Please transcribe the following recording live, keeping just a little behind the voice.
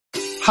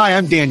Hi,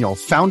 I'm Daniel,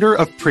 founder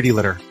of Pretty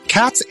Litter.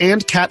 Cats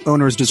and cat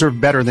owners deserve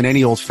better than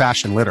any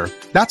old-fashioned litter.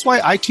 That's why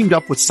I teamed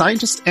up with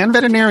scientists and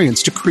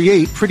veterinarians to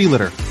create Pretty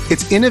Litter.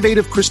 Its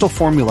innovative crystal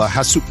formula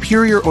has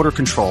superior odor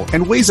control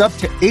and weighs up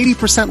to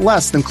 80%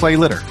 less than clay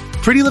litter.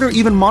 Pretty Litter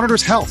even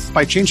monitors health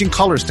by changing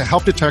colors to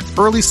help detect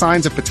early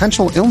signs of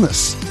potential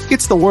illness.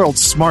 It's the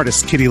world's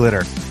smartest kitty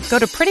litter. Go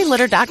to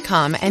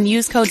prettylitter.com and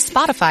use code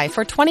SPOTIFY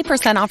for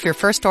 20% off your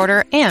first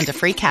order and a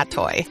free cat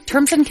toy.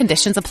 Terms and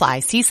conditions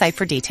apply. See site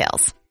for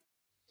details.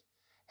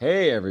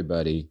 Hey,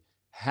 everybody.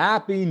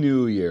 Happy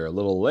New Year. A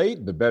little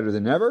late, but better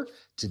than ever.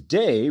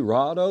 Today,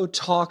 Rahdo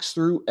talks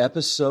through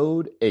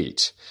episode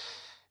 8.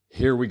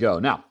 Here we go.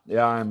 Now,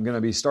 I'm going to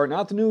be starting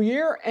out the new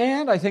year,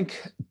 and I think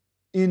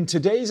in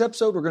today's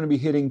episode, we're going to be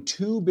hitting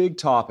 2 big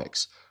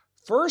topics.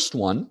 First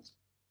one,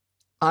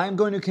 I'm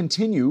going to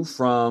continue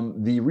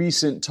from the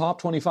recent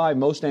Top 25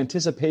 Most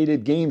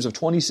Anticipated Games of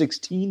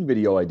 2016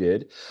 video I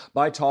did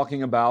by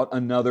talking about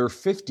another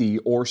 50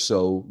 or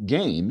so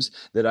games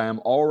that I am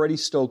already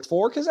stoked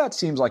for, because that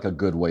seems like a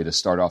good way to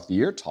start off the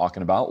year,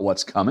 talking about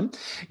what's coming.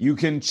 You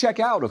can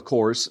check out, of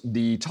course,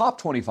 the Top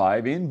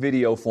 25 in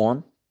video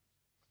form.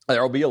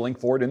 There will be a link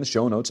for it in the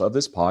show notes of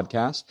this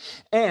podcast.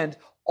 And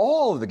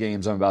all of the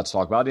games I'm about to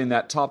talk about in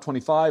that top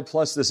 25,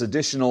 plus this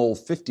additional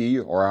 50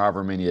 or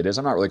however many it is,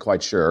 I'm not really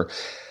quite sure.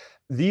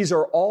 These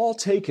are all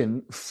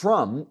taken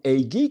from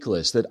a geek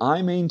list that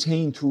I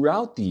maintain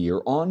throughout the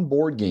year on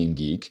Board Game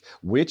Geek,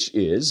 which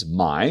is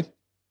my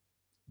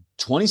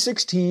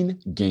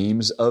 2016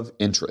 Games of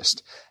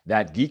Interest.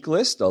 That geek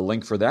list, a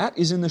link for that,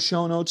 is in the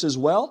show notes as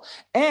well.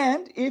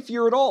 And if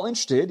you're at all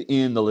interested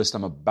in the list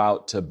I'm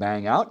about to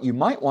bang out, you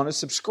might want to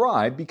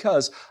subscribe,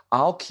 because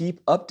I'll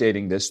keep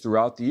updating this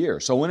throughout the year.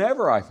 So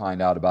whenever I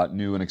find out about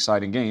new and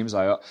exciting games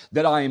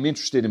that I am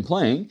interested in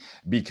playing,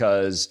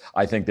 because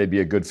I think they'd be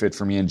a good fit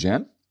for me and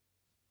Jen,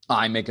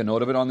 I make a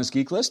note of it on this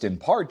geek list, in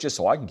part just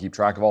so I can keep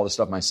track of all this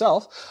stuff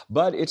myself,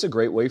 but it's a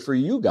great way for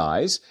you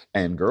guys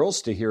and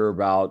girls to hear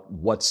about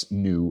what's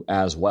new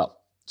as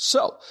well.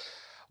 So,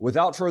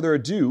 without further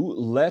ado,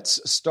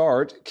 let's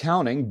start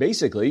counting,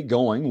 basically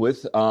going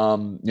with,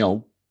 the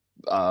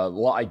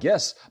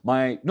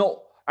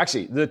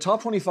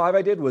top 25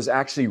 I did was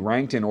actually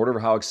ranked in order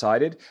of how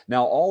excited.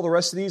 Now, all the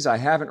rest of these, I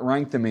haven't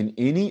ranked them in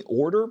any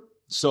order.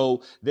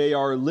 So they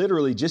are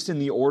literally just in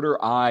the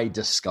order I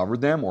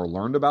discovered them or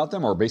learned about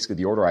them, or basically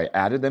the order I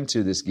added them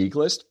to this geek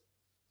list.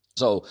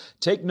 So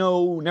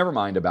never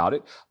mind about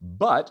it.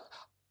 But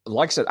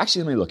like I said,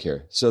 actually, let me look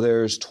here. So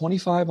there's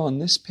 25 on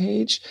this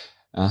page.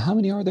 How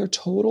many are there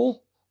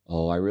total?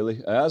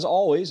 As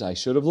always, I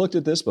should have looked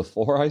at this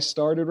before I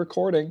started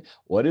recording.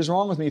 What is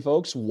wrong with me,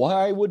 folks?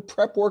 Why would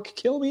prep work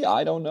kill me?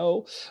 I don't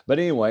know. But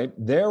anyway,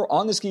 there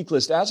on this geek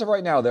list, as of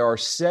right now, there are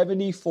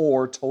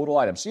 74 total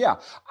items. So yeah,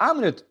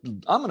 I'm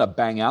gonna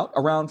bang out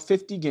around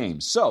 50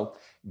 games. So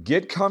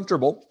get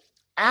comfortable.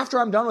 After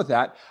I'm done with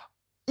that,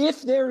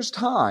 if there's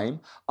time,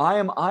 I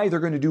am either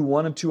going to do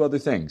one of 2 other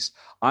things.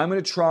 I'm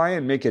going to try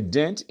and make a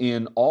dent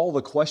in all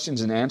the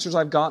questions and answers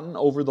I've gotten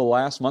over the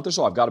last month or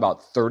so. I've got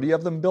about 30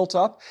 of them built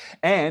up,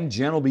 and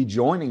Jen will be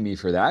joining me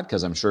for that,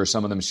 because I'm sure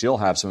some of them she'll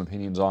have some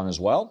opinions on as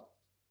well.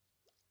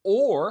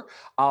 Or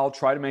I'll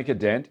try to make a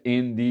dent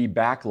in the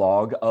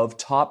backlog of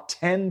top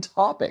 10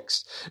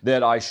 topics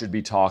that I should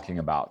be talking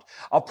about.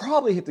 I'll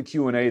probably hit the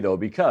Q&A, though,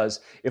 because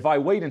if I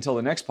wait until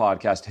the next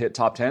podcast to hit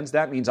top 10s,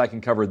 that means I can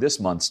cover this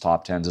month's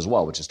top 10s as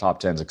well, which is top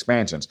 10s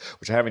expansions,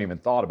 which I haven't even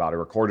thought about or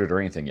recorded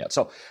or anything yet.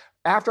 So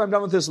after I'm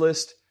done with this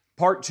list,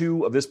 part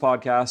 2 of this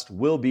podcast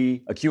will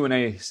be a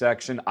Q&A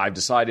section. I've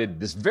decided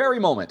this very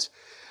moment.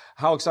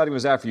 How exciting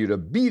was that for you to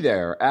be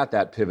there at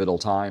that pivotal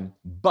time?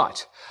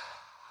 But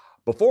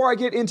before I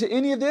get into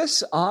any of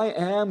this, I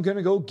am going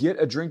to go get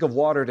a drink of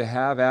water to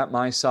have at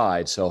my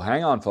side. So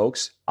hang on,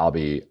 folks. I'll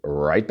be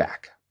right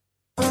back.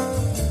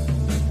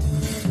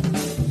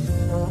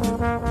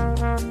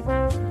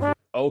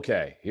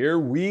 Okay, here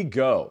we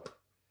go.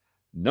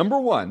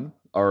 Number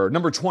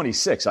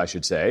 26, I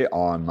should say,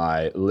 on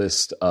my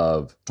list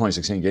of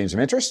 2016 games of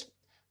interest,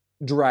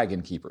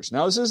 Dragon Keepers.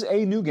 Now, this is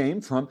a new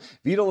game from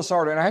Vito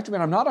Losardo, and I have to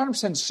admit, I'm not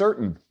 100%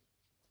 certain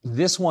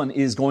this one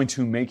is going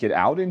to make it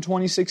out in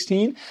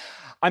 2016.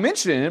 I'm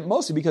interested in it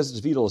mostly because it's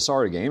a Vito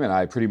Losardo game, and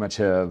I pretty much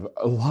have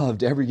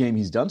loved every game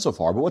he's done so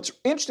far. But what's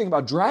interesting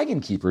about Dragon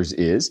Keepers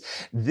is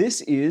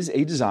this is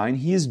a design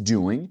he is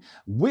doing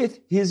with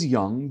his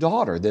young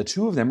daughter. The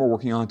 2 of them are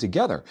working on it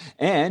together,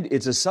 and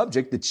it's a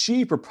subject that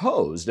she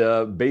proposed,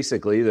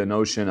 basically the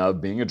notion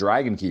of being a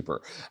dragon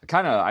keeper.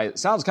 It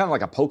sounds kind of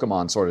like a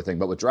Pokemon sort of thing,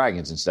 but with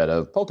dragons instead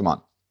of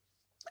Pokemon.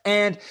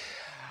 And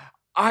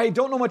I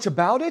don't know much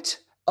about it,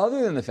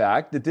 other than the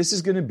fact that this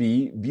is going to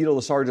be Vito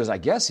Losardo's, I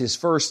guess, his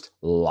first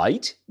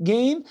light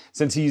game,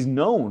 since he's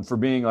known for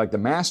being like the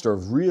master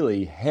of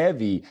really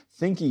heavy,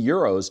 thinky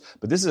Euros.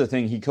 But this is a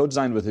thing he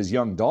co-designed with his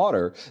young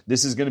daughter.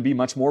 This is going to be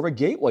much more of a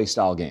gateway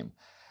style game.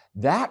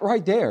 That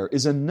right there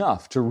is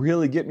enough to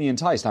really get me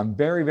enticed. I'm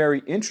very,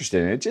 very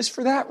interested in it just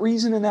for that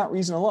reason and that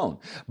reason alone.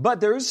 But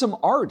there is some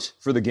art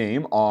for the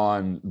game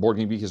on Board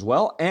Game Geek as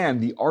well, and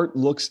the art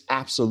looks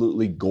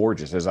absolutely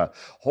gorgeous. There's a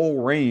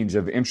whole range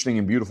of interesting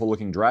and beautiful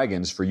looking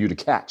dragons for you to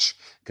catch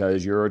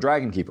because you're a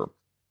dragon keeper.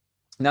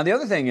 Now, the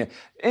other thing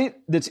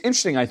that's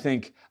interesting, I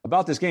think,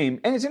 about this game,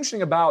 and it's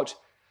interesting about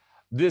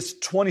this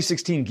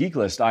 2016 Geek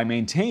List I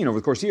maintain over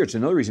the course of the year, it's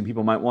another reason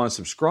people might want to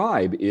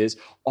subscribe, is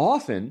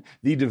often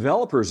the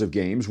developers of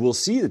games will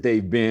see that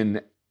they've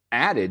been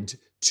added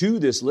to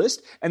this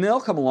list, and they'll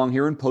come along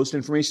here and post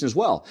information as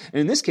well. And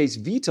in this case,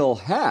 Vital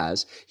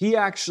he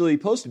actually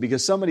posted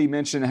because somebody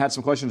had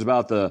some questions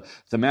about the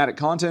thematic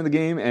content of the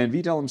game, and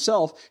Vital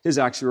himself has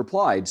actually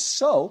replied.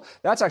 So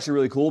that's actually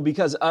really cool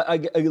because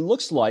it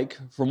looks like,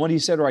 from what he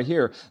said right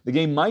here, the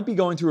game might be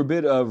going through a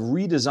bit of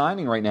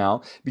redesigning right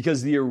now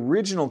because the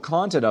original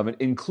content of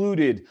it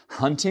included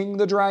hunting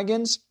the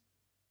dragons,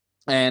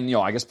 and,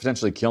 I guess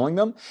potentially killing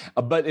them.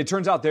 But it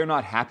turns out they're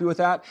not happy with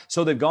that.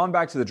 So they've gone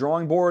back to the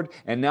drawing board,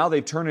 and now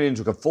they've turned it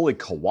into a fully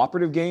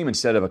cooperative game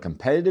instead of a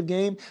competitive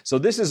game. So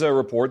this is a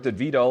report that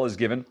Vital has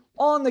given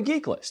on the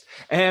Geek List.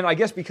 And I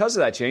guess because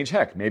of that change,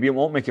 heck, maybe it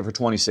won't make it for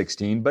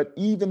 2016, but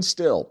even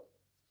still,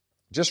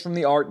 just from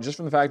the art, just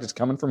from the fact it's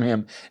coming from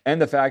him,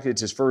 and the fact that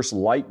it's his first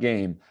light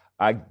game,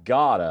 I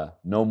gotta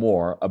know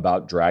more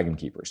about Dragon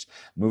Keepers.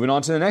 Moving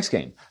on to the next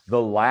game,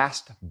 The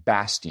Last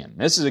Bastion.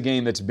 This is a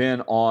game that's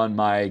been on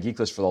my Geek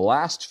List for the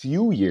last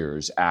few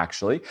years,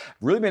 actually. I've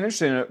really been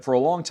interested in it for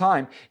a long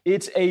time.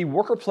 It's a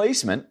worker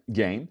placement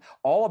game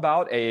all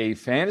about a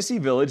fantasy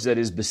village that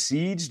is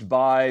besieged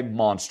by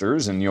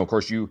monsters. And, of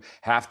course, you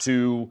have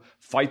to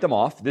fight them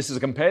off. This is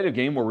a competitive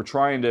game where we're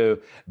trying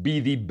to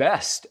be the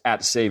best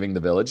at saving the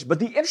village. But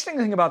the interesting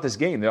thing about this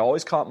game that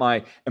always caught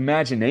my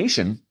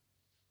imagination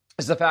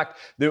is the fact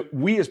that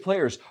we as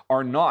players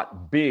are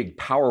not big,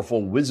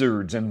 powerful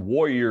wizards and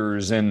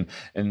warriors and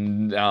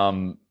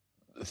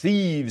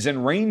thieves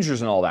and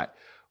rangers and all that.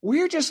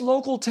 We're just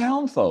local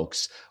town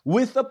folks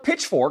with a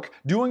pitchfork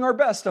doing our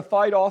best to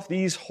fight off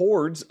these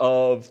hordes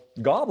of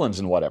goblins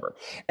and whatever.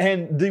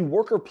 And the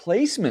worker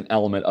placement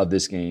element of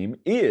this game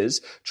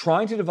is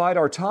trying to divide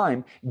our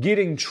time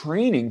getting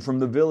training from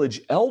the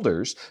village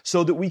elders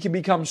so that we can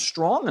become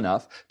strong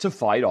enough to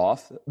fight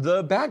off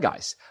the bad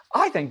guys.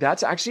 I think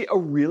that's actually a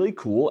really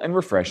cool and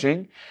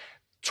refreshing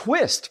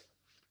twist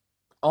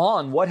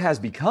on what has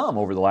become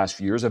over the last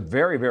few years a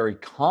very, very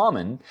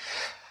common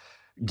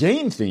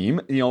game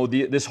theme,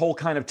 this whole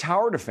kind of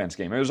tower defense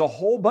game. There's a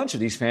whole bunch of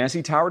these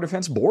fantasy tower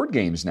defense board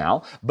games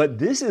now, but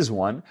this is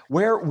one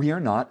where we are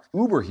not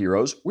uber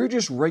heroes. We're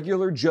just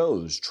regular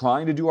Joes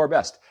trying to do our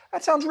best.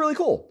 That sounds really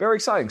cool. Very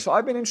exciting. So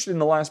I've been interested in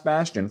The Last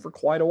Bastion for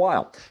quite a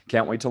while.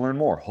 Can't wait to learn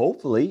more.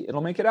 Hopefully it'll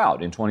make it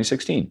out in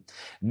 2016.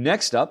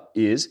 Next up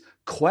is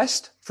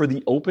Quest for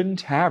the Open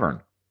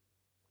Tavern,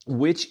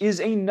 which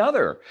is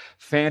another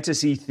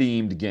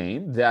fantasy-themed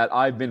game that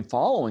I've been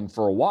following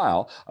for a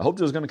while. I hoped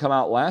it was going to come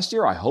out last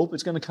year. I hope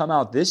it's going to come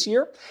out this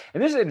year.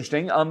 And this is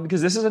interesting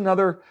because this is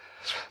another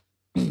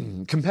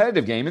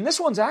competitive game, and this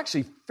one's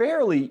actually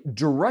fairly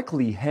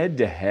directly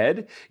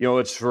head-to-head.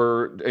 It's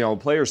for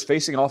players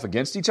facing off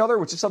against each other,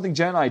 which is something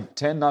Jen and I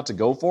tend not to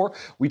go for.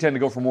 We tend to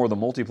go for more of the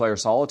multiplayer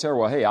solitaire.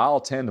 Well, hey,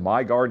 I'll tend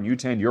my garden, you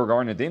tend your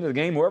garden. At the end of the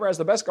game, whoever has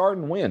the best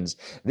garden wins.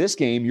 This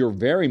game, you're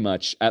very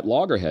much at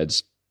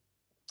loggerheads.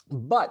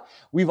 But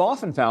we've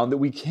often found that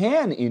we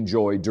can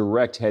enjoy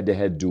direct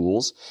head-to-head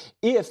duels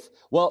if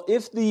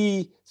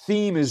the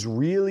theme is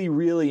really,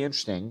 really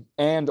interesting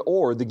and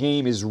or the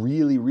game is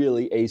really,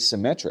 really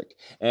asymmetric.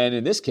 And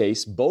in this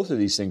case, both of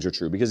these things are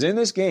true because in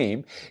this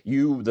game,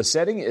 the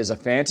setting is a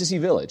fantasy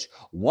village.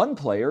 One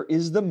player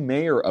is the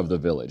mayor of the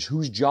village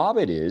whose job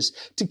it is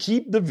to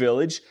keep the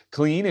village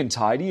clean and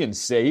tidy and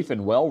safe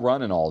and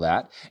well-run and all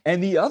that.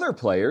 And the other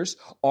players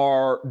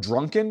are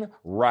drunken,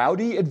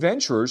 rowdy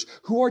adventurers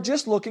who are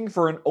just looking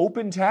for an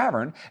open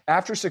tavern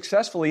after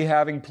successfully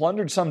having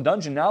plundered some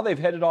dungeon. Now they've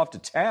headed off to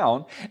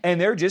town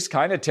and they're just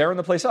kind of tearing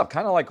the place up,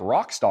 kind of like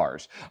rock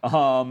stars.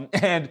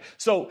 And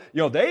so,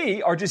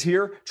 they are just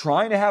here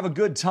trying to have a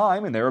good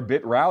time and they're a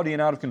bit rowdy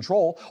and out of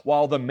control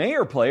while the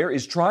mayor player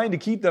is trying to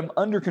keep them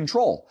under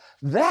control.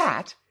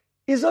 That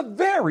is a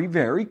very,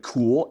 very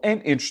cool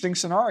and interesting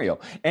scenario.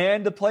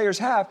 And the players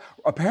have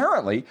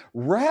apparently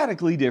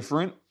radically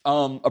different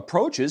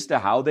approaches to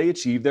how they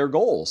achieve their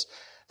goals.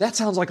 That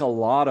sounds like a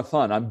lot of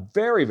fun. I'm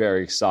very,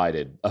 very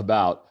excited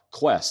about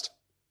Quest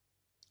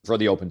for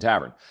the Open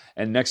Tavern.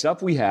 And next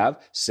up, we have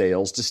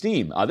Sails to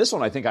Steam. This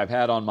one I think I've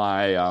had on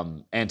my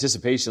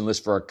anticipation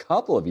list for a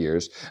couple of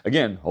years.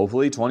 Again,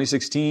 hopefully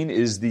 2016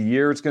 is the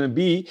year it's going to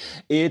be.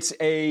 It's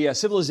a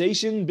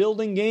civilization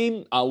building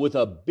game with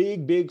a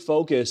big, big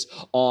focus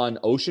on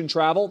ocean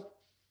travel.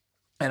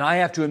 And I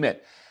have to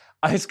admit,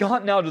 it's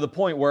gotten now to the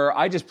point where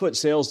I just put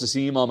Sails to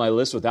Steam on my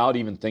list without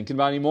even thinking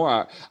about it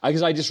anymore.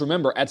 Because I just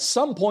remember at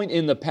some point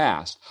in the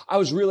past, I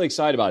was really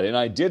excited about it. And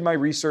I did my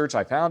research.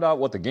 I found out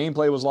what the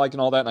gameplay was like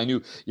and all that. And I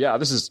knew,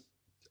 this is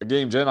a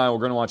game Jen and I were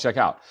going to want to check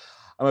out.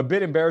 I'm a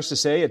bit embarrassed to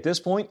say at this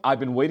point, I've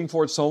been waiting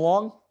for it so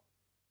long,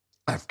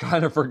 I've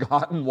kind of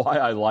forgotten why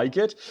I like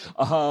it,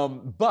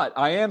 but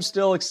I am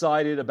still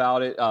excited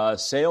about it.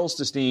 Sales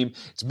to Steam,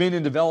 it's been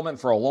in development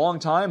for a long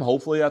time.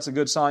 Hopefully that's a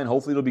good sign.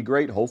 Hopefully it'll be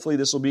great. Hopefully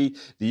this will be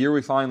the year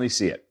we finally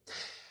see it.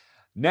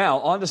 Now,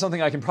 on to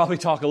something I can probably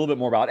talk a little bit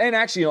more about. And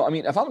actually,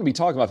 if I'm going to be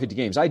talking about 50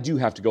 games, I do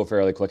have to go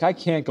fairly quick. I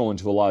can't go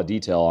into a lot of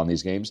detail on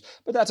these games,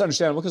 but that's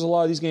understandable because a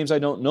lot of these games I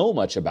don't know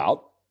much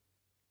about.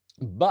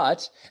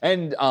 But,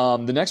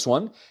 the next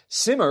one,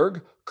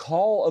 Simurgh,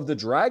 Call of the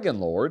Dragon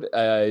Lord,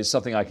 is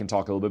something I can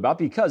talk a little bit about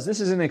because this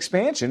is an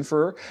expansion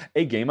for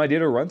a game I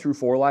did a run-through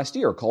for last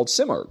year called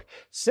Simurgh.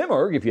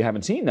 Simurgh, if you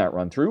haven't seen that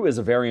run-through, is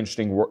a very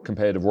interesting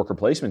competitive worker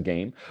placement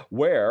game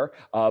where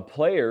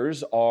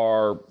players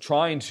are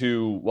trying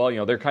to,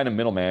 they're kind of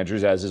middle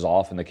managers, as is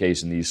often the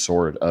case in these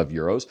sort of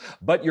Euros,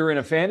 but you're in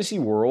a fantasy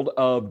world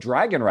of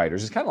Dragon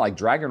Riders. It's kind of like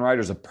Dragon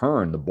Riders of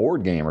Pern, the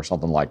board game or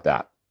something like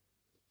that,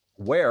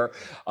 where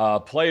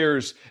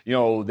players,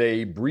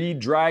 they breed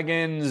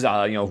dragons,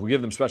 who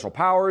give them special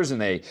powers,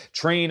 and they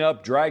train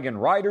up dragon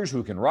riders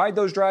who can ride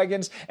those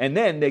dragons, and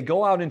then they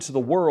go out into the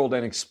world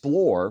and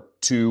explore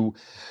to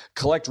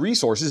collect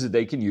resources that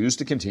they can use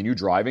to continue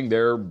driving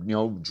their,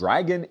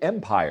 dragon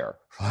empire,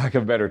 for lack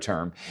of a better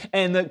term.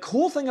 And the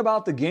cool thing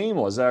about the game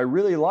was that I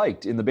really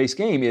liked in the base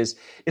game is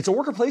it's a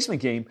worker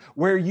placement game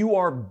where you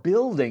are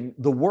building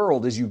the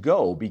world as you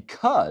go,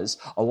 because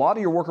a lot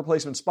of your worker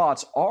placement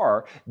spots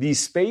are these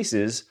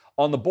spaces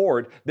on the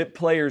board that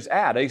players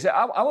add.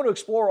 I want to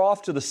explore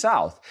off to the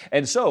south.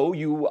 And so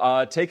you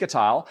take a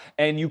tile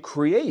and you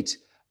create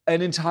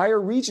an entire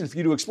region for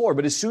you to explore.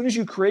 But as soon as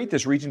you create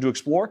this region to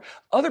explore,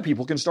 other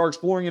people can start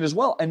exploring it as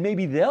well. And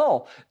maybe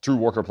they'll, through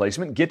worker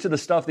placement, get to the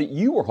stuff that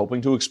you were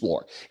hoping to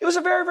explore. It was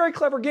a very, very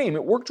clever game.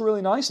 It worked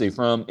really nicely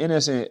from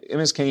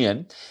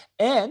MSKN,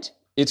 and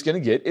it's going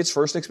to get its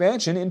first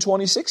expansion in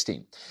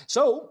 2016.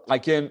 So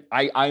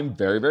I'm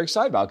very, very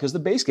excited about it because the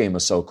base game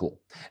was so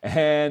cool.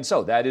 And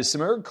so that is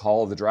Simurgh,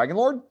 Call of the Dragon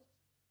Lord.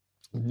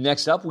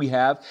 Next up, we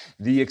have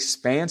The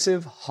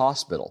Expansive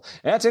Hospital.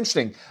 And that's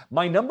interesting.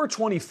 My number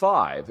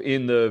 25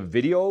 in the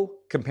video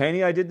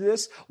companion I did to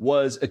this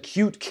was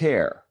Acute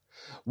Care,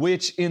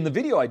 which in the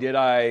video I did,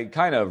 I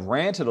kind of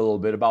ranted a little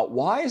bit about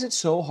why is it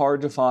so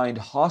hard to find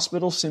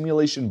hospital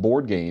simulation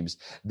board games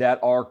that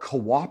are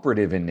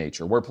cooperative in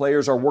nature, where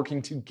players are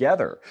working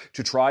together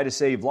to try to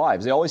save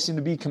lives. They always seem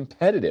to be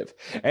competitive.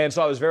 And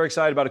so I was very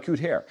excited about Acute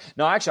Care.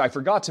 Now, actually, I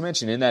forgot to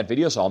mention in that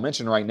video, so I'll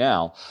mention right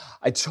now,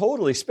 I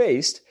totally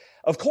spaced.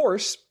 Of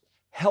course,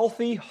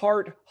 Healthy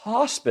Heart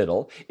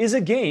Hospital is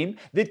a game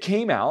that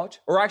came out,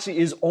 or actually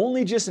is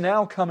only just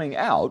now coming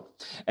out,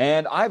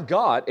 and I've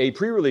got a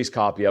pre-release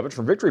copy of it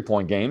from Victory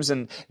Point Games,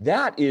 and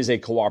that is a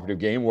cooperative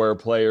game where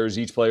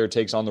each player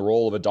takes on the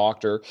role of a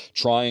doctor,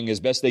 trying as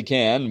best they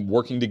can,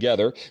 working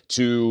together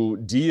to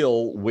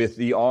deal with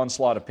the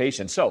onslaught of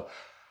patients. So,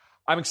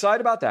 I'm excited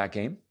about that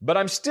game, but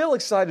I'm still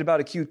excited about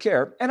Acute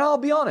Care, and I'll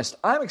be honest,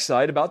 I'm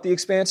excited about The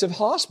Expansive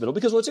Hospital,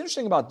 because what's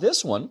interesting about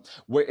this one,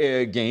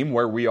 a game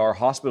where we are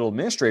hospital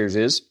administrators,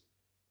 is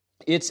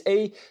it's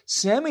a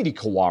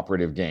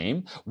semi-cooperative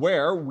game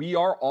where we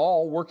are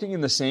all working in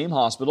the same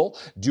hospital,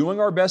 doing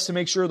our best to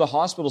make sure the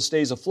hospital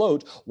stays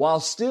afloat while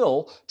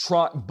still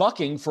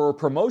bucking for a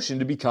promotion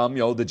to become,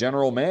 the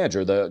general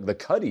manager, the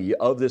cuddy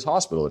of this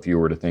hospital, if you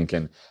were to think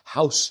in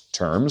House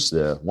terms,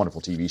 the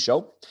wonderful TV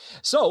show.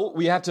 So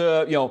we have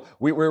to,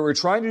 we're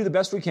trying to do the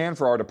best we can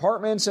for our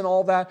departments and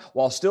all that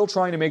while still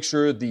trying to make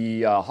sure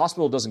the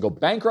hospital doesn't go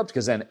bankrupt,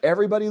 because then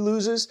everybody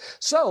loses.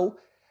 So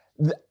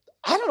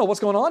I don't know what's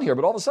going on here,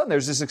 but all of a sudden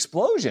there's this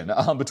explosion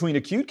between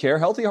Acute Care,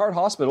 Healthy Heart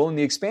Hospital, and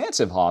The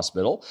Expansive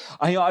Hospital.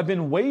 I've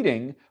been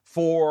waiting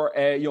for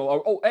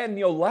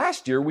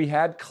last year we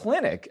had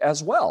Clinic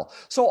as well.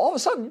 So all of a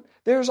sudden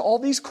there's all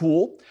these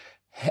cool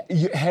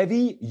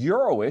heavy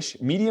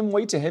Euro-ish, medium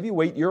weight to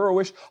heavyweight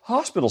Euro-ish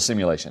hospital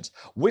simulations.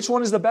 Which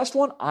one is the best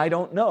one? I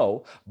don't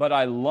know, but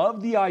I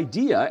love the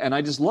idea, and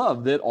I just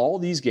love that all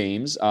these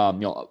games,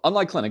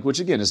 unlike Clinic,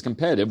 which again is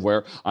competitive,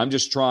 where I'm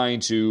just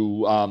trying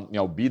to,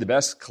 be the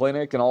best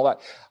Clinic and all that.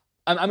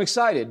 I'm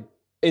excited.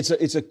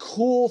 It's a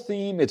cool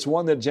theme. It's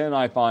one that Jen and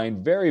I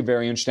find very,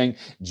 very interesting.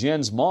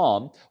 Jen's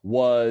mom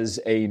was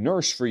a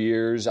nurse for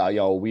years.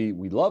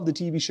 We love the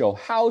TV show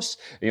House.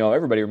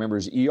 Everybody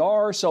remembers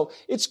ER. So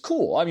it's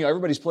cool.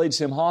 Everybody's played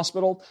Sim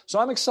Hospital. So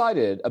I'm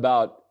excited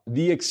about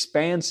The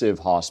Expansive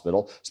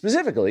Hospital,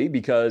 specifically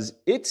because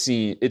it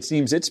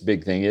seems its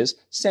big thing is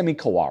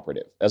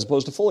semi-cooperative as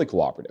opposed to fully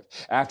cooperative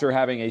after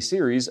having a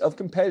series of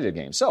competitive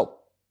games. So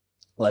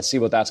let's see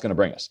what that's going to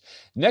bring us.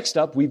 Next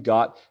up, we've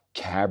got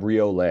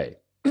Cabriolet.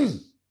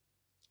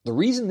 The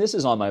reason this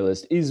is on my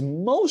list is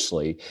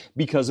mostly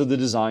because of the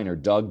designer,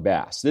 Doug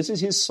Bass. This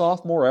is his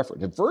sophomore effort.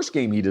 The first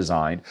game he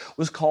designed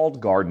was called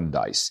Garden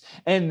Dice,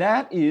 and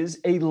that is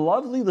a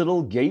lovely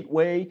little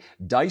gateway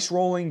dice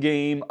rolling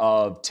game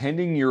of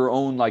tending your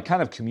own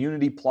kind of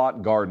community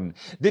plot garden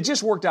that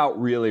just worked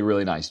out really,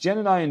 really nice. Jen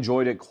and I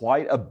enjoyed it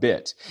quite a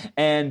bit,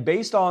 and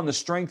based on the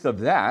strength of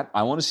that,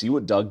 I want to see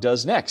what Doug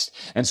does next.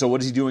 And so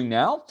what is he doing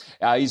now?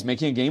 He's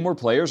making a game where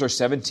players are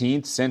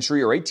 17th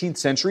century or 18th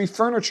century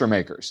furniture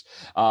makers.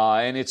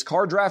 And it's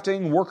card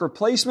drafting, worker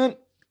placement.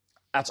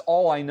 That's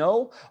all I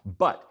know.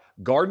 But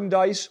Garden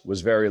Dice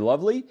was very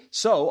lovely,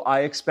 so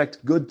I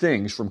expect good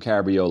things from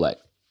Cabriolet.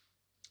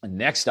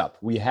 Next up,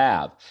 we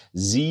have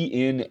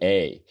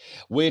ZNA,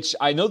 which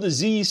I know the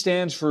Z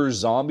stands for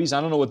zombies. I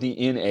don't know what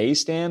the NA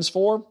stands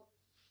for.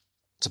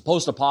 It's a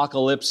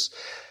post-apocalypse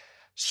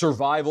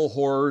survival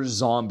horror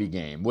zombie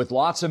game with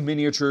lots of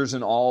miniatures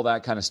and all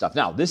that kind of stuff.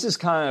 Now, this is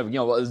kind of,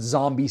 a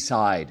zombie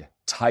side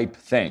type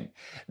thing.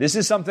 This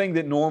is something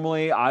that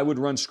normally I would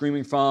run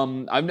screaming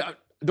from.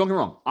 Don't get me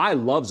wrong, I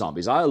love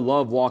zombies. I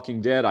love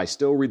Walking Dead. I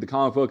still read the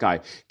comic book.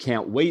 I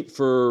can't wait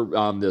for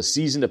the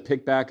season to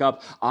pick back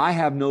up. I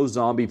have no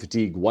zombie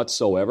fatigue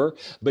whatsoever.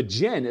 But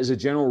Jen, as a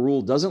general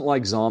rule, doesn't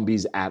like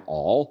zombies at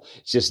all.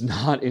 It's just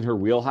not in her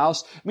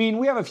wheelhouse. I mean,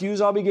 we have a few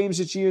zombie games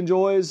that she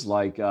enjoys,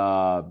 like,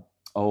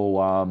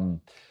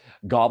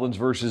 Goblins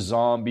versus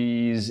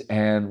Zombies,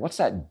 and what's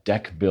that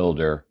deck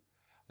builder?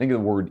 I think the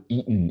word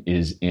Eaten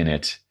is in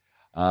it.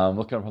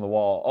 Looking up on the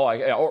wall.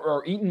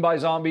 Or Eaten by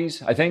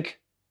Zombies, I think.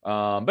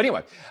 But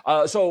anyway,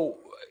 so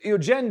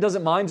Jen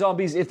doesn't mind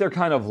zombies if they're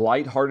kind of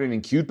lighthearted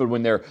and cute, but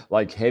when they're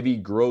like heavy,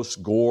 gross,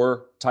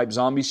 gore type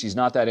zombies, she's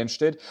not that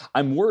interested.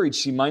 I'm worried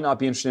she might not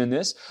be interested in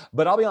this,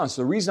 but I'll be honest,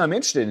 the reason I'm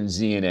interested in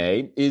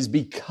ZNA is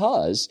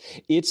because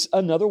it's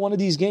another one of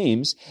these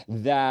games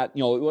that,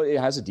 it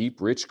has a deep,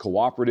 rich,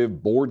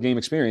 cooperative board game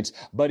experience,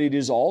 but it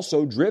is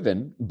also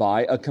driven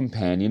by a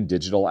companion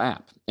digital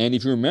app. And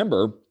if you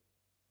remember,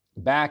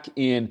 back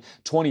in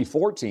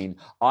 2014,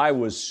 I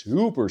was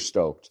super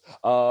stoked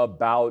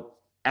about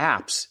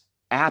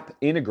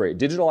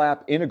digital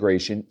app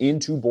integration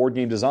into board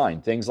game design.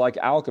 Things like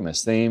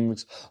Alchemist,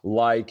 things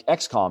like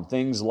XCOM,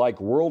 things like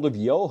World of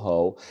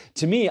Yoho.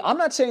 To me, I'm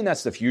not saying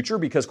that's the future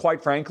because,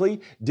 quite frankly,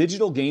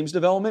 digital games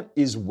development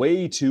is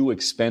way too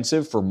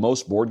expensive for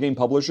most board game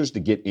publishers to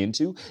get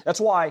into.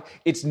 That's why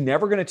it's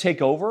never going to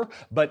take over,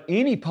 but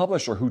any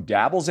publisher who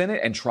dabbles in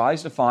it and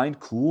tries to find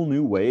cool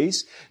new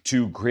ways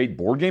to create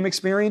board game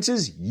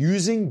experiences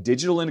using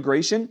digital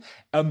integration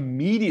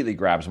immediately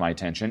grabs my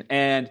attention,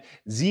 and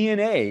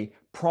ZNA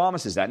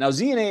promises that. Now,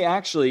 ZNA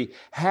actually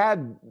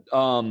had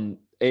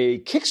a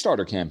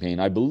Kickstarter campaign,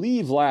 I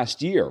believe,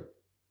 last year,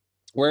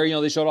 where,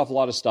 they showed off a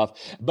lot of stuff,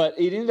 but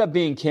it ended up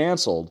being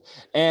canceled,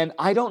 and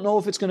I don't know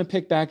if it's going to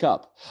pick back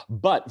up.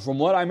 But from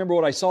what I remember,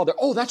 what I saw there,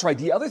 that's right,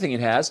 the other thing it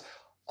has,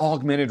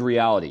 augmented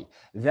reality.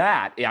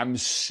 That, I'm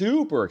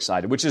super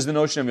excited, which is the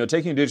notion of,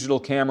 taking a digital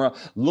camera,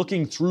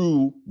 looking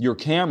through your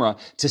camera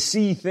to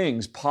see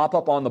things pop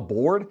up on the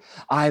board.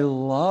 I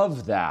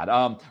love that.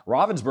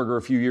 Ravensburger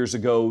a few years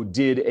ago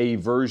did a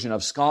version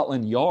of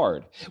Scotland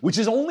Yard, which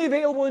is only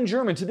available in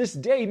German to this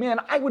day. Man,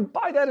 I would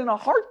buy that in a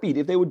heartbeat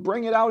if they would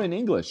bring it out in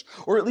English,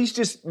 or at least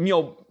just,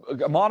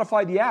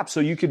 modify the app so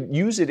you could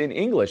use it in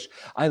English.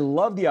 I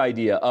love the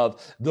idea of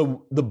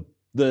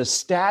the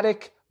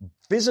static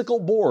physical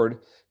board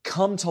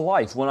come to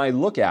life when I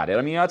look at it.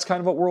 I mean, that's kind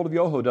of what World of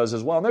Yoho does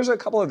as well. And there's a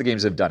couple other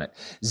games that have done it.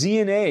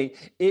 ZNA,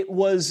 it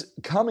was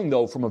coming,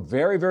 though, from a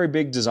very, very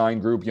big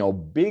design group,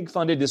 big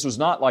funded. This was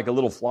not like a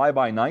little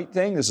fly-by-night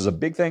thing. This is a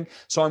big thing.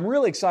 So I'm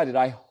really excited.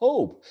 I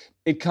hope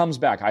it comes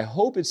back. I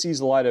hope it sees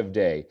the light of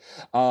day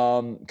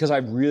because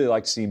I'd really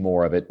like to see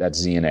more of it.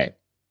 That's ZNA.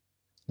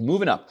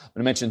 Moving up, I'm going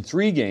to mention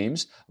 3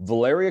 games: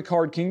 Valeria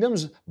Card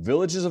Kingdoms,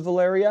 Villages of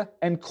Valeria,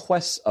 and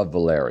Quests of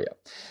Valeria.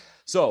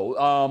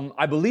 So,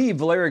 I believe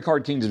Valeria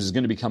Card Kingdoms is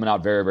going to be coming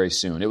out very, very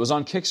soon. It was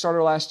on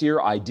Kickstarter last year.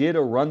 I did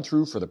a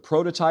run-through for the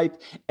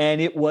prototype, and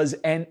it was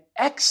an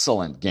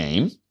excellent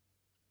game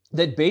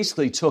that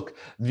basically took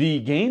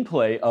the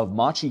gameplay of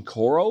Machi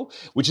Koro,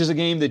 which is a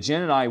game that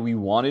Jen and I, we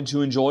wanted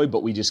to enjoy,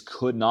 but we just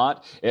could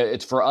not.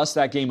 For us,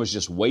 that game was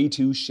just way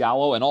too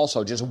shallow and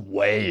also just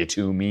way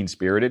too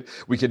mean-spirited.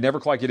 We could never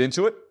quite get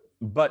into it.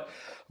 But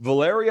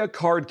Valeria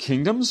Card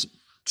Kingdoms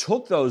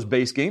took those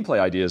base gameplay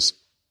ideas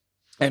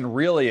and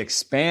really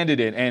expanded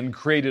it and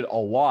created a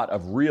lot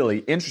of really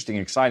interesting,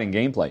 exciting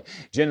gameplay.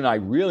 Jen and I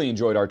really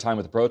enjoyed our time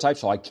with the prototype,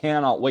 so I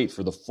cannot wait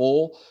for the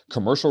full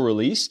commercial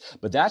release.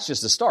 But that's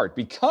just the start,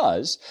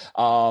 because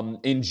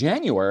in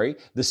January,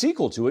 the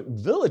sequel to it,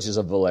 Villages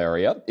of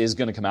Valeria, is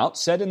going to come out,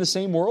 set in the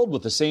same world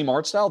with the same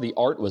art style. The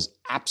art was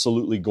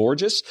absolutely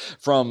gorgeous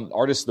from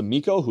artist The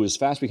Miko, who is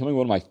fast becoming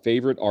one of my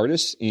favorite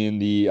artists in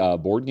the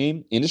board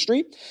game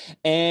industry.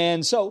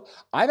 And so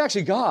I've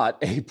actually got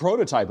a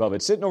prototype of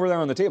it sitting over there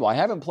on the table. I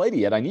haven't played it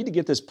yet. I need to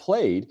get this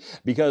played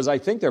because I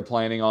think they're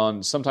planning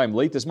on sometime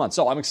late this month.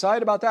 So I'm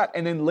excited about that.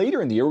 And then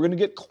later in the year, we're going to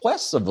get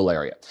Quests of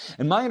Valeria.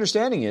 And my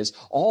understanding is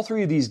all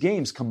 3 of these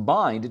games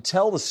combined to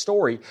tell the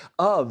story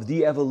of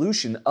the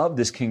evolution of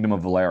this Kingdom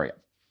of Valeria.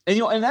 And,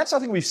 and that's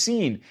something we've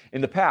seen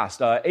in the past.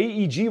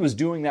 AEG was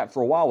doing that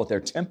for a while with their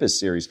Tempest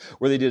series,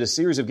 where they did a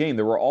series of games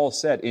that were all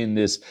set in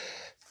this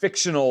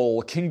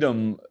fictional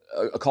kingdom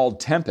called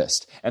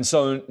Tempest. And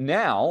so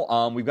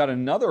now we've got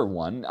another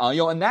one,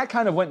 and that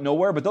kind of went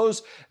nowhere, but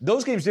those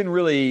games didn't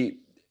really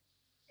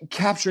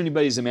capture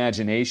anybody's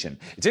imagination.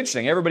 It's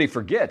interesting. Everybody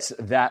forgets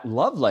that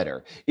Love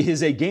Letter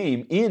is a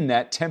game in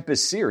that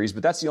Tempest series,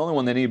 but that's the only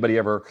one that anybody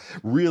ever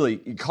really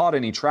caught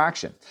any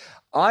traction.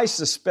 I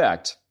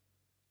suspect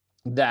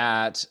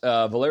that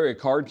Valeria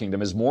Card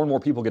Kingdom, as more and more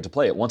people get to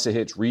play it once it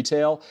hits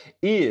retail,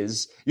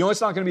 is,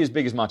 it's not going to be as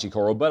big as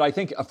Machikoro, but I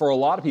think for a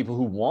lot of people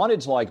who wanted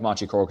to like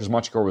Machikoro, because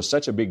Machikoro was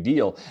such a big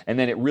deal, and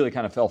then it really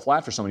kind of fell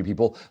flat for so many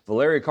people,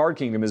 Valeria Card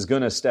Kingdom is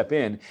going to step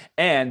in,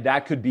 and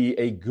that could be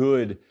a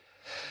good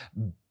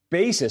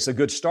basis, a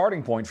good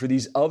starting point for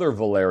these other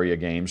Valeria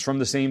games from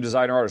the same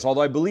designer artist,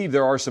 although I believe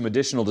there are some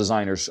additional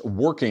designers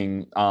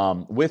working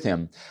with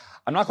him.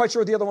 I'm not quite sure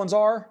what the other ones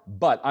are,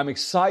 but I'm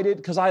excited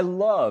because I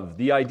love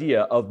the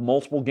idea of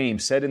multiple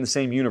games set in the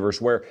same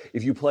universe where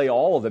if you play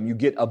all of them, you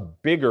get a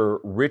bigger,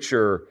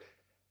 richer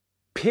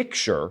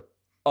picture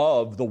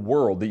of the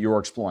world that you're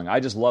exploring. I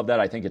just love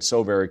that. I think it's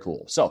so very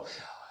cool. So,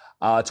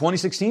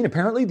 2016,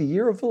 apparently the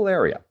year of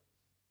Valeria.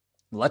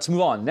 Let's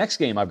move on. Next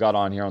game I've got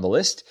on here on the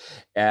list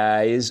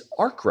is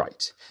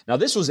Arkwright. Now,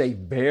 this was a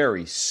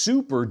very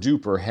super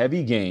duper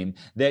heavy game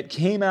that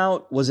came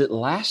out, was it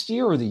last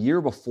year or the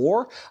year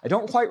before? I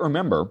don't quite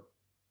remember.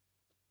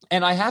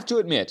 And I have to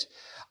admit,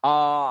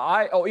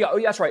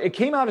 that's right. It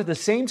came out at the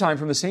same time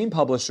from the same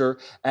publisher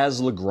as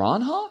La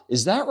Granja.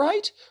 Is that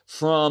right?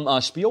 From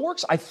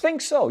Spielworks? I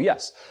think so,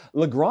 yes.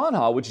 La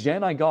Granja, which Jen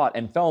and I got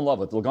and fell in love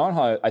with. La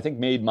Granja, I think,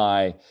 made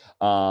my,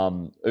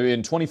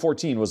 in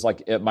 2014, was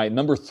like my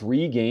number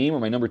 3 game or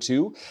my number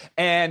 2.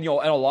 And, and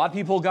a lot of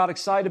people got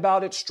excited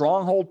about it.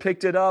 Stronghold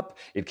picked it up.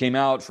 It came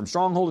out from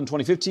Stronghold in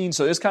 2015,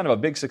 so it's kind of a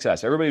big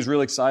success. Everybody's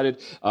really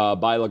excited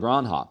by La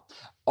Granja.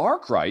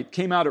 Arkwright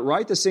came out at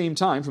right the same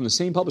time from the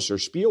same publisher,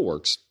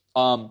 Spielworks,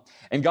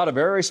 and got a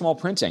very small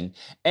printing.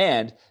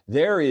 And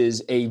there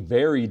is a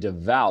very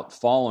devout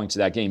following to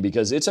that game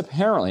because it's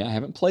apparently, I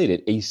haven't played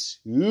it, a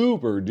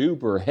super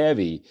duper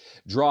heavy,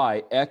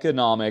 dry,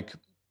 economic,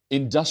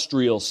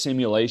 industrial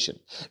simulation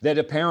that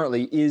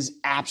apparently is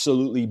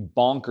absolutely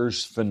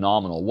bonkers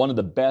phenomenal. One of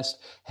the best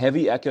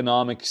heavy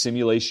economic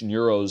simulation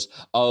Euros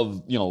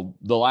of,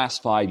 the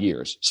last 5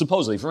 years,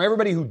 supposedly, from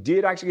everybody who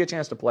did actually get a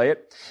chance to play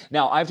it.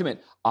 Now, I have to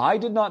admit, I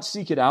did not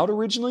seek it out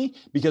originally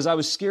because I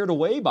was scared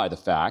away by the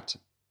fact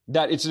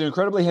that it's an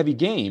incredibly heavy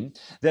game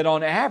that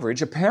on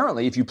average,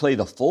 apparently, if you play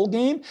the full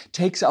game,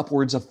 takes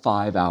upwards of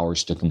 5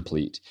 hours to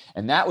complete.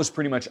 And that was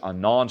pretty much a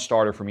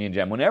non-starter for me and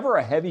Jen. Whenever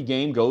a heavy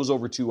game goes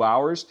over 2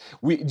 hours,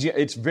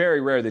 it's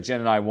very rare that Jen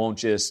and I won't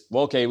just,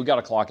 okay, we got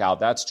to clock out.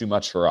 That's too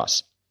much for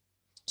us.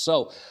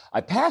 So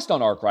I passed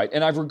on Arkwright,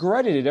 and I've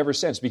regretted it ever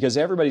since because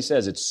everybody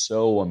says it's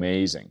so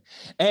amazing.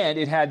 And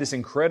it had this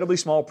incredibly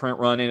small print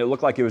run, and it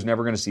looked like it was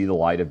never going to see the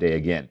light of day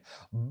again.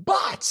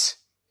 But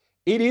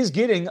it is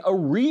getting a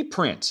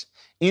reprint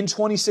in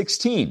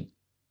 2016.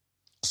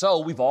 So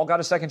we've all got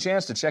a second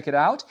chance to check it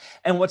out.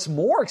 And what's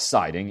more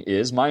exciting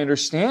is, my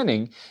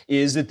understanding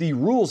is that the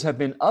rules have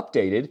been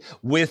updated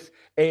with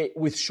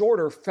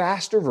shorter,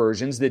 faster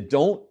versions that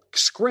don't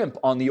scrimp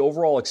on the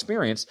overall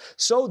experience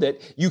so that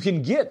you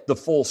can get the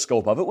full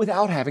scope of it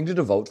without having to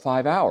devote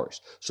 5 hours.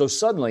 So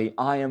suddenly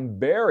I am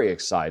very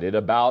excited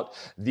about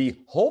the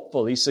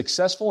hopefully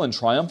successful and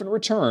triumphant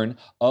return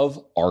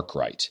of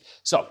Arkwright.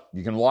 So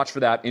you can watch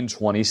for that in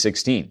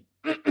 2016.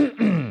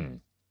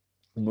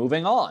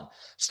 Moving on.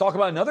 Let's talk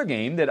about another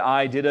game that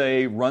I did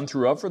a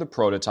run-through of for the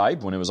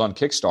prototype when it was on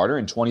Kickstarter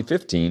in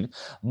 2015,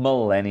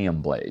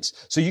 Millennium Blades.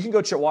 So you can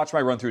go watch my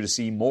run-through to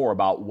see more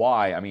about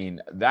why. I mean,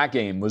 that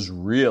game was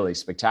really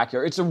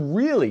spectacular. It's a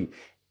really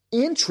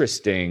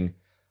interesting,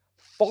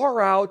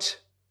 far-out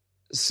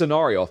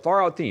scenario,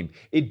 far-out theme.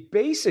 It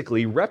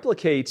basically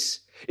replicates...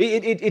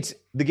 It's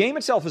the game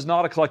itself is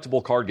not a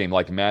collectible card game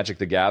like Magic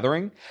the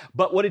Gathering,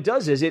 but what it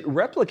does is it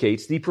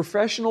replicates the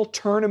professional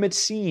tournament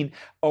scene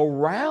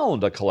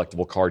around a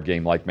collectible card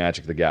game like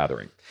Magic the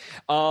Gathering.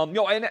 And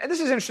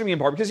this is interesting to me in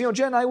part because,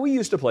 Jen and I, we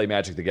used to play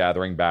Magic the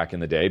Gathering back in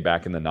the day,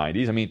 back in the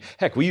 90s. I mean,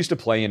 heck, we used to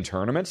play in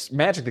tournaments.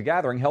 Magic the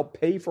Gathering helped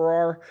pay for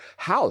our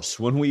house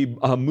when we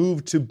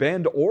moved to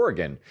Bend,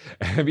 Oregon.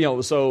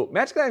 So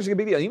Magic the Gathering is a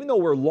big deal. Even though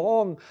we're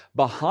long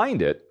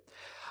behind it,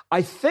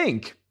 I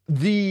think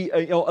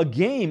a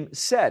game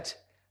set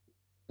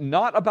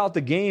not about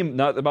the game,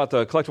 not about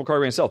the collectible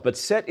card game itself, but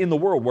set in the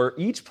world where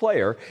each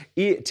player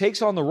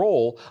takes on the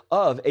role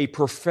of a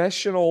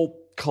professional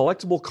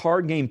collectible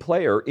card game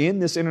player in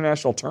this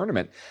international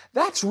tournament.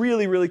 That's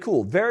really, really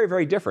cool. Very,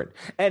 very different.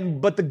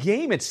 But the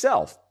game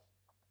itself,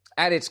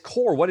 at its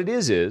core, what it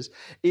is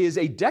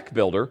a deck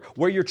builder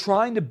where you're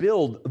trying to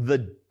build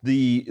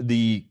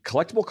the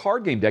collectible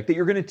card game deck that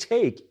you're going to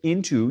take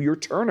into your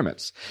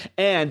tournaments.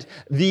 And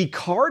the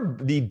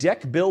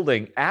deck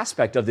building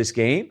aspect of this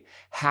game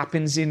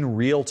happens in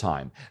real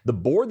time. The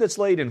board that's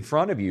laid in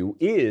front of you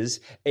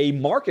is a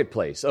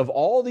marketplace of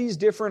all these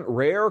different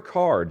rare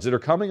cards that are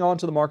coming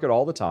onto the market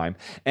all the time,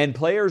 and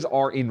players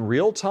are in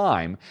real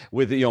time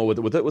with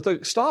a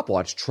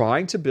stopwatch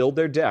trying to build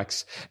their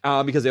decks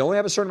because they only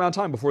have a certain amount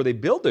of time before they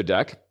build their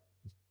deck,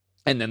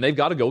 and then they've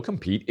got to go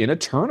compete in a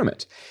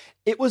tournament.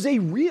 It was a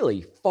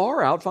really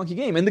far out funky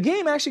game. And the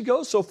game actually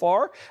goes so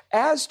far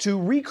as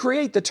to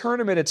recreate the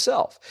tournament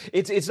itself.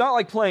 It's not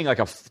like playing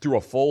through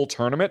a full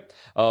tournament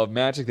of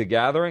Magic the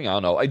Gathering. I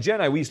don't know. Jen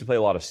and I, we used to play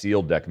a lot of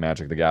sealed deck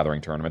Magic the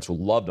Gathering tournaments. We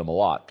loved them a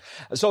lot.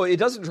 So it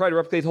doesn't try to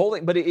replicate the whole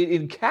thing, but it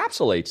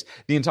encapsulates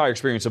the entire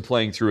experience of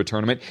playing through a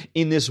tournament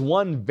in this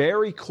one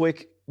very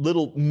quick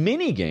little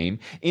mini game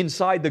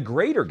inside the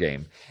greater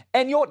game.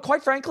 And you know what?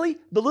 Quite frankly,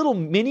 the little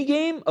mini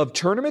game of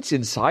tournaments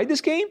inside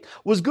this game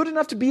was good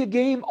enough to be a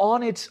game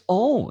on its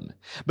own.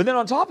 But then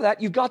on top of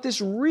that, you've got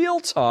this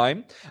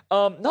real-time,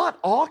 not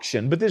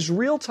auction, but this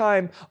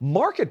real-time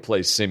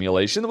marketplace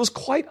simulation that was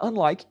quite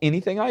unlike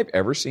anything I've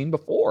ever seen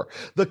before.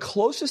 The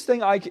closest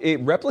thing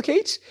it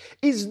replicates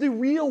is the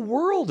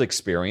real-world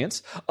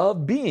experience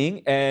of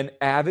being an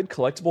avid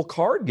collectible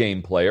card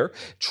game player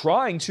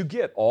trying to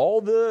get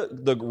all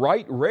the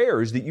right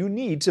rares that you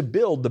need to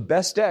build the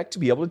best deck to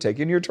be able to take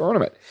into your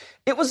tournament.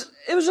 It was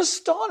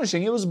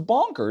astonishing. It was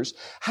bonkers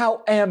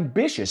how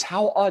ambitious,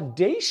 how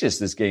audacious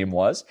this game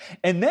was.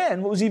 And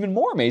then what was even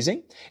more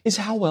amazing is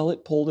how well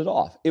it pulled it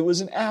off. It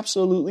was an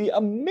absolutely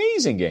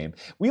amazing game.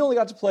 We only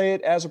got to play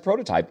it as a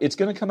prototype. It's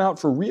going to come out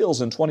for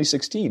reals in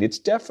 2016. It's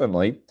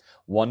definitely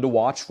one to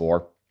watch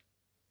for.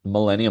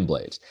 Millennium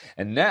Blades.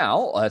 And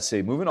now, let's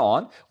see, moving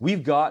on,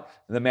 we've got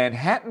the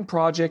Manhattan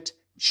Project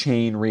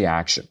Chain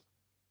Reaction.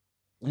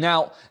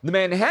 Now, the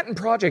Manhattan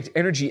Project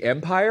Energy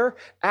Empire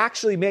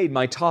actually made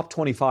my top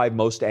 25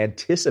 most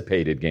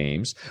anticipated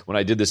games when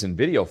I did this in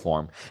video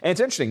form. And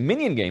it's interesting,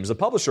 Minion Games, the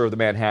publisher of the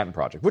Manhattan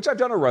Project, which I've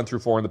done a run-through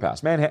for in the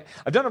past.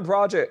 I've done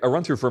a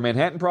run-through for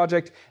Manhattan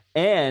Project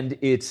and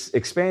its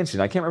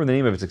expansion. I can't remember the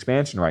name of its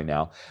expansion right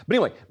now. But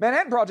anyway,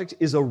 Manhattan Project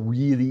is a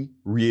really,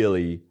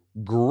 really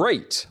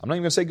great, I'm not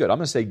even going to say good, I'm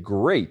going to say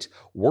great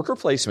worker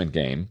placement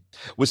game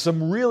with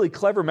some really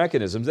clever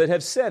mechanisms that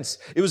have since,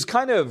 it was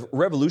kind of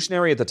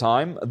revolutionary at the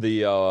time,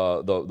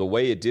 the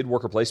way it did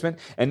worker placement.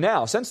 And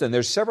now, since then,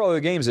 there's several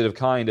other games that have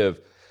kind of,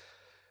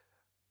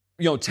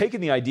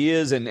 taken the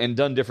ideas and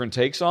done different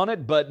takes on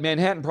it. But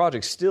Manhattan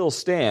Project still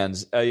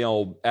stands,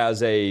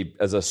 as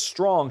a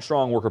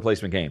strong worker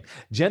placement game.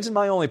 Jen's and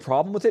my only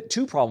problem with it,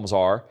 two problems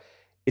are,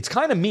 it's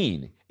kind of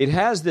mean. It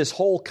has this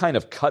whole kind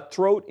of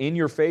cutthroat, in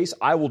your face,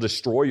 I will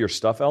destroy your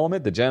stuff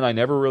element that Jen and I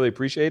never really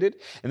appreciated.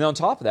 And then on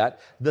top of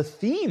that, the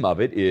theme of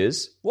it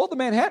is, the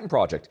Manhattan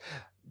Project.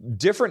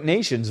 Different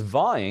nations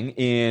vying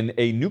in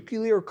a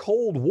nuclear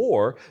Cold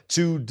War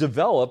to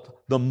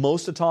develop the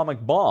most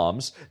atomic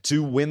bombs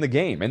to win the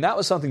game. And that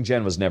was something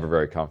Jen was never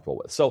very comfortable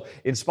with. So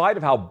in spite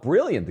of how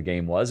brilliant the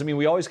game was,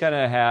 we always kind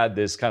of had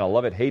this kind of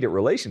love it, hate it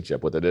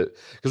relationship with it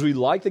because we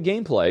liked the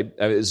gameplay.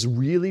 It's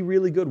really,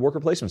 really good worker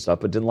placement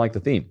stuff, but didn't like the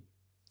theme.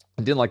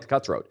 I didn't like the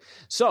cutthroat.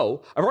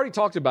 So I've already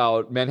talked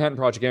about Manhattan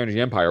Project Energy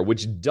Empire,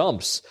 which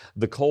dumps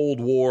the Cold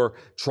War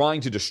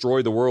trying to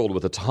destroy the world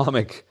with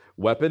atomic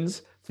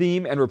weapons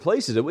theme and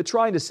replaces it with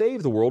trying to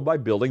save the world by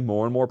building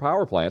more and more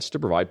power plants to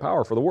provide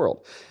power for the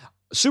world.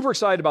 Super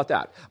excited about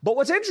that. But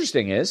what's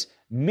interesting is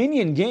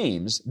Minion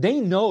Games, they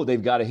know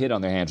they've got a hit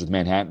on their hands with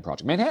Manhattan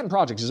Project. Manhattan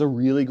Project is a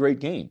really great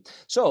game.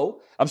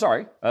 So, I'm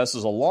sorry, this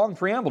is a long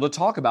preamble to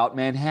talk about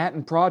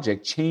Manhattan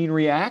Project Chain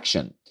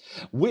Reaction,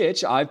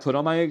 which I've put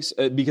on my,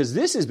 because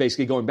this is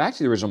basically going back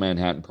to the original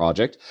Manhattan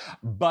Project,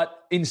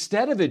 but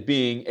instead of it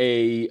being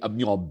a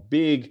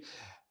big,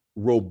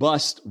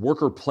 robust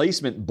worker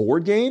placement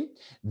board game,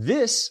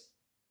 this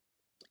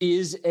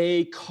is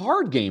a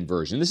card game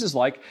version. This is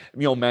like,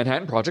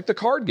 Manhattan Project, the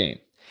card game.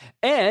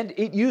 And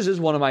it uses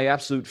one of my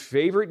absolute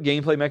favorite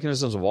gameplay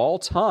mechanisms of all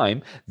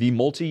time, the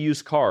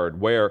multi-use card,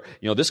 where,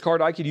 this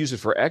card, I could use it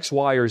for X,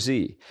 Y, or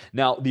Z.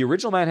 Now, the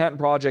original Manhattan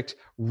Project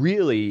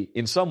really,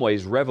 in some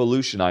ways,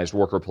 revolutionized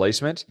worker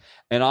placement,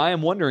 and I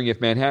am wondering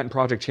if Manhattan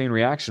Project Chain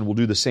Reaction will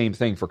do the same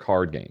thing for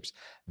card games.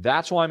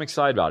 That's why I'm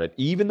excited about it,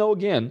 even though,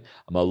 again,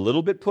 I'm a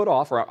little bit put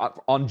off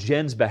on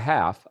Jen's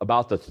behalf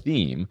about the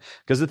theme,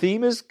 because the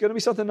theme is going to be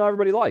something not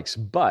everybody likes.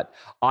 But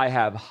I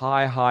have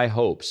high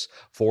hopes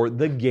for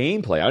the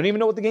gameplay. I don't even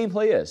know what the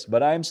gameplay is,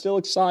 but I am still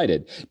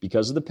excited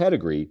because of the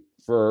pedigree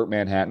for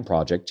Manhattan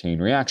Project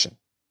Chain Reaction.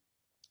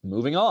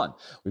 Moving on,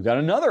 we've got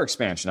another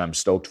expansion I'm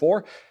stoked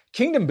for.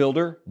 Kingdom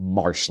Builder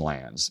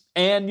Marshlands.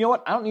 And you know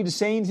what? I don't need to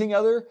say anything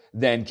other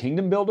than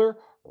Kingdom Builder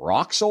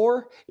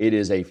Roxor. It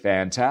is a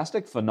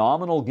fantastic,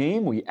 phenomenal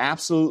game. We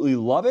absolutely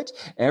love it.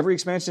 Every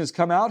expansion that's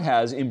come out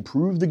has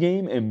improved the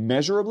game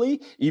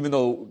immeasurably, even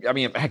though,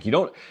 heck,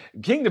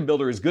 Kingdom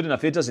Builder is good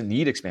enough. It doesn't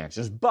need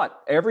expansions,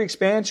 but every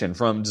expansion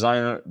from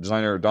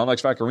designer Don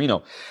Lex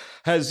Vaccarino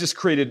has just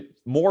created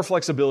more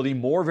flexibility,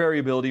 more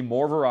variability,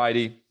 more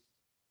variety.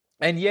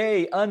 And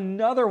yay,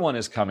 another one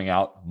is coming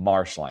out,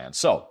 Marshlands.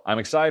 So I'm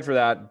excited for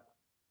that,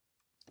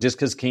 just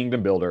because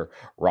Kingdom Builder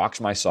rocks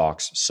my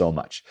socks so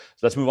much.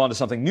 So let's move on to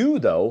something new,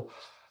 though,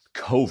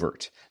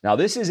 Covert. Now,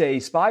 this is a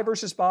spy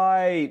versus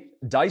spy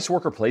dice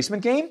worker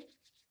placement game.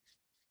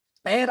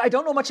 And I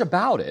don't know much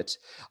about it.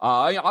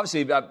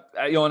 Obviously,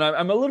 and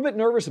I'm a little bit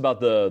nervous about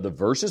the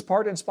versus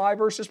part in Spy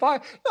versus Spy.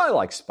 I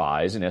like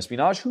spies and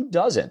espionage. Who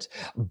doesn't?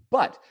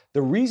 But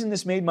the reason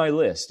this made my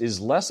list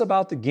is less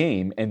about the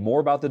game and more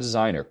about the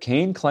designer,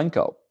 Kane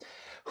Klenko,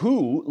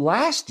 who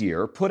last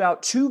year put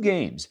out 2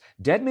 games,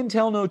 Dead Men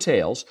Tell No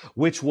Tales,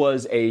 which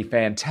was a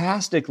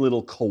fantastic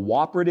little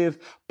cooperative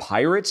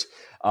pirate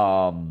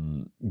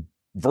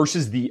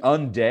versus the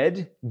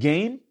undead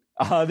game.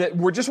 That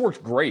just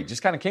worked great.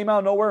 Just kind of came out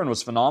of nowhere and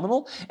was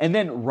phenomenal. And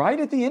then right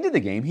at the end of the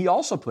game, he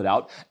also put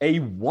out a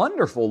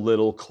wonderful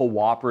little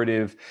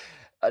cooperative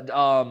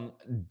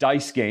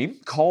dice game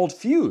called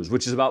Fuse,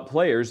 which is about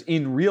players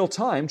in real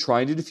time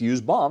trying to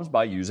defuse bombs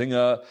by using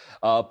a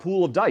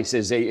pool of dice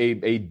as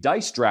a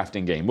dice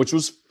drafting game, which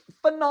was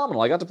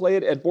phenomenal. I got to play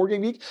it at Board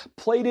Game Geek,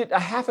 played it a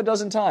half a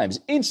dozen times,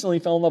 instantly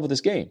fell in love with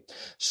this game.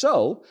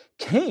 So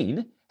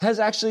Kane has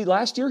actually,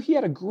 last year, he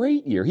had a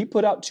great year. He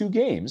put out 2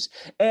 games,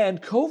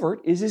 and Covert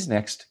is his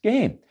next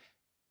game.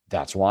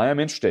 That's why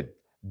I'm interested.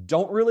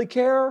 Don't really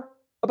care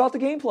about the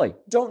gameplay.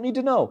 Don't need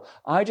to know.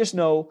 I just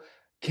know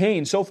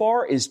Kane so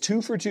far is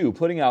 2 for 2,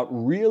 putting out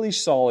really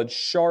solid,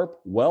 sharp,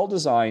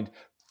 well-designed,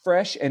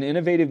 fresh, and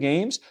innovative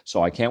games.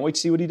 So I can't wait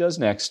to see what he does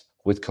next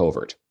with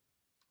Covert.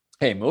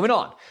 Hey, moving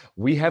on.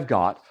 We have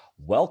got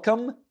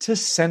Welcome to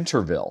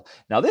Centerville.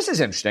 Now, this is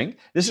interesting.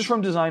 This is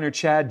from designer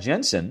Chad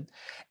Jensen,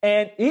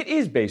 and it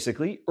is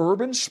basically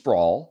Urban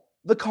Sprawl,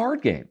 the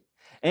card game.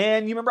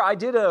 And you remember I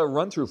did a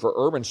run-through for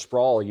Urban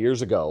Sprawl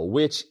years ago,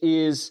 which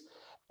is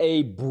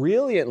a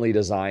brilliantly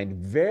designed,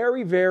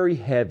 very, very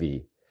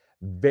heavy,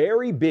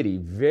 very bitty,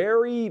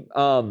 very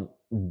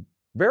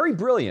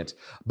brilliant,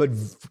 but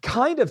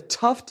kind of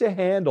tough to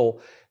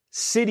handle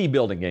city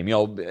building game,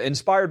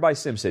 inspired by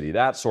SimCity,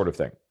 that sort of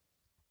thing,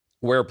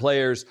 where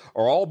players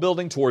are all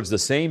building towards the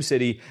same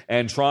city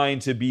and trying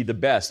to be the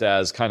best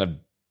as kind of,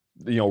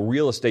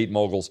 real estate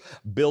moguls,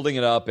 building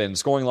it up and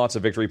scoring lots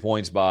of victory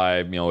points by,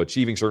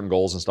 achieving certain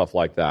goals and stuff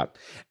like that.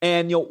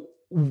 And,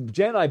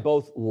 Jen and I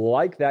both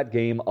like that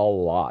game a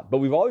lot, but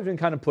we've always been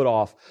kind of put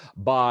off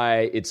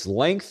by its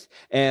length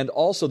and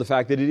also the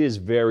fact that it is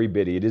very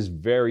bitty. It is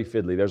very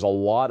fiddly. There's a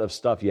lot of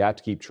stuff you have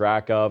to keep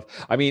track of.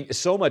 I mean,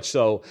 so much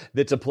so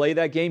that to play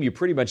that game, you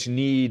pretty much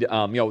need, you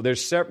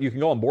can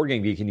go on Board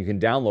Game Geek and you can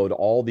download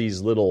all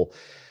these little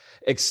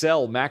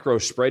Excel macro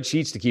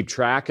spreadsheets to keep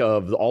track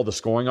of all the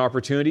scoring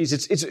opportunities.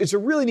 It's a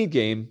really neat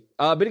game.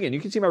 But again, you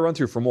can see my run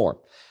through for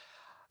more.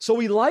 So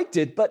we liked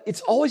it, but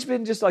it's always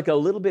been just like a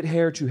little bit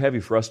hair too heavy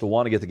for us to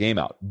want to get the game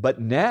out.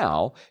 But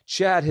now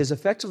Chad has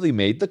effectively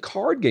made the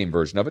card game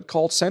version of it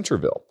called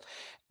Centerville.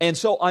 And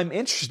so I'm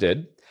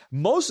interested,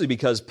 mostly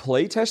because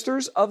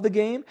playtesters of the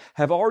game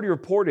have already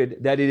reported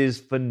that it is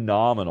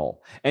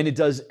phenomenal. And it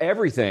does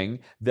everything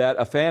that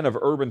a fan of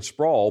Urban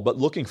Sprawl, but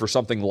looking for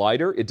something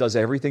lighter, it does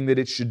everything that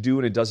it should do,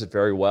 and it does it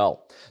very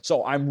well.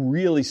 So I'm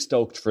really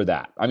stoked for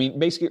that. I mean,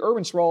 basically,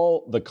 Urban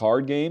Sprawl, the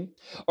card game,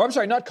 or I'm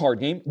sorry, not card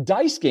game,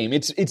 dice game.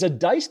 It's a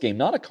dice game,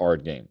 not a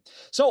card game.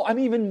 So I'm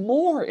even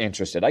more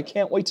interested. I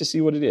can't wait to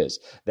see what it is.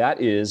 That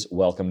is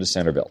Welcome to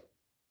Centerville.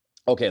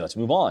 Okay, let's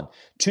move on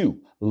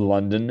to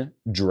London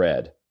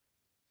Dread.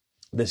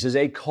 This is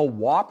a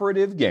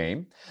cooperative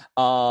game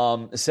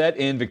set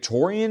in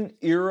Victorian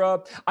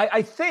era.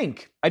 I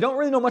think, I don't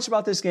really know much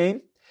about this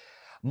game.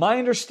 My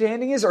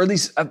understanding is, or at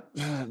least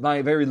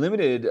my very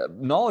limited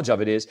knowledge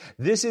of it is,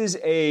 this is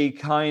a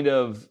kind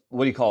of,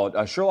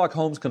 a Sherlock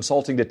Holmes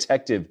consulting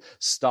detective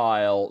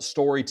style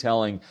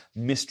storytelling,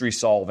 mystery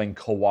solving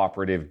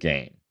cooperative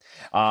game.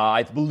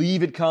 I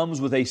believe it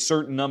comes with a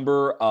certain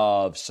number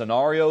of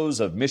scenarios,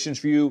 of missions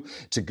for you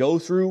to go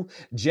through.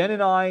 Jen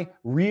and I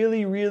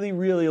really, really,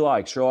 really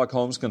like Sherlock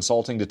Holmes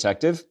Consulting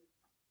Detective.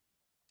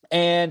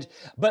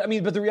 But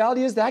the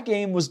reality is that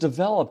game was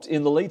developed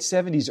in the late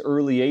 70s,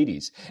 early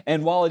 80s.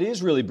 And while it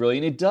is really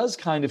brilliant, it does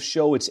kind of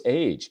show its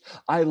age.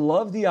 I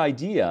love the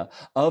idea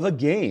of a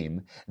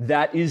game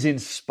that is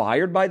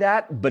inspired by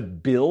that,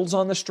 but builds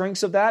on the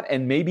strengths of that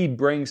and maybe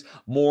brings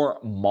more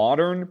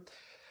modern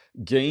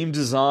game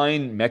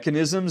design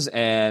mechanisms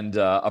and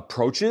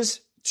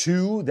approaches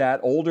to that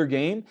older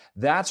game.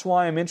 That's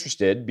why I'm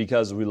interested,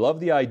 because we love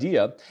the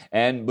idea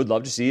and would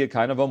love to see a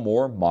kind of a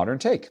more modern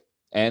take.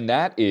 And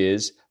that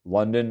is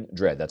London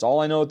Dread. That's all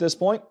I know at this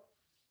point.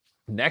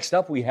 Next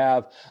up, we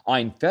have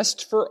Ein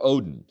Fest für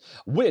Odin,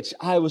 which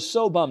I was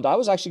so bummed. I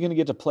was actually going to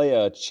get to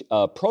play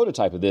a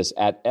prototype of this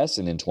at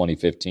Essen in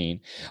 2015.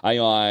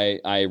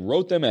 I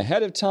wrote them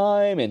ahead of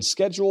time and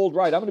scheduled,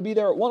 I'm going to be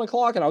there at 1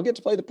 o'clock and I'll get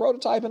to play the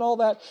prototype and all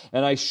that.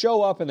 And I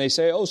show up and they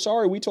say, oh,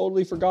 sorry, we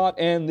totally forgot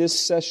and this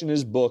session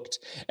is booked.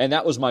 And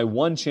that was my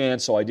one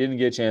chance, so I didn't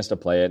get a chance to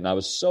play it. And I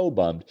was so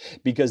bummed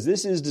because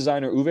this is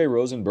designer Uwe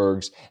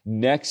Rosenberg's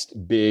next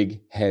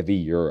big heavy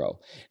Euro.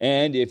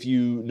 And if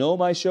you know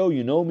my show,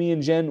 you know me and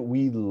and Jen,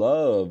 we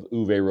love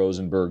Uwe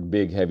Rosenberg,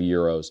 big, heavy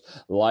Euros,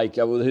 like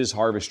his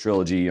Harvest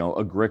trilogy,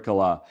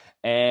 Agricola,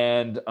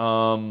 and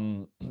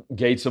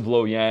Gates of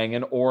Loyang,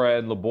 and Ora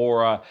and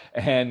Labora,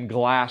 and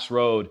Glass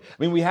Road. I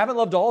mean, we haven't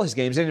loved all his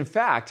games, and in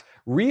fact,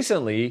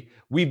 recently,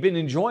 we've been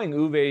enjoying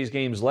Uwe's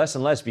games less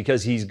and less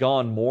because he's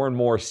gone more and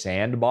more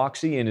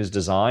sandboxy in his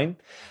design.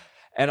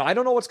 And I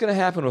don't know what's going to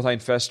happen with Ein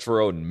Fest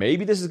for Odin.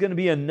 Maybe this is going to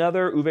be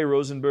another Uwe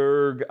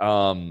Rosenberg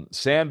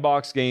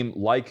sandbox game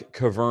like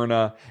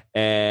Caverna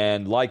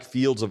and like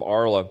Fields of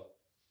Arle.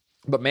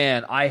 But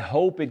man, I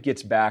hope it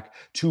gets back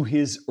to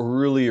his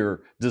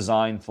earlier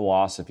design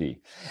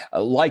philosophy,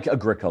 like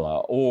Agricola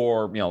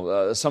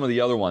or some of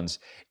the other ones.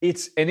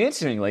 And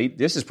interestingly,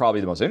 this is probably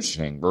the most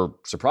interesting or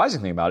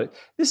surprising thing about it.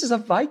 This is a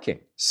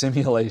Viking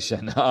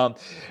simulation.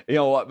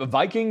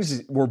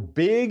 Vikings were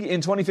big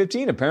in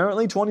 2015.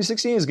 Apparently,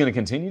 2016 is going to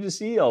continue to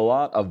see a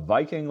lot of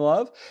Viking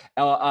love.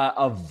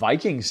 A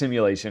Viking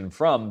simulation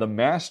from the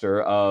master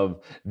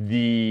of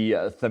the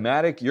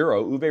thematic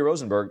Euro, Uwe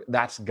Rosenberg.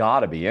 That's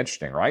got to be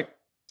interesting, right?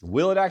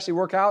 Will it actually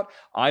work out?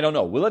 I don't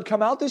know. Will it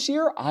come out this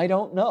year? I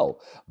don't know.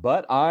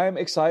 But I'm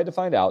excited to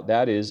find out.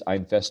 That is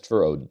Ein Fest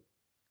for Odin.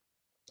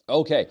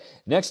 Okay,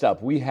 next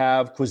up, we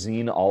have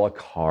Cuisine a la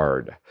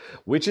Carte,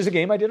 which is a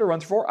game I did a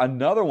run-through for.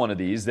 Another one of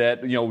these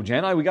that, Jen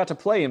and I, we got to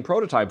play in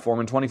prototype form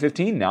in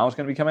 2015. Now it's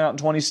going to be coming out in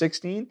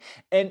 2016.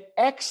 An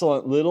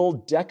excellent little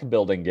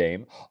deck-building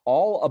game,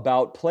 all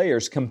about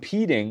players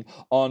competing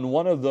on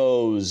one of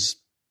those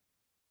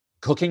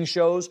cooking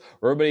shows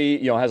where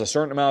everybody, has a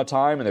certain amount of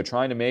time and they're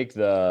trying to make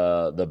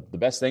the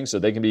best thing so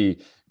they can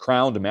be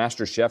crowned a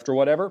master chef or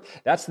whatever.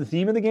 That's the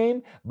theme of the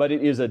game, but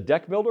it is a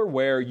deck builder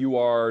where you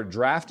are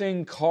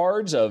drafting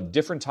cards of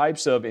different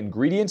types of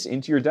ingredients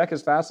into your deck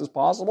as fast as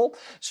possible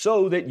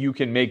so that you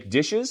can make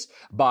dishes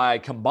by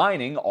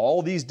combining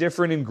all these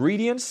different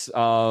ingredients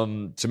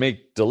to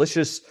make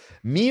delicious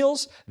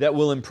meals that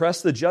will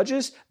impress the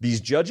judges.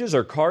 These judges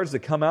are cards that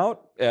come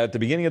out at the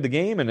beginning of the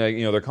game, and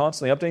they're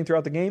constantly updating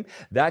throughout the game.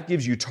 That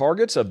gives you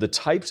targets of the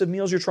types of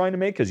meals you're trying to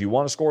make because you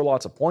want to score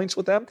lots of points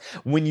with them.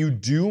 When you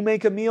do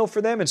make a meal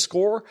for them and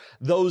score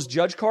those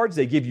judge cards,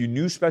 they give you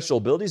new special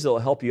abilities that will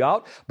help you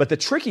out. But the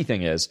tricky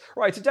thing is,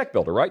 right, it's a deck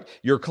builder, right?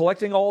 You're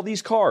collecting all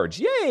these cards.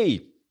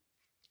 Yay!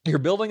 You're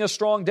building a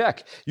strong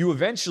deck. You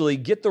eventually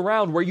get the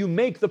round where you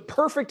make the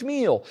perfect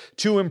meal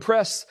to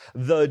impress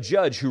the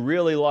judge who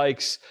really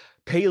likes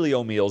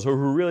paleo meals or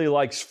who really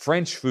likes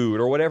French food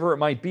or whatever it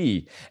might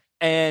be.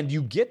 And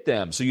you get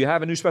them. So you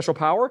have a new special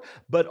power,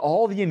 but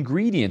all the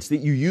ingredients that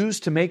you use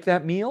to make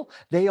that meal,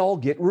 they all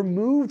get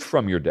removed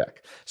from your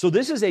deck. So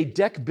this is a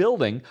deck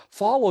building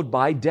followed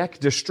by deck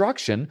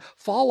destruction,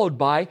 followed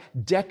by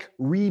deck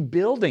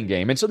rebuilding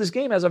game. And so this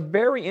game has a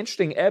very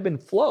interesting ebb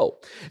and flow.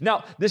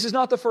 Now, this is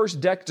not the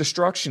first deck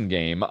destruction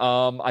game.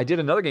 I did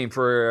another game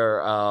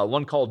for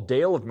one called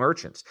Dale of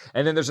Merchants.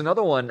 And then there's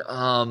another one,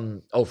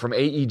 from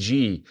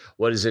AEG.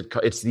 What is it?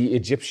 It's the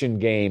Egyptian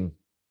game.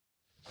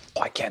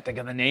 I can't think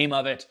of the name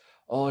of it.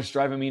 Oh, it's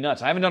driving me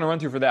nuts. I haven't done a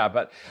run-through for that.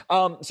 But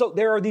so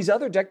there are these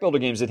other deck builder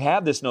games that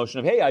have this notion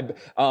of, hey, and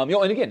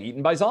again,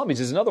 Eaten by Zombies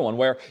is another one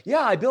where,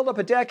 I build up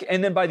a deck,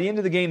 and then by the end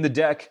of the game, the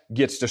deck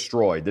gets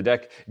destroyed. The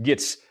deck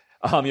gets,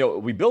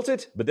 we built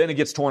it, but then it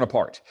gets torn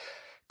apart.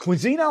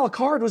 Cuisine a la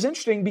Carte was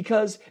interesting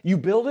because you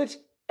build it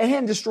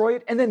and destroy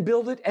it, and then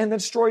build it and then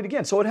destroy it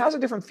again. So it has a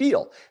different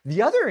feel.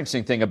 The other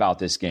interesting thing about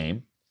this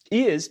game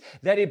is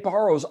that it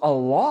borrows a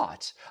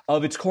lot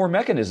of its core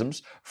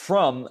mechanisms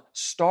from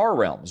Star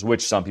Realms,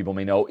 which some people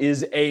may know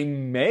is a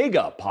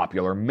mega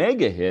popular,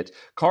 mega hit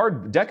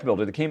card deck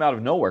builder that came out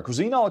of nowhere.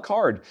 Cuisine a la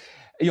Carte,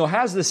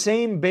 has the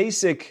same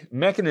basic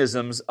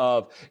mechanisms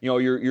of,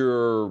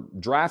 you're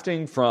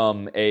drafting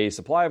from a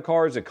supply of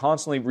cards that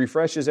constantly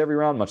refreshes every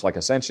round, much like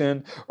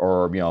Ascension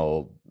or,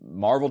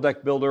 Marvel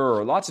deck builder,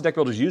 or lots of deck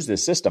builders use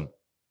this system.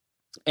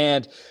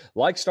 And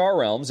like Star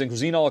Realms and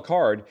Cuisine a la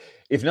Carte,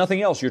 if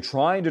nothing else, you're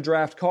trying to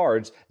draft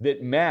cards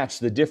that match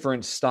the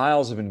different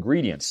styles of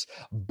ingredients.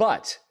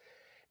 But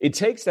it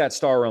takes that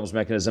Star Realms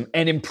mechanism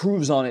and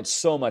improves on it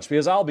so much.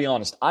 Because I'll be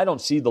honest, I don't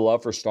see the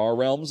love for Star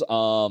Realms.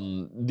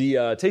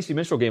 The Tasty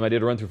Minstrel game I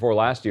did a run-through for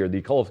last year,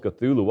 the Call of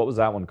Cthulhu, what was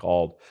that one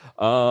called?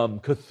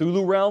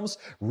 Cthulhu Realms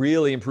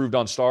really improved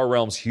on Star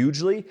Realms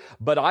hugely.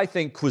 But I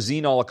think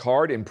Cuisine a la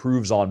Carte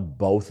improves on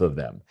both of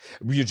them.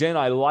 Eugene,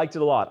 I liked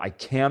it a lot. I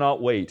cannot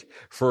wait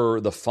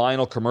for the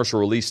final commercial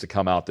release to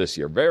come out this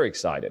year. Very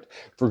excited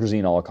for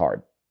Cuisine a la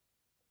Carte.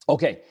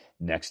 Okay.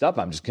 Next up,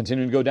 I'm just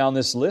continuing to go down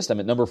this list. I'm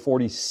at number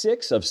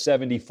 46 of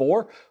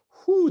 74.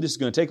 This is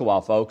going to take a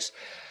while, folks.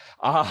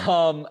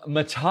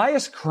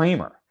 Matthias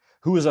Kramer,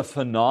 who is a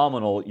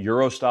phenomenal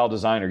Euro-style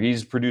designer.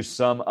 He's produced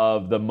some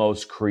of the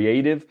most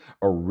creative,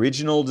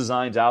 original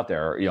designs out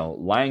there.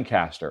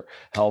 Lancaster,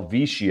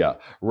 Helvetia,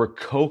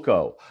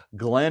 Rococo,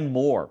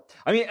 Glenmore.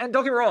 And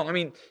don't get me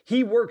wrong.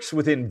 He works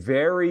within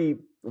very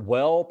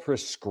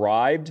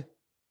well-prescribed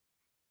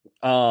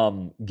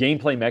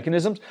gameplay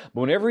mechanisms,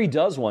 but whenever he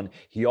does one,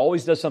 he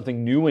always does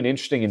something new and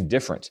interesting and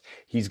different.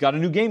 He's got a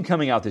new game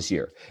coming out this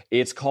year.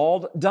 It's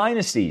called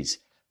Dynasties.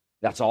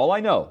 That's all I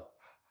know.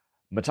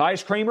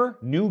 Matthias Kramer,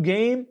 new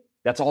game.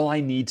 That's all I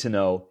need to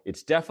know.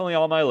 It's definitely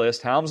on my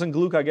list. Helms and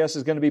Gluck, I guess,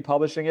 is going to be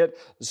publishing it.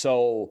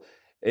 So,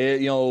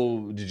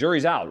 the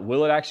jury's out.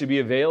 Will it actually be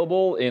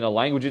available in a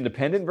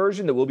language-independent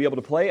version that we'll be able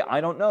to play? I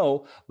don't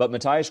know. But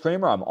Matthias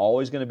Kramer, I'm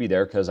always going to be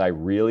there because I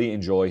really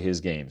enjoy his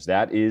games.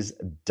 That is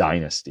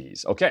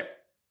Dynasties. Okay.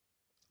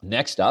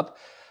 Next up,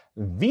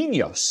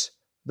 Vinhos,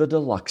 the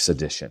Deluxe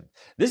Edition.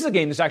 This is a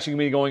game that's actually going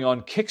to be going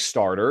on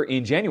Kickstarter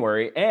in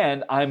January,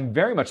 and I'm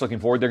very much looking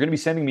forward. They're going to be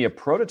sending me a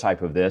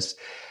prototype of this.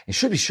 It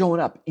should be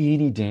showing up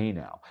any day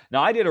now.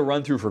 Now, I did a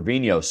run-through for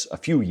Vinhos a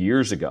few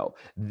years ago.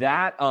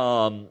 That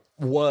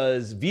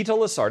was Vito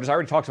Losardo. I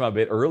already talked about a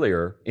bit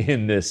earlier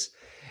in this.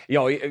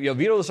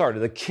 Vito Losardo,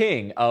 the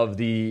king of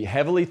the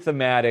heavily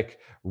thematic,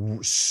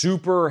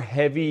 super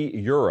heavy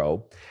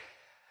Euro.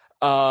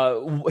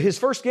 His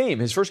first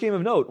game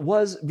of note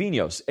was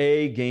Vinhos,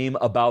 a game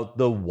about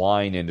the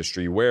wine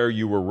industry where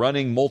you were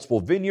running multiple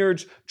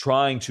vineyards,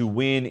 trying to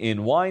win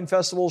in wine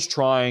festivals,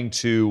 trying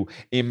to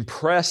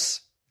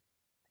impress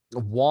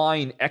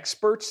wine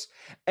experts,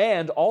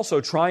 and also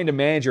trying to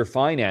manage your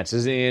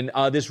finances in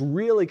this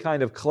really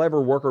kind of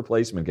clever worker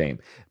placement game.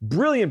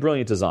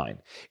 Brilliant design.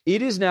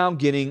 It is now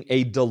getting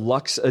a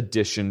deluxe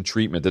edition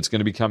treatment that's going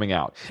to be coming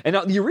out. And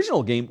now the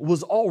original game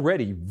was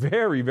already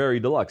very, very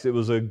deluxe. It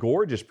was a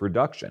gorgeous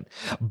production.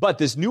 But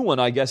this new one,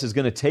 I guess, is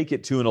going to take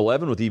it to an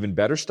 11 with even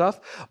better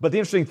stuff. But the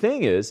interesting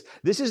thing is,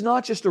 this is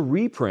not just a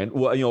reprint,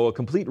 a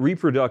complete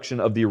reproduction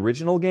of the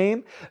original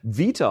game.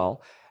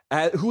 Vital,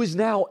 who is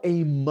now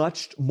a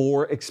much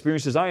more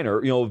experienced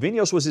designer.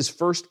 Vinhos was his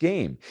first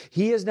game.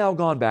 He has now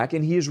gone back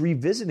and he is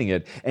revisiting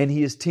it and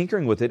he is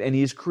tinkering with it and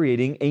he is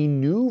creating a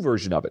new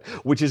version of it,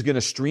 which is going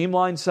to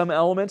streamline some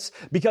elements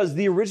because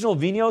the original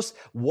Vinhos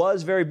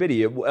was very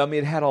bitty.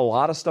 It had a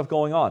lot of stuff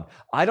going on.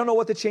 I don't know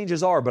what the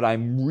changes are, but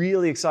I'm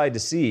really excited to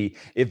see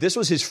if this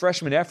was his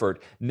freshman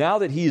effort. Now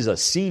that he is a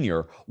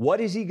senior,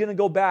 what is he going to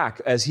go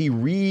back as he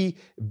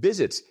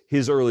revisits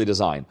his early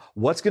design?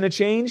 What's going to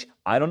change?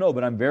 I don't know,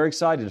 but I'm very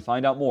excited to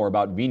find out more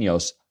about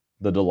Vinhos,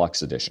 the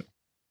Deluxe Edition.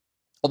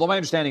 Although my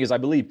understanding is I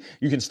believe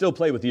you can still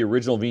play with the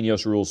original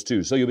Vinhos rules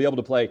too. So you'll be able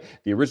to play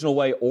the original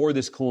way or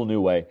this cool new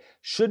way.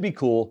 Should be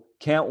cool.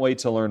 Can't wait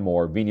to learn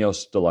more.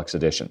 Vinhos Deluxe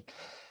Edition.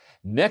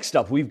 Next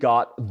up, we've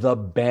got the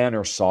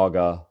Banner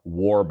Saga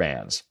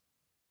Warbands.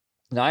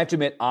 Now I have to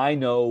admit, I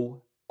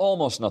know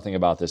almost nothing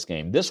about this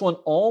game. This one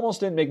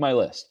almost didn't make my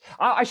list.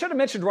 I should have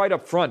mentioned right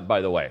up front,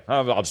 by the way.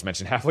 I'll just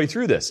mention halfway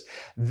through this.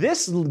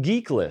 This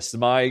geek list,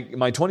 my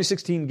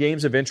 2016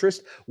 games of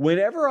interest,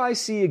 whenever I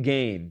see a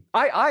game,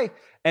 I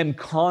am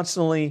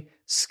constantly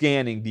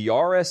scanning the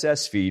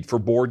RSS feed for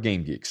Board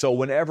Game Geek. So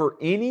whenever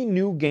any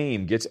new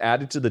game gets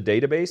added to the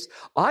database,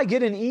 I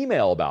get an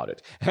email about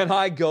it. And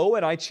I go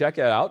and I check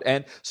it out.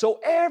 And so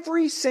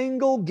every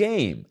single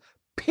game,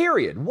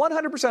 period,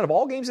 100% of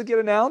all games that get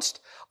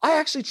announced, I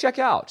actually check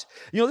out.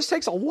 This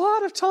takes a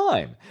lot of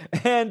time.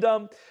 And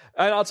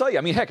I'll tell you,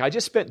 I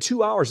just spent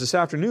 2 hours this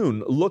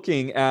afternoon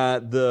looking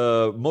at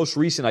the most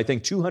recent, I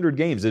think, 200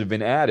 games that have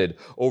been added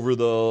over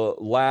the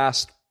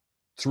last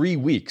 3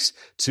 weeks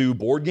to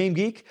Board Game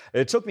Geek.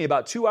 It took me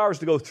about 2 hours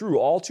to go through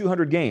all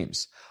 200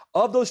 games.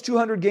 Of those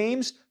 200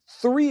 games,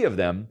 3 of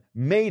them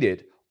made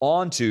it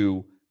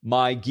onto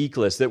my geek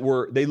list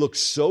they looked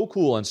so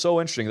cool and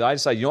so interesting that I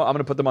decided, I'm going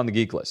to put them on the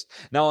geek list.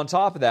 Now, on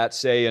top of that,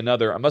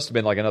 it must have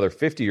been like another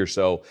 50 or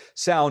so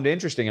sound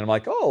interesting. And I'm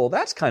like, oh,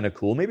 that's kind of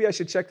cool. Maybe I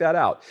should check that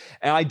out.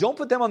 And I don't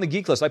put them on the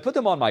geek list. I put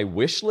them on my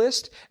wish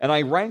list and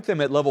I rank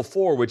them at level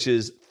 4, which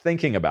is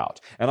thinking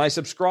about. And I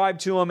subscribe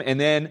to them.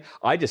 And then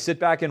I just sit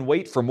back and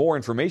wait for more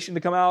information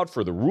to come out,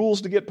 for the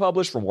rules to get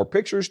published, for more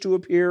pictures to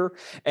appear.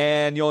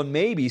 And,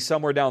 maybe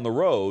somewhere down the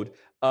road,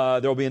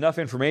 there'll be enough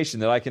information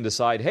that I can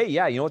decide, hey,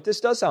 yeah, this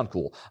does sound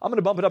cool. I'm going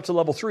to bump it up to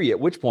level 3, at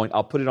which point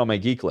I'll put it on my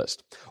geek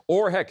list.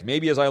 Or heck,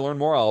 maybe as I learn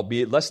more, I'll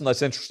be less and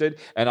less interested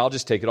and I'll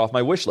just take it off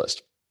my wish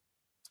list.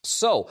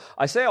 So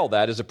I say all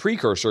that as a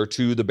precursor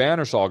to the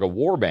Banner Saga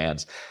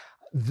Warbands.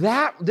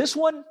 This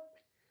one,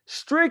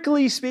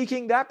 strictly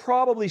speaking, that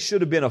probably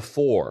should have been a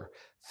 4.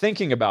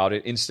 Thinking about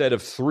it instead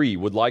of 3,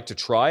 would like to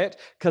try it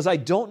because I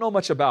don't know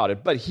much about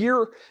it. But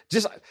here,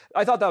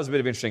 I thought that was a bit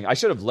of interesting. I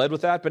should have led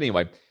with that, but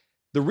anyway.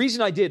 The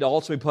reason I did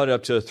ultimately put it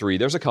up to a 3,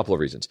 there's a couple of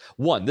reasons.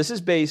 One, this is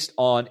based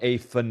on a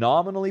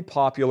phenomenally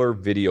popular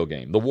video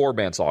game, the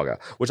Warband Saga,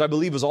 which I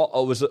believe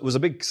was a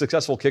big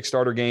successful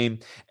Kickstarter game.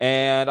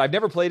 And I've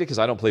never played it because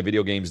I don't play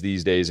video games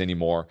these days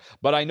anymore.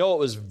 But I know it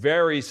was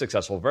very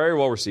successful, very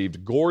well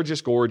received,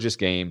 gorgeous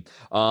game,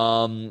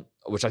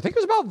 which I think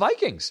was about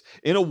Vikings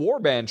in a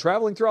warband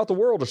traveling throughout the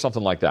world or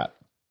something like that.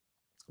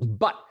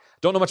 But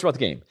don't know much about the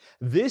game.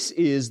 This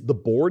is the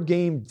board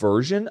game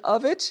version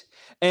of it.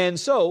 And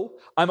so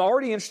I'm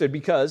already interested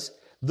because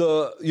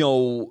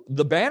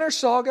the Banner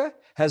Saga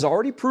has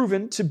already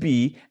proven to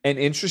be an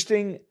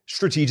interesting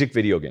strategic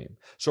video game.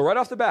 So right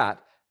off the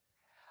bat,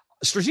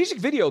 strategic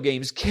video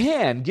games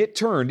can get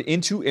turned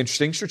into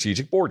interesting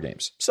strategic board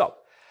games. So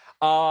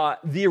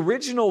The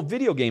original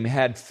video game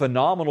had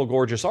phenomenal,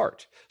 gorgeous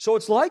art. So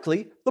it's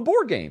likely the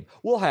board game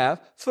will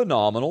have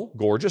phenomenal,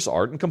 gorgeous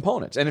art and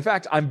components. And in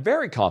fact, I'm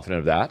very confident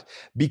of that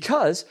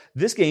because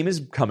this game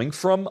is coming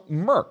from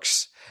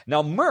Mercs.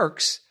 Now,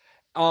 Mercs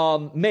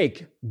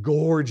make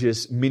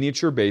gorgeous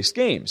miniature-based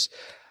games.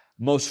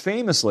 Most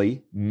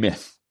famously,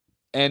 Myth.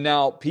 And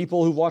now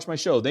people who've watched my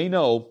show, they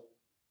know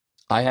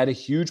I had a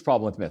huge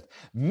problem with Myth.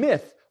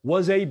 Myth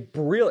was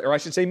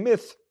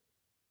Myth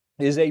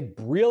is a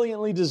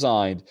brilliantly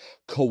designed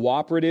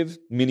cooperative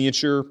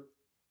miniature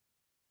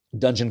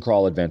dungeon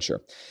crawl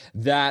adventure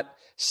that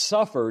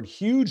suffered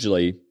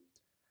hugely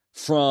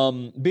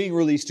from being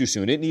released too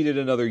soon. It needed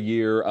another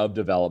year of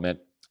development.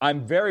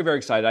 I'm very, very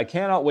excited. I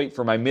cannot wait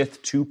for my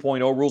Myth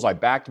 2.0 rules. I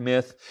backed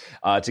Myth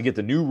to get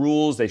the new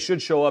rules. They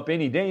should show up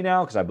any day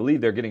now because I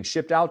believe they're getting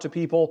shipped out to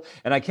people.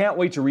 And I can't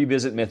wait to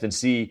revisit Myth and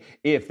see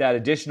if that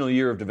additional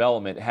year of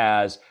development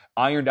has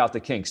ironed out the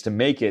kinks to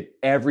make it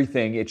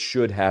everything it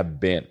should have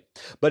been.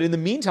 But in the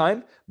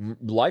meantime,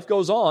 life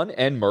goes on,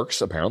 and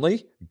Mercs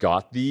apparently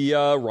got the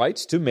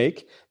rights to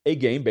make a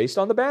game based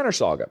on the Banner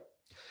Saga.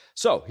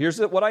 So here's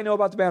what I know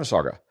about the Banner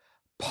Saga.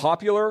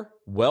 Popular,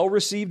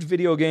 well-received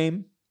video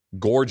game,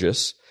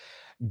 gorgeous,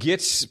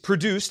 gets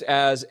produced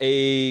as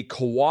a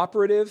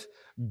cooperative,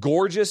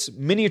 gorgeous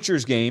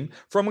miniatures game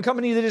from a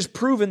company that has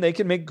proven they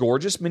can make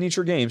gorgeous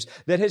miniature games,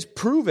 that has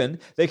proven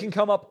they can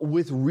come up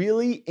with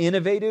really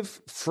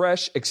innovative,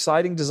 fresh,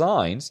 exciting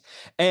designs,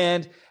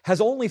 and has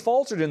only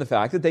faltered in the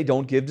fact that they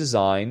don't give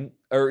design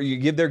or you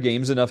give their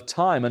games enough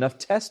time, enough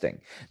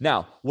testing.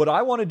 Now, what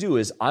I want to do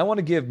is I want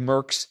to give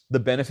Mercs the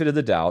benefit of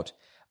the doubt.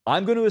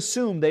 I'm going to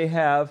assume they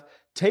have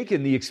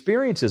taken the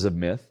experiences of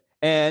Myth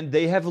and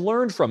they have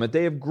learned from it.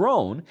 They have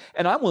grown,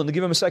 and I'm willing to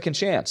give them a second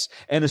chance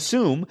and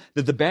assume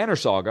that the Banner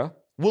Saga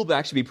will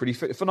actually be pretty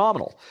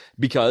phenomenal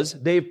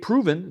because they've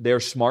proven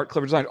they're smart,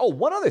 clever designers. Oh,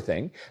 one other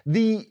thing.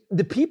 The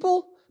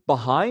people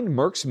behind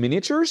Mercs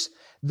Miniatures,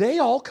 they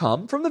all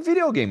come from the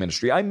video game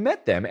industry. I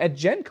met them at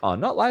Gen Con,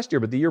 not last year,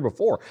 but the year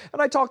before.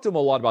 And I talked to them a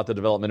lot about the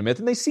development of Myth,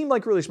 and they seem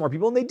like really smart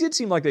people, and they did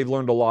seem like they've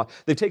learned a lot.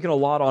 They've taken a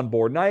lot on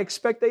board, and I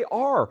expect they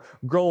are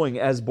growing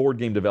as board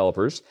game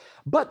developers,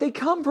 but they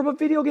come from a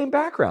video game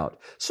background.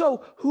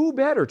 So who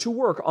better to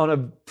work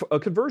on a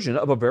conversion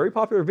of a very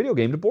popular video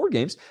game to board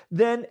games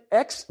than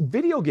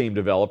ex-video game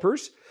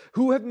developers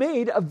who have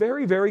made a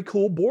very, very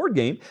cool board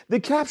game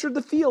that captured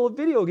the feel of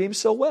video games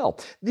so well.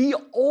 The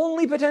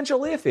only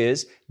potential if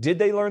is, did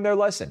they learn their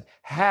lesson?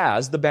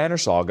 Has the Banner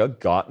Saga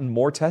gotten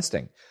more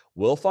testing?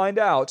 We'll find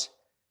out.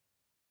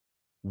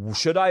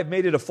 Should I have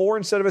made it a 4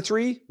 instead of a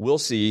 3? We'll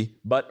see.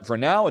 But for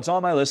now, it's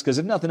on my list because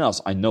if nothing else,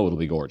 I know it'll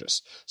be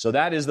gorgeous. So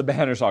that is the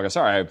Banner Saga.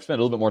 Sorry, I spent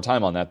a little bit more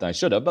time on that than I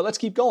should have, but let's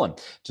keep going.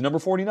 To number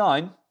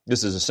 49,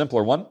 this is a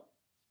simpler one,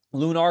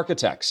 Loon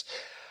Architects.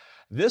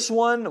 This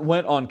one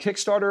went on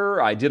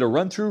Kickstarter. I did a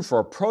run-through for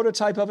a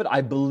prototype of it.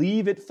 I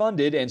believe it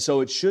funded, and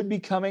so it should be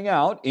coming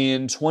out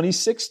in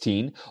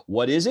 2016.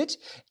 What is it?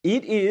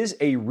 It is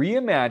a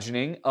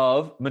reimagining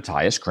of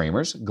Matthias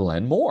Kramer's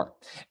Glen More.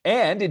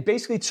 And it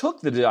basically took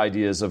the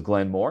ideas of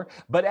Glen More,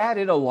 but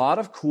added a lot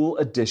of cool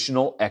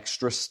additional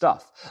extra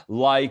stuff,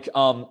 like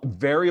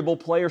variable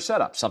player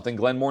setup, something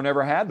Glen More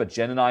never had, but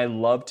Jen and I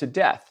love to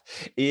death.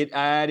 It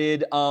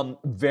added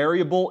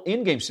variable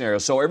in-game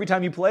scenarios. So every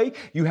time you play,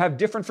 you have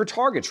different for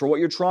targets for what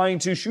you're trying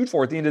to shoot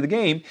for at the end of the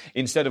game,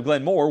 instead of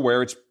Glen More,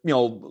 where it's,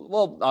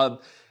 you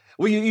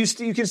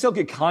can still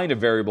get kind of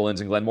variable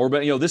ends in Glen More,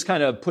 but this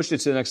kind of pushed it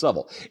to the next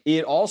level.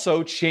 It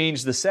also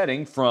changed the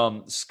setting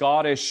from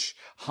Scottish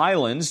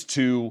Highlands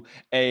to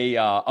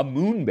a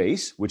moon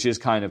base, which is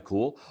kind of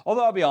cool.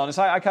 Although I'll be honest,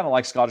 I kind of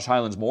like Scottish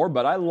Highlands more,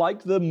 but I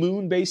liked the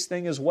moon base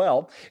thing as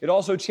well. It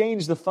also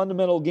changed the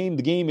fundamental game.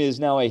 The game is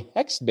now a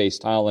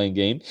hex-based tile laying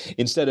game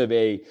instead of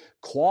a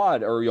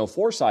quad or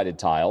four-sided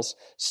tiles.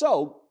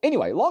 So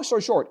anyway, long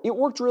story short, it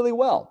worked really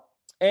well.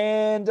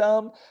 And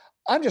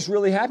I'm just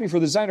really happy for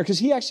the designer because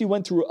he actually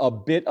went through a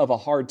bit of a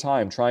hard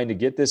time trying to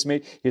get this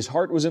made. His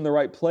heart was in the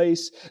right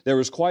place. There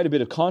was quite a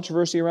bit of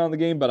controversy around the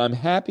game, but I'm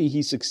happy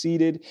he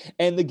succeeded.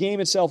 And the game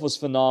itself was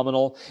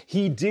phenomenal.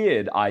 He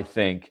did, I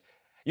think,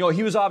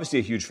 he was obviously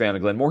a huge fan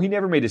of Glen More. He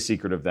never made a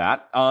secret of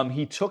that.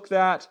 He took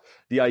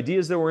the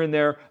ideas that were in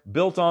there,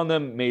 built on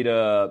them, made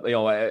a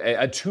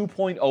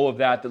 2.0 of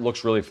that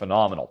looks really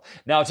phenomenal.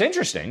 Now, it's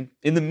interesting.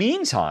 In the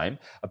meantime,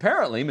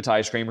 apparently,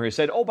 Matthias Kramer has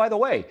said, oh, by the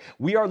way,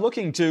 we are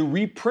looking to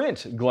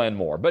reprint Glen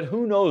More, but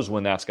who knows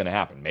when that's going to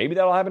happen? Maybe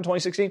that'll happen in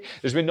 2016.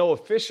 There's been no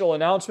official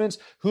announcements.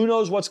 Who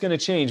knows what's going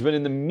to change? But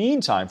in the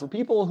meantime, for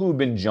people who've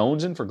been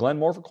jonesing for Glen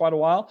More for quite a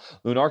while,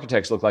 Loon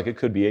Architects look like it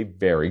could be a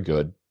very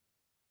good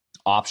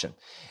option.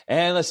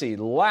 And let's see,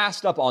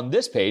 last up on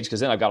this page,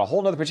 because then I've got a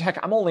whole nother page.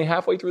 Heck, I'm only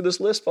halfway through this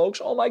list,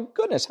 folks. Oh my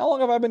goodness, how long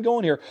have I been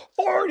going here?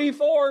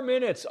 44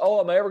 minutes. Oh,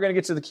 am I ever going to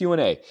get to the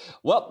Q&A?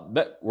 Well,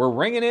 we're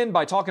ringing in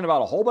by talking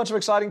about a whole bunch of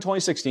exciting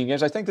 2016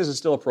 games. I think this is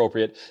still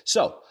appropriate.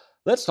 So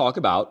let's talk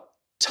about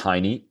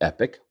Tiny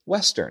Epic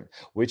Western,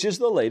 which is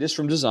the latest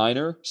from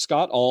designer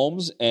Scott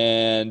Almes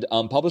and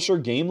publisher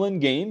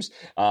Gameland Games.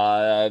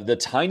 The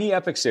Tiny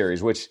Epic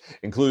series, which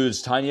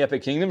includes Tiny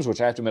Epic Kingdoms,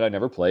 which I have to admit I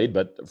never played,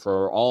 but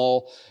for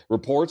all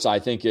reports, I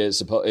think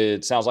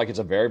it sounds like it's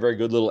a very, very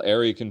good little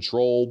area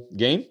control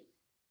game.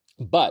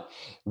 But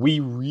we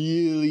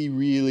really,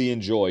 really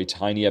enjoy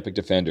Tiny Epic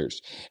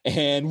Defenders.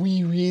 And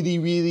we really,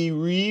 really,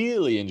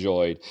 really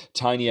enjoyed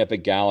Tiny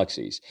Epic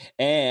Galaxies.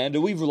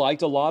 And we've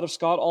liked a lot of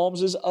Scott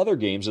Almes' other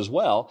games as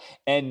well.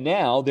 And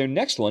now their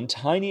next one,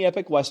 Tiny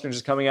Epic Westerns,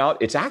 is coming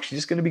out. It's actually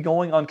just going to be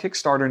going on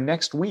Kickstarter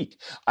next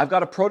week. I've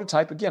got a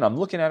prototype. Again, I'm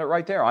looking at it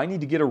right there. I need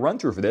to get a run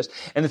through for this.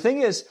 And the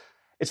thing is,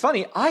 it's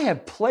funny, I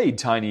have played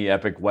Tiny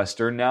Epic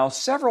Western now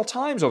several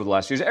times over the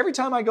last years. Every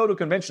time I go to a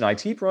convention, I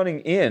keep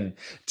running in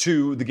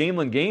to the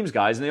Gameland Games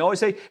guys, and they always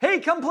say, hey,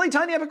 come play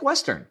Tiny Epic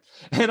Western.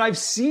 And I've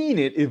seen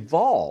it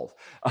evolve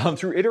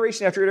through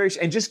iteration after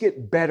iteration and just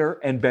get better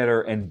and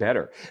better and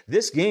better.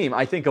 This game,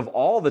 I think, of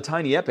all the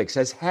Tiny Epics,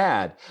 has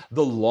had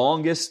the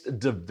longest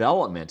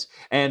development,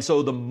 and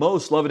so the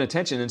most love and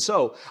attention. And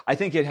so I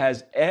think it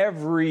has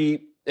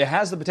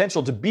the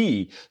potential to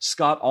be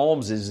Scott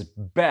Almes'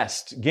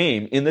 best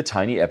game in the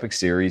Tiny Epic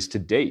series to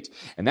date.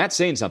 And that's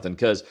saying something,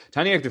 because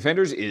Tiny Epic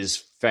Defenders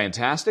is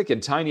fantastic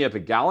and Tiny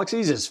Epic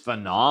Galaxies is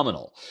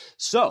phenomenal.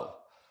 So,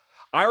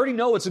 I already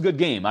know it's a good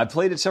game. I've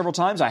played it several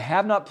times. I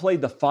have not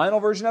played the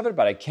final version of it,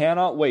 but I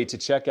cannot wait to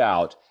check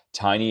out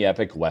Tiny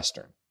Epic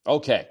Western.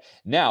 Okay,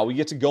 now we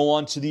get to go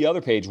on to the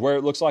other page where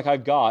it looks like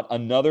I've got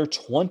another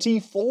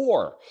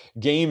 24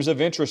 games of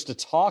interest to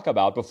talk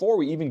about before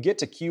we even get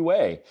to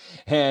QA.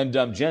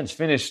 And Jen's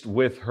finished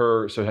with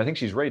her, so I think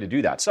she's ready to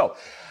do that. So,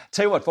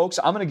 tell you what, folks,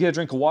 I'm going to get a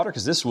drink of water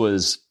because this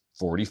was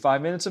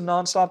 45 minutes of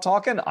nonstop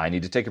talking. I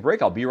need to take a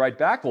break. I'll be right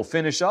back. We'll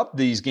finish up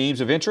these games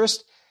of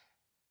interest,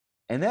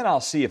 and then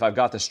I'll see if I've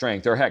got the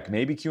strength, or heck,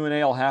 maybe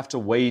Q&A I'll have to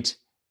wait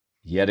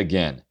yet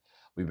again.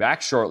 We'll be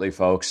back shortly,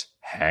 folks.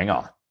 Hang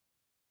on.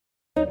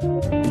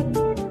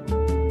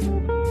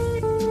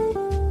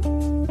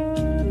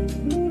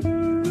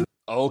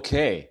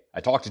 Okay,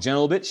 I talked to Jen a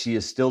little bit. She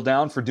is still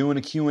down for doing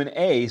a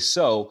Q&A.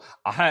 So,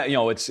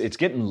 it's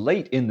getting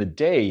late in the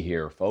day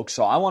here, folks.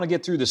 So I want to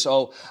get through this.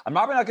 So I'm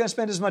probably not going to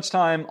spend as much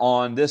time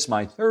on this,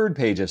 my third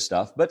page of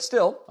stuff, but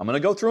still, I'm going to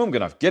go through. I'm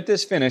going to get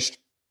this finished.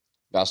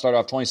 I'll start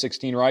off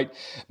 2016 right,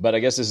 but I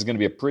guess this is going to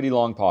be a pretty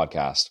long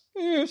podcast.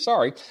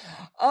 Sorry.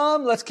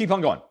 Let's keep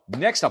on going.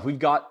 Next up, we've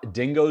got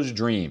Dingo's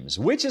Dreams,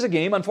 which is a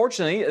game,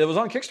 unfortunately, that was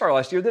on Kickstarter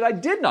last year that I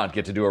did not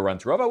get to do a run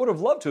through of. I would have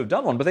loved to have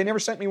done one, but they never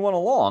sent me one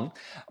along.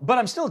 But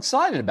I'm still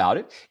excited about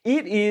it.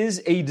 It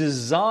is a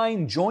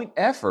design joint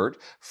effort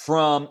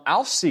from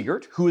Alf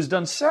Siegert, who has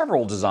done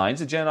several designs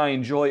that Jen and I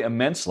enjoy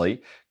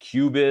immensely.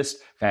 Cubist,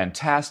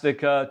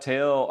 Fantastica,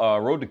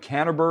 Road to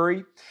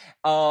Canterbury.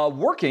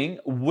 Working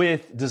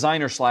with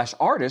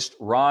designer/artist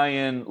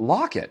Ryan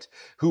Lockett,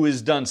 who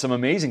has done some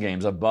amazing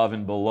games, Above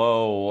and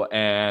Below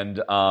and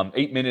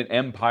 8-Minute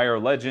Empire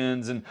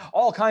Legends and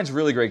all kinds of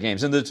really great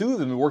games. And the two of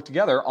them worked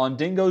together on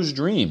Dingo's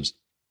Dreams,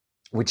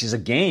 which is a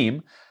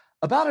game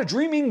about a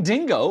dreaming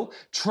dingo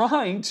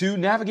trying to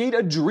navigate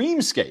a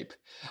dreamscape.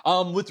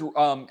 With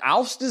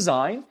Alf's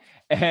design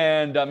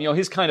and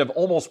his kind of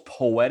almost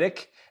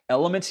poetic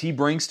elements he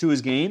brings to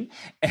his game,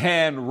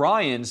 and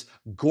Ryan's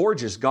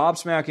gorgeous,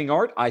 gobsmacking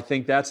art. I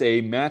think that's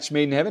a match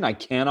made in heaven. I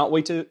cannot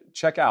wait to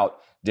check out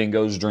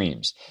Dingo's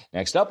Dreams.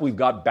 Next up, we've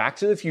got Back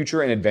to the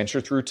Future and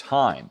Adventure Through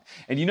Time.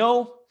 And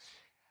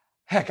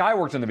heck, I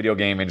worked in the video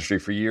game industry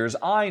for years.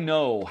 I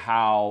know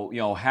how,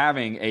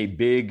 having a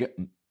big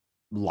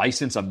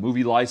license, a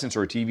movie license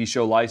or a TV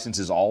show license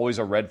is always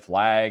a red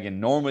flag,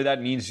 and normally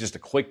that means just a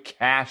quick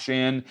cash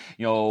in.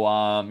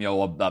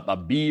 A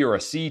B or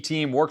a C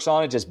team works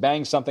on it, just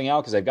bangs something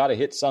out because they've got to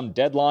hit some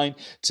deadline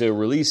to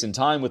release in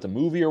time with the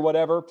movie or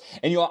whatever.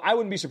 And I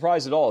wouldn't be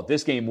surprised at all if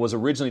this game was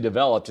originally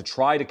developed to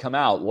try to come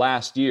out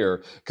last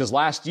year, because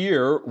last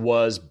year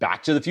was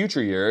Back to the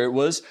Future year. It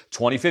was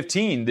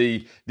 2015,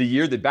 the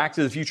year that Back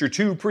to the Future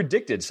 2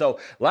 predicted.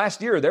 So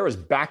last year there was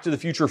Back to the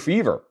Future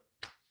fever.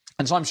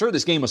 And so I'm sure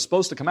this game was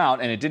supposed to come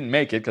out, and it didn't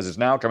make it because it's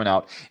now coming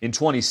out in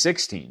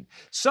 2016.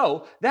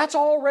 So that's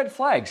all red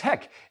flags.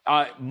 Heck,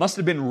 must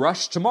have been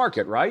rushed to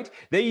market, right?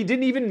 They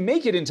didn't even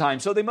make it in time,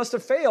 so they must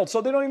have failed,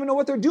 so they don't even know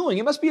what they're doing.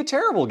 It must be a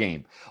terrible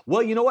game.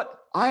 Well, you know what?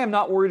 I am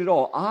not worried at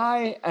all.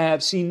 I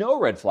have seen no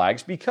red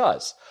flags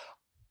because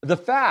the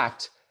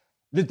fact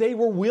that they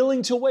were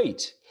willing to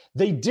wait.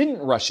 They didn't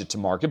rush it to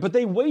market, but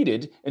they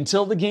waited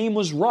until the game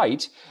was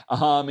right.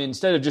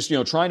 Instead of just,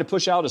 trying to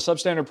push out a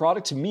substandard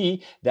product. To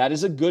me, that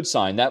is a good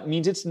sign. That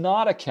means it's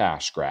not a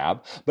cash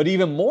grab. But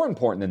even more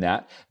important than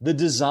that, the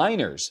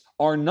designers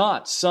are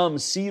not some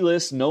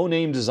C-list,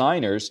 no-name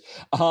designers.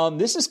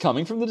 This is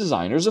coming from the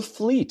designers of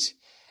Fleet.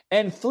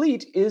 And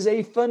Fleet is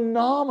a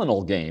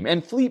phenomenal game.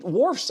 And Fleet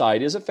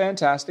Wharfside is a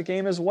fantastic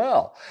game as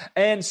well.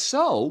 And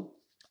so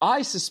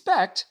I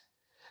suspect,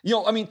 this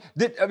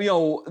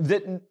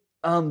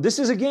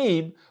is a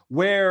game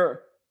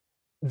where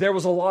there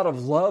was a lot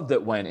of love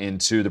that went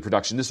into the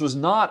production. This was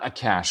not a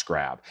cash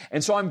grab.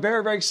 And so I'm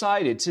very, very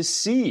excited to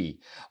see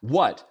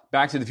what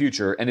Back to the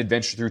Future and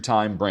Adventure Through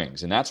Time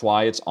brings. And that's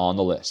why it's on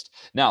the list.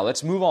 Now,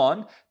 let's move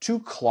on to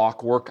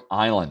Clockwork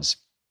Islands.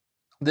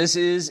 This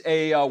is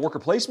a worker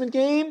placement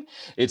game.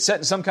 It's set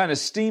in some kind of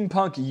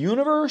steampunk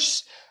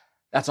universe.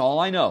 That's all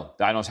I know.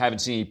 I haven't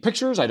seen any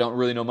pictures. I don't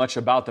really know much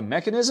about the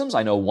mechanisms.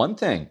 I know one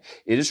thing.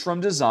 It is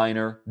from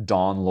designer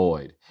Don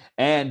Lloyd.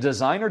 And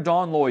designer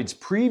Don Lloyd's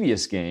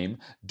previous game,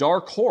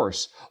 Dark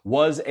Horse,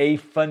 was a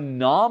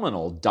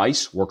phenomenal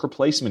dice worker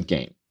placement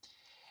game.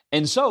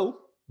 And so,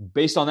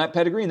 based on that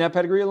pedigree and that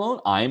pedigree alone,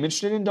 I am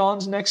interested in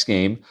Don's next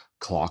game,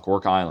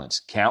 Clockwork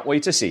Islands. Can't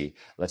wait to see.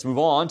 Let's move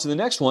on to the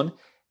next one,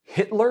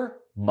 Hitler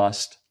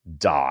Must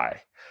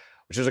Die,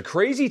 which is a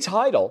crazy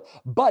title,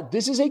 but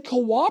this is a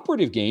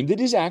cooperative game that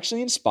is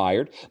actually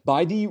inspired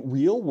by the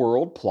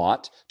real-world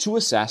plot to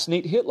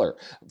assassinate Hitler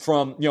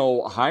from,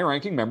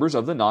 high-ranking members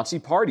of the Nazi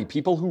Party,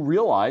 people who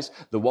realized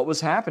that what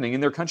was happening in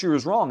their country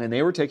was wrong, and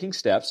they were taking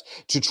steps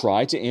to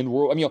try to end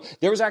world.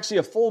 There was actually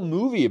a full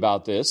movie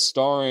about this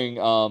starring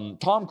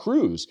Tom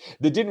Cruise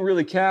that didn't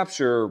really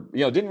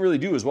didn't really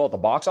do as well at the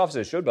box office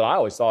as it should, but I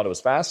always thought it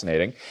was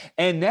fascinating.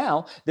 And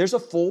now there's a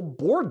full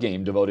board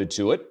game devoted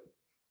to it,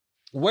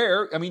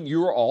 where,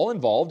 you are all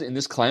involved in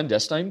this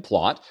clandestine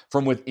plot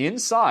from within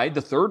inside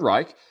the Third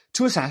Reich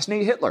to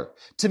assassinate Hitler.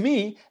 To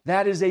me,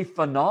 that is a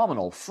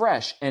phenomenal,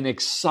 fresh, and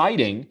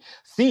exciting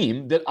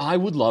theme that I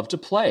would love to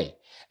play.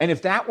 And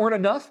if that weren't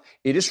enough,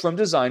 it is from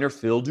designer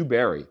Phil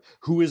Duberry,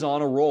 who is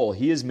on a roll.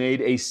 He has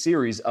made a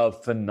series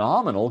of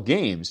phenomenal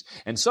games.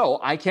 And so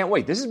I can't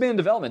wait. This has been in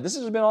development. This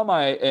has been on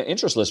my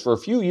interest list for a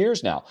few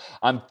years now.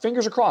 I'm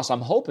fingers crossed.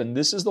 I'm hoping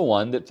this is the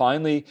one that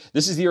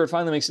this is the year it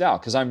finally makes it out,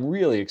 because I'm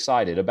really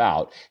excited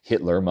about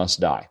Hitler Must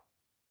Die.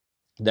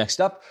 Next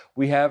up,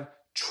 we have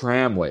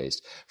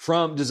Tramways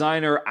from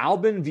designer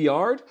Albin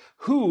Viard,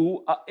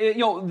 who,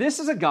 this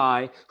is a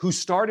guy who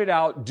started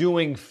out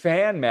doing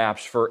fan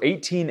maps for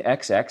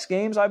 18xx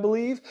games, I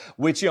believe,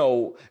 which,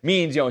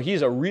 means,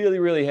 he's a really,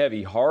 really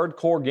heavy,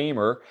 hardcore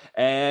gamer.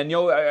 And,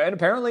 and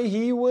apparently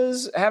he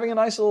was having a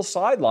nice little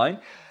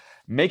sideline,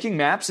 making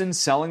maps and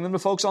selling them to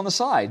folks on the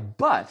side.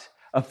 But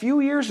a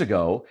few years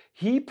ago,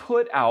 he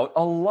put out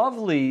a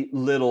lovely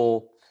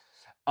little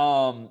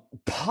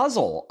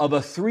puzzle of a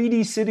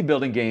 3D city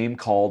building game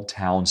called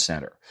Town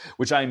Center,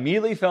 which I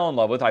immediately fell in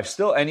love with.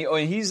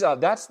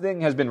 That thing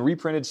has been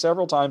reprinted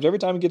several times. Every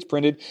time it gets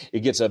printed,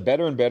 it gets a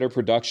better and better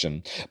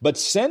production. But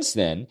since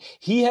then,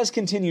 he has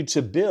continued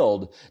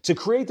to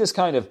create this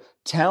kind of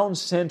Town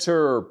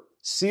Center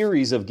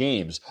series of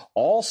games,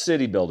 all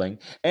city building,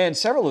 and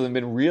several of them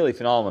have been really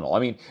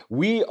phenomenal.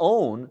 We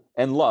own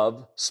and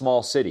love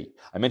Small City.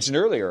 I mentioned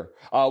earlier,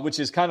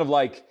 which is kind of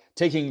like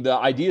taking the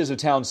ideas of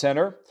Town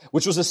Center,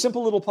 which was a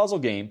simple little puzzle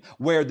game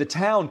where the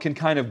town can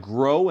kind of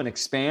grow and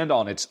expand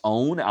on its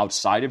own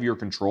outside of your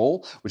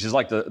control, which is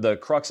like the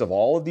crux of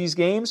all of these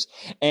games,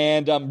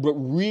 and but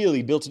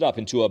really built it up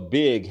into a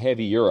big,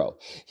 heavy Euro.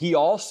 He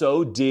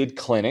also did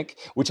Clinic,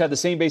 which had the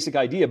same basic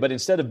idea, but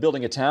instead of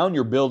building a town,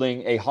 you're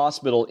building a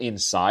hospital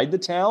inside the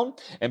town,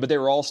 but they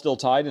were all still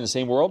tied in the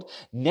same world.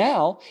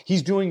 Now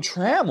he's doing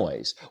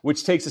Tramways,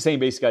 which takes the same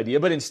basic idea,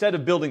 but instead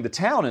of building the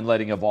town and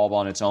letting it evolve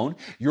on its own,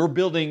 you're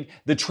building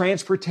the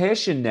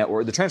transportation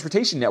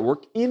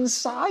network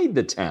inside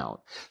the town.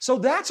 So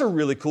that's a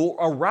really cool,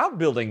 a route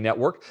building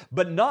network,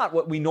 but not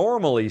what we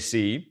normally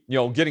see,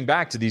 getting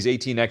back to these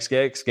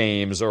 18xx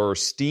games or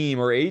Steam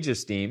or Age of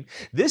Steam.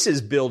 This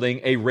is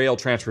building a rail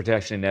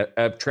transportation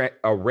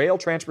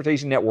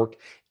network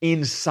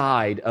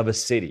inside of a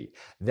city.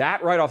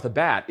 That right off the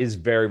bat is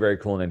very, very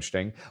cool and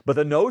interesting. But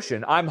the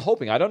notion, I'm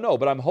hoping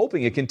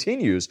it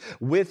continues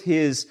with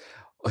his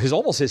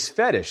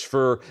fetish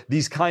for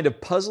these kind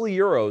of puzzly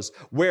Euros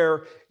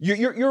where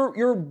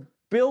you're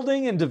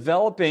building and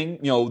developing,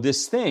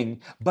 this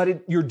thing,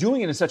 but you're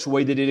doing it in such a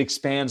way that it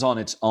expands on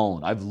its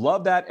own. I've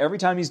loved that every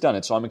time he's done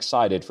it, so I'm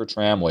excited for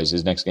Tramways,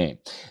 his next game.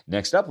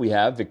 Next up, we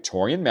have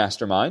Victorian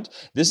Mastermind.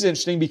 This is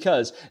interesting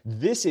because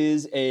this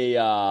is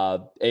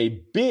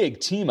a big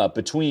team up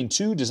between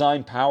two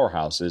design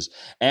powerhouses,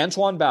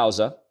 Antoine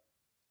Bauza,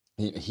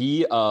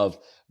 he of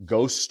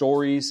Ghost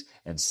Stories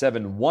and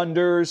Seven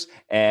Wonders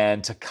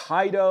and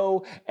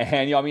Tokaido,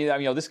 and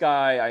this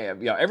guy,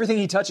 everything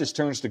he touches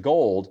turns to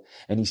gold,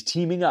 and he's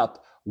teaming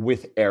up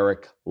with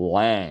Eric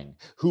Lang,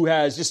 who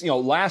has just,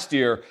 last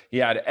year he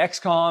had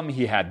XCOM,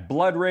 he had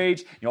Blood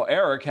Rage.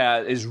 Eric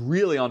is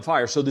really on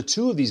fire. So the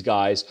two of these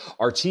guys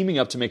are teaming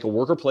up to make a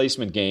worker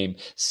placement game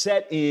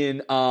set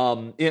in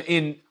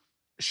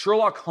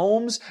Sherlock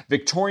Holmes,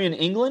 Victorian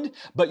England,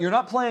 but you're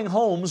not playing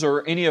Holmes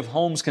or any of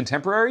Holmes'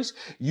 contemporaries.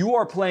 You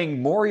are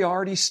playing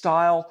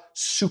Moriarty-style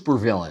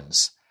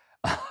supervillains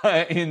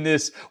in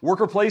this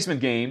worker placement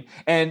game.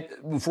 And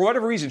for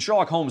whatever reason,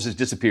 Sherlock Holmes has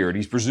disappeared.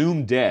 He's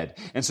presumed dead.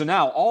 And so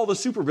now all the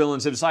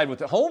supervillains have decided, with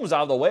Holmes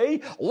out of the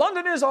way,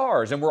 London is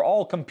ours. And we're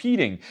all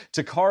competing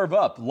to carve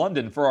up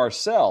London for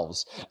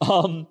ourselves.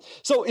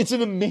 So it's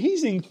an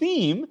amazing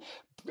theme.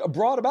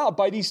 brought about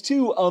by these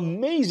two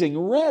amazing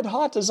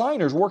red-hot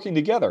designers working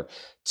together.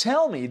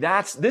 Tell me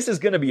this is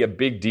going to be a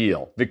big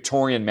deal,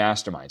 Victorian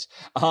Masterminds.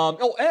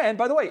 And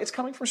by the way, it's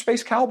coming from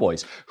Space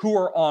Cowboys, who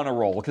are on a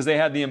roll because they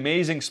had the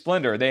amazing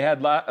Splendor. They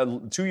had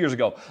 2 years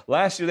ago.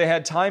 Last year they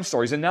had Time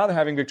Stories, and now they're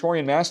having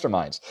Victorian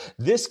Masterminds.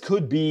 This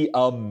could be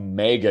a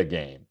mega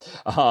game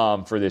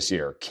for this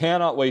year.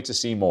 Cannot wait to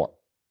see more.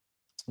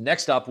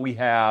 Next up, we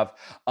have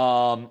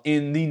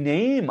In the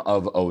Name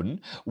of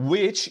Odin,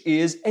 which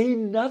is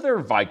another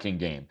Viking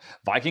game.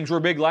 Vikings were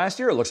big last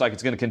year. It looks like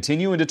it's going to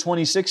continue into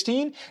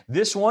 2016.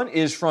 This one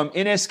is from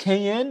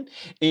NSKN.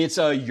 It's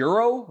a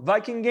Euro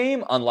Viking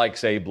game, unlike,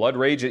 say, Blood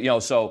Rage,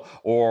 Champions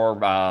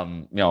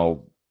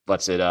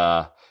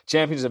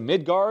of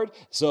Midgard.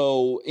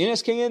 So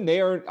NSKN, they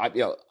are,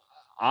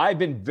 I've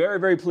been very,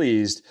 very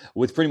pleased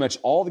with pretty much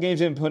all the games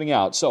they've been putting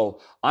out. So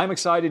I'm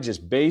excited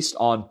just based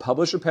on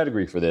publisher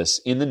pedigree for this,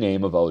 In the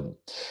Name of Odin.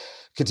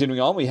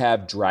 Continuing on, we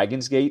have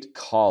Dragon's Gate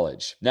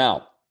College.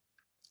 Now,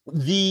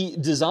 the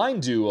design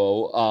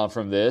duo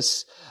from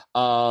this,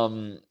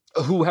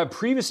 who have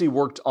previously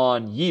worked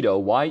on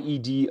Yedo,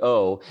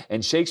 Y-E-D-O,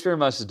 and Shakespeare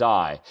Must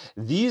Die.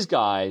 These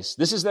guys,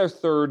 this is their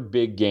third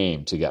big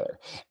game together,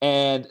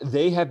 and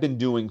they have been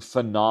doing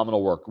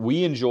phenomenal work.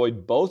 We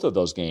enjoyed both of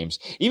those games,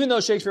 even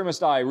though Shakespeare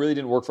Must Die really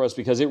didn't work for us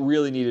because it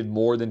really needed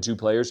more than 2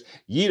 players.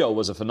 Yedo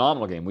was a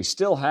phenomenal game. We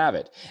still have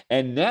it.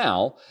 And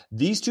now,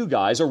 these two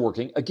guys are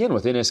working, again,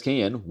 with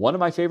NSKN, one of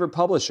my favorite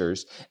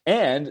publishers,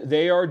 and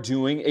they are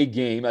doing a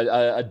game,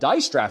 a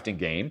dice drafting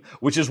game,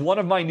 which is one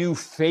of my new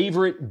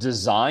favorite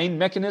design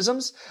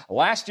mechanisms.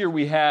 Last year,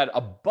 we had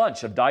a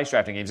bunch of dice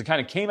drafting games. It kind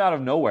of came out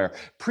of nowhere.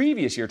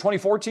 Previous year,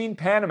 2014,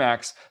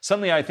 Panamax,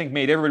 suddenly I think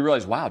made everybody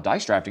realize, wow,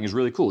 dice drafting is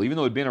really cool, even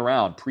though it had been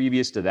around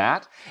previous to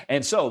that.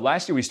 And so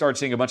last year, we started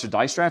seeing a bunch of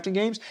dice drafting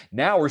games.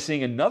 Now we're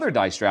seeing another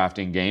dice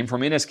drafting game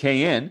from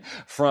NSKN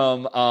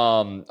from,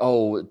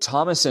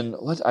 Thomas and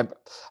I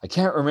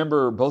can't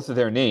remember both of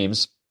their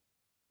names.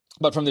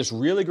 But from this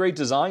really great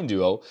design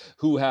duo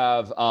who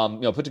have,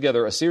 put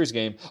together a series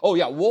game. Oh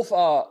yeah, Wolf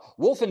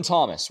and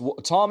Thomas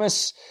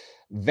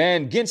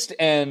Van Ginst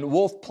and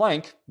Wolf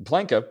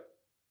Planka,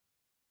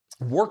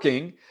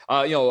 working,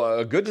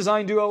 a good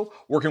design duo,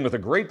 working with a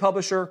great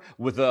publisher,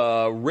 with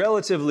a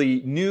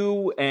relatively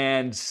new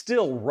and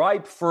still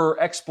ripe for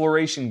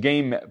exploration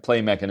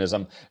gameplay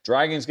mechanism,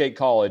 Dragon's Gate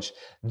College.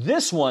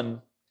 This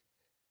one,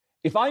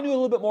 if I knew a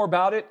little bit more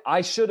about it,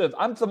 I should have.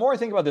 The more I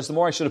think about this, the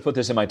more I should have put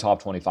this in my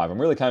top 25. I'm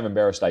really kind of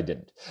embarrassed I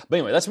didn't. But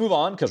anyway, let's move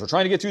on because we're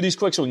trying to get through these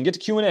quick so we can get to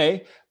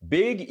Q&A.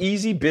 Big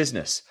Easy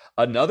Business,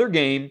 another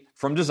game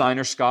from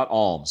designer Scott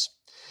Alms.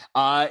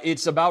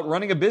 It's about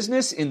running a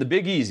business in the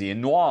Big Easy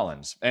in New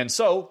Orleans. And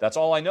so that's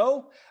all I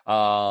know.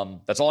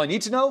 That's all I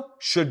need to know.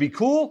 Should be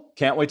cool.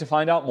 Can't wait to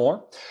find out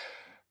more.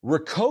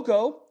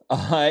 Rococo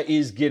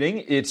is getting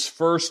its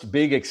first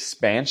big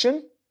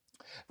expansion.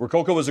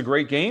 Rococo was a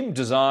great game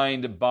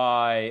designed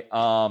by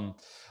the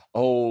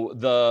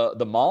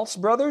Maltz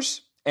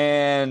brothers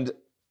and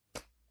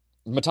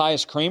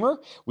Matthias Kramer.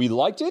 We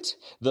liked it.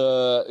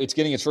 It's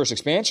getting its first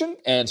expansion,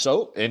 and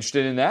so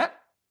interested in that.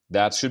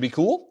 That should be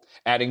cool.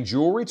 Adding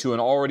jewelry to an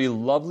already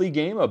lovely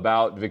game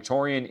about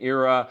Victorian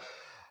era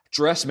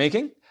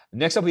dressmaking.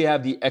 Next up, we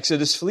have the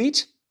Exodus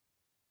Fleet,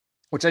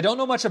 which I don't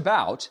know much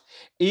about.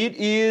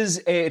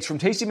 It's from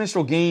Tasty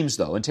Minstrel Games,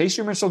 though. And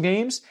Tasty Minstrel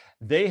Games,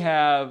 they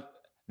have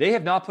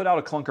not put out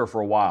a clunker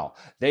for a while.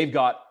 They've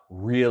got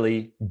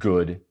really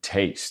good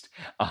taste.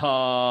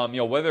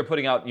 Whether they're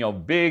putting out,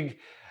 big,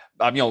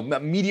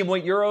 medium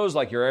weight Euros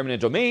like your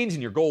Eminent Domains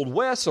and your Gold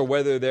West, or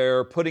whether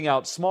they're putting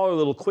out smaller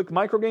little quick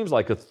micro games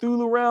like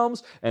Cthulhu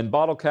Realms and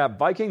Bottle Cap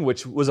Viking,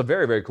 which was a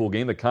very, very cool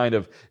game that kind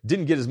of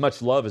didn't get as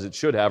much love as it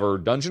should have, or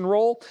Dungeon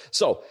Roll.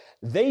 So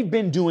they've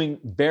been doing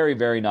very,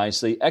 very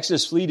nicely.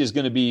 Exodus Fleet is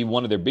going to be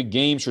one of their big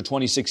games for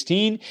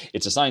 2016.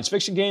 It's a science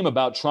fiction game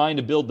about trying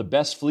to build the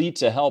best fleet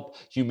to help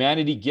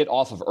humanity get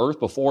off of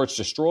Earth before it's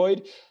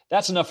destroyed.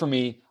 That's enough for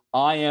me.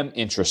 I am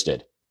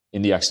interested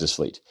in the Exodus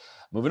Fleet.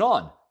 Moving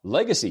on.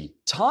 Legacy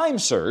Time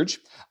Surge.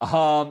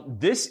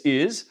 This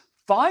is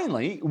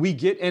finally we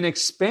get an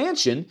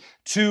expansion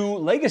to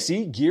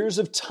Legacy Gears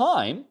of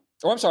Time.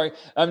 Oh, I'm sorry.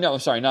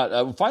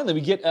 Finally,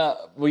 we get.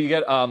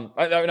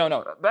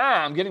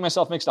 I'm getting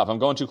myself mixed up. I'm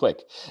going too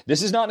quick.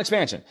 This is not an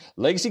expansion.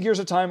 Legacy Gears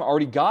of Time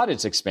already got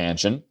its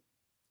expansion,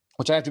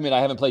 which I have to admit I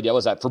haven't played yet.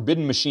 What's that?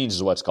 Forbidden Machines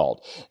is what it's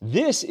called.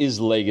 This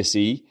is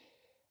Legacy,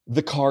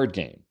 the card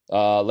game.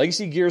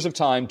 Legacy Gears of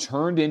Time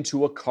turned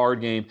into a card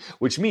game,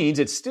 which means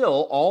it's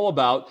still all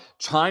about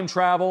time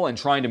travel and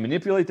trying to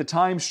manipulate the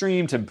time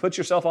stream to put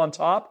yourself on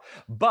top,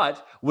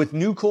 but with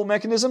new cool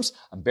mechanisms.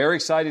 I'm very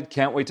excited.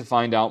 Can't wait to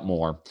find out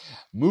more.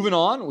 Moving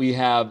on, we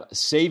have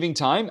Saving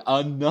Time,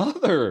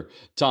 another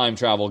time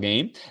travel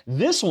game.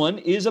 This one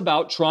is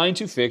about trying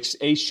to fix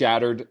a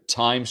shattered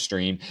time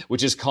stream,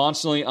 which is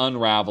constantly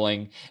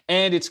unraveling,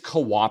 and it's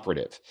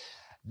cooperative.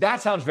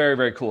 That sounds very,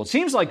 very cool. It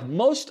seems like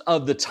most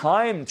of the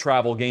time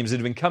travel games that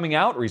have been coming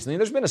out recently,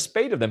 there's been a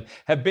spate of them,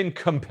 have been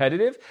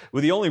competitive,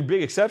 with the only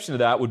big exception to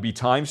that would be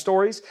Time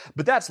Stories.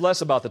 But that's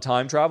less about the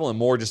time travel and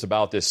more just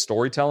about this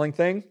storytelling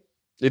thing.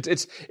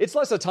 It's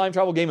less a time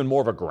travel game and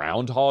more of a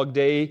Groundhog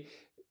Day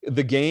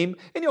the game.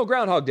 And,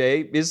 Groundhog Day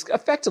is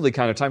effectively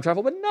kind of time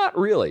travel, but not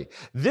really.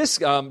 This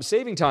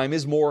Saving Time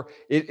is more,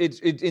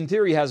 it in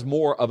theory has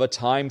more of a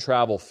time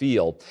travel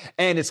feel,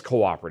 and it's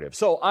cooperative.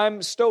 So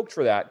I'm stoked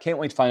for that. Can't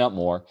wait to find out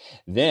more.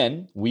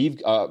 Then we've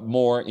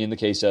more in the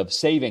case of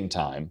Saving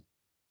Time,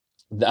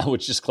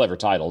 which is a clever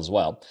title as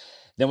well.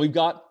 Then we've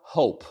got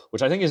HOPE,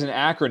 which I think is an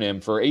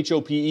acronym for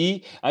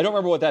HOPE. I don't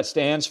remember what that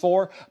stands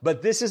for,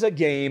 but this is a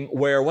game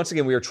where, once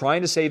again, we are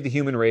trying to save the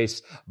human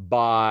race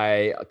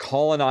by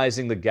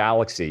colonizing the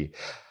galaxy.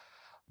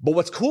 But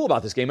what's cool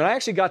about this game, and I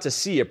actually got to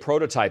see a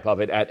prototype of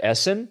it at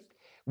Essen,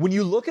 when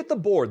you look at the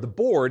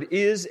board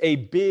is a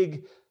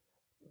big...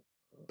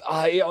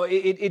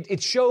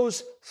 It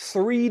shows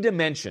 3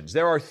 dimensions.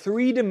 There are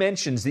 3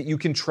 dimensions that you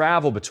can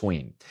travel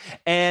between.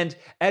 And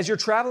as you're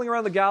traveling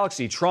around the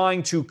galaxy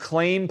trying to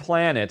claim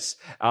planets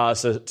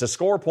to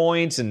score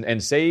points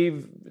and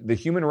save the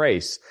human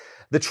race,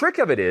 the trick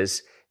of it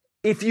is,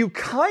 if you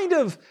kind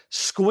of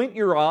squint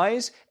your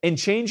eyes and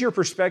change your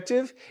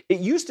perspective, it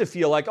used to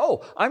feel like,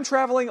 oh, I'm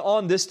traveling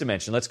on this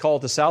dimension. Let's call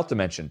it the south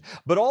dimension.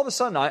 But all of a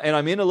sudden,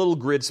 I'm in a little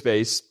grid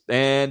space,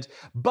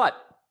 but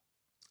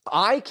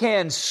I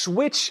can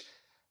switch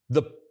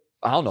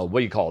I don't know, what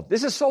do you call it?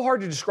 This is so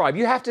hard to describe.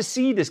 You have to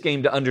see this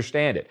game to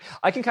understand it.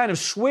 I can kind of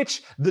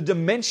switch the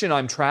dimension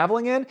I'm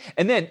traveling in,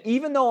 and then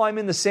even though I'm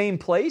in the same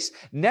place,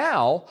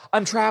 now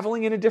I'm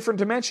traveling in a different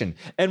dimension.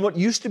 And what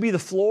used to be the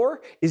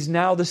floor is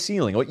now the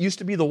ceiling. What used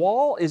to be the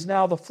wall is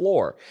now the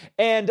floor.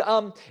 And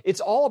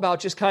it's all about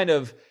just kind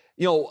of,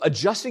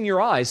 adjusting your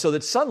eyes so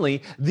that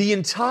suddenly the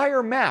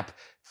entire map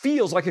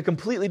feels like a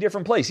completely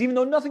different place, even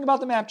though nothing about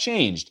the map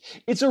changed.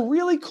 It's a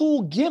really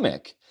cool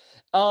gimmick.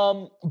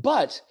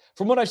 But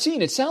from what I've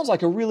seen, it sounds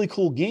like a really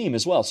cool game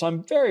as well. So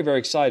I'm very, very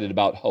excited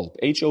about HOPE,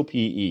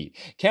 HOPE.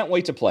 Can't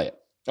wait to play it.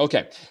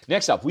 Okay,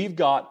 next up, we've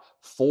got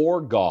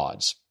 4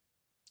 Gods.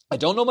 I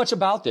don't know much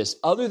about this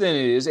other than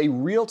it is a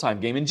real-time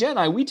game. And Jen and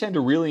I, we tend to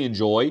really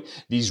enjoy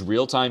these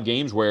real-time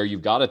games where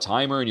you've got a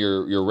timer and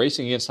you're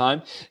racing against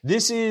time.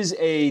 This is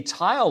a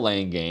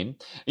tile-laying game,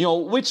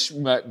 which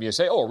you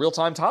say, a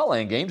real-time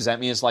tile-laying game. Does that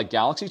mean it's like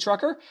Galaxy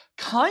Trucker?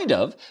 Kind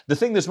of. The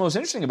thing that's most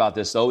interesting about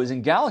this, though, is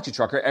in Galaxy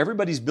Trucker,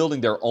 everybody's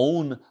building their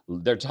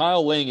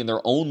tile-laying in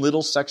their own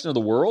little section of the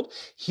world.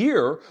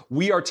 Here,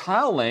 we are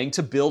tile-laying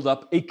to build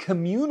up a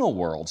communal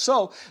world.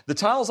 So the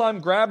tiles I'm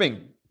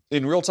grabbing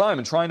in real time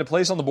and trying to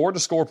place on the board to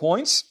score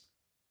points,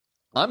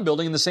 I'm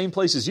building in the same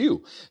place as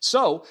you.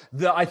 So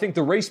I think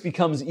the race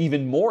becomes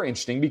even more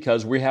interesting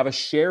because we have a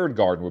shared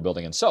garden we're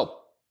building in. So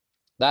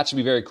that should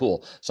be very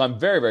cool. So I'm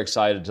very, very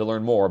excited to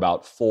learn more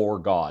about 4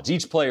 Gods.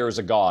 Each player is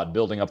a god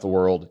building up the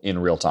world in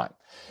real time.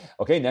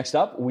 Okay, next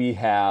up, we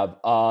have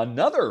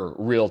another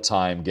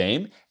real-time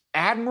game,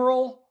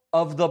 Admiral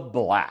of the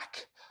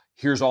Black.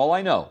 Here's all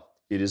I know.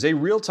 It is a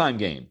real-time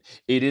game.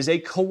 It is a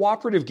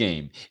cooperative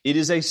game. It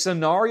is a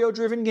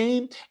scenario-driven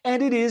game,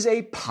 and it is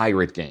a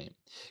pirate game.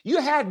 You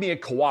had me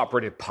at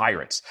cooperative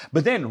pirates,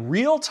 but then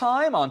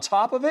real-time on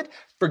top of it,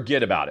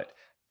 forget about it.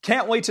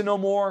 Can't wait to know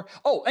more.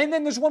 Oh, and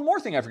then there's one more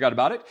thing I forgot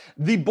about it.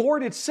 The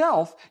board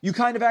itself, you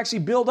kind of actually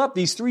build up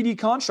these 3D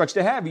constructs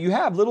to have. You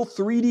have little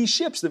 3D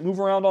ships that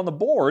move around on the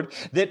board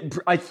that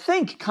I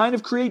think kind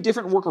of create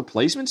different worker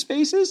placement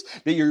spaces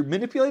that you're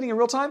manipulating in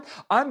real time.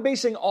 I'm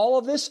basing all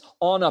of this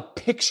on a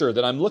picture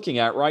that I'm looking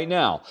at right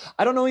now.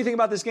 I don't know anything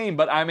about this game,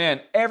 but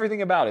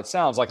everything about it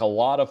sounds like a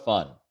lot of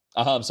fun.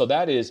 So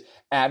that is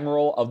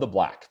Admiral of the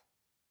Black.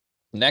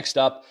 Next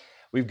up,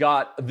 we've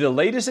got the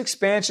latest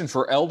expansion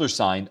for Elder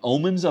Sign,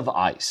 Omens of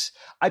Ice.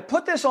 I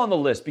put this on the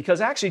list because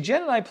actually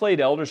Jen and I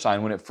played Elder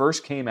Sign when it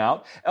first came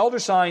out. Elder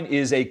Sign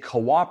is a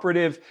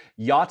cooperative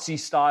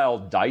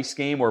Yahtzee-style dice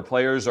game where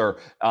players are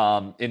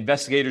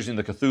investigators in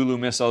the Cthulhu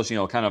mythos,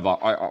 kind of a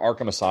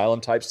Arkham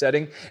Asylum type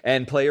setting,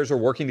 and players are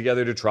working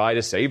together to try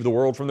to save the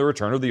world from the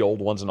return of the old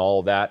ones and all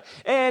of that.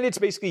 And it's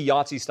basically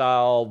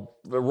Yahtzee-style,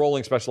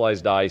 rolling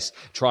specialized dice,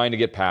 trying to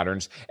get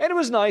patterns. And it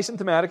was nice and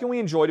thematic, and we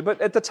enjoyed it.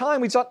 But at the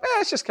time, we thought,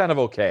 it's just kind of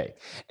okay.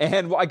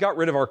 And I got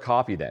rid of our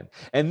copy then.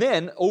 And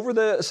then, over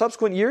the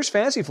subsequent years,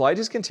 Fantasy Flight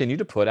has continued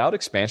to put out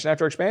expansion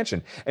after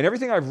expansion. And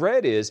everything I've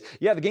read is,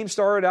 the game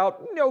started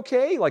out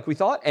okay, like we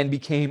thought, and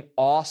became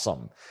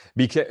awesome.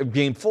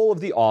 Became full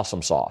of the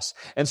awesome sauce.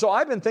 And so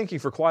I've been thinking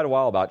for quite a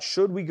while about,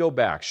 should we go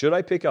back? Should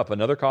I pick up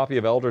another copy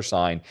of Elder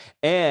Sign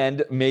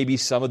and maybe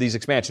some of these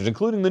expansions,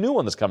 including the new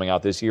one that's coming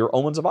out this year,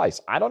 Omens of Ice?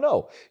 I don't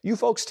know. You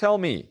folks tell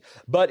me.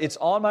 But it's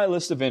on my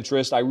list of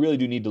interest. I really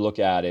do need to look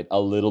at it a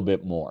little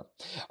bit more.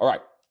 All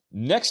right.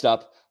 Next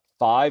up,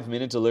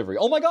 5-Minute Delivery.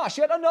 Oh my gosh,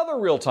 yet another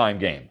real-time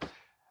game.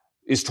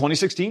 Is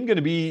 2016 going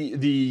to be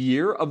the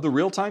year of the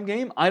real-time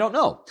game? I don't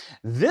know.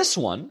 This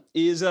one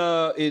is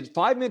it's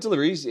 5-minute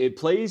deliveries. It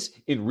plays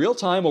in real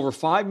time over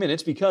 5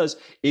 minutes because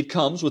it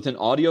comes with an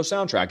audio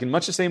soundtrack in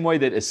much the same way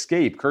that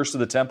Escape, Curse of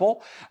the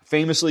Temple,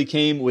 famously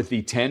came with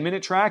the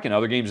 10-minute track, and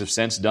other games have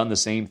since done the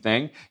same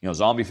thing.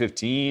 Zombie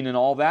 15 and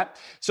all that.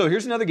 So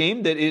here's another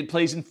game that it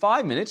plays in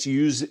 5 minutes. You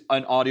use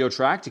an audio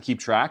track to keep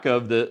track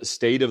of the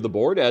state of the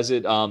board as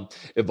it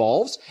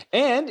evolves,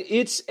 and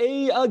it's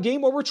a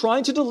game where we're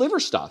trying to deliver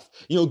stuff.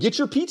 Get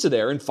your pizza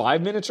there in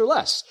 5 minutes or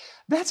less.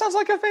 That sounds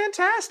like a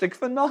fantastic,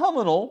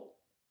 phenomenal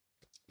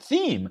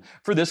theme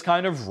for this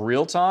kind of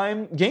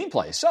real-time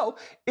gameplay. So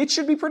it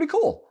should be pretty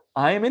cool.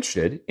 I am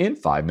interested in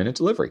 5-minute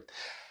delivery.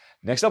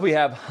 Next up, we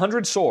have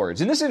 100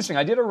 Swords. And this is interesting.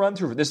 I did a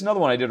run-through. This is another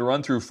one I did a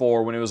run-through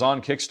for when it was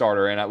on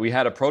Kickstarter, and we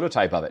had a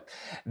prototype of it.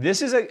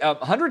 This is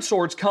 100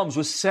 Swords comes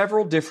with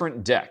several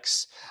different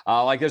decks.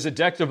 Like there's a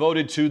deck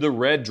devoted to the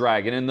Red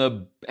Dragon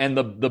and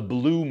the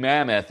Blue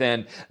Mammoth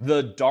and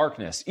the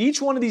Darkness.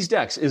 Each one of these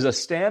decks is a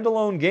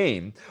standalone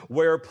game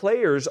where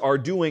players are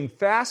doing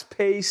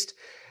fast-paced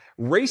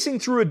racing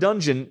through a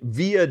dungeon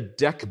via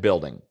deck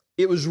building.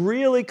 It was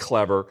really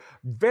clever,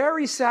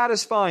 very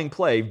satisfying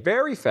play,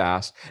 very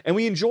fast, and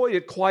we enjoyed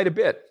it quite a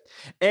bit.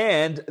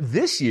 And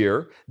this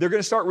year, they're going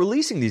to start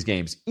releasing these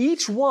games.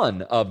 Each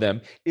one of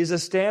them is a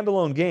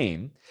standalone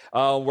game,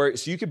 so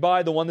you could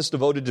buy the one that's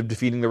devoted to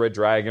defeating the Red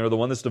Dragon or the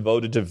one that's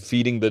devoted to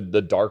defeating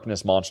the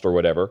Darkness monster or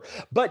whatever.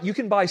 But you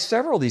can buy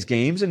several of these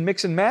games and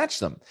mix and match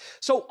them.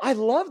 So I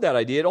love that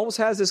idea. It almost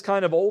has this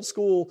kind of old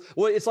school,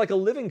 it's like a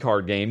living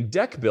card game,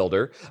 deck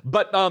builder,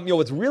 but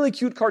with really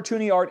cute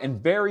cartoony art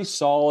and very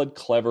solid,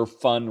 clever,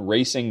 fun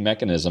racing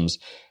mechanisms.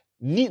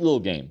 Neat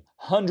little game.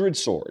 100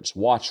 Swords.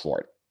 Watch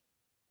for it.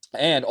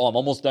 And, I'm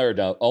almost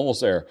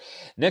there.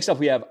 Next up,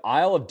 we have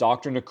Isle of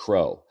Dr.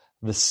 Necro,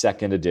 the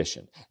second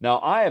edition. Now,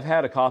 I have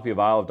had a copy of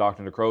Isle of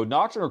Dr. Necro.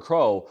 Dr.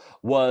 Necro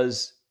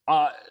was,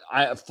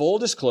 full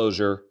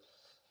disclosure,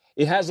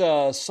 it has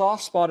a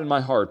soft spot in my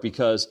heart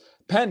because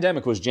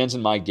Pandemic was Jen's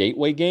and my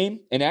gateway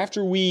game. And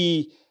after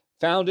we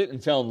found it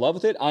and fell in love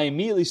with it, I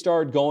immediately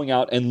started going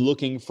out and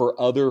looking for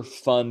other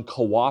fun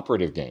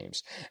cooperative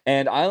games.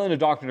 And Island of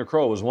Dr.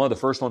 Necro was one of the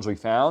first ones we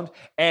found,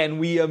 and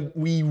we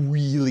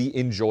really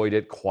enjoyed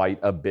it quite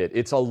a bit.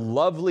 It's a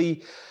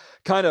lovely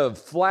kind of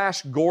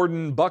Flash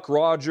Gordon, Buck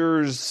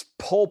Rogers,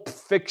 Pulp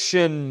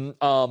Fiction,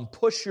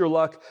 push your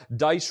luck,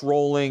 dice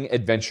rolling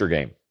adventure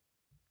game.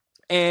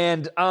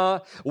 And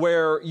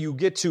where you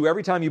get to,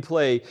 every time you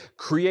play,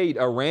 create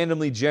a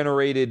randomly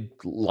generated,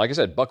 like I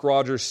said, Buck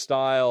Rogers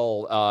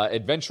style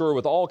adventurer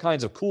with all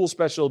kinds of cool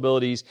special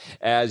abilities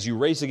as you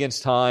race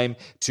against time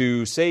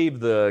to save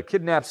the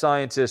kidnapped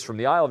scientist from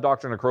the Isle of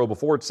Dr. Necro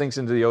before it sinks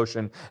into the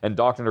ocean and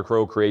Dr.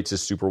 Necro creates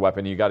his super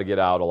weapon. You got to get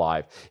out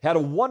alive. It had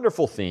a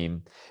wonderful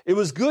theme. It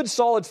was good,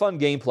 solid, fun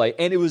gameplay.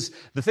 And it was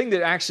the thing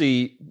that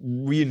actually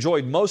we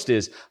enjoyed most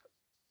is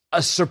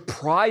a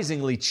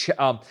surprisingly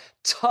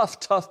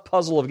tough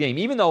puzzle of a game.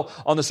 Even though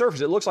on the surface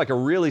it looks like a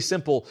really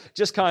simple,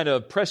 just kind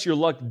of press your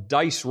luck,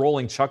 dice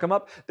rolling, chuck 'em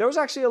up, there was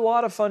actually a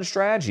lot of fun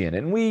strategy in it,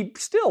 and we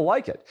still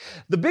like it.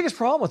 The biggest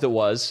problem with it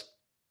was,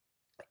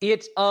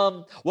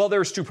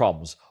 there's two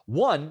problems.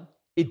 One,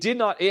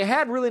 it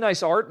had really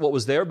nice art, what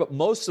was there, but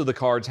most of the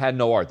cards had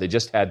no art. They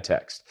just had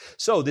text.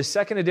 So this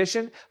second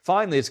edition,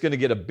 finally, it's going to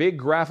get a big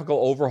graphical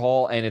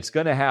overhaul, and it's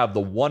going to have the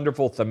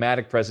wonderful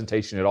thematic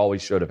presentation it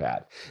always should have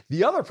had.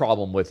 The other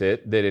problem with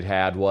it that it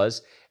had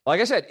was, like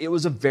I said, it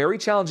was a very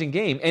challenging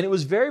game, and it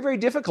was very, very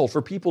difficult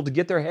for people to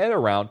get their head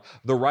around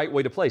the right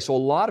way to play. So a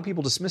lot of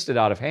people dismissed it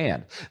out of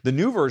hand. The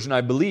new version,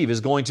 I believe,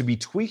 is going to be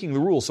tweaking the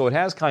rules. So it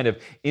has kind of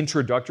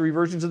introductory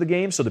versions of the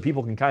game so that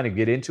people can kind of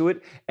get into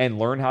it and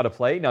learn how to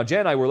play. Now, Jen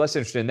and I were less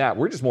interested in that.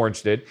 We're just more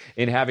interested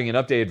in having an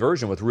updated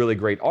version with really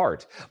great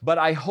art. But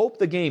I hope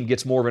the game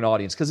gets more of an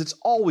audience because it's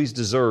always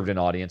deserved an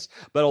audience.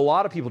 But a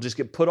lot of people just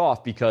get put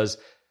off because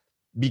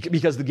the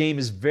game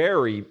is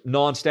very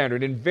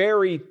non-standard and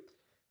very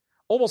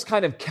almost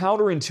kind of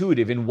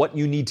counterintuitive in what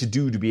you need to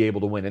do to be able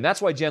to win. And that's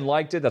why Jen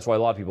liked it. That's why a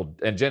lot of people,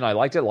 and Jen and I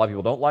liked it. A lot of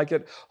people don't like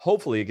it.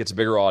 Hopefully it gets a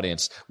bigger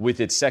audience with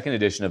its second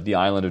edition of the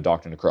Island of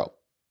Dr. Necro.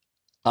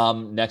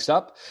 Next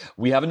up,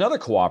 we have another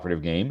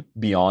cooperative game,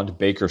 Beyond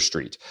Baker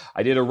Street.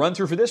 I did a run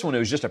through for this one. It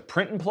was just a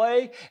print and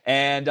play,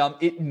 and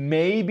it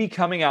may be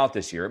coming out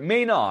this year. It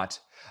may not.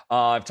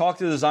 I've talked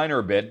to the designer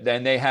a bit,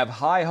 and they have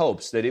high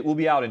hopes that it will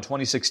be out in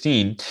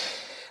 2016.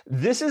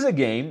 This is a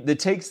game that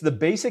takes the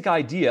basic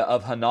idea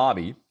of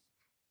Hanabi,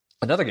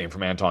 another game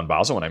from Anton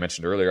Bauza, when I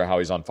mentioned earlier how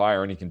he's on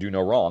fire and he can do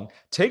no wrong,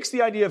 takes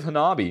the idea of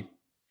Hanabi,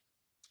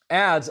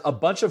 adds a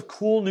bunch of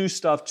cool new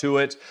stuff to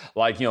it,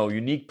 like,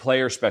 unique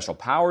player special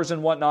powers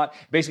and whatnot.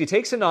 Basically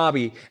takes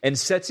Hanabi and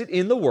sets it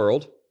in the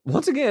world,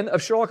 once again,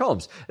 of Sherlock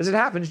Holmes. As it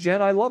happens, Jen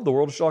and I love the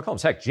world of Sherlock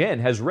Holmes. Heck, Jen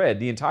has read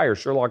the entire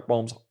Sherlock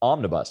Holmes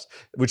omnibus,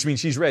 which means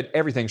she's read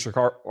everything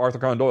Arthur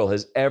Conan Doyle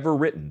has ever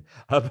written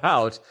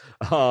about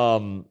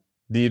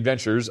the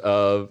adventures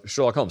of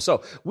Sherlock Holmes.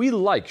 So we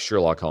like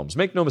Sherlock Holmes,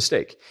 make no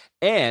mistake.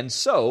 And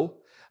so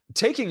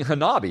taking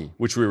Hanabi,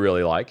 which we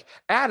really like,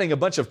 adding a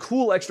bunch of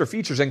cool extra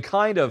features and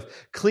kind of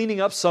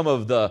cleaning up some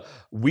of the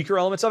weaker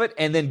elements of it,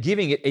 and then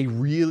giving it a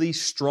really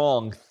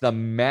strong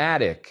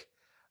thematic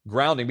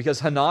grounding,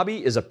 because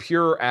Hanabi is a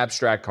pure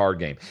abstract card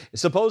game.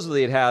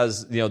 Supposedly it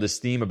has, this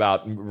theme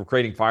about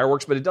creating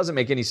fireworks, but it doesn't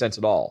make any sense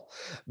at all.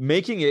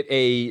 Making it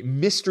a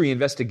mystery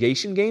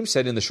investigation game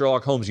set in the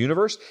Sherlock Holmes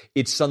universe,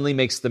 it suddenly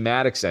makes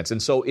thematic sense.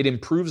 And so it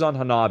improves on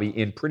Hanabi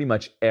in pretty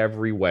much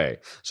every way.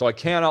 So I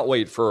cannot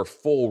wait for a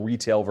full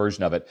retail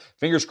version of it.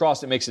 Fingers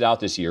crossed it makes it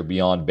out this year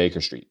beyond Baker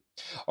Street.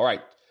 All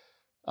right.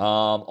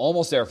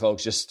 Almost there,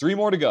 folks. Just 3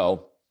 more to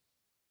go.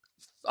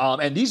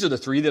 And these are the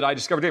 3 that I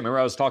discovered today. Remember,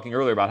 I was talking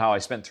earlier about how I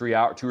spent 2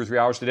 or 3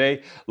 hours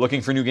today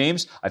looking for new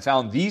games. I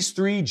found these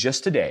 3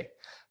 just today.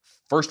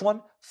 First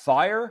one,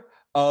 Fire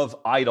of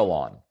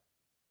Eidolon.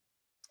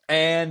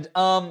 And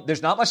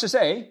there's not much to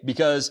say,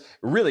 because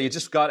really it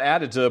just got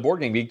added to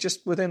Board Game Geek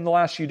just within the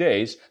last few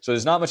days. So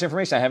there's not much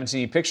information. I haven't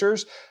seen any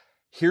pictures.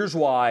 Here's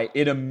why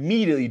it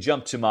immediately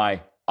jumped to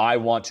my I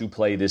want to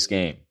play this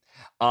game.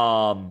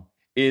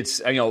 It's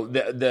the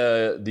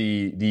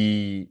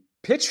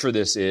pitch for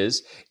this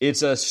is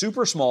it's a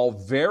super small,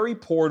 very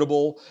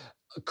portable,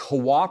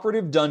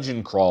 cooperative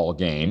dungeon crawl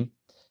game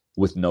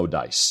with no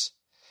dice.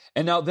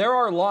 And now there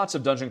are lots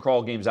of dungeon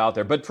crawl games out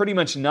there, but pretty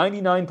much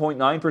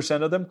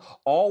 99.9% of them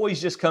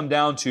always just come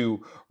down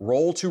to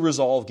roll to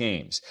resolve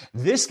games.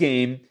 This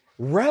game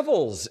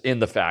revels in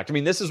the fact. I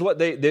mean, this is what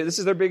this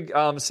is their big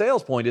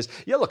sales point is,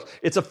 look,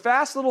 it's a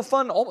fast little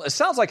fun, it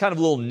sounds like kind of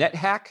a little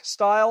NetHack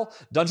style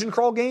dungeon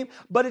crawl game,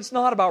 but it's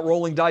not about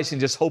rolling dice and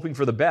just hoping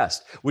for the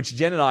best, which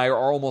Jen and I are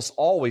almost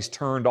always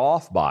turned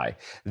off by.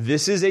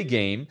 This is a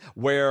game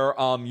where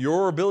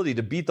your ability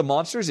to beat the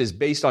monsters is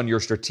based on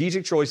your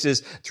strategic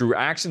choices through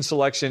action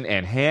selection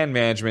and hand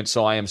management,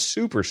 so I am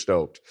super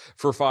stoked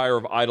for Fire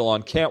of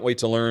Eidolon. Can't wait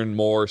to learn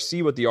more,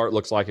 see what the art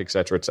looks like,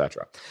 etc.,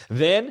 etc.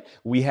 Then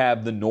we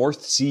have the North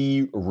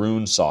Sea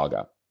Rune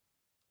Saga.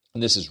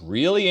 And this is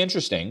really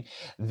interesting.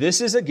 This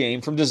is a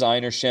game from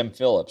designer Shem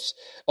Phillips.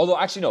 Although,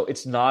 actually, no,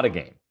 it's not a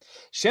game.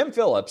 Shem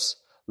Phillips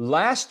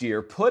last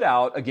year put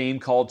out a game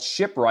called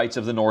Shipwrights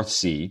of the North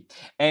Sea.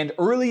 And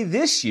early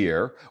this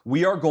year,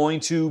 he's going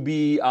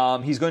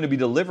to be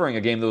delivering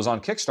a game that was on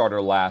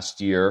Kickstarter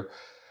last year,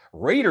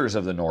 Raiders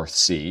of the North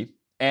Sea.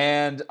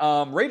 And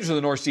Raiders of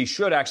the North Sea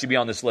should actually be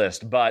on this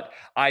list, but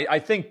I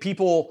think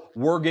people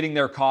were getting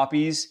their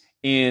copies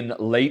in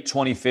late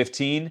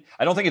 2015.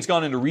 I don't think it's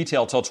gone into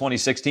retail till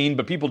 2016,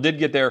 but people did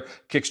get their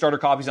Kickstarter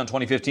copies on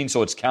 2015,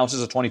 so it counts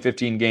as a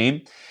 2015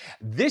 game.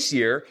 This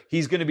year,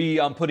 he's going to be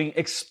putting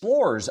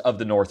Explorers of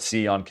the North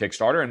Sea on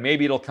Kickstarter, and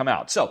maybe it'll come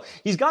out. So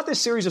he's got this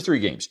series of 3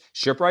 games: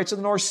 Shipwrights of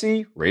the North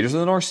Sea, Raiders of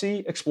the North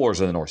Sea,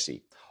 Explorers of the North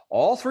Sea.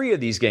 All 3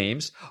 of these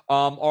games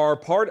are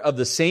part of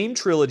the same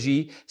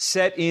trilogy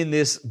set in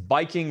this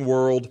Viking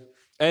world.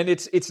 And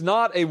it's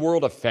not a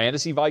world of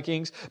fantasy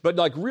Vikings, but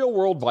like real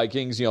world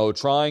Vikings,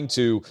 trying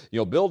to,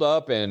 build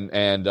up and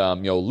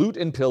loot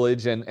and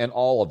pillage and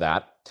all of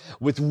that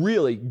with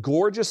really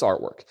gorgeous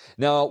artwork.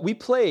 Now, we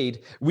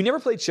never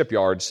played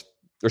Shipyards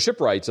or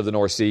Shipwrights of the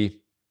North Sea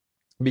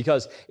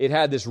because it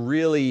had this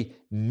really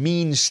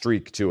mean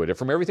streak to it. And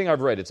from everything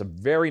I've read, it's a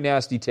very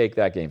nasty take,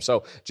 that game.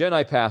 So Jen and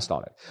I passed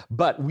on it.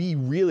 But we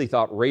really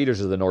thought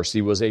Raiders of the North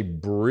Sea was a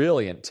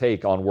brilliant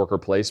take on worker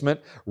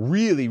placement.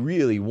 Really,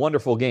 really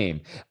wonderful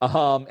game.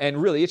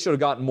 And really, it should have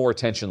gotten more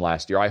attention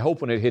last year. I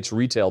hope when it hits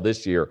retail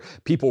this year,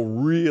 people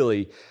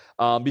really...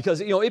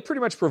 because, it pretty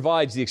much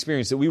provides the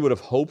experience that we would have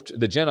hoped,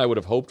 that Jen and I would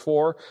have hoped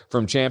for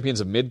from Champions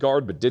of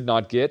Midgard, but did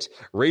not get.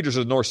 Raiders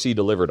of the North Sea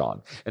delivered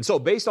on. And so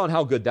based on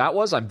how good that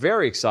was, I'm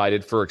very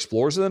excited for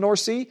Explorers of the North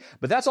Sea,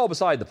 but that's all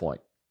beside the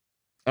point.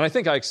 And I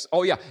think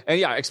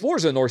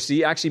Explorers of the North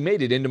Sea actually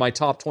made it into my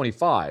top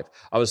 25.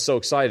 I was so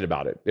excited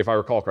about it, if I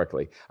recall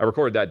correctly. I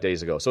recorded that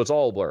days ago, so it's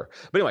all a blur.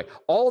 But anyway,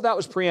 all of that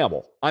was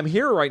preamble. I'm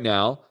here right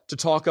now to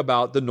talk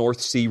about the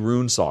North Sea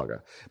Rune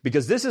Saga,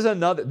 because this is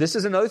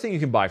another thing you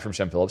can buy from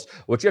Shem Phillips.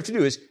 What you have to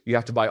do is you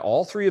have to buy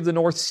all 3 of the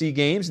North Sea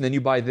games, and then you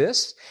buy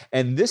this,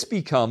 and this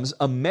becomes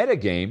a meta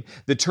game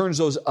that turns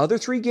those other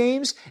 3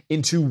 games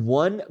into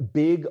one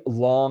big,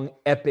 long,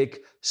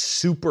 epic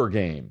super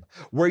game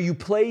where you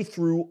play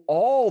through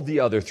all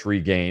the other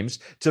 3 games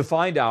to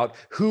find out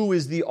who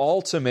is the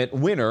ultimate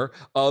winner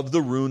of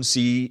the Rune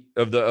Sea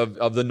of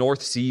the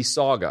North Sea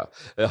Saga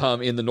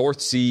in the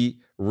North Sea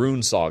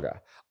Rune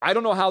Saga. I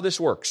don't know how this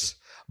works,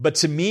 but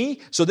to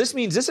me, so this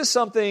means this is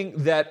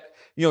something that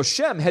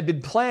Shem had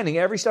been planning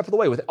every step of the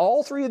way. With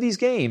all 3 of these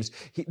games,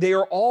 they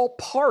are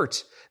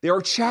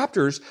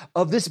chapters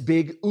of this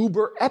big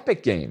uber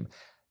epic game.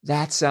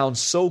 That sounds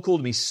so cool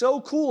to me.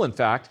 So cool, in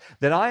fact,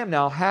 that I am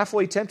now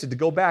halfway tempted to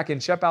go back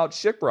and check out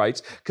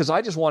Shipwrights because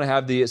I just want to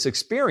have this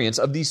experience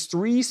of these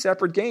 3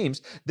 separate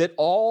games that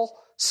all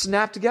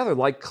snap together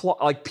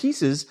like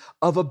pieces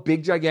of a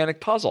big,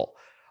 gigantic puzzle.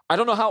 I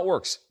don't know how it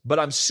works, but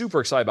I'm super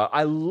excited about it.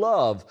 I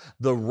love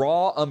the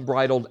raw,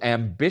 unbridled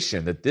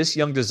ambition that this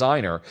young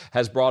designer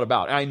has brought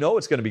about. And I know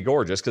it's going to be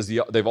gorgeous because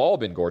they've all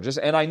been gorgeous.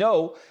 And I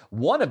know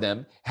one of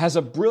them has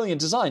a brilliant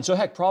design. So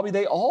heck, probably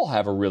they all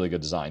have a really good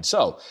design.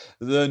 So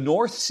the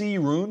North Sea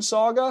Rune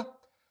Saga,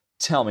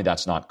 tell me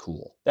that's not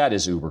cool. That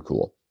is uber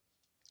cool.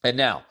 And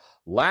now,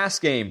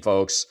 last game,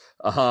 folks,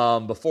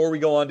 before we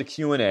go on to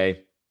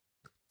Q&A.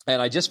 And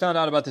I just found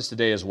out about this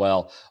today as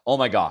well. Oh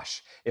my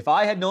gosh. If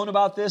I had known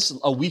about this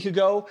a week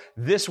ago,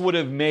 this would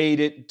have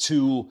been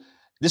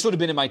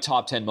in my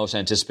top 10 most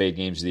anticipated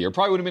games of the year.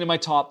 Probably would have been in my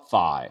top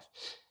 5.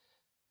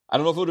 I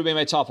don't know if it would have been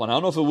my top 1. I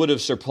don't know if it would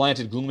have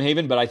supplanted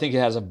Gloomhaven, but I think it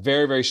has a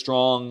very, very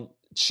strong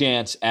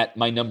chance at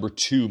my number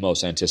 2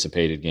 most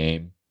anticipated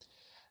game.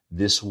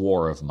 This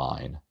War of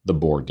Mine, the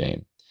board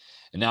game.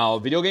 And now,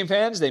 video game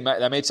fans,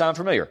 that may sound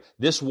familiar.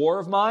 This War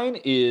of Mine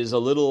is a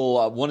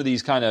little one of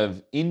these kind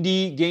of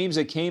indie games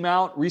that came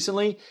out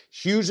recently.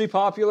 Hugely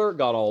popular,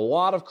 got a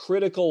lot of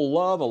critical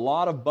love, a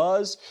lot of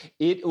buzz.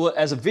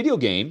 As a video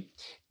game,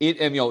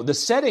 the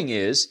setting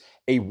is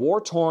a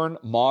war-torn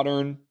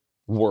modern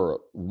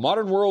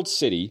world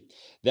city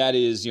that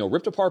is,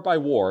 ripped apart by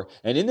war.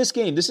 And in this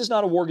game, this is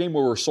not a war game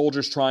where we're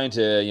soldiers trying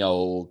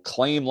to,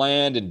 claim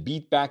land and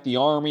beat back the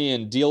army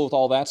and deal with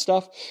all that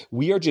stuff.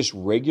 We are just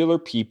regular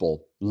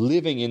people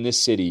living in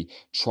this city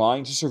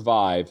trying to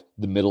survive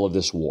the middle of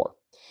this war.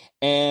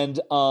 And,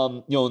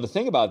 and the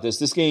thing about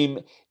this game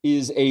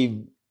is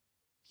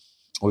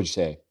what would you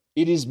say?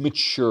 It is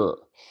mature.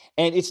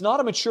 And it's not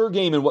a mature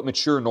game in what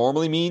mature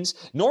normally means.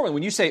 Normally,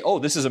 when you say, oh,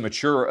 this is a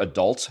mature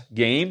adult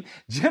game,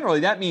 generally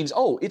that means,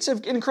 oh, it's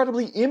an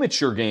incredibly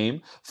immature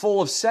game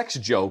full of sex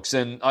jokes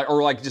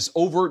or like just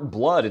overt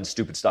blood and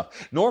stupid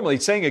stuff. Normally,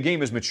 saying a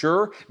game is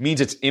mature means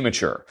it's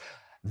immature.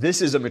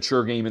 This is a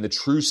mature game in the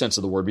true sense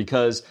of the word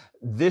because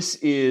this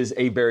is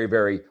a very,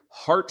 very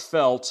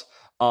heartfelt,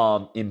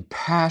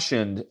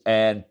 impassioned,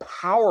 and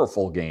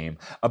powerful game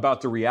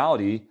about the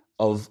reality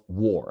of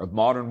war, of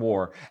modern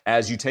war,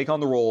 as you take on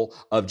the role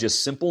of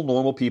just simple,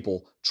 normal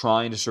people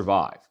trying to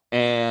survive.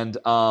 And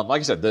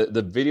like I said,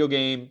 the video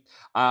game,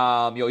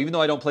 even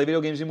though I don't play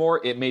video games anymore,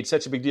 it made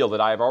such a big deal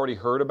that I've already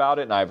heard about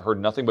it and I've heard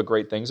nothing but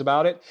great things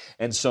about it.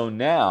 And so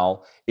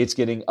now it's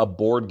getting a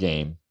board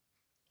game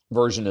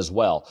version as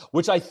well,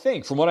 which I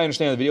think, from what I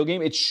understand of the video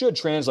game, it should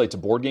translate to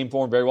board game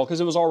form very well because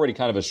it was already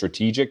kind of a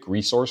strategic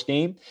resource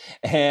game.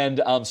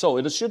 And so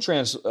it should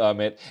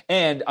transmit.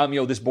 And,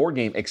 this board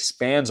game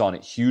expands on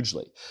it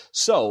hugely.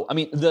 So,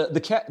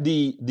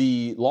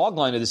 the log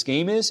line of this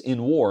game is,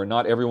 in war,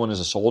 not everyone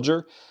is a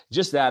soldier.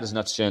 Just that is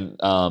enough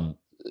to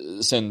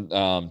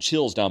send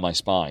chills down my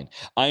spine.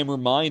 I am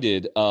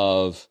reminded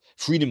of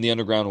Freedom, the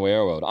Underground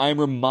Railroad. I am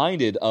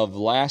reminded of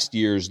last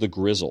year's The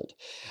Grizzled.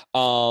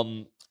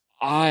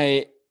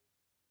 I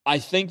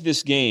think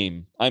this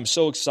game, I'm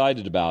so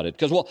excited about it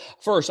because, well,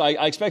 first, I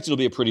expect it'll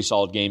be a pretty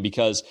solid game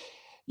because,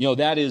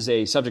 that is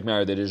a subject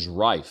matter that is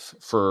rife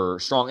for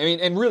strong.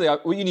 And really,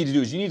 what you need to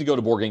do is you need to go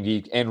to Board Game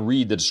Geek and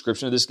read the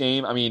description of this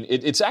game.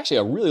 It's actually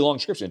a really long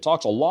description. It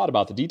talks a lot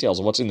about the details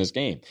of what's in this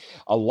game.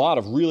 A lot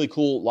of really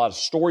cool, a lot of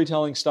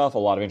storytelling stuff, a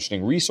lot of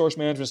interesting resource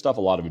management stuff,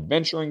 a lot of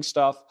adventuring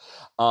stuff,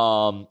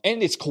 and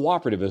it's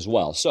cooperative as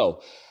well.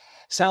 So,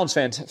 sounds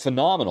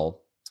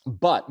phenomenal.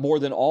 But more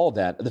than all of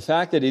that, the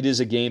fact that it is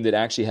a game that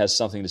actually has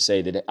something to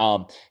say that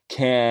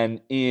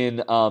can,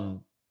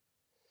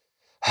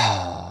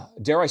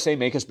 dare I say,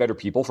 make us better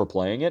people for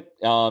playing it.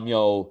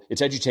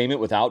 It's edutainment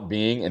without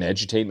being an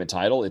edutainment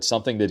title. It's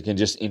something that can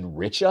just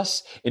enrich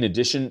us in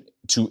addition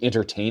to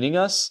entertaining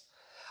us.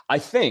 I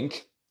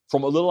think,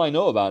 from a little I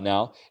know about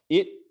now,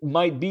 it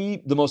might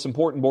be the most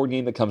important board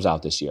game that comes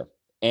out this year.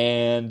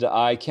 And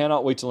I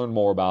cannot wait to learn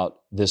more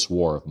about This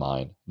War of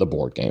Mine, the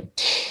board game.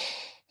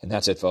 And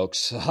that's it,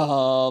 folks.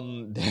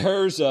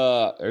 There's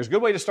a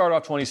good way to start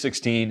off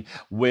 2016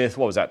 with,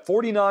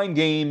 49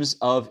 games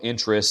of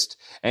interest.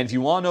 And if you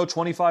want to know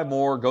 25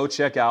 more, go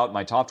check out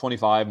my top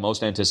 25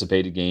 most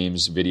anticipated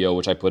games video,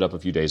 which I put up a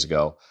few days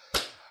ago.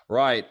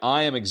 Right,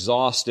 I am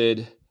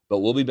exhausted, but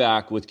we'll be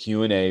back with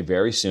Q&A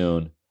very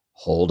soon.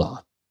 Hold on.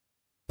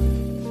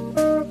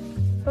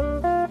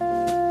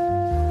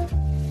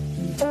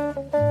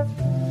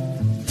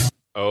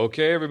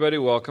 Okay, everybody,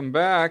 welcome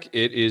back.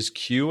 It is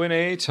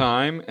Q&A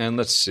time, and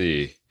let's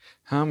see.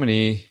 How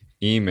many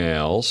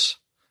emails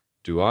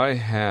do I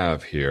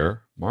have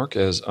here? Mark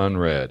as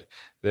unread.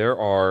 There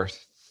are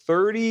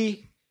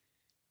 38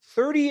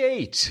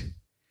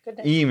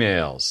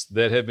 emails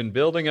that have been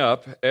building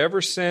up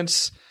ever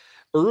since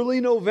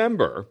early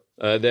November.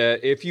 That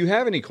if you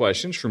have any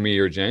questions for me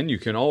or Jen, you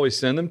can always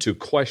send them to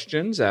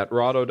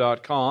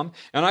questions@rahdo.com.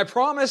 And I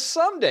promise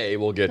someday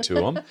we'll get to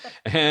them.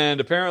 And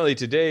apparently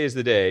today is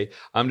the day.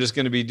 I'm just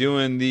going to be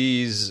doing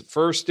these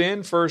first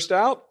in, first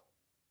out.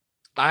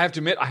 I have to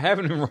admit, I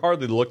haven't even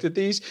hardly looked at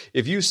these.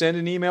 If you send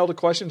an email to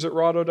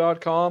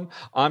questions@rahdo.com,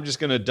 I'm just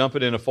going to dump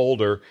it in a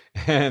folder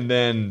and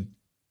then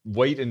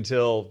wait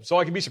so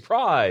I can be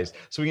surprised.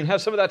 So we can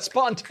have some of that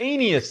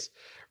spontaneous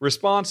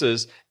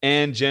responses,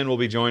 and Jen will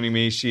be joining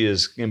me. She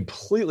is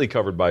completely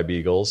covered by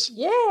beagles.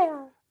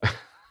 Yeah.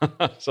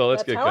 So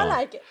let's That's get how going. I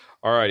like it.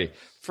 All righty.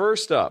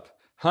 First up,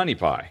 Honey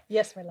Pie.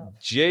 Yes, my love.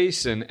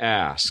 Jason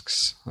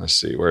asks, let's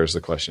see, where's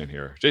the question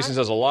here? Jason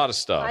says a lot of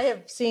stuff. I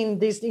have seen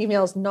these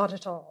emails not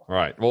at all.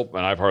 Right. Well,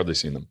 and I've hardly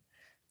seen them.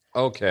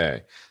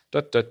 Okay.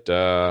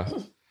 Da.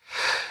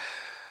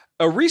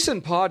 A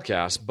recent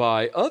podcast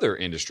by other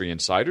industry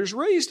insiders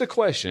raised a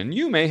question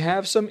you may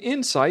have some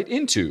insight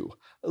into: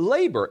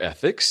 labor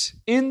ethics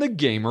in the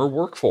gamer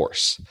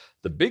workforce.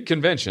 The big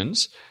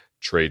conventions,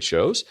 trade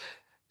shows,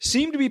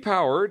 seem to be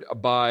powered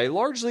by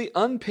largely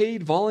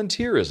unpaid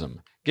volunteerism.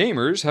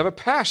 Gamers have a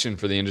passion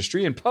for the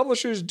industry, and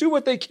publishers do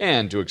what they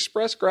can to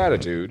express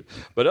gratitude,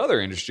 but other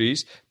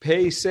industries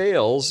pay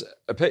sales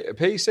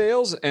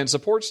and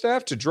support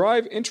staff to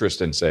drive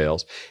interest in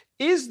sales.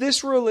 Is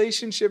this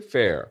relationship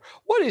fair?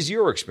 What is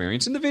your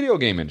experience in the video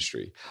game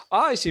industry?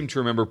 I seem to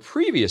remember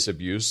previous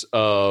abuse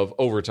of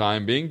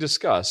overtime being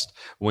discussed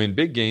when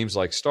big games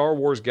like Star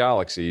Wars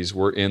Galaxies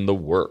were in the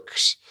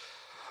works.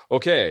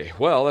 Okay,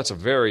 well, that's a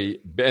very...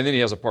 And then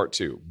he has a part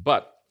 2.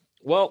 But,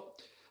 well,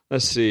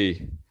 let's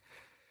see...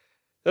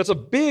 That's a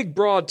big,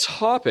 broad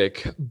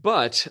topic,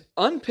 but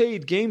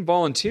unpaid game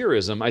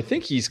volunteerism, I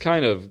think he's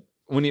kind of,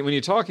 when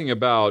you're talking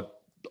about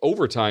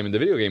overtime in the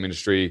video game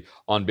industry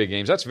on big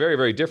games, that's very,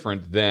 very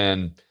different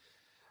than,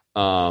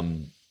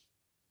 Tasty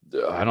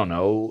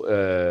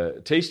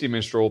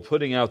Minstrel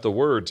putting out the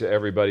word to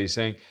everybody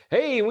saying,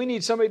 hey, we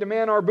need somebody to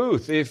man our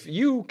booth. If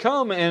you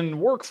come and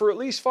work for at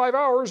least 5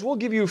 hours, we'll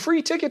give you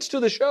free tickets to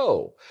the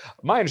show.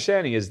 My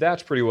understanding is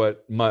that's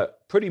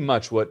pretty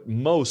much what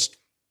most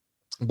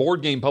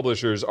board game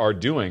publishers are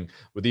doing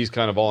with these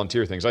kind of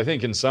volunteer things. I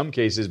think in some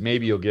cases,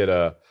 maybe you'll get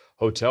a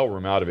hotel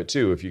room out of it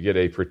too, if you get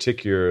a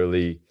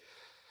particularly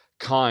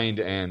kind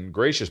and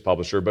gracious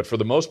publisher. But for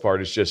the most part,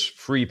 it's just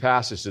free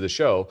passes to the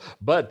show.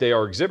 But they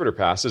are exhibitor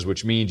passes,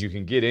 which means you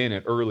can get in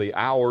at early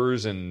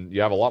hours and you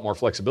have a lot more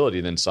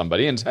flexibility than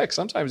somebody. And heck,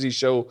 sometimes these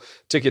show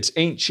tickets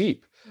ain't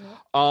cheap.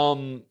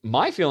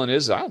 My feeling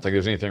is I don't think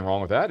there's anything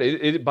wrong with that.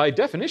 It by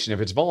definition,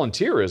 if it's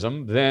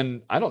volunteerism,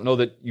 then I don't know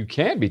that you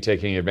can be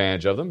taking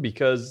advantage of them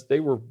because they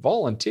were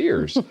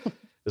volunteers.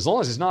 As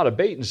long as it's not a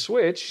bait and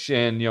switch,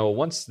 and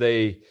once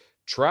they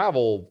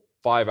travel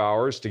 5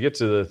 hours to get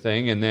to the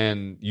thing, and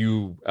then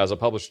you, as a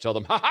publisher, tell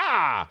them,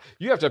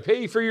 you have to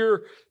pay for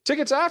your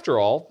tickets after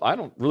all. I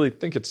don't really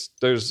think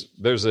there's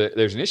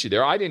an issue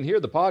there. I didn't hear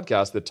the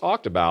podcast that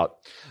talked about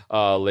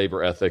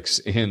labor ethics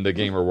in the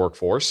gamer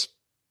workforce.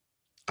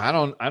 I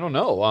don't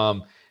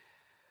know.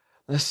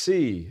 Let's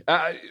see.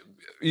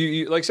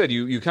 You, like I said,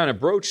 you kind of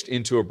broached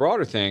into a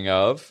broader thing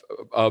of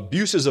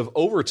abuses of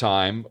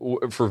overtime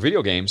for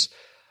video games.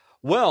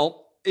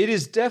 Well, it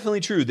is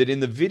definitely true that in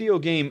the video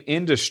game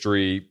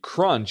industry,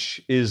 crunch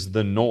is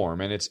the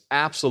norm, and it's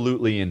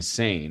absolutely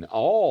insane.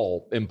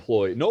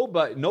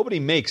 Nobody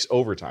makes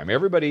overtime.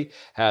 Everybody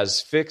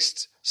has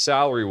fixed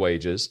salary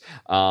wages,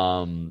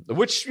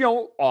 which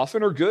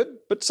often are good,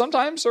 but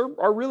sometimes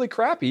are really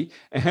crappy.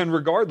 And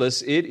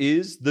regardless, it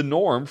is the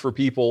norm for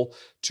people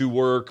to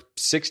work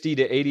 60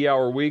 to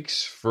 80-hour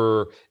weeks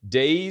for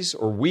days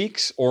or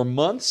weeks or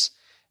months.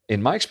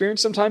 In my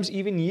experience, sometimes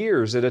even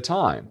years at a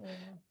time.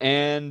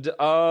 And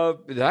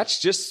that's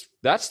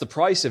the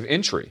price of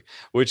entry,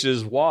 which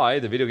is why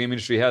the video game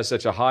industry has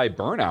such a high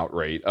burnout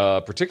rate,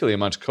 particularly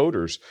amongst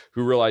coders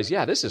who realize,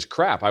 this is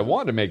crap. I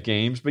want to make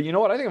games, but you know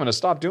what? I think I'm going to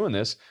stop doing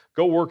this,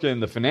 go work in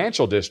the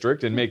financial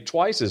district and make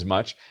twice as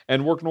much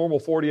and work normal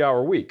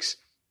 40-hour weeks.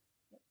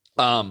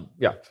 Of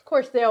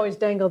course, they always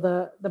dangle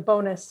the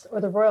bonus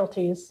or the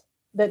royalties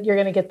that you're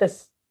going to get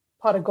this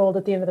pot of gold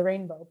at the end of the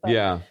rainbow.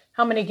 But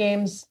how many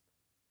games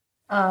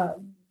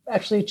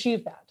actually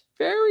achieve that?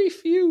 Very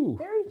few.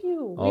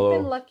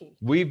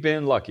 We've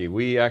been lucky.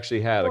 We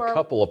actually had a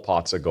couple of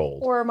pots of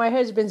gold. Or my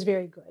husband's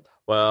very good.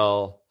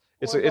 Well,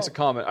 it's a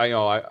common.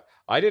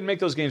 I didn't make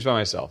those games by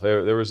myself.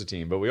 There was a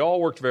team, but we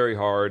all worked very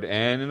hard.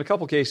 And in a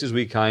couple cases,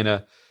 we kind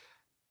of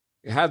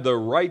had the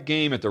right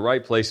game at the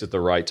right place at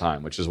the right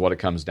time, which is what it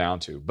comes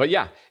down to. But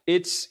yeah,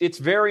 it's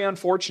very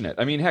unfortunate.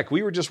 I mean, heck,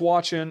 we were just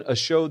watching a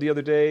show the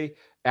other day,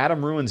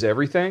 Adam Ruins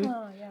Everything.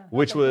 Oh, yeah.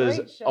 Which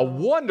was a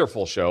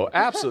wonderful show,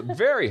 absolutely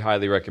very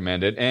highly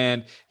recommended.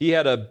 And he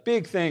had a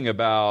big thing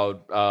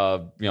about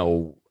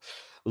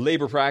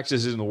labor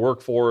practices in the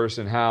workforce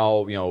and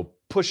how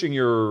pushing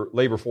your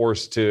labor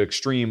force to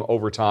extreme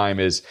overtime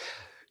is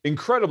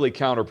incredibly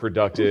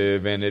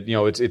counterproductive, and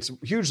it's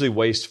hugely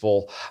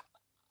wasteful.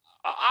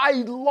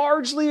 I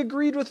largely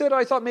agreed with it.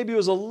 I thought maybe it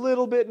was a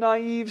little bit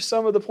naive,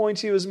 some of the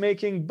points he was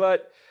making,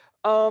 but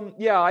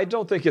I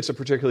don't think it's a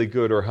particularly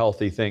good or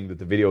healthy thing that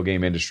the video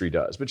game industry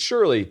does. But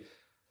surely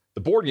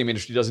the board game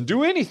industry doesn't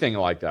do anything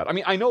like that. I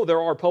mean, I know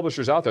there are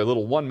publishers out there,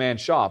 little one-man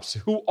shops,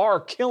 who are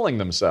killing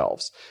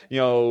themselves,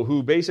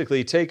 who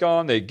basically take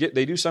on, they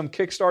do some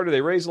Kickstarter,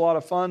 they raise a lot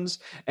of funds,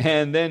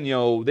 and then,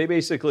 they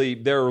basically,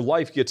 their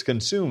life gets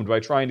consumed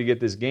by trying to get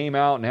this game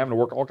out and having to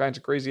work all kinds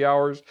of crazy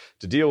hours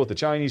to deal with the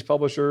Chinese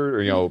publisher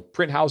or,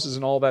 print houses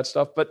and all that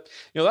stuff. But,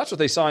 that's what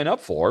they sign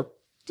up for.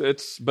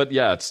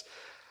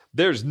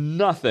 there's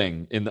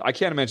nothing I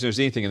can't imagine there's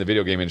anything in the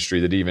video game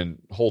industry that even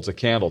holds a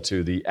candle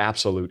to the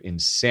absolute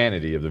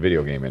insanity of the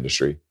video game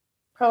industry.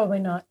 Probably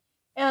not.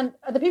 And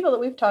the people that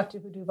we've talked to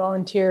who do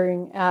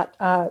volunteering at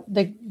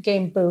the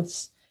game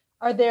booths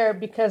are there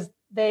because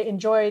they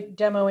enjoy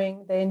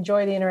demoing, they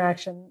enjoy the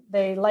interaction,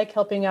 they like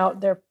helping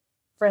out their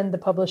friend, the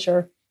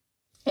publisher.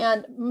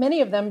 And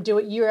many of them do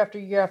it year after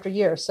year after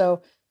year.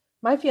 So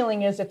my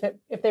feeling is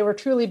if they were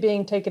truly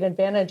being taken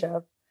advantage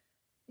of,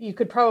 you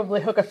could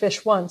probably hook a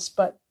fish once,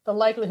 but the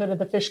likelihood of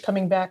the fish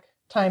coming back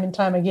time and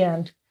time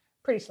again,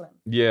 pretty slim.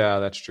 Yeah,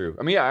 that's true.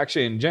 I mean, yeah,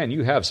 actually, and Jen,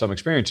 you have some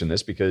experience in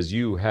this because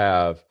you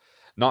have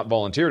not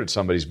volunteered at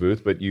somebody's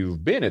booth, but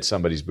you've been at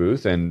somebody's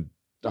booth and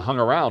hung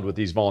around with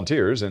these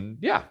volunteers, and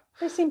yeah,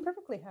 they seem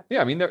perfectly happy.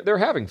 Yeah, I mean, they're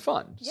having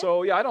fun. Yeah.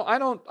 So yeah,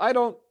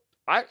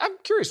 I'm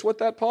curious what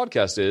that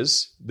podcast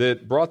is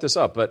that brought this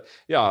up, but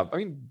yeah, I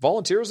mean,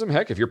 volunteerism,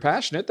 heck, if you're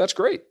passionate, that's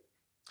great.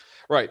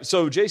 Right.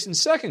 So Jason's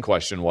second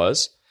question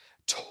was,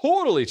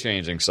 totally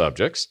changing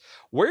subjects,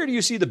 where do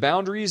you see the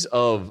boundaries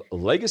of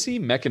legacy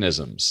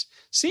mechanisms?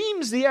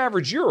 Seems the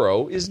average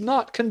Euro is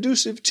not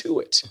conducive to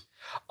it.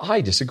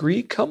 I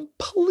disagree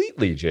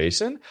completely,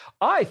 Jason.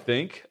 I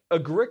think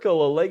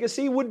Agricola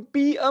Legacy would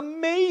be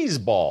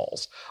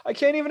amazeballs. I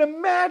can't even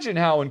imagine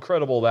how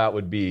incredible that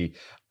would be.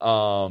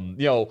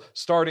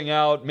 Starting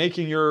out,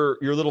 making your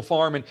little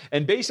farm,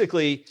 and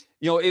basically,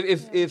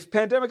 if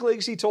Pandemic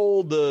Legacy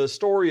told the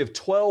story of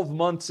 12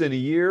 months in a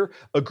year,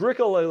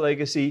 Agricola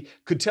Legacy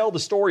could tell the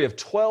story of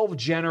 12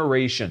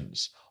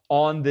 generations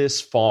on this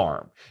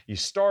farm. You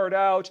start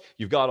out,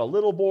 you've got a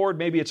little board,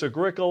 maybe it's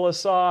Agricola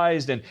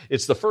sized, and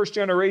it's the first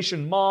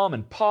generation mom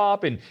and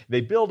pop, and they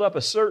build up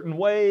a certain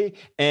way,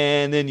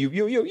 and then you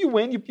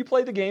win, you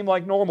play the game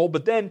like normal,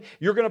 but then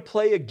you're going to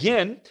play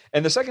again,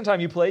 and the second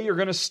time you play, you're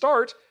going to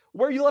start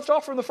where you left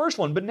off from the first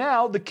one. But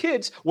now the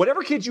kids,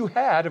 whatever kids you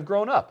had, have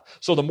grown up.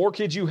 So the more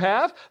kids you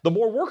have, the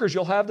more workers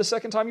you'll have the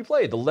second time you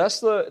play. The less,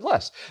 the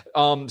less.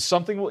 There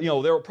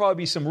will probably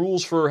be some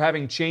rules for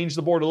having changed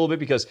the board a little bit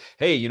because,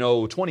 hey,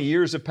 20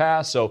 years have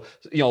passed. So,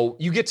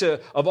 you get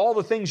to, of all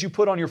the things you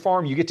put on your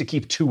farm, you get to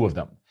keep 2 of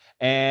them.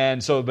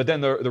 And so, but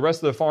then the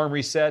rest of the farm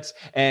resets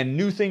and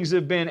new things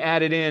have been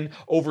added in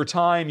over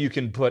time. You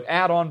can put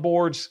add-on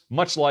boards,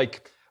 much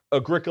like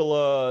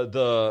Agricola,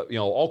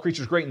 all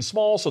creatures great and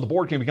small, so the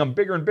board can become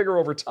bigger and bigger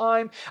over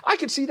time. I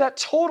could see that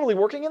totally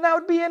working, and that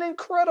would be an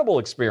incredible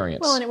experience.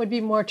 Well, and it would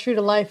be more true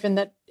to life in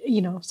that,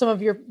 some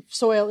of your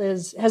soil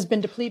has been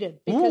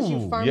depleted because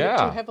you farmed it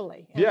too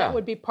heavily. And that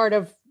would be part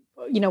of,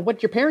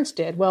 what your parents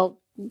did.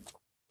 Well,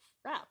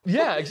 crap.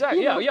 Yeah,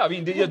 exactly. Yeah. I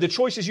mean, the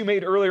choices you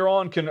made earlier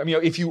on can,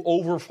 if you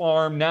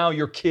overfarm, now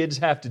your kids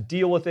have to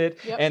deal with it.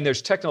 Yep. And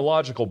there's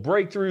technological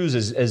breakthroughs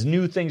as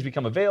new things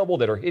become available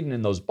that are hidden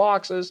in those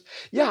boxes.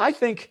 Yeah, I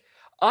think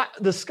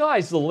the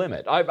sky's the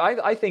limit.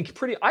 I think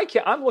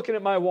I'm looking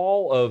at my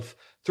wall of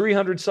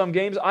 300 some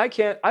games. I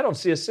don't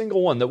see a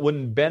single one that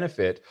wouldn't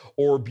benefit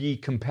or be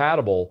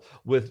compatible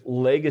with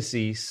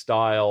legacy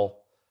style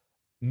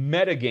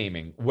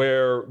metagaming,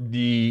 where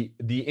the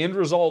end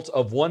result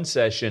of one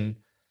session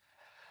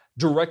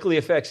directly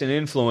affects and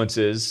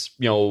influences,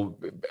 the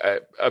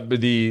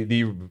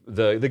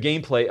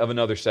gameplay of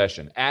another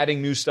session.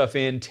 Adding new stuff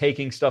in,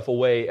 taking stuff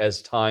away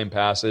as time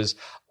passes.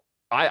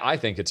 I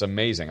think it's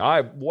amazing.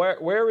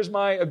 Where is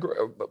my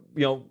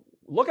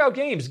Lookout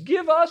Games?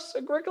 Give us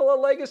Agricola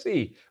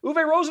Legacy.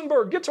 Uwe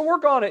Rosenberg, get to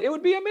work on it. It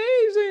would be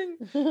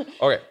amazing.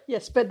 Okay.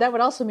 Yes, but that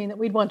would also mean that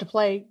we'd want to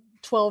play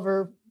 12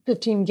 or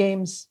 15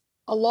 games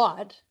a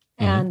lot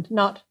and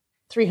not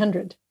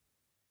 300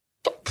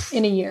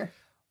 in a year.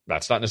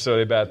 That's not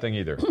necessarily a bad thing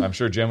either. I'm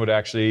sure Jen would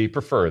actually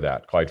prefer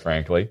that, quite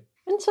frankly.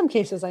 In some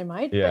cases, I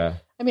might. Yeah.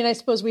 But, I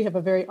suppose we have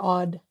a very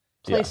odd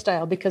play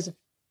style because of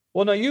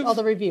all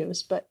the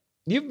reviews. But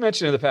you've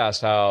mentioned in the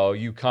past how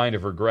you kind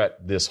of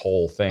regret this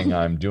whole thing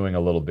I'm doing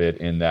a little bit,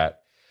 in that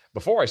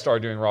before I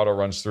started doing Rahdo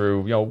Runs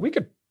Through, we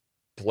could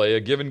play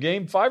a given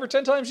game 5 or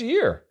 10 times a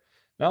year.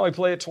 Now we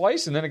play it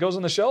twice, and then it goes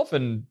on the shelf,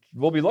 and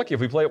we'll be lucky if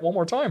we play it one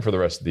more time for the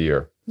rest of the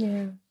year.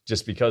 Yeah.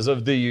 Just because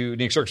of the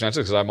unique circumstances,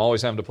 because I'm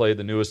always having to play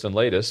the newest and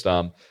latest.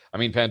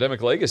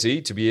 Pandemic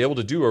Legacy, to be able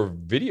to do a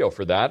video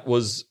for that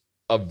was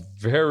a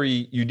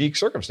very unique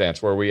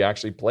circumstance where we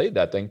actually played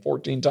that thing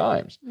 14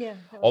 times. Yeah.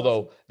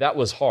 Although that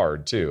was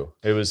hard, too.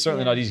 It was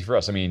certainly not easy for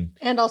us.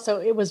 And also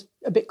it was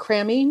a bit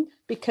cramming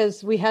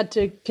because we had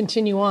to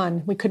continue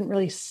on. We couldn't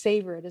really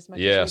savor it as much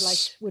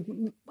as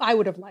I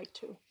would have liked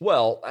to.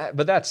 Well,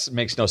 but that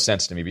makes no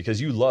sense to me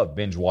because you love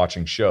binge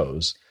watching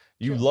shows.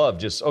 You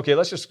love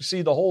let's just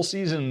see the whole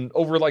season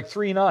over like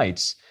 3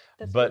 nights.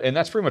 And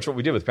that's pretty much what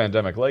we did with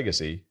Pandemic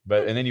Legacy.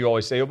 And then you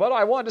always say, but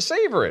I wanted to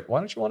savor it. Why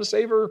don't you want to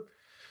savor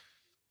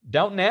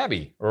Downton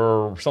Abbey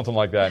or something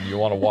like that? And you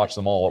want to watch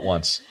them all at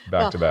once,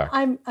 back to back.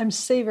 I'm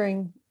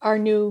savoring our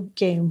new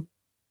game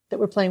that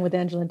we're playing with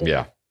Angela and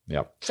Dave.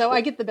 Yeah. So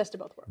I get the best of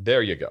both worlds.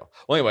 There you go.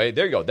 Well, anyway,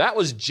 there you go. That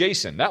was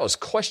Jason. That was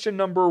question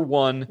number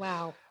 1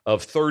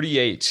 of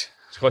 38.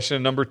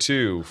 Question number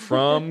 2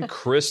 from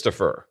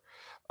Christopher.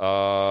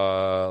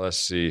 Let's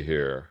see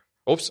here.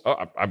 Oops,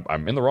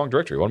 I'm in the wrong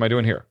directory. What am I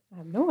doing here? I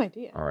have no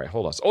idea. All right,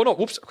 hold on. Oh no,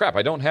 whoops, crap!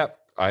 I don't have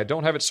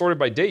it sorted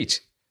by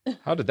date.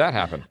 How did that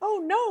happen?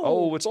 Oh no!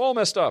 Oh, it's all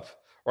messed up.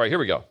 All right, here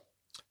we go.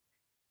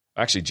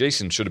 Actually,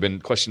 Jason should have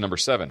been question number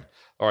 7.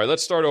 All right,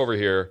 let's start over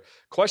here.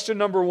 Question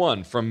number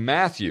 1 from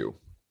Matthew.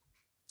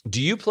 Do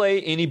you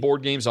play any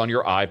board games on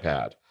your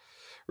iPad?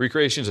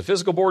 Recreations of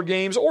physical board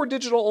games or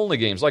digital-only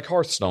games like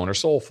Hearthstone or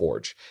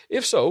SoulForge?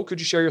 If so, could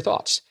you share your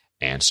thoughts?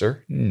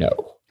 Answer, no.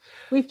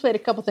 We've played a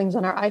couple things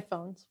on our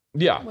iPhones.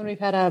 Yeah. When we've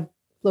had a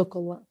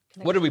local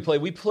connection. What did we play?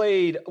 We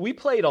played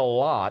a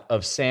lot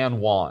of San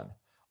Juan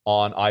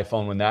on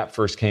iPhone when that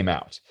first came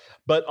out.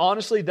 But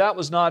honestly, that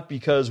was not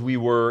because we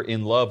were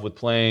in love with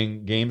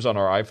playing games on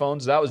our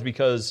iPhones. That was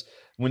because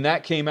when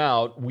that came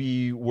out,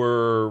 we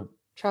were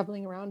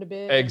traveling around a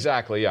bit.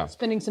 Exactly, yeah.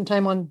 Spending some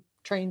time on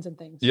trains and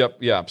things. Yep,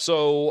 yeah.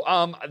 So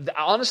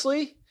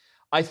honestly,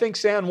 I think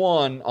San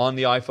Juan on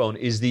the iPhone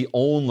is it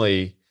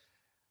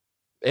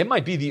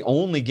might be the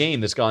only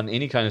game that's gotten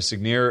any kind of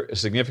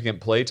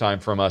significant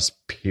playtime from us,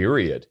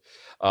 period.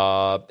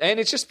 And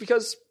it's just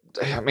because,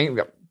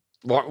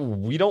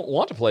 we don't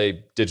want to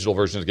play digital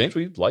versions of games.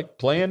 We like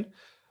playing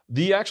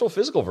the actual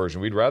physical version.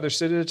 We'd rather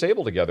sit at a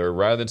table together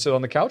rather than sit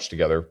on the couch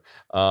together.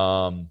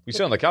 We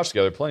sit on the couch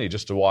together plenty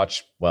just to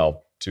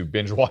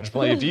binge watch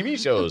plenty of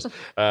TV shows,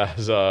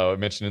 as I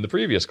mentioned in the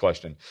previous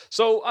question.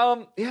 So,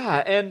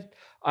 and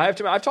I've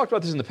talked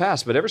about this in the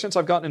past, but ever since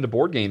I've gotten into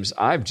board games,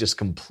 I've just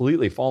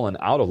completely fallen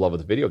out of love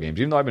with video games,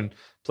 even though I've been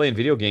playing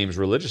video games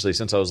religiously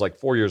since I was like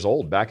 4 years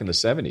old, back in the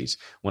 70s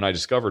when I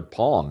discovered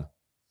Pong.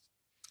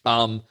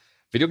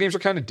 Video games are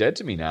kind of dead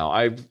to me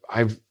now.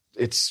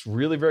 It's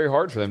really very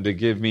hard for them to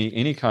give me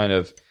any kind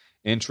of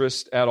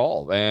interest at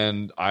all.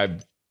 And I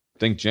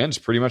think Jen's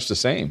pretty much the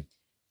same.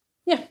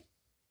 Yeah.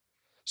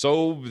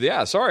 So,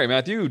 yeah, sorry,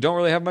 Matthew. Don't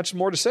really have much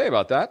more to say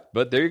about that.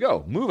 But there you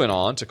go. Moving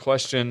on to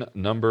question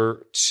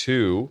number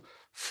 2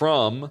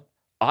 from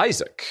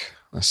Isaac.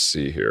 Let's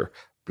see here.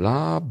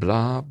 Blah,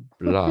 blah,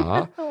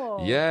 blah.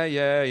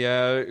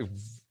 Yeah.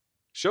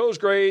 Show's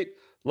great.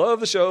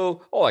 Love the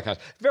show. All that kind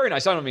of stuff. Very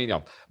nice. I don't mean,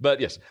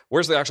 but yes.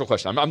 Where's the actual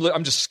question?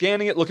 I'm just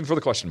scanning it, looking for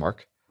the question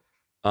mark.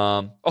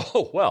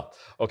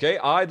 Okay.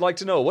 I'd like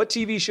to know what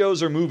TV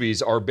shows or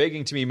movies are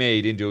begging to be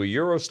made into a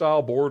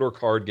Euro-style board or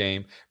card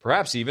game,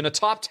 perhaps even a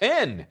top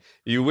 10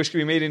 you wish could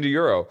be made into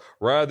Euro,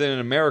 rather than an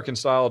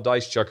American-style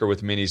dice chucker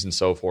with minis and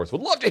so forth.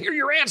 Would love to hear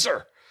your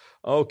answer.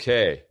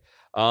 Okay.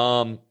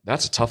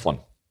 That's a tough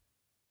one.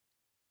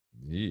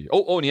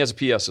 Oh, and he has a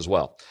PS as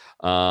well.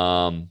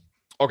 Okay.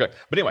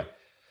 But anyway.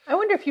 I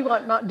wonder if you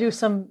want not do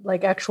some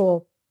like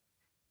actual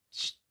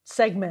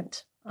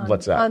segment on,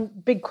 what's that? On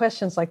big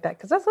questions like that,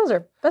 because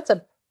that's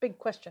a big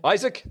question.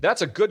 Isaac,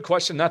 that's a good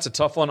question. That's a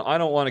tough one. I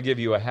don't want to give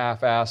you a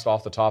half-assed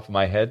off the top of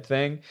my head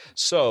thing.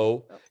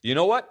 So, you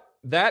know what?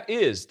 That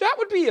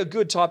would be a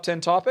good top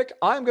 10 topic.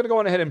 I'm going to go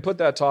on ahead and put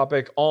that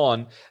topic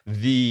on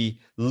the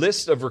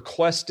list of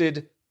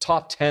requested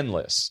top 10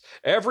 lists.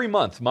 Every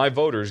month, my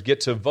voters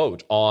get to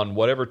vote on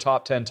whatever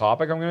top 10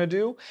 topic I'm going to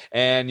do.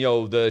 And,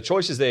 the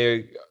choices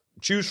they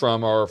choose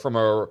from are from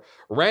a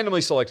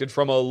randomly selected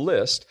from a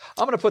list.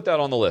 I'm going to put that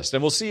on the list,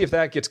 and we'll see if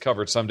that gets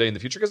covered someday in the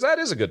future, because that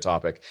is a good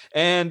topic.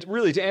 And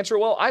really, to answer it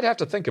well, I'd have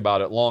to think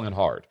about it long and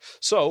hard.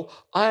 So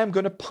I'm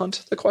going to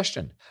punt the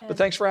question. But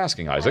thanks for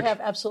asking, Isaac. I have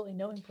absolutely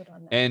no input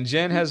on that. And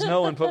Jen has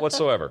no input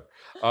whatsoever.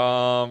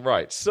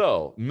 Right.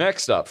 So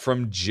next up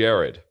from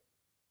Jared.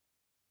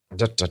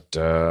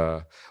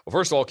 Well,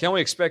 first of all, can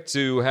we expect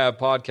to have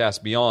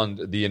podcasts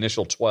beyond the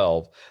initial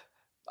 12?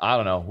 I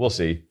don't know. We'll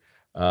see.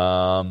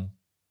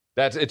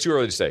 It's too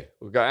early to say.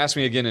 Ask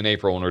me again in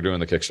April when we're doing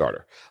the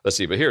Kickstarter. Let's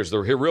see. But here's the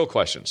real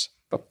questions.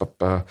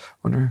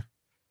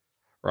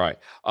 Right.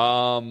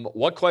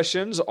 What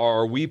questions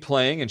are we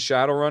playing in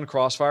Shadowrun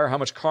Crossfire? How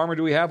much karma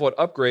do we have? What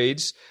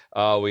upgrades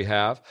we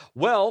have?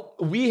 Well,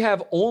 we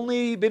have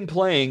only been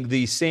playing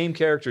the same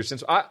characters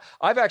since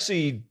I've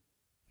actually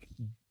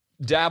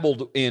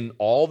dabbled in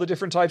all the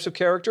different types of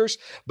characters,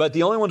 but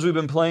the only ones we've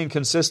been playing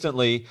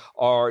consistently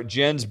are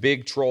Jen's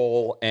big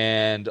troll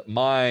and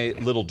my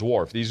little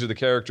dwarf. These are the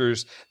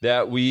characters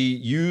that we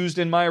used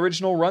in my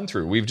original run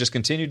through. We've just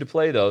continued to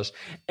play those,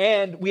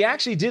 and we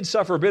actually did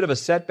suffer a bit of a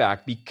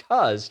setback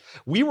because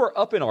we were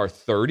up in our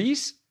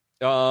 30s,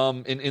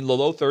 in the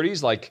low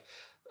 30s, like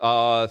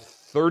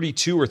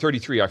 32 or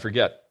 33, I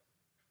forget.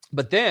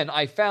 But then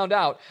I found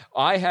out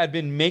I had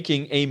been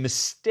making a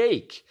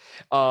mistake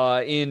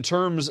in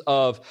terms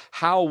of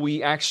how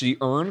we actually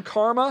earn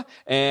karma,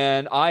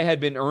 and I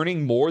had been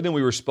earning more than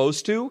we were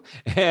supposed to,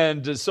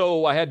 and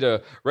so I had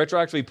to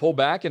retroactively pull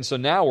back, and so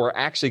now we're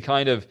actually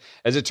kind of,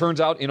 as it turns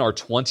out, in our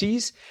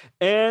 20s,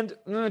 and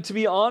to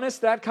be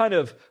honest, that kind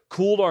of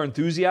cooled our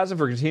enthusiasm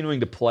for continuing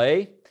to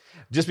play.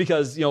 Just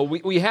because,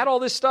 we had all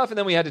this stuff, and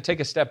then we had to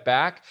take a step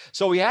back,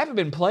 so we haven't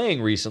been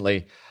playing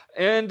recently.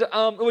 And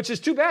which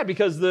is too bad,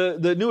 because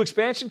the new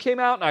expansion came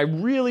out and I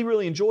really,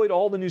 really enjoyed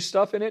all the new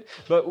stuff in it.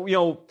 But,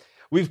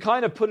 we've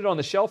kind of put it on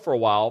the shelf for a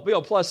while.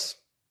 Plus,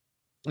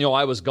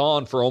 I was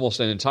gone for almost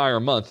an entire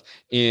month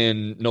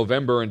in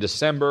November and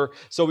December,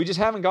 so we just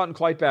haven't gotten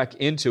quite back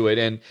into it.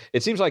 And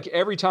it seems like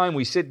every time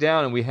we sit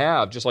down and we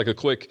have just like a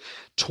quick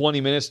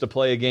 20 minutes to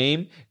play a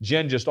game,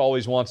 Jen just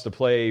always wants to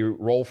play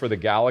Roll for the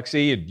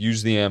Galaxy and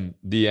use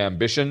the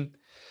Ambition.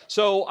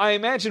 So I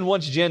imagine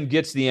once Jen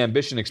gets the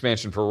Ambition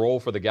expansion for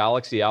Roll for the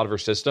Galaxy out of her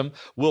system,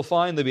 we'll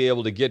finally be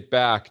able to get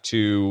back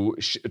to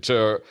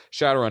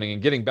Shadowrunning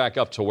and getting back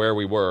up to where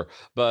we were.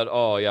 But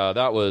oh yeah,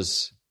 that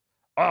was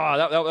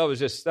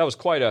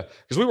quite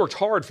because we worked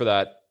hard for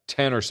that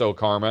 10 or so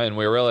karma, and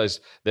we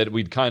realized that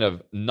we'd kind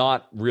of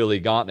not really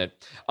gotten it.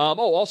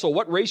 Also,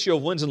 what ratio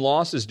of wins and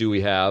losses do we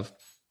have?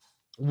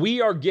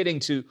 We are getting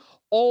to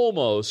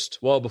almost,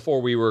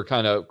 before we were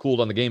kind of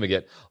cooled on the game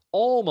again,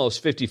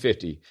 almost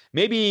 50-50.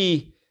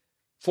 Maybe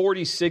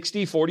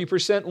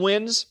 40%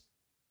 wins.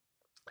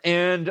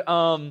 And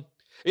I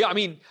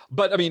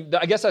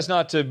guess that's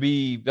not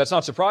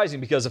surprising,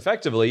 because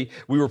effectively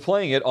we were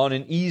playing it on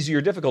an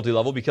easier difficulty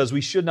level because we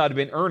should not have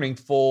been earning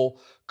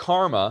full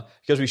karma,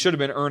 because we should have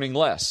been earning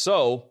less.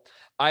 So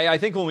I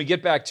think when we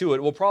get back to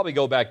it, we'll probably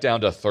go back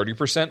down to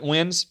 30%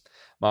 wins.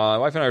 My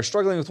wife and I are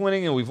struggling with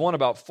winning, and we've won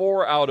about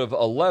 4 out of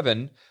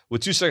 11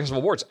 with 2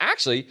 successful boards.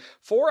 Actually,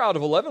 4 out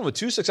of 11 with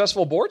 2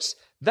 successful boards,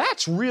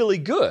 that's really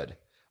good.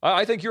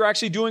 I think you're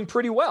actually doing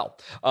pretty well.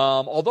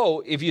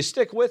 Although, if you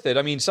stick with it,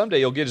 someday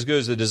you'll get as good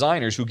as the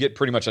designers, who get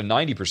pretty much a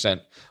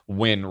 90%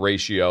 win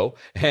ratio,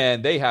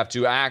 and they have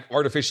to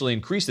artificially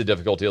increase the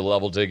difficulty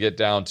level to get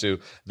down to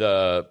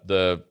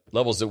the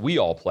levels that we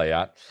all play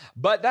at.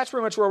 But that's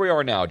pretty much where we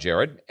are now,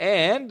 Jared,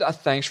 and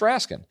thanks for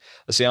asking.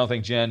 Let's see, I don't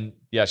think Jen,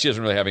 she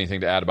doesn't really have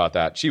anything to add about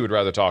that. She would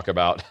rather talk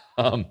about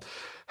Roll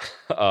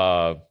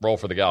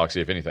for the Galaxy,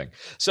 if anything.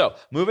 So,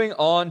 moving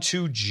on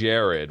to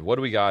Jared. What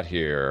do we got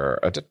here?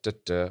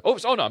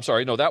 I'm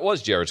sorry. No, that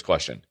was Jared's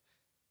question.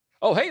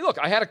 Oh, hey, look,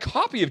 I had a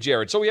copy of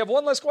Jared, so we have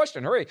one less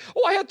question. Hooray.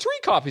 Oh, I had 3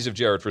 copies of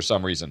Jared for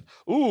some reason.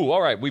 Ooh,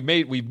 all right.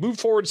 We've moved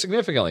forward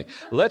significantly.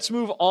 Let's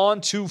move on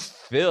to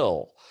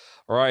Phil.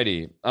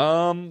 Alrighty.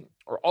 On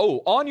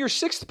your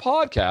 6th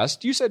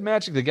podcast, you said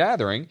Magic the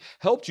Gathering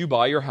helped you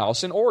buy your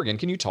house in Oregon.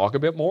 Can you talk a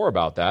bit more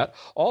about that?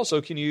 Also,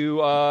 can you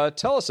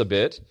tell us a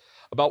bit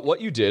about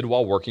what you did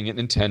while working at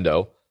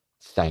Nintendo?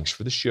 Thanks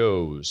for the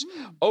shows.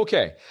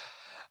 Okay.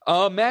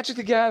 Magic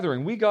the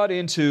Gathering. We got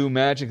into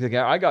Magic the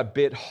Gathering. I got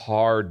bit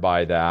hard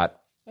by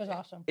that. It was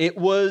awesome. It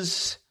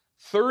was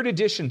 3rd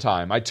edition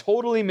time. I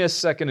totally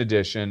missed 2nd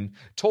edition.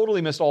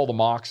 Totally missed all the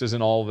Moxes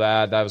and all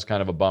that. That was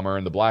kind of a bummer.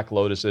 And the Black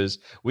Lotuses.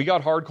 We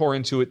got hardcore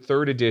into it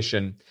 3rd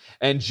edition.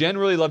 And Jen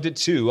really loved it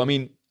too.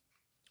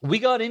 We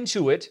got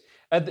into it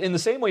in the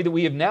same way that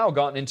we have now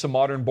gotten into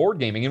modern board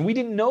gaming, and we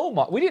didn't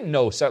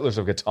know Settlers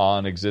of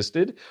Catan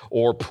existed,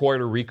 or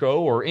Puerto Rico,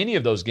 or any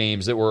of those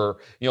games that were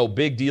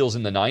big deals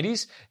in the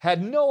 90s.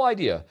 Had no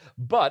idea.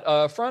 But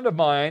a friend of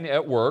mine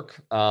at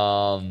work,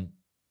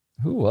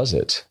 who was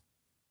it?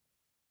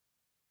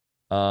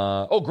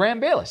 Graham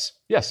Bayless.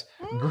 Yes,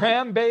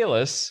 Graham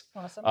Bayless,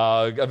 awesome.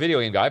 A video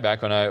game guy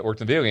back when I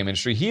worked in the video game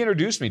industry. He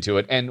introduced me to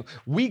it, and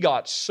we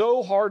got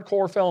so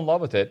hardcore, fell in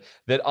love with it,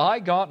 that I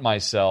got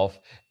myself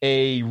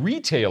a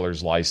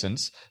retailer's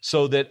license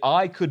so that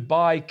I could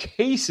buy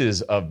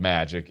cases of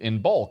Magic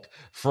in bulk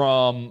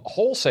from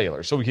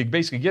wholesalers, so we could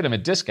basically get them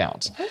at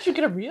discounts. How did you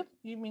get a real?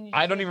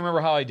 I don't even remember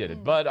how I did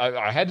it, but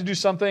I had to do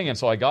something, and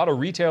so I got a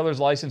retailer's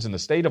license in the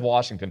state of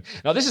Washington.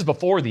 Now, this is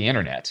before the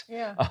internet,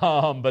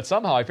 but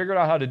somehow I figured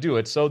out how to do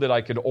it so that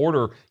I could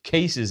order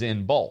cases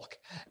in bulk.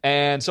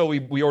 And so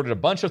we ordered a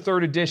bunch of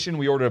 3rd edition.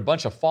 We ordered a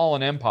bunch of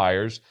Fallen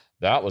Empires.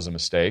 That was a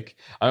mistake.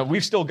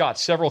 We've still got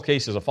several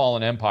cases of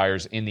Fallen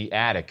Empires in the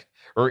attic,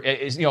 or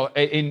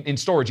in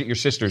storage at your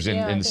sister's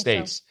in the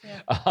States.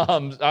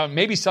 So. Yeah.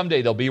 Maybe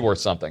someday they'll be worth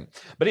something.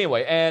 But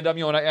anyway, and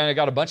I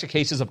got a bunch of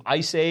cases of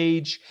Ice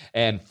Age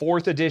and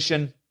 4th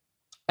edition.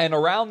 And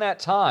around that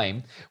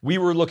time, we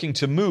were looking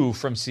to move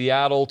from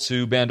Seattle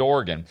to Bend,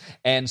 Oregon.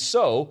 And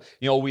so,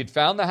 we'd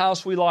found the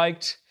house we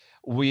liked.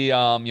 We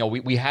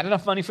had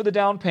enough money for the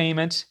down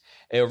payment.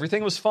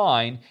 Everything was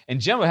fine. And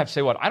Jen would have to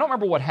say what? I don't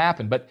remember what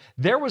happened, but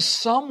there was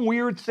some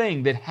weird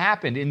thing that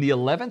happened in the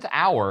 11th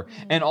hour,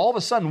 and all of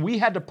a sudden we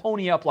had to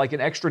pony up like an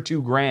extra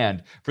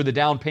 $2,000 for the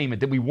down payment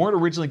that we weren't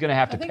originally going to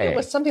have to pay. I think it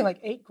was something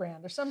like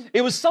 $8,000 or something.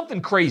 It was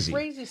something crazy.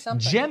 Crazy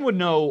something. Jen would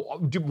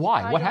know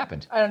why. What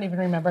happened? I don't even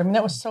remember.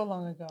 That was so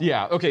long ago.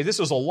 Yeah. Okay. This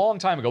was a long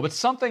time ago, but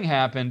something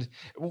happened,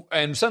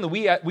 and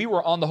suddenly we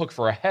were on the hook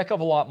for a heck of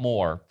a lot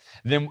more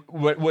than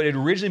what had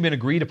originally been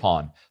agreed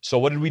upon. So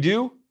what did we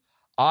do?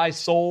 I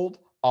sold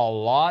a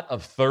lot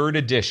of 3rd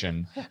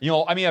edition.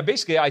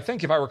 Basically, I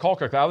think if I recall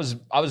correctly,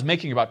 I was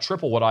making about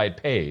triple what I had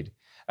paid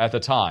at the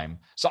time.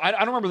 So I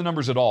don't remember the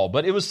numbers at all,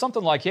 but it was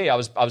something like, hey, I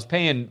was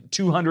paying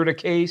 $200 a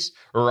case,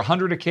 or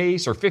 $100 a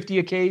case, or $50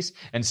 a case,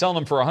 and selling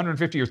them for $150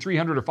 or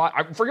 $300 or $500.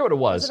 I forget what it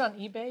was. Was it on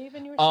eBay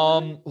even? You were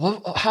selling?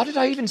 Well, how did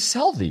I even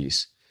sell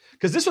these?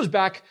 because this was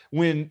back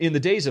when in the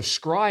days of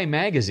Scry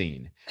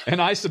magazine,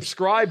 and I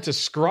subscribed to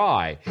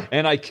Scry,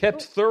 and I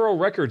kept thorough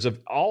records of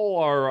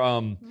all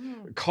our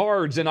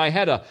cards, and I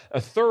had a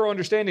thorough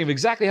understanding of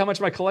exactly how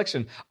much my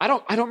collection. I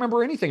don't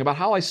remember anything about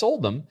how I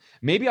sold them.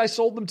 Maybe I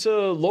sold them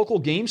to local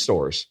game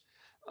stores.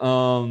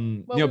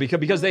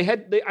 Because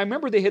I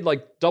remember they had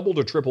like doubled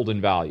or tripled in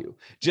value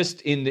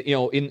just in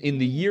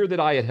the year that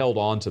I had held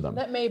on to them.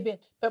 That may be,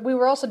 but we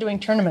were also doing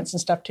tournaments and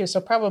stuff too, so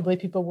probably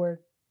people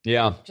were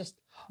just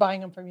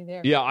buying them from you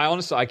there. Yeah,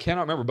 I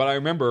cannot remember, but I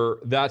remember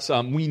that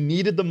we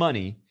needed the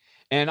money,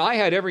 and I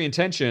had every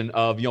intention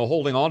of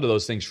holding on to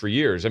those things for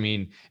years. I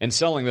mean, and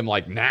selling them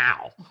like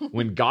now,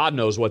 when God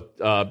knows what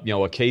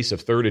a case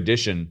of third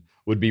edition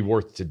would be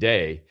worth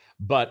today.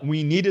 But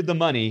we needed the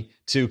money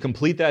to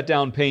complete that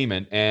down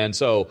payment, and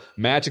so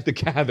Magic the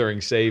Gathering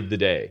saved the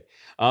day.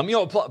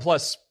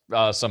 Plus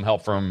some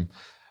help from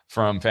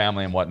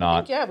family and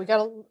whatnot. We got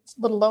a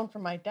little loan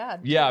from my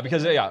dad. Yeah,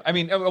 because I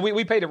mean,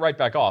 we paid it right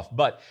back off,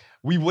 but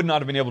we would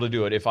not have been able to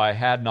do it if I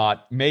had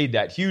not made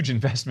that huge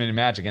investment in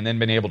Magic and then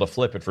been able to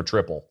flip it for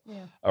triple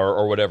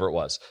or whatever it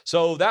was.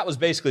 So that was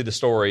basically the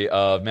story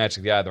of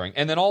Magic the Gathering.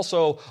 And then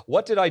also,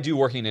 what did I do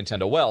working at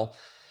Nintendo? Well,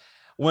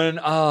 when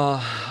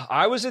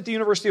I was at the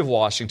University of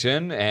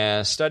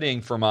Washington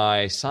studying for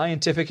my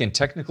scientific and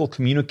technical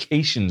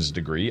communications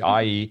degree,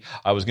 i.e.,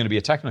 I was going to be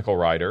a technical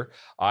writer,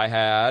 I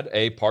had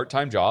a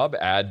part-time job,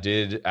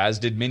 as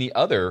did many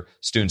other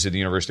students at the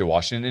University of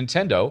Washington,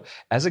 Nintendo,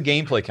 as a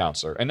gameplay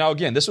counselor. And now,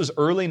 again, this was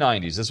early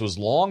 90s. This was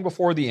long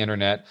before the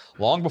internet,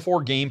 long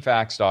before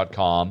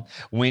GameFAQs.com,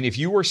 when if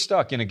you were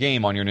stuck in a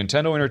game on your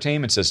Nintendo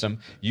Entertainment System,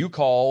 you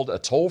called a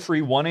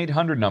toll-free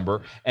 1-800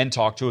 number and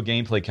talked to a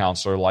gameplay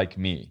counselor like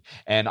me.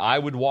 And I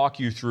would walk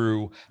you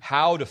through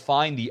how to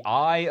find the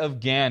Eye of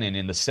Ganon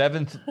in the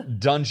 7th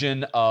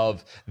dungeon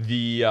of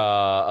the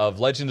of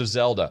Legend of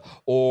Zelda,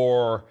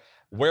 or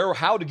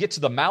how to get to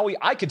the Maui.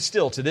 I could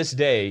still, to this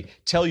day,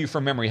 tell you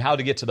from memory how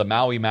to get to the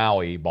Maui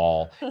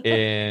ball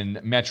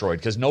in Metroid,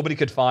 because nobody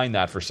could find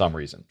that for some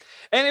reason.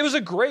 And it was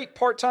a great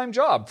part-time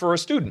job for a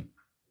student.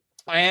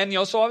 And,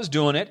 so I was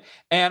doing it.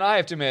 And I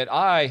have to admit,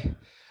 I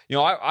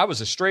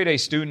was a straight A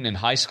student in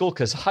high school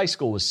because high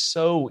school was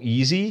so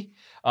easy.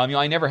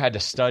 I never had to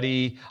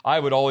study. I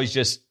would always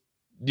just,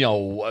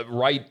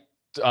 write.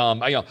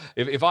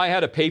 If I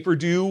had a paper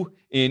due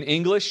in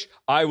English,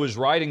 I was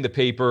writing the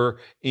paper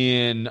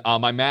in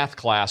my math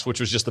class, which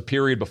was just the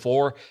period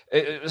before.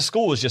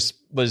 School was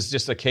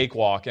just a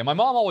cakewalk. And my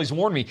mom always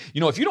warned me,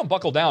 if you don't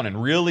buckle down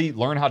and really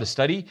learn how to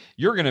study,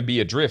 you're going to be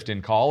adrift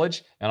in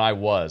college. And I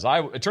was.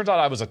 It turns out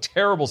I was a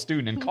terrible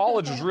student, and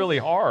college was really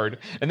hard,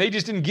 and they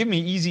just didn't give me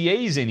easy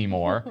A's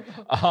anymore.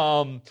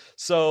 I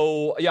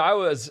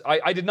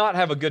did not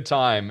have a good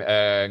time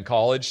in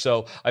college.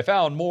 So I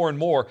found more and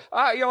more,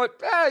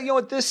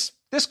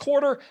 this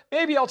quarter,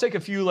 maybe I'll take a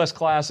few less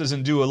classes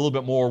and do a little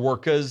bit more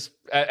work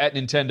at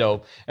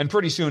Nintendo. And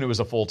pretty soon it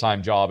was a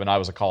full-time job, and I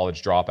was a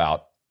college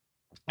dropout.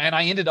 And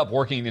I ended up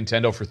working at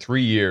Nintendo for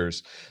 3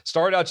 years.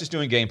 Started out just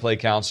doing gameplay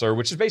counselor,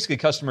 which is basically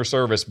customer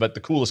service, but the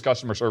coolest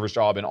customer service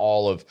job in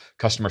all of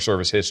customer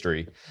service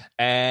history.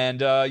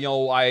 And,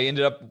 I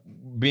ended up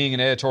being an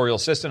editorial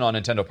assistant on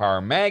Nintendo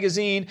Power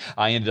Magazine.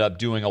 I ended up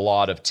doing a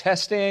lot of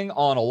testing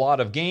on a lot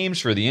of games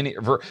for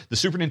the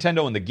Super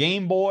Nintendo and the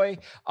Game Boy.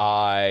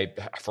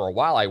 For a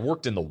while, I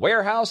worked in the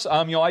warehouse.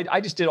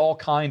 I just did all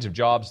kinds of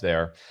jobs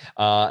there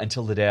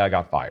until the day I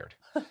got fired.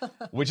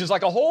 Which is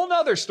like a whole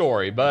nother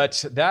story,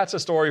 but that's a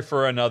story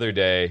for another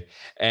day.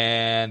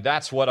 And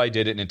that's what I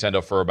did at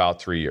Nintendo for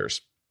about 3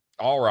 years.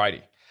 All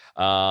righty.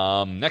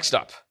 Next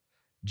up,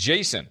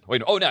 Jason.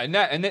 Wait,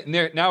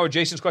 now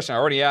Jason's question. I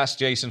already asked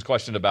Jason's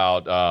question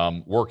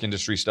about work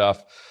industry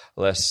stuff.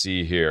 Let's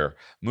see here.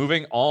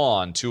 Moving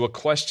on to a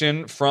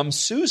question from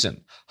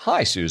Susan.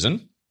 Hi,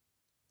 Susan.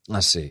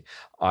 Let's see.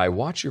 I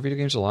watch your video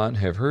games a lot and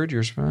have heard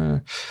yours.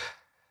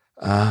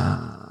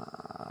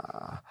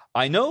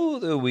 I know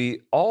that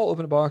we all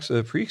open a box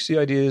of preconceived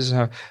ideas.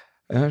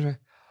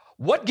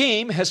 What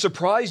game has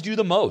surprised you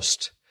the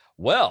most?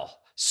 Well,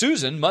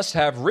 Susan must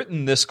have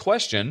written this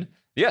question.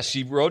 Yes,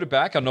 she wrote it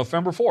back on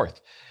November 4th.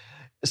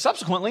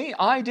 Subsequently,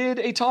 I did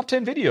a top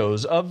 10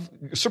 videos of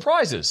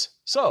surprises.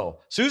 So,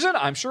 Susan,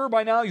 I'm sure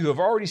by now you have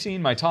already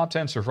seen my top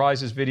 10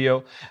 surprises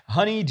video.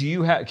 Honey,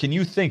 can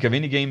you think of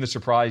any game that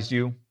surprised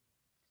you?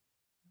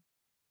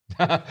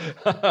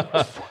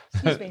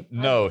 Excuse me.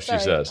 No, she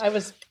says. I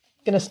was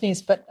going to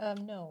sneeze, but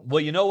no.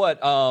 Well, you know what?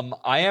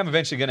 I am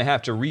eventually going to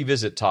have to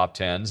revisit top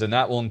 10s, and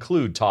that will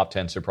include top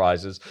 10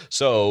 surprises.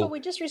 So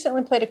we just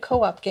recently played a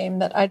co-op game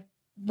that I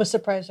was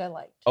surprised I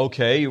liked.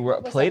 Okay,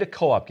 you played a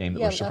co-op game that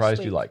was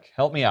surprised you liked.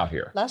 Help me out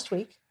here. Last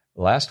week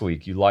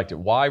you liked it.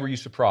 Why were you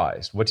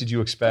surprised? What did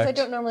you expect? Because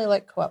I don't normally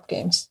like co-op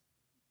games.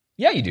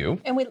 Yeah, you do.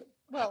 And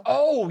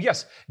oh,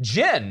 yes.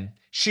 Jen,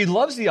 she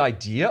loves the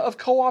idea of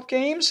co-op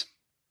games.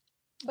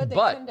 But they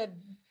tend to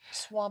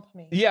Swamp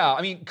me. Yeah,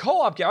 I mean,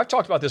 co-op game, I've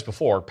talked about this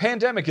before.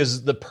 Pandemic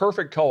is the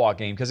perfect co-op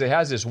game because it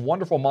has this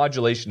wonderful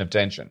modulation of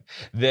tension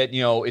that,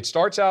 it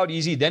starts out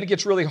easy, then it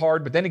gets really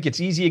hard, but then it gets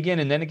easy again,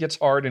 and then it gets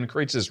hard, and it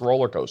creates this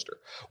roller coaster.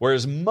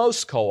 Whereas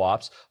most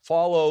co-ops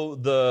follow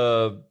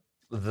the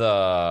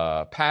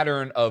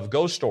pattern of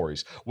Ghost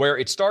Stories, where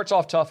it starts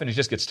off tough and it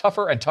just gets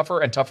tougher and tougher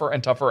and tougher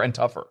and tougher and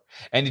tougher.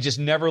 And it just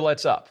never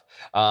lets up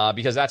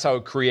because that's how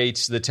it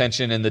creates the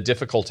tension and the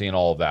difficulty and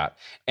all of that.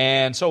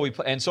 And so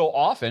so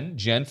often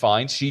Jen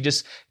finds she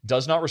just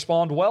does not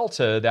respond well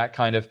to that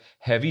kind of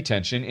heavy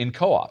tension in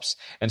co-ops.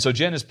 And so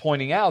Jen is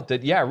pointing out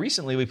that,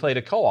 recently we played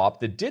a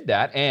co-op that did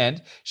that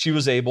and she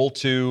was able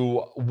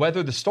to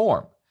weather the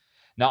storm.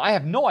 Now, I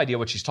have no idea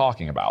what she's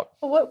talking about.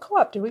 Well, what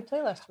co-op did we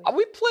play last week?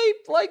 We played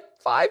like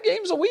 5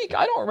 games a week.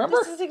 I don't remember.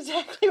 This is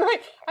exactly right.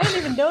 I don't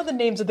even know the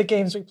names of the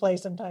games we play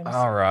sometimes.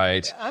 All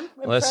right. I'm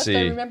impressed. Let's see.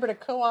 I remembered a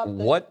co-op.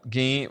 What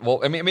game? Well,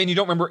 I mean, you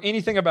don't remember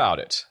anything about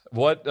it.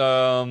 What?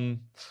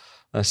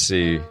 Let's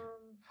see.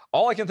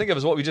 All I can think of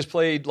is what we just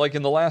played like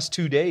in the last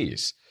 2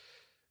 days.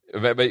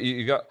 But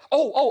you got.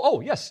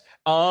 Yes.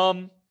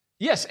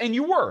 Yes, and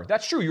you were.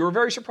 That's true. You were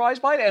very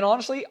surprised by it. And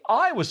honestly,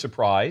 I was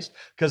surprised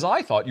because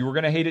I thought you were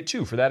going to hate it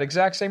too for that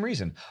exact same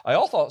reason. I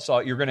also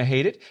thought you were going to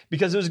hate it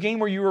because it was a game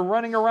where you were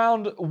running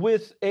around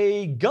with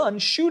a gun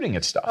shooting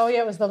at stuff. Oh, yeah,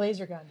 it was the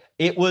laser gun.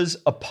 It was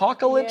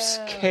Apocalypse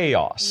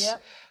Chaos.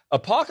 Yep.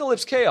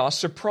 Apocalypse Chaos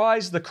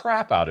surprised the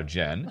crap out of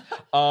Jen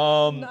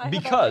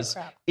because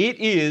it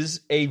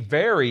is a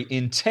very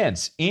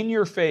intense,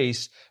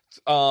 in-your-face.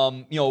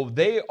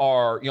 They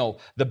are,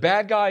 the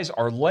bad guys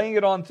are laying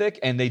it on thick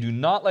and they do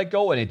not let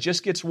go, and it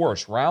just gets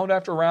worse round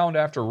after round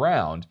after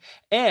round.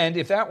 And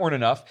if that weren't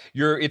enough,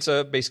 it's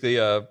basically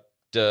a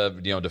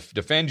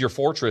defend your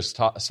fortress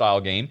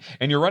style game,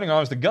 and you're running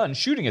around with a gun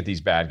shooting at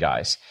these bad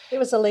guys. It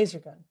was a laser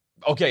gun.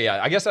 Okay,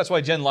 yeah, I guess that's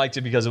why Jen liked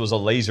it, because it was a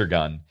laser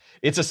gun.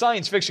 It's a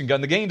science fiction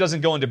gun. The game doesn't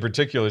go into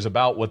particulars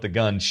about what the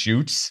gun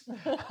shoots.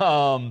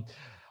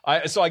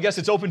 So I guess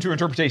it's open to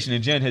interpretation,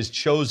 and Jen has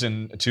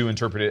chosen to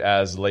interpret it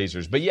as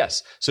lasers. But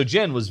yes, so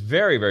Jen was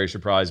very, very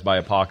surprised by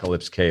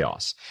Apocalypse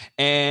Chaos.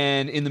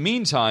 And in the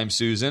meantime,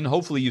 Susan,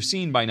 hopefully you've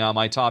seen by now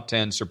my top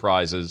 10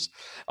 surprises.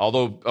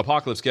 Although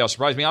Apocalypse Chaos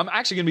surprised me, I'm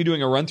actually going to be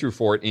doing a run-through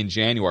for it in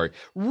January.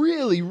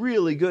 Really,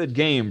 really good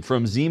game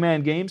from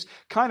Z-Man Games.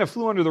 Kind of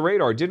flew under the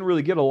radar. Didn't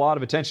really get a lot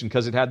of attention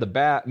because it had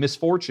the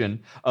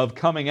misfortune of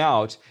coming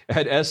out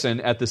at Essen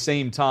at the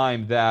same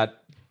time that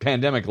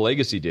Pandemic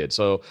Legacy did.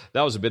 So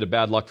that was a bit of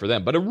bad luck for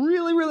them. But a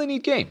really, really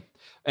neat game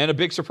and a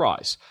big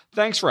surprise.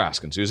 Thanks for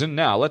asking, Susan.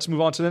 Now, let's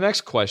move on to the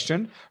next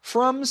question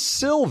from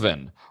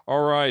Sylvan.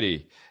 All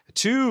righty.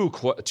 Two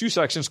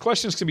sections.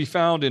 Questions can be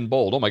found in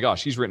bold. Oh my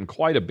gosh, he's written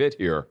quite a bit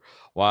here.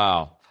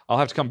 Wow. I'll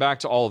have to come back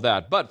to all of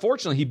that. But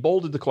fortunately, he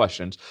bolded the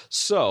questions.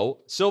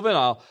 So, Sylvan,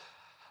 I'll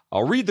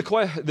read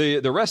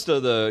the rest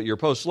of your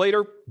posts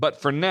later.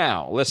 But for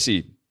now, let's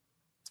see.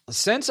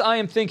 Since I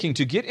am thinking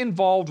to get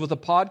involved with a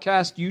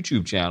podcast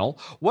YouTube channel,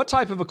 what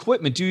type of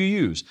equipment do you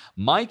use?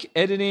 Mic,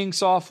 editing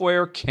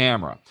software,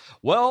 camera?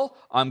 Well,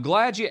 I'm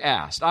glad you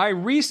asked. I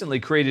recently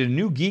created a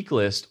new geek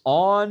list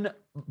on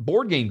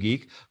Board Game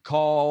Geek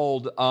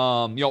called,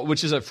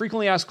 which is a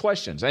frequently asked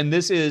questions. And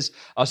this is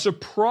a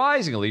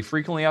surprisingly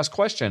frequently asked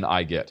question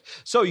I get.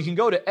 So you can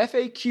go to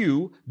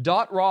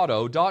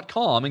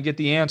faq.rahdo.com and get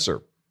the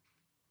answer.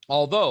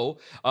 Although,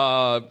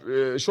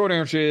 short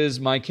answer is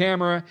my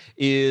camera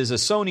is a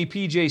Sony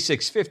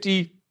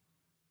PJ650.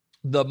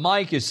 The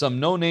mic is some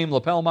no-name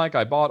lapel mic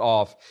I bought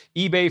off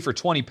eBay for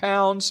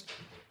 £20.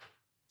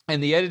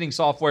 And the editing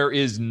software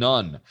is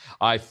none.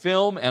 I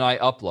film and I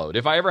upload.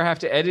 If I ever have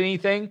to edit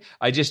anything,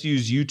 I just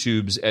use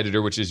YouTube's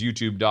editor, which is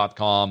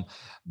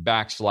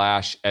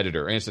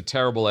youtube.com/editor. And it's a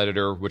terrible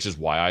editor, which is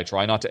why I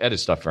try not to edit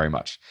stuff very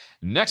much.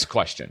 Next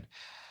question.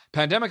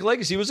 Pandemic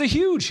Legacy was a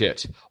huge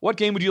hit. What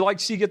game would you like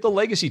to see get the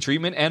Legacy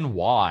treatment and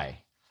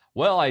why?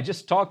 Well, I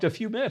just talked a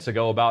few minutes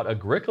ago about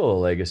Agricola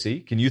Legacy.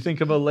 Can you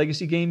think of a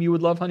Legacy game you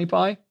would love, Honey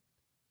Pie?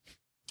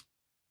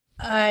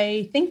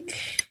 I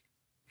think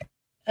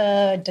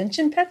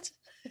Dungeon Pets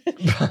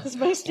is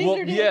my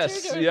standard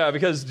answer. Yes,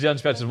 because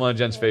Dungeon Pets is one of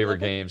Jen's favorite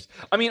games.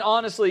 I mean,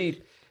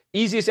 honestly,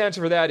 easiest answer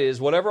for that is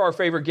whatever our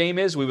favorite game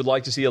is, we would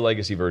like to see a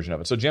Legacy version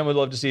of it. So Jen would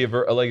love to see a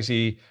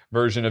Legacy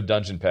version of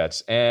Dungeon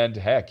Pets. And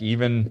heck,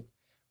 even...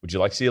 would you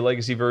like to see a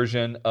Legacy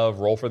version of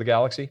Roll for the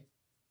Galaxy?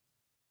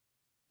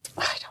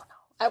 I don't know.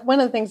 One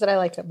of the things that I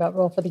like about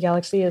Roll for the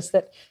Galaxy is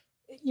that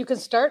you can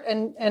start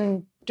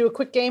and do a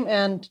quick game,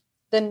 and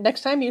then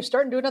next time you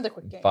start and do another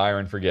quick game. Fire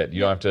and forget. You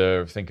don't have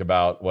to think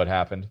about what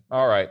happened.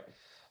 All right.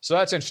 So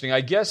that's interesting.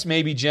 I guess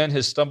maybe Jen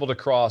has stumbled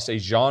across a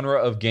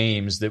genre of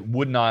games that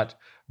would not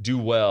do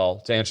well,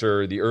 to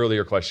answer the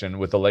earlier question,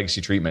 with the Legacy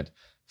treatment.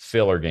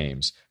 Filler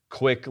games.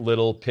 Quick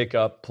little pick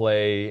up,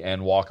 play,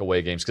 and walk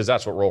away games, because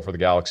that's what Roll for the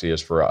Galaxy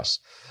is for us.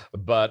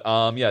 But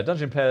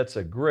Dungeon Pets,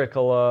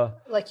 Agricola.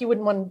 Like you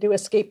wouldn't want to do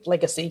Escape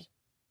Legacy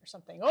or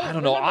something. I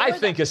don't know. I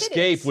think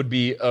Escape would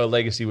be a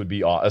Legacy. Would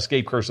be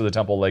Escape Curse of the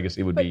Temple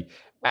Legacy would be.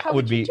 How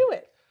would you do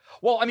it?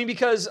 Well, I mean,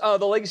 because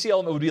the legacy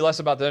element would be less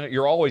about that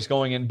you're always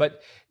going in,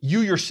 but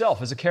you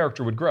yourself as a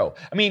character would grow.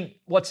 I mean,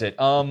 what's it?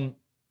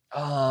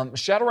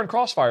 Shadowrun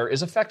Crossfire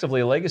is effectively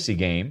a legacy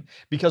game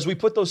because we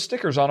put those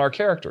stickers on our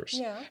characters.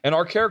 Yeah. And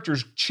our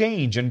characters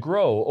change and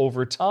grow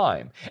over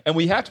time. And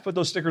we have to put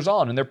those stickers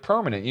on, and they're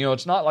permanent.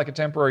 It's not like a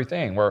temporary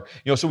thing where,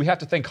 so we have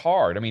to think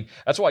hard. I mean,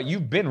 that's why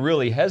you've been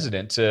really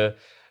hesitant to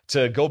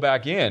go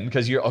back in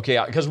because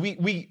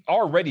we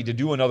are ready to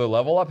do another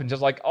level up and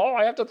just like,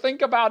 I have to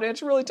think about it.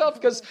 It's really tough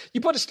because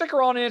you put a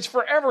sticker on and it's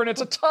forever and it's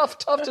a tough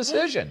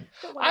decision.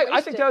 I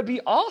think that would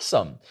be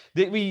awesome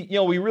that we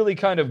really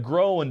kind of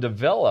grow and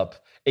develop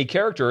a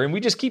character and we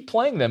just keep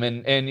playing them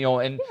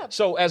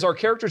so as our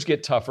characters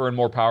get tougher and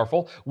more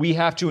powerful, we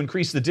have to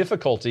increase the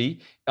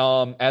difficulty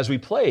as we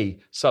play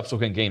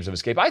subsequent games of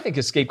Escape. I think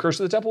Escape Curse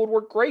of the Temple would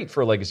work great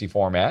for a legacy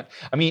format.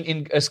 I mean,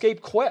 in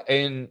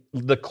in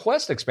the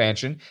Quest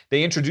expansion,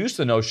 they introduced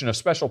the notion of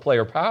special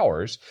player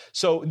powers.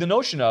 So the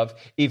notion of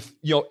if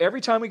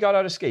every time we got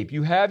out Escape,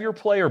 you have your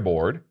player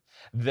board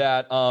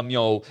that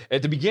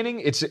at the beginning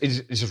it's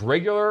just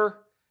regular.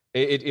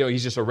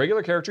 He's just a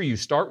regular character. You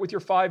start with your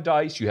 5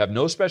 dice. You have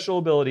no special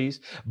abilities.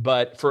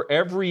 But for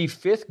every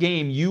 5th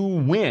game you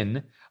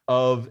win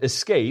of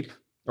Escape,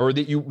 or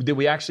that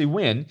we actually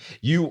win,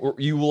 you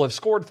will have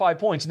scored 5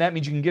 points, and that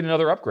means you can get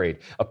another upgrade,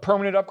 a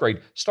permanent upgrade.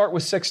 Start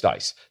with 6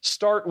 dice.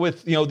 Start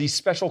with these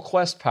special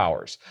quest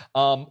powers.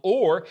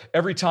 Or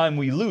every time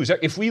we lose,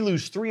 if we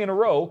lose 3 in a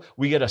row,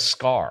 we get a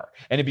scar,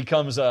 and it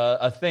becomes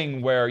a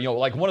thing where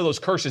like one of those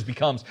curses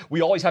becomes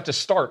we always have to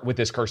start with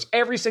this curse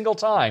every single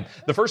time.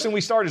 The first thing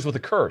we start is with a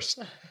curse.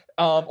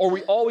 Or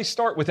we always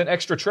start with an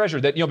extra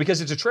treasure that,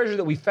 because it's a treasure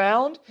that we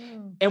found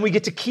and we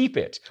get to keep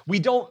it. We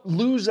don't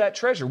lose that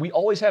treasure. We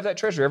always have that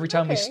treasure every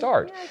time we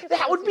start. Yeah,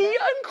 that would be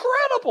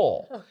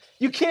incredible. Okay.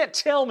 You can't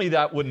tell me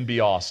that wouldn't be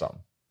awesome.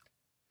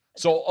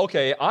 So,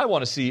 I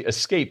want to see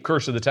Escape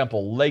Curse of the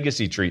Temple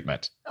legacy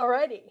treatment.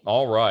 Alrighty.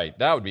 All right.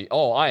 That would be,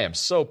 I am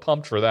so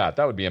pumped for that.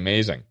 That would be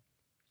amazing.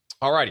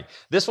 Alrighty.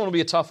 This one will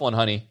be a tough one,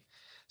 honey.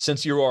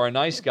 Since you are a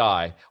nice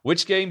guy,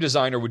 which game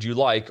designer would you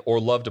like or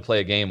love to play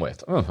a game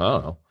with? I don't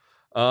know.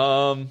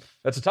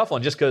 That's a tough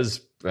one just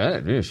because,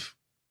 let's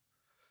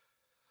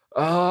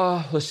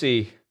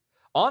see.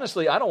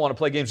 Honestly, I don't want to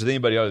play games with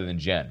anybody other than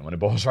Jen when it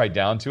boils right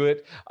down to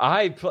it.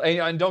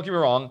 And don't get me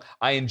wrong,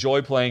 I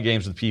enjoy playing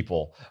games with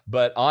people,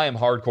 but I am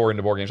hardcore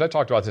into board games. I've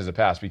talked about this in the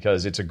past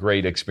because it's a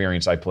great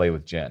experience I play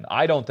with Jen.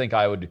 I don't think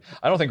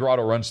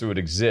Grotto Runs Through would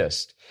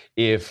exist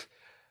if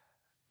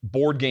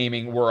board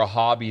gaming were a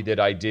hobby that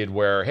I did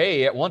where,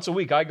 hey, once a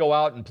week I go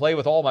out and play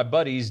with all my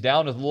buddies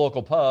down at the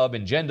local pub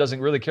and Jen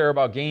doesn't really care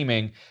about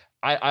gaming.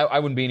 I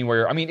wouldn't be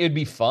anywhere. I mean, it'd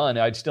be fun.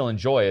 I'd still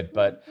enjoy it,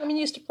 but... I mean,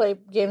 you used to play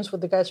games with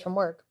the guys from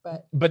work,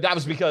 but... But that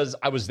was because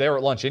I was there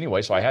at lunch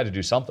anyway, so I had to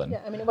do something.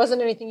 Yeah, I mean, it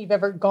wasn't anything you've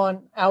ever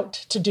gone out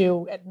to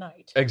do at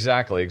night.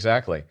 Exactly.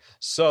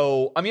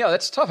 So,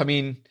 that's tough. I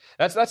mean,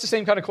 that's the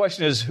same kind of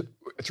question as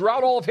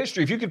throughout all of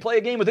history. If you could play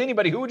a game with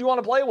anybody, who would you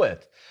want to play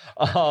with?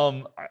 I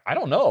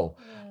don't know.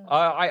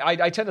 Yeah.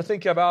 I tend to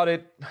think about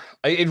it.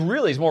 It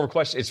really is more of a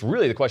question. It's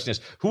really the question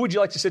is, who would you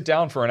like to sit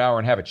down for an hour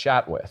and have a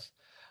chat with?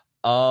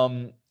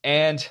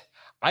 And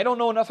I don't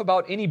know enough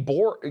about any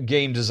board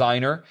game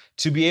designer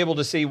to be able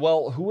to say,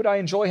 well, who would I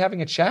enjoy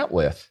having a chat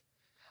with?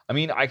 I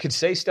mean, I could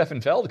say Stefan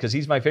Feld because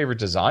he's my favorite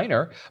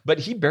designer, but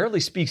he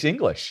barely speaks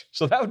English.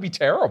 So that would be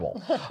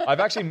terrible. I've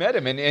actually met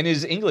him, and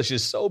his English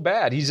is so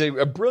bad. He's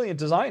a brilliant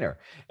designer.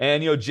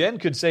 And, Jen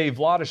could say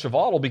Vlaada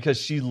Chvátil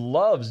because she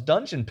loves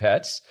Dungeon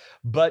Pets,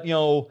 but,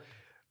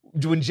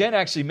 when Jen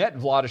actually met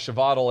Vlaada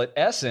Chvátil at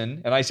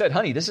Essen, and I said,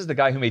 honey, this is the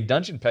guy who made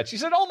Dungeon Pets. She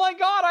said, oh my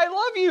God, I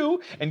love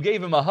you, and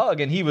gave him a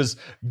hug, and he was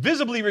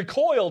visibly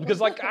recoiled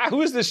because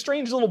who is this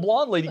strange little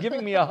blonde lady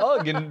giving me a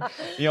hug? And,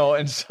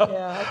 and so.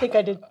 Yeah, I think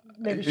I did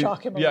maybe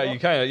shock him a little.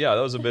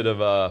 That was a bit of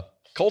a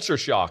culture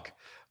shock.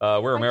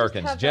 We're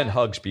Americans. Jen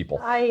hugs people.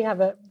 I have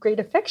a great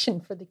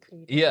affection for the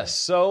creator. Yes.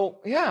 So,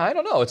 I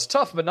don't know. It's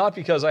tough, but not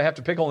because I have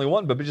to pick only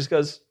one, but just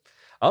because,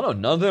 I don't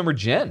know, none of them are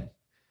Jen.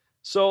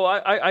 So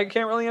I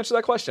can't really answer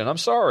that question. I'm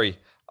sorry.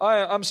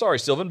 I'm sorry,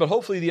 Sylvan, but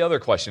hopefully the other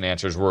question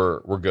answers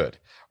were good.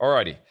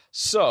 Alrighty.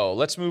 So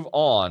let's move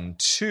on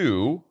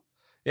to,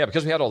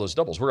 because we had all those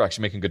doubles, we're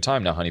actually making good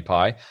time now, Honey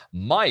Pie.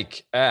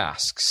 Mike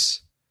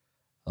asks,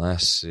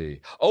 let's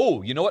see.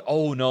 Oh, you know what?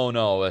 Oh,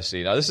 no. Let's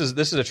see. Now this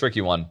is a tricky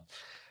one.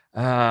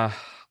 I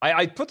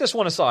put this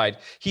one aside.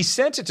 He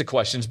sent it to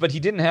questions, but he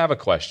didn't have a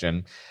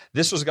question.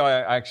 This was a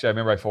guy, I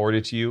remember I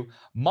forwarded to you.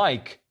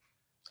 Mike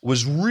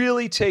was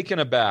really taken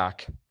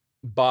aback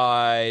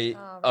by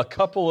a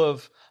couple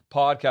of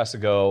podcasts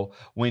ago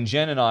when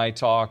Jen and I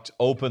talked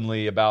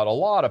openly about a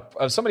lot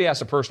of somebody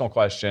asked a personal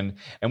question,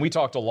 and we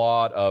talked a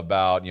lot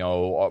about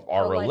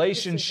our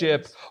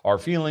relationship, our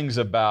feelings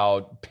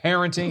about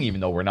parenting,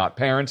 even though we're not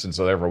parents, and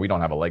so therefore we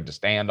don't have a leg to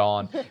stand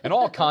on, and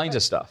all kinds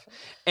of stuff.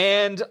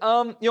 And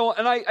and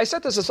I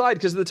set this aside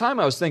because at the time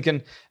I was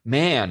thinking,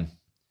 man,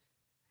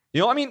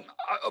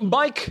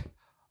 Mike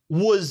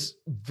was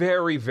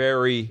very,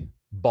 very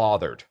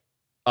bothered.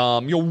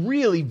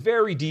 Really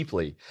very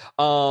deeply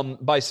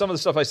by some of the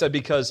stuff I said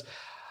because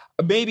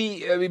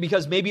maybe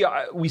because maybe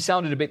we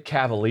sounded a bit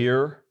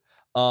cavalier.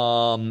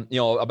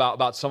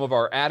 About some of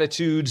our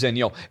attitudes,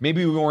 and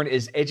maybe we weren't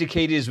as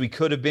educated as we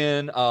could have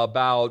been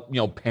about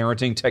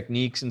parenting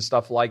techniques and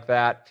stuff like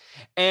that.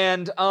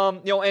 And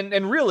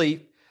and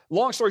really,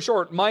 long story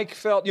short, Mike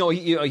felt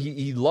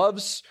he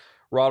loves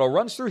Rahdo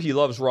Runs Through. He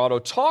loves Rahdo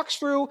Talks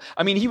Through.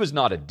 I mean, he was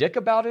not a dick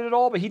about it at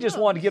all, but he just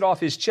wanted to get off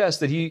his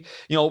chest that he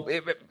felt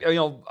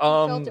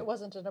it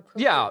wasn't an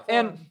appropriate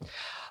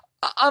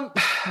form.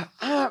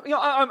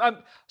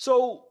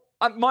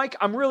 And Mike,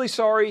 I'm really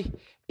sorry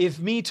if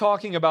me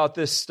talking about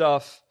this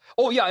stuff.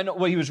 Oh yeah, I know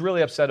what he was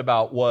really upset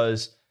about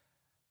was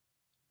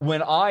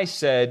when I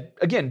said,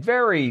 again,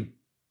 very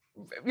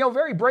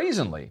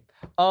brazenly,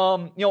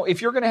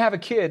 if you're going to have a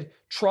kid,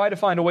 try to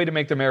find a way to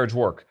make the marriage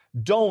work.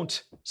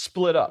 Don't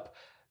split up.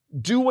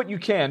 Do what you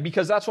can,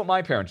 because that's what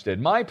my parents did.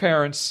 My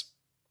parents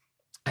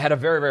had a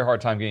very, very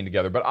hard time getting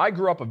together, but I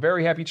grew up a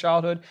very happy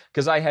childhood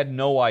because I had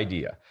no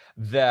idea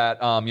that,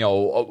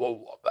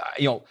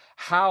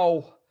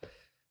 how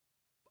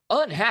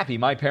unhappy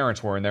my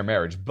parents were in their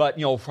marriage. But,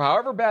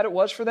 however bad it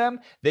was for them,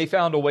 they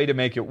found a way to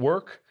make it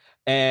work.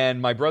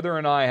 And my brother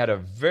and I had a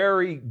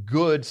very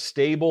good,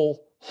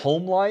 stable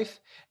home life.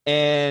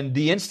 And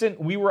the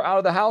instant we were out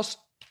of the house,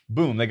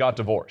 boom, they got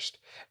divorced.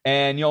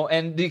 And,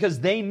 and because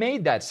they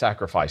made that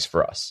sacrifice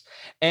for us.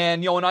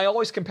 And, and I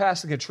always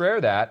contrast and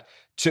compare that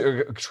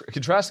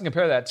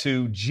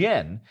to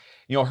Jen.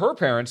 Her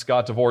parents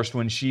got divorced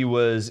when she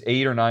was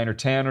 8 or 9 or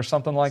 10 or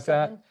something like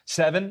that.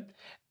 7.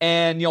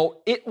 And,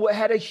 it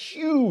had a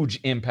huge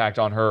impact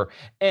on her.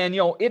 And,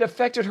 it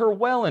affected her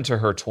well into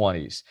her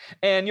 20s.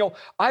 And,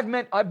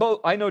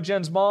 I know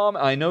Jen's mom.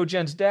 I know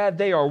Jen's dad.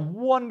 They are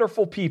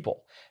wonderful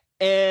people.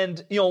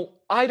 And,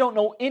 I don't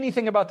know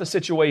anything about the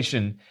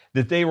situation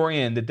that they were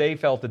in, that they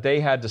felt that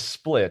they had to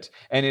split.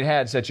 And it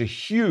had such a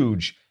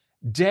huge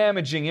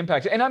damaging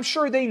impact. And I'm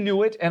sure they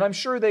knew it, and I'm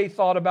sure they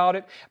thought about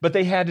it, but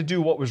they had to do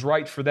what was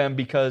right for them,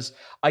 because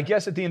I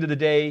guess at the end of the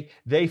day,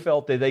 they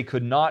felt that they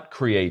could not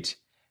create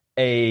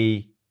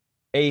a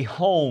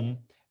home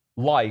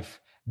life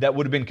that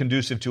would have been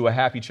conducive to a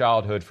happy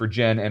childhood for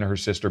Jen and her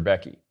sister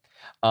Becky.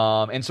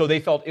 And so they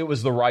felt it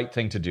was the right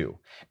thing to do.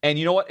 And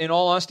you know what? In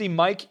all honesty,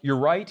 Mike, you're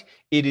right.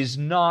 It is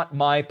not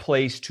my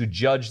place to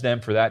judge them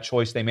for that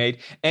choice they made.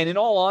 And in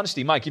all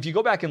honesty, Mike, if you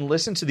go back and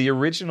listen to the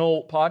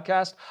original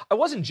podcast, I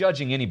wasn't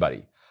judging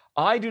anybody.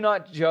 I do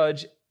not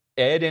judge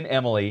Ed and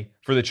Emily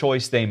for the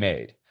choice they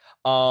made.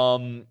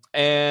 I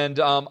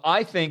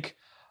think,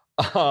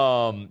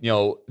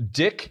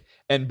 Dick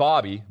and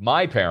Bobby,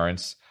 my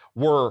parents,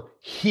 were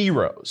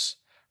heroes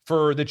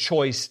for the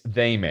choice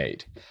they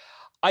made.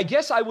 I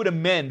guess I would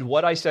amend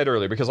what I said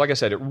earlier, because like I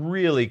said, it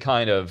really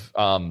kind of,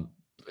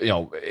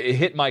 it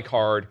hit my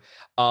card.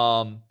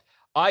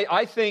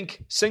 I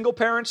think single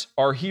parents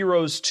are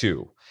heroes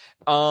too.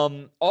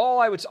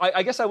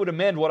 I guess I would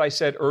amend what I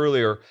said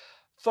earlier.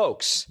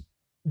 Folks,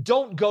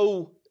 don't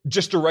go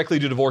just directly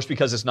to divorce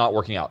because it's not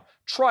working out.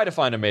 Try to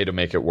find a way to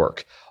make it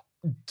work.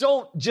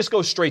 Don't just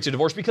go straight to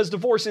divorce, because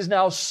divorce is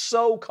now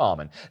so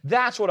common.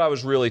 That's what I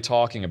was really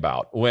talking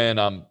about when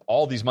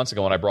all these months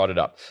ago when I brought it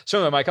up. So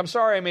anyway, Mike, I'm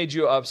sorry I made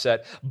you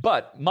upset.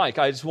 But Mike,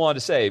 I just wanted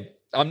to say,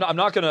 I'm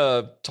not going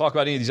to talk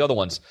about any of these other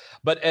ones,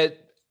 but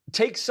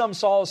take some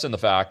solace in the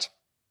fact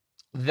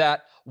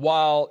that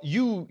while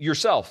you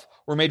yourself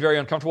were made very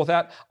uncomfortable with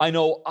that, I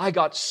know I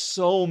got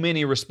so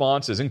many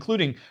responses,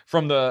 including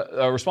from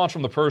the response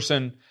from the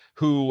person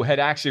who had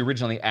actually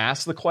originally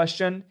asked the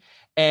question.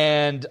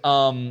 And,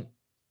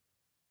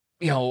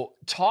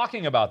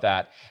 talking about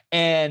that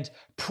and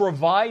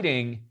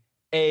providing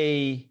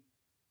a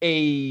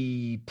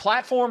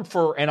platform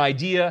for an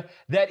idea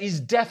that is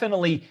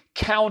definitely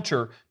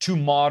counter to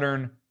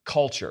modern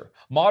culture.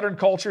 Modern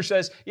culture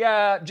says,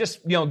 yeah,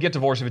 just, get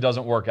divorced if it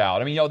doesn't work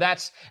out. I mean,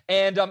 that's,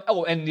 and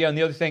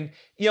the other thing,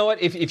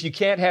 if you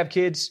can't have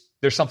kids,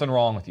 there's something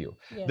wrong with you.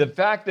 Yeah. The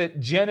fact that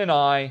Jen and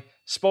I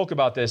spoke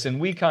about this and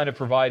we kind of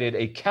provided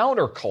a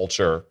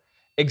counterculture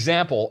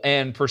example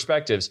and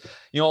perspectives.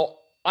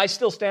 I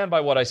still stand by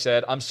what I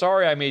said. I'm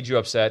sorry I made you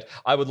upset.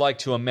 I would like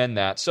to amend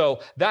that.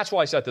 So that's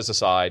why I set this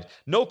aside.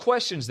 No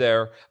questions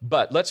there,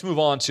 but let's move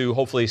on to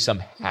hopefully some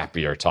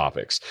happier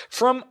topics.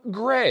 From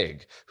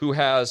Greg, who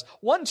has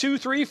 1, 2,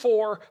 3,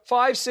 4,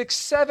 5, 6,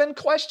 7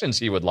 questions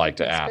he would like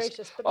to ask.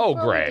 Gracious,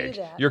 Greg,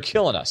 you're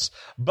killing us.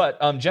 But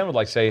Jen would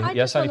like to say,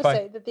 yes, honey pie? I just want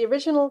to say that the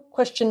original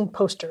question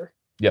poster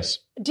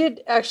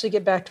did actually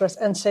get back to us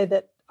and say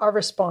that our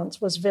response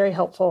was very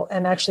helpful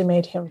and actually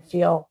made him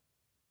feel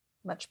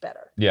much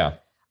better. Yeah.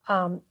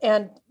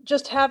 And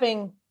just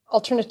having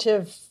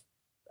alternative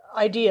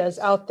ideas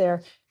out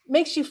there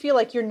makes you feel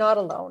like you're not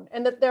alone,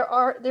 and that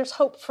there's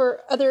hope for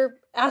other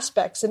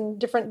aspects and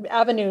different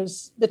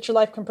avenues that your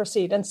life can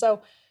proceed. And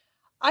so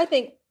I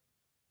think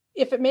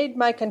if it made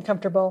Mike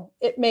uncomfortable,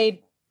 it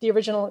made the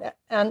original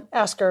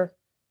asker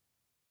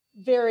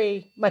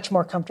very much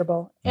more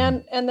comfortable.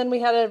 And then we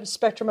had a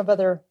spectrum of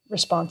other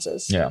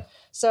responses. Yeah.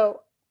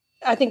 So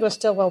I think it was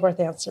still well worth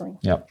answering.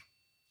 Yeah.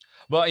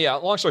 But yeah,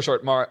 long story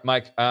short,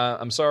 Mike,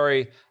 I'm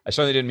sorry. I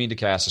certainly didn't mean to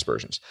cast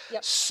aspersions.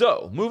 Yep.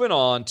 So moving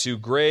on to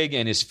Greg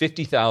and his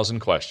 50,000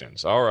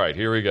 questions. All right,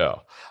 here we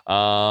go.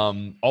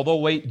 Although,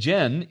 wait,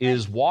 Jen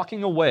is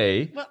walking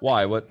away. Well,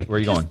 Why? Where are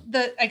you going?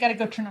 I got to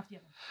go turn off the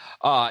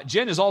oven.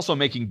 Jen is also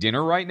making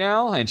dinner right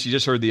now, and she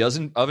just heard the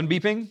oven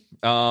beeping.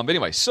 But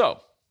anyway, so,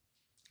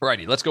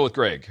 righty, let's go with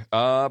Greg.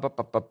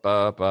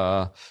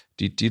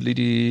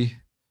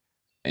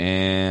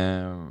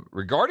 And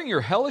regarding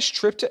your hellish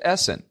trip to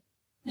Essen,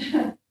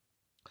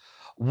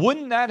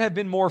 wouldn't that have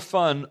been more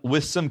fun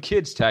with some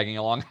kids tagging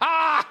along?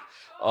 Ha!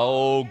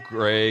 Oh,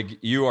 Greg,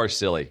 you are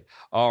silly.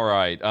 All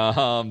right.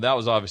 That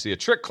was obviously a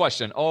trick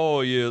question.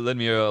 Oh, you led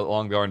me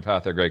along the garden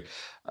path there, Greg.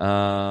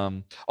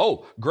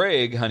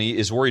 Greg, honey,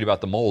 is worried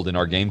about the mold in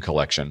our game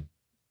collection.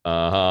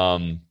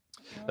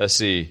 Let's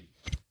see.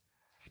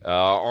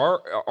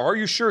 Are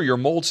you sure your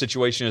mold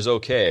situation is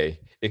okay?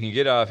 It can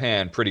get out of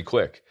hand pretty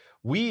quick.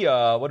 We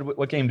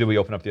what game did we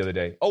open up the other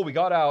day? Oh, we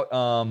got out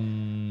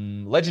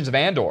Legends of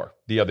Andor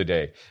the other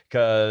day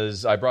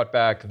because I brought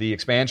back the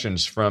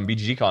expansions from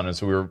BGGCon, and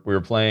so we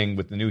were playing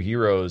with the new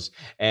heroes,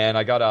 and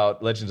I got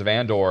out Legends of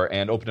Andor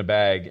and opened a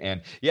bag,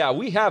 and yeah,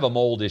 we have a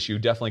mold issue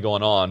definitely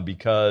going on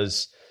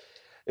because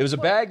it was a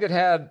bag that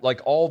had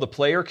like all the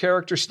player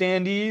character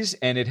standees,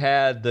 and it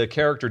had the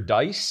character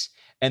dice,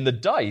 and the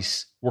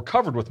dice were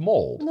covered with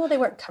mold. No, they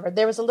weren't covered.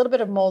 There was a little bit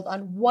of mold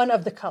on one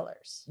of the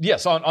colors.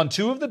 Yes, on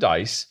two of the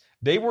dice.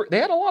 They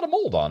had a lot of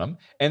mold on them,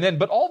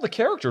 but all the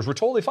characters were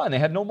totally fine. They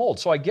had no mold.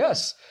 So I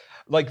guess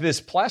like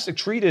this plastic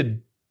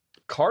treated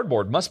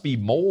cardboard must be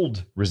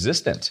mold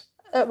resistant.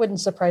 That wouldn't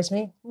surprise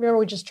me. Remember,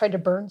 we just tried to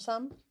burn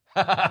some,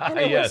 and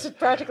it was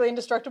practically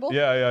indestructible.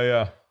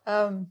 Yeah.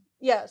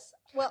 Yes.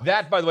 Well,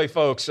 that, by the way,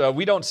 folks,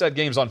 we don't set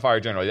games on fire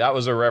generally. That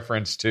was a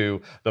reference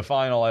to the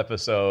final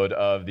episode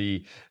of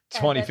the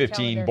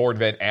 2015 Board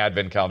Event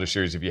Advent Calendar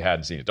series. If you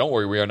hadn't seen it, don't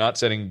worry, we are not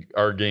setting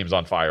our games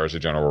on fire as a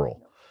general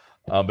rule.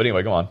 But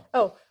anyway, go on.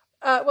 So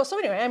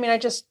anyway, I mean, I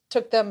just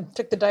took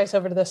the dice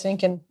over to the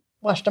sink and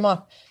washed them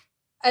off.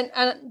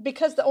 And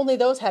because only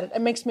those had it,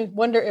 it makes me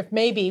wonder if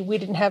maybe we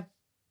didn't have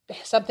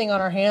something on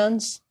our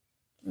hands,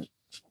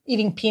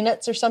 eating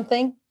peanuts or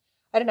something.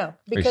 I don't know.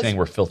 Are you saying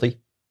we're filthy?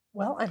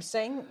 Well, I'm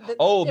saying that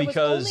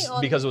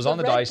because it was on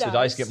the dice. The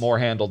dice get more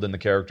handled than the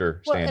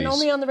character standees. And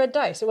only on the red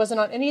dice. It wasn't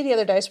on any of the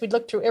other dice. We'd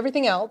looked through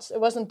everything else. It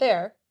wasn't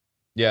there.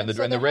 Yeah, and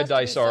the red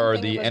dice are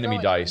the enemy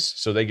dice,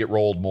 so they get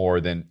rolled more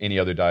than any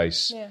other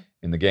dice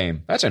in the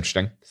game. That's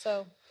interesting.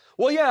 So,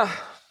 well, yeah,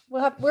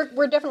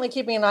 we're definitely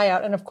keeping an eye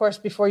out, and of course,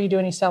 before you do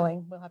any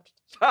selling, we'll have to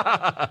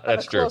have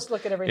a close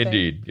look at everything.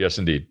 Indeed, yes,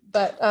 indeed.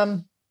 But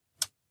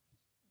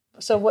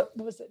so what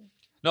was it?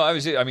 No,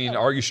 I mean,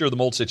 are you sure the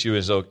mold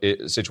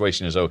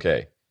situation is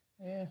okay?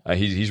 Yeah,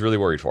 he's really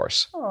worried for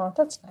us. Oh,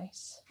 that's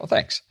nice. Well,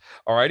 thanks.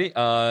 All righty.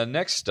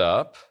 Next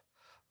up,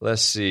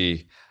 let's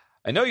see.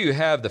 I know you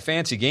have the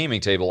fancy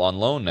gaming table on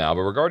loan now,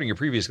 but regarding your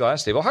previous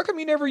glass table, how come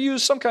you never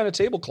use some kind of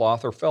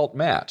tablecloth or felt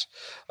mat?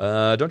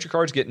 Don't your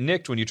cards get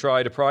nicked when you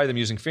try to pry them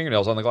using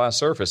fingernails on the glass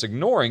surface,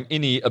 ignoring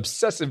any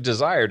obsessive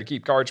desire to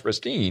keep cards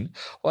pristine?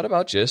 What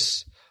about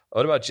just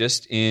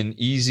in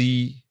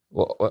easy?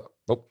 What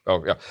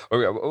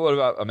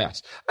about a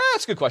mat?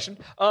 That's a good question.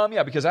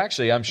 Because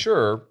actually, I'm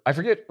sure I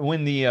forget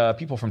when the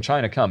people from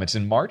China come. It's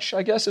in March,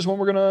 I guess, is when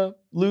we're gonna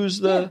lose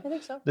the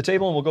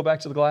table, and we'll go back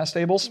to the glass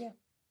tables. Yeah.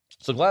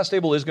 So glass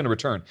table is going to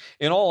return.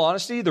 In all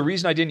honesty, the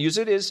reason I didn't use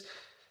it is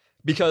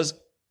because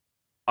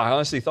I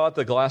honestly thought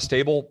the glass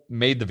table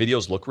made the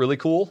videos look really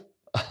cool.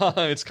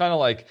 It's kind of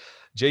like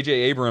J.J.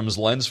 Abrams'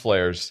 lens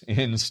flares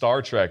in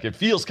Star Trek. It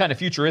feels kind of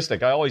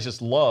futuristic. I always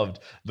just loved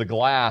the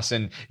glass,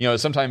 and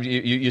sometimes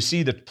you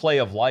see the play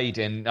of light.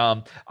 And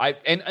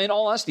in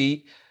all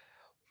honesty,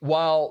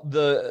 while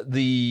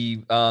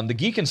the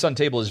Geek and Sun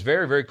table is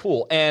very, very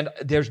cool, and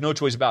there's no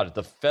choice about it.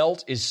 The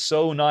felt is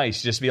so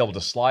nice just to be able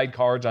to slide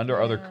cards under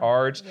other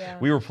cards. Yeah.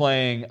 We were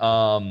playing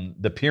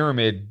the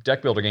Pyramid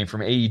deck builder game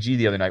from AEG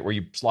the other night where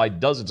you slide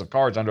dozens of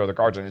cards under other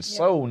cards, and it's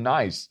so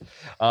nice.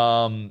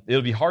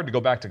 It'll be hard to go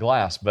back to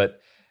glass,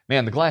 but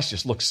man, the glass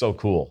just looks so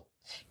cool.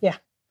 Yeah.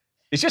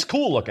 It's just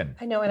cool looking.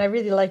 I know, and I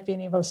really like being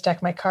able to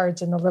stack my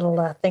cards in the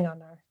little thing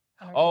on our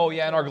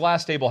and our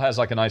glass table has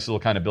like a nice little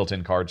kind of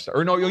built-in card.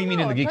 Or no, you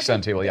mean in the Geek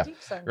Sun table, yeah.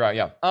 Right,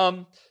 yeah.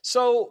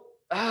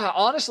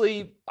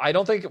 Honestly, I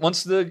don't think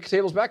once the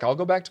table's back, I'll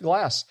go back to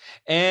glass.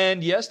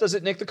 And yes, does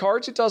it nick the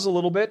cards? It does a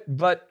little bit,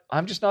 but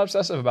I'm just not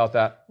obsessive about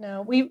that.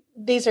 No,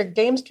 these are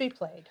games to be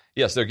played.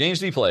 Yes, they're games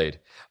to be played.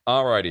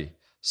 All righty.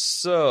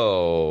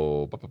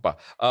 So,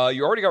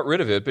 you already got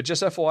rid of it, but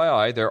just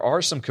FYI, there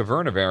are some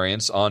Caverna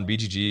variants on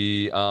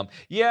BGG.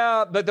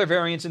 But they're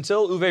variants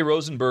until Uwe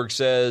Rosenberg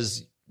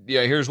says,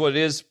 yeah, here's what it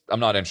is. I'm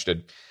not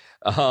interested.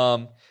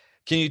 Can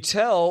you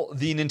tell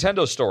the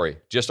Nintendo story?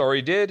 Just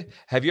already did.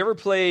 Have you ever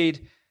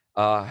played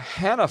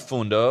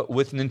Hanafuda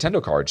with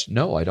Nintendo cards?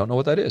 No, I don't know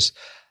what that is.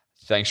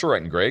 Thanks for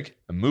writing, Greg.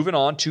 And moving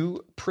on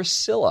to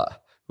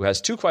Priscilla, who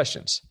has 2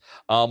 questions.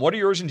 What are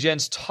yours and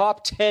Jen's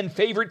top 10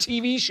 favorite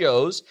TV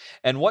shows?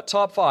 And what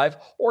top 5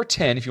 or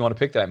 10, if you want to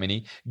pick that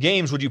many,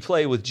 games would you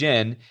play with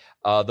Jen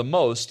the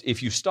most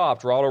if you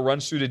stopped Rahdo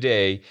Runs Through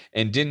Today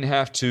and didn't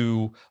have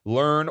to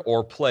learn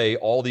or play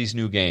all these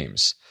new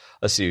games?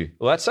 Let's see.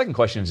 Well, that second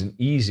question is an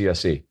easy. Let's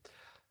see.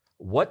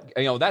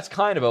 That's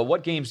kind of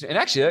what games, and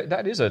actually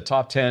that is a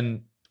top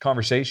 10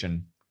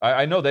 conversation.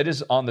 I know that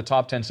is on the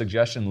top 10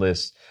 suggestion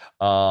list.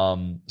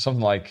 Something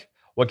like,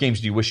 what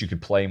games do you wish you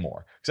could play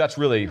more? Because that's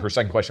really her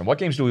second question. What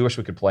games do we wish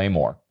we could play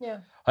more? Yeah.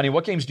 Honey,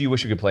 what games do you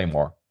wish we could play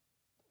more?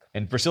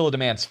 And Priscilla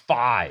demands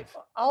 5.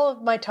 All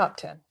of my top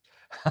 10.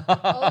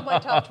 All of my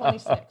top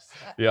 26.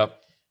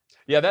 Yep.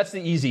 Yeah, that's the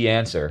easy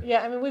answer.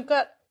 Yeah, I mean, we've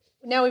got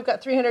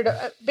 300,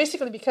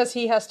 basically because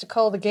he has to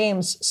call the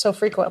games so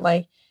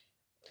frequently.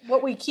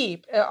 What we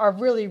keep are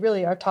really,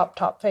 really our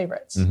top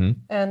favorites. Mm-hmm.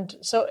 And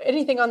so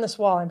anything on this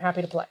wall, I'm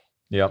happy to play.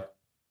 Yep.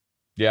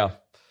 Yeah.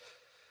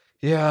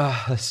 Yeah,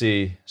 let's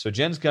see. So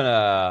Jen's going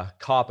to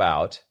cop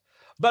out.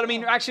 But I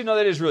mean, actually, no,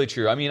 that is really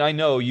true. I mean, I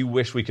know you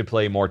wish we could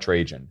play more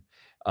Trajan.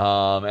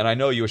 And I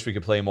know you wish we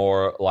could play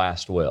more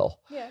Last Will.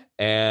 Yeah.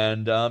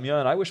 And, and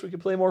I wish we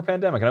could play more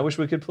Pandemic. And I wish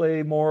we could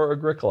play more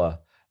Agricola.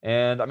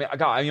 And I mean,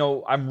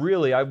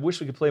 I wish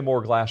we could play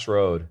more Glass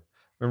Road.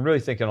 I'm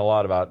really thinking a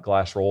lot about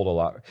Glass Road a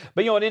lot.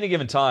 But, at any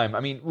given time, I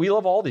mean, we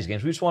love all these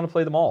games. We just want to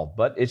play them all.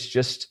 But it's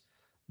just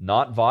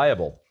not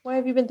viable. Why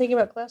have you been thinking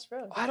about Glass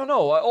Road? I don't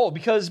know.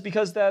 Because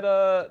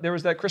that there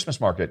was that Christmas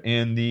market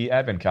in the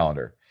Advent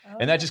calendar. Oh.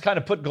 And that just kind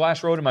of put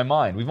Glass Road in my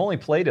mind. We've only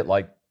played it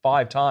like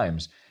 5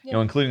 times,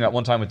 including that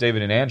one time with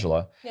David and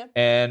Angela. Yeah.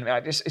 And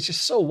it's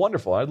just so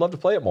wonderful. I'd love to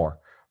play it more.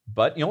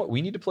 But you know what?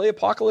 We need to play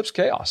Apocalypse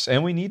Chaos.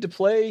 And we need to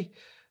play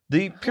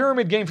the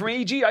pyramid game from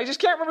AEG. I just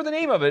can't remember the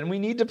name of it, and we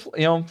need to,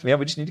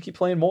 we just need to keep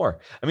playing more.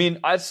 I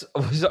mean, I'm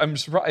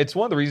surprised. It's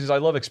one of the reasons I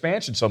love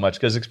expansion so much,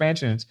 because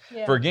expansions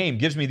for a game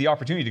gives me the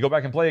opportunity to go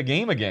back and play a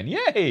game again.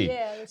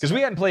 Yay! Because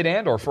we hadn't played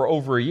Andor for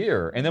over a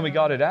year, and then we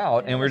got it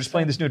out, and we were just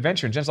playing this new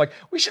adventure. And Jen's like,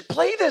 "We should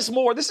play this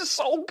more. This is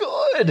so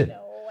good."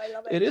 I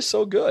love it. It is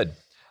so good.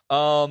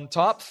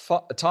 Top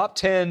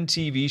 10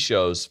 TV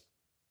shows.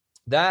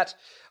 That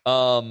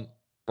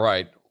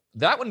right.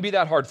 That wouldn't be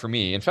that hard for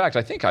me. In fact,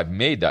 I think I've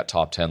made that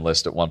top 10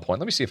 list at one point.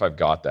 Let me see if I've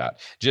got that.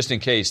 Just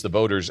in case the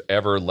voters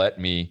ever let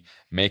me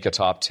make a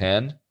top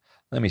 10.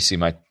 Let me see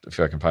if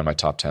I can find my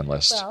top 10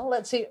 list. Well,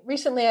 let's see.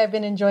 Recently, I've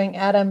been enjoying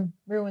Adam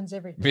Ruins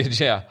Everything.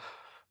 Yeah.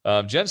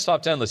 Jen's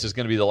top 10 list is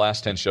going to be the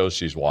last 10 shows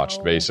she's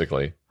watched,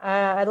 basically.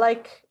 I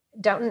like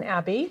Downton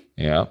Abbey.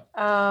 Yeah.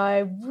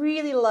 I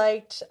really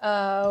liked,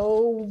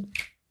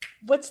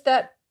 what's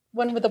that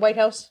one with the White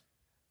House?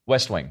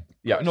 West Wing.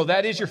 Yeah, no,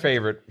 that is your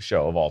favorite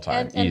show of all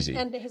time. Easy.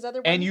 And his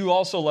other one. And you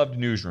also loved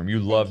Newsroom. You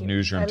loved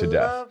Newsroom to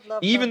death.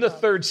 Even the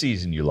third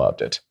season, you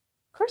loved it.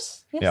 Of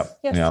course. Yes.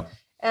 Yes.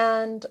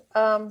 And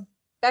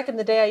back in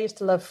the day, I used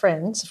to love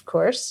Friends, of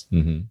course.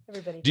 Mm-hmm.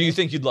 Everybody. Do you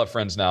think you'd love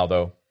Friends now,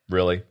 though?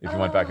 Really? If you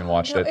went back and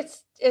watched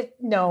it?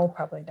 No,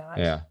 probably not.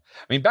 Yeah.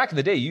 I mean, back in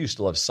the day, you used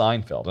to love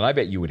Seinfeld, and I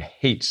bet you would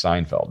hate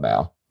Seinfeld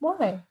now.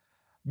 Why?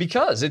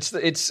 Because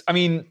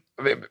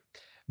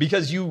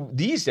because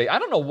these days, I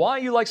don't know why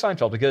you like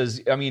Seinfeld,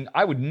 because, I mean,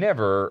 I would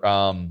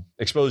never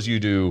expose you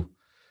to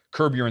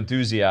Curb Your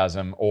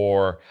Enthusiasm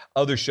or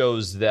other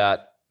shows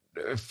that,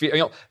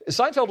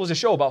 Seinfeld was a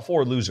show about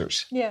 4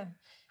 losers. Yeah.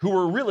 Who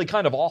were really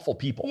kind of awful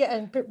people. Yeah,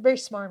 and very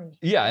smarmy.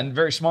 Yeah, and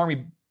very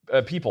smarmy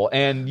people.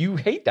 And you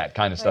hate that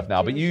kind of stuff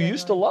now, but you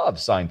used to love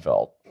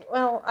Seinfeld.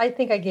 Well, I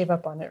think I gave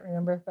up on it,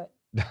 remember? But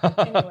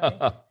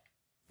anyway,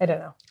 I don't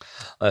know.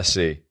 Let's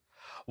see.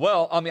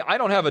 Well, I mean, I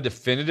don't have a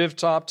definitive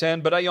top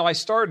 10, but I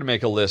started to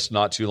make a list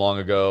not too long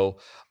ago.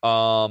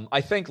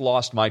 I think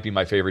Lost might be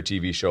my favorite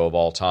TV show of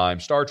all time.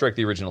 Star Trek,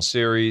 the original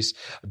series.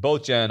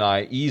 Both Jen and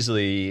I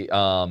easily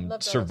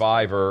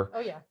Survivor. Oh,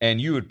 yeah. And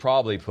you would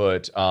probably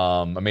put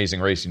Amazing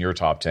Race in your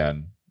top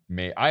 10.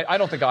 I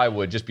don't think I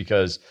would, just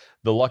because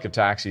the luck of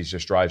taxis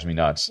just drives me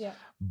nuts. Yeah.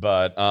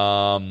 But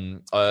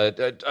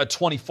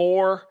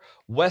 24,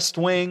 West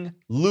Wing,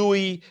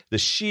 Louie, The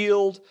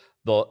Shield,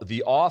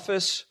 The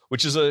Office,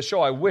 which is a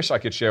show I wish I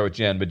could share with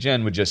Jen, but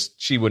Jen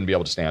she wouldn't be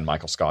able to stand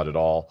Michael Scott at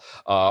all.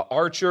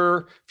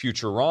 Archer,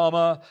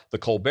 Futurama, The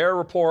Colbert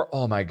Report.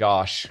 Oh my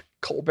gosh,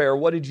 Colbert,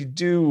 what did you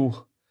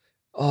do?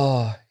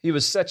 Oh, he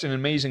was such an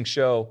amazing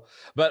show.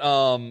 But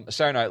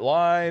Saturday Night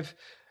Live,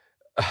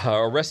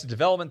 Arrested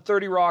Development,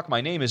 30 Rock, My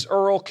Name is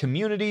Earl,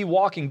 Community,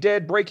 Walking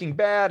Dead, Breaking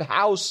Bad,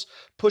 House,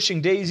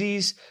 Pushing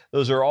Daisies.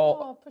 Those are all...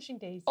 Oh, Pushing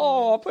Daisies.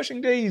 Oh,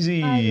 Pushing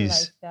Daisies. I like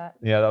that.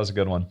 Yeah, that was a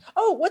good one.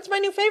 Oh, what's my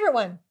new favorite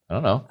one? I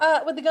don't know.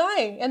 With the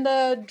guy and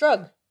the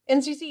drug.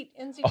 NCC.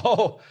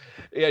 Oh,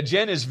 yeah,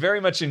 Jen is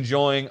very much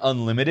enjoying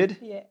Unlimited.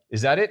 Yeah.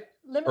 Is that it?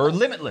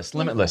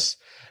 Limitless.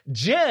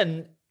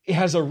 Jen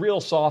has a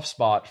real soft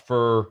spot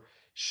for,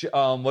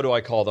 what do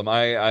I call them?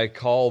 I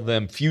call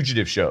them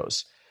fugitive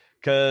shows.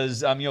 Because,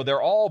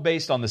 they're all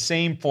based on the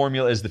same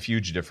formula as The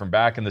Fugitive from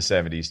back in the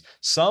 70s.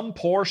 Some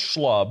poor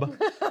schlub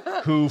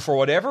who, for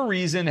whatever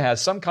reason,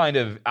 has some kind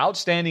of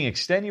outstanding,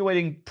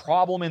 extenuating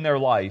problem in their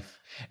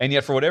life. And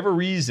yet, for whatever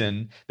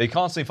reason, they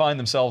constantly find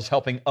themselves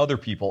helping other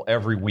people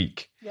every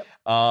week. Yep.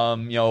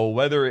 Sam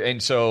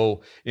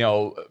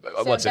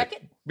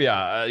Beckett?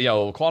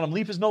 Quantum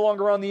Leap is no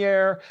longer on the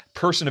air.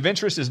 Person of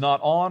Interest is not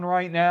on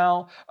right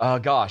now.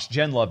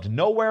 Jen loved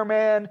Nowhere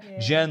Man. Yeah.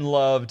 Jen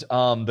loved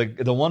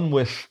the one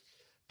with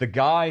the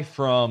guy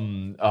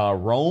from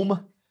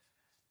Rome.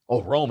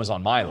 Oh, Rome is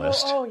on my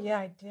list. Oh yeah,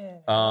 I did.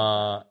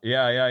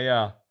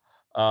 Yeah.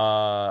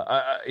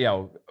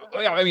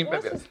 I mean,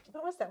 what was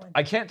that one?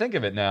 I can't think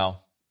of it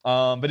now.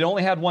 But it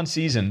only had one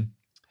season.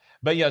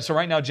 But yeah, so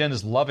right now Jen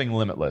is loving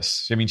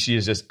Limitless. I mean, she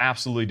is just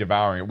absolutely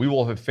devouring it. We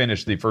will have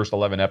finished the first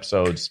 11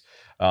 episodes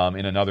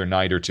in another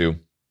night or two.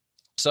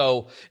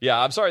 So yeah,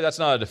 I'm sorry that's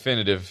not a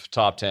definitive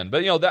top 10,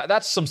 but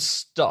that's some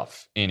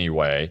stuff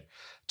anyway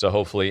to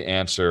hopefully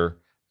answer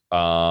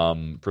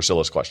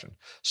Priscilla's question.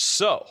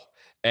 So,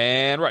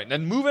 and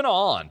then moving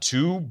on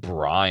to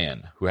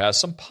Brian, who has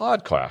some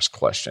podcast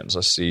questions.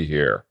 Let's see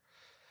here.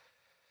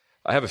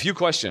 I have a few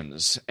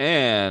questions.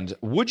 And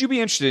would you be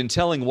interested in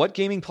telling what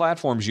gaming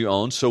platforms you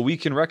own so we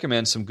can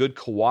recommend some good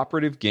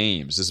cooperative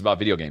games? This is about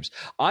video games.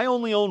 I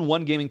only own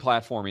one gaming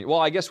platform. Well,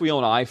 I guess we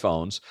own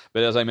iPhones,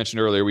 but as I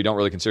mentioned earlier, we don't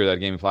really consider that a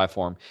gaming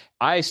platform.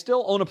 I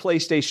still own a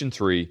PlayStation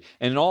 3.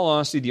 And in all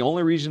honesty, the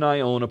only reason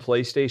I own a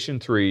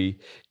PlayStation 3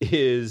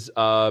 is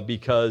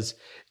because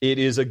it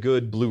is a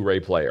good Blu-ray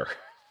player.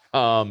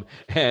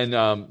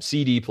 And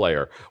CD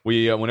player.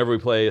 We whenever we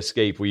play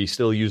Escape, we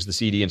still use the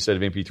CD instead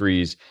of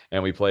MP3s,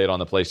 and we play it on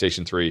the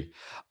PlayStation 3.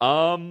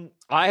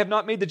 I have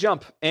not made the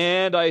jump,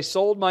 and I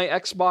sold my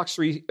Xbox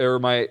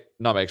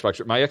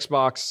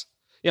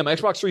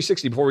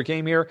 360 before we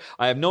came here.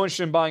 I have no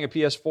interest in buying a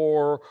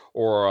PS4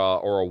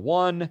 or a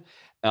One.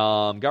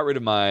 Got rid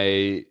of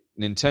my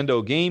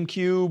Nintendo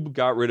GameCube.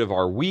 Got rid of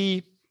our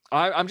Wii.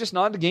 I'm just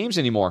not into games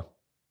anymore.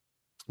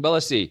 But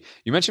let's see.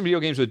 You mentioned video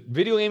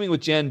gaming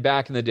with Jen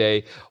back in the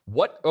day.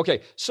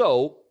 Okay,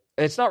 so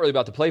it's not really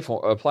about the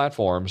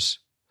platforms.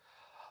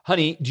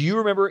 Honey, do you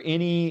remember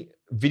any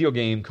video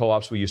game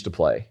co-ops we used to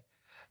play?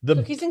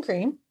 Cookies and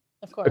Cream,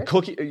 of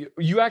course.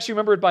 You actually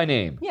remember it by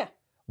name? Yeah.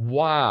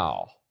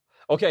 Wow.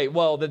 Okay,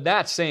 well, then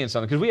that's saying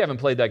something, because we haven't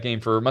played that game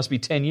for, must be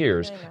 10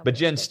 years. But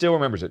Jen still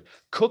remembers it.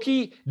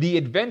 The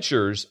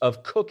Adventures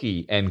of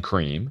Cookie and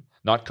Cream.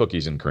 Not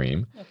Cookies and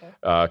Cream,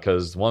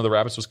 because one of the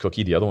rabbits was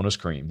Cookie, the other one was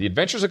Cream. The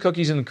Adventures of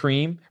Cookies and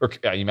Cream, or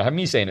you have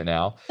me saying it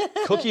now,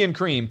 Cookie and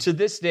Cream, to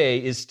this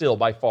day is still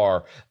by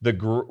far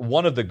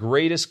one of the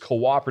greatest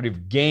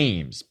cooperative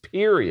games,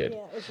 period.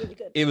 Yeah, it was really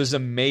good. It was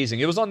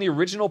amazing. It was on the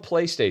original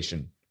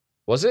PlayStation.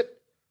 Was it?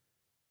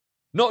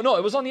 No,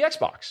 it was on the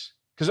Xbox.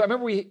 Because I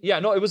remember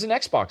it was an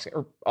Xbox.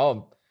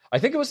 I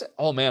think it was, I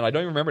don't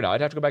even remember now.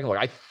 I'd have to go back and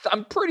look.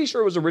 I'm pretty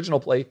sure it was original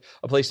a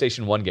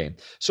PlayStation 1 game.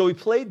 So we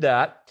played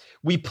that.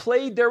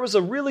 There was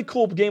a really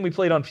cool game we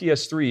played on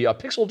PS3, a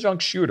Pixel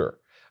Junk Shooter.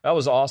 That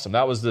was awesome.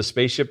 That was the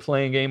spaceship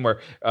playing game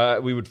where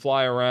we would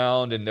fly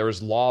around and there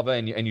was lava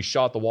and you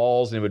shot the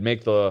walls and it would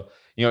make and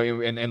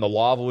the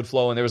lava would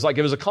flow. And it was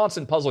a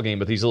constant puzzle game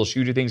with these little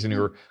shooty things and you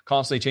were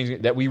constantly changing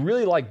it. That we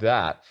really liked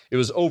that. It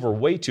was over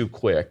way too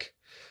quick.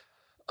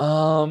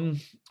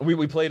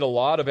 We played a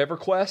lot of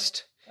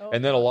EverQuest.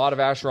 And then a lot of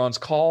Asheron's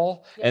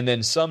Call, and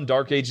then some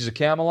Dark Ages of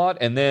Camelot,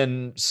 and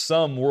then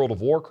some World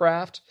of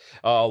Warcraft,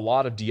 a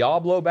lot of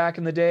Diablo back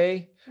in the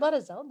day. A lot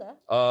of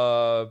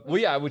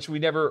Zelda. Which we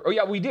never... Oh,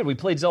 yeah, we did. We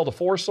played Zelda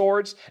Four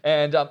Swords,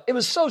 and it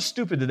was so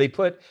stupid that they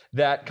put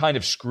that kind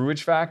of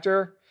screwage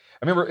factor.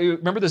 I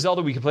remember the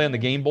Zelda we could play on the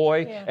Game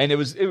Boy, and there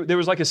was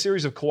like a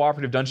series of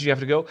cooperative dungeons you have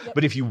to go,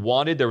 but if you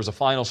wanted, there was a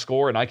final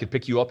score, and I could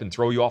pick you up and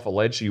throw you off a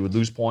ledge so you would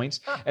lose points,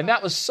 and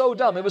that was so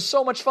dumb. It was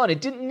so much fun.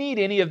 It didn't need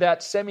any of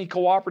that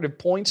semi-cooperative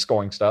point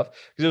scoring stuff,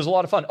 because it was a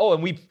lot of fun. Oh,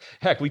 and we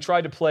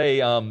tried to play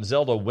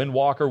Zelda Wind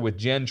Walker with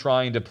Jen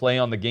trying to play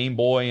on the Game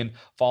Boy and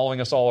following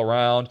us all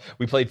around.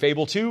 We played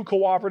Fable 2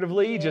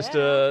 cooperatively, just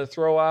to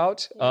throw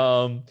out.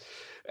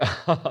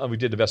 We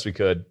did the best we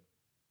could.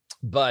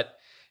 But...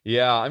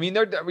 yeah, I mean,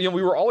 we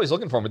were always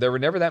looking for them, but there were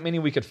never that many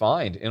we could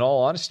find, in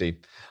all honesty.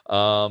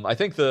 I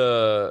think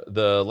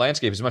the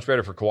landscape is much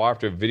better for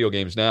cooperative video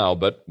games now,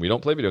 but we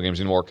don't play video games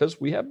anymore because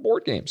we have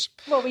board games.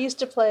 Well, we used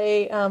to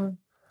play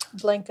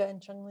Blanka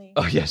and Chun-Li.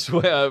 Oh, yes.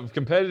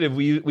 Competitive,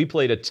 we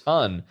played a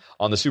ton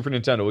on the Super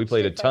Nintendo. We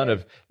played a ton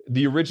of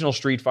the original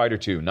Street Fighter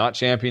 2, not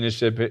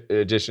Championship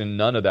Edition,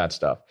 none of that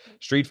stuff.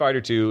 Street Fighter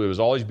 2, it was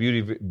always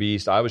Beauty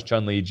Beast. I was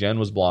Chun-Li. Jen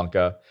was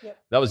Blanka. Yep.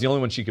 That was the only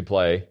one she could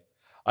play.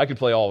 I could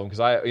play all of them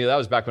because that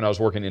was back when I was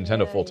working at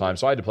Nintendo full time,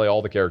 so I had to play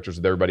all the characters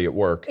with everybody at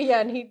work. Yeah,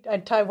 and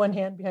I'd tie one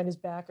hand behind his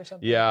back or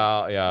something.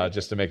 Yeah,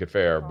 just to make it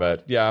fair.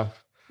 But yeah.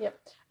 Yep.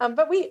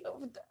 But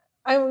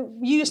I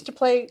used to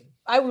play.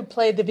 I would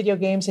play the video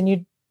games, and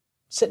you'd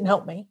sit and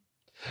help me.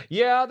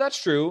 Yeah,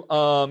 that's true.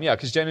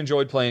 Because Jen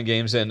enjoyed playing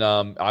games, and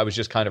I was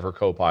just kind of her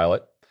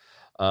co-pilot.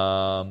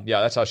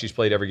 That's how she's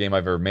played every game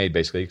I've ever made,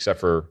 basically,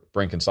 except for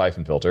Brink and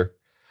Siphon Filter.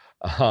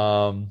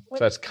 So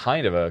that's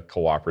kind of a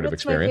cooperative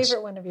experience. What's my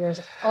favorite one of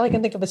yours? All I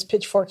can think of is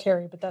Pitchfork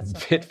Harry, but that's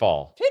not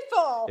Pitfall. Right.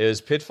 Pitfall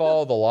is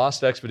Pitfall: The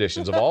Lost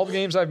Expeditions. Of all the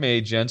games I've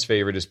made, Jen's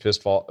favorite is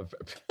Pitfall: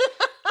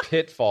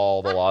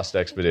 The Lost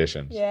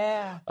Expeditions.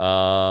 Yeah,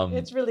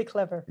 it's really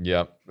clever.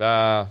 Yep.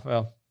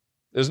 It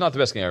was not the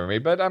best game I ever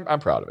made, but I'm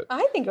proud of it.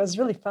 I think it was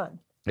really fun.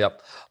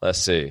 Yep. Let's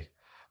see.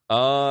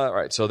 All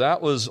right. So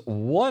that was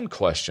one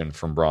question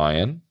from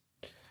Brian.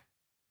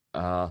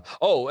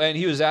 And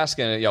he was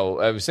asking,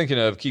 I was thinking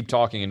of Keep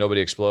Talking and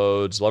Nobody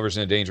Explodes, Lovers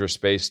in a Dangerous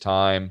Space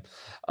Time.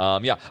 I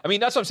mean,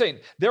 that's what I'm saying.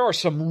 There are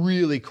some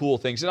really cool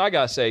things. And I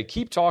got to say,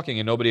 Keep Talking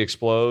and Nobody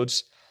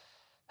Explodes.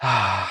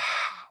 I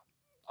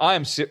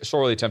am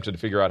sorely tempted to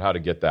figure out how to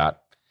get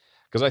that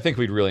because I think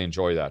we'd really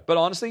enjoy that. But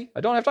honestly,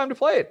 I don't have time to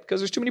play it because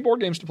there's too many board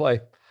games to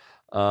play.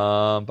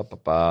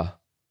 Alrighty.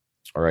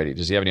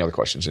 Does he have any other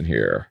questions in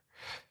here?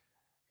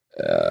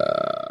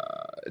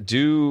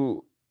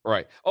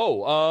 Right.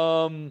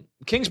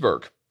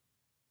 Kingsburg.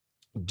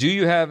 Do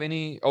you have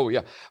any? Oh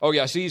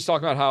yeah. See, he's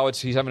talking about how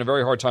he's having a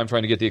very hard time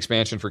trying to get the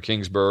expansion for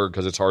Kingsburg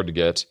because it's hard to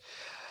get.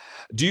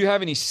 Do you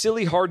have any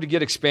silly hard to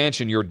get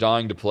expansion you're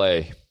dying to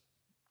play?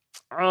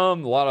 A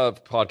lot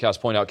of podcasts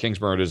point out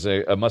Kingsburg is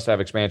a must-have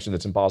expansion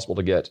that's impossible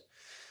to get.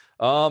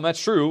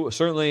 That's true.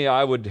 Certainly,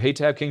 I would hate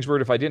to have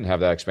Kingsburg if I didn't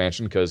have that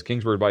expansion because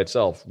Kingsburg by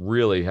itself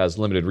really has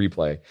limited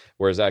replay,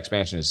 whereas that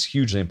expansion is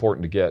hugely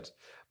important to get.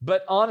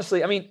 But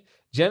honestly, I mean,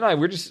 Jen and I,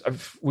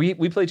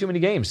 we play too many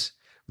games.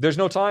 There's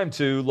no time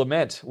to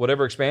lament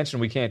whatever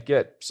expansion we can't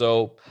get.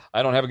 So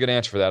I don't have a good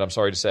answer for that, I'm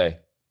sorry to say.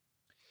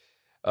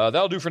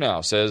 That'll do for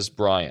now, says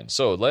Brian.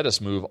 So let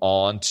us move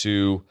on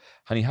to,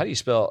 honey, how do you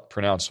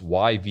pronounce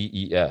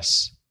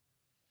Y-V-E-S?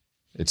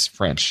 It's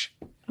French.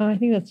 I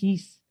think that's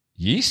yeast.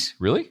 Yeast?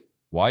 Really?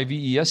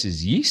 Y-V-E-S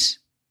is yeast?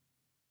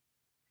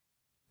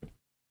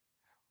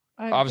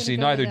 Obviously,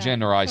 neither Jen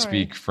nor I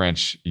speak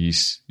French.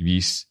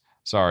 Yeast.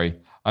 Sorry.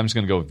 I'm just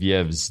going to go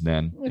Vievs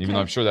then, even though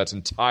I'm sure that's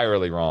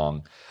entirely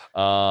wrong.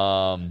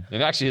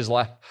 And actually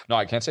no,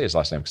 I can't say his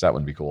last name because that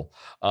wouldn't be cool.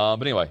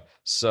 But anyway,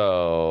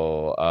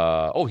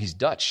 so, he's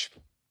Dutch.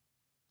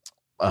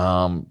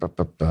 Oh,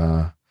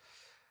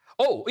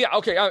 yeah,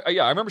 okay.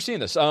 I remember seeing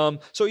this. So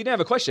he didn't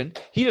have a question.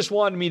 He just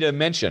wanted me to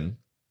mention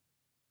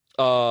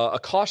a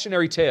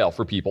cautionary tale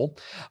for people.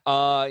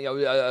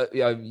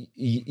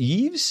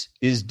 Yves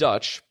is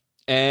Dutch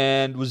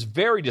and was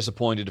very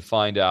disappointed to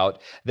find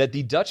out that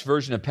the Dutch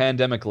version of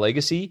Pandemic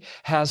Legacy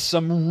has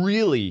some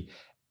really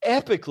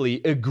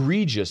epically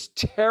egregious,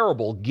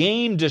 terrible,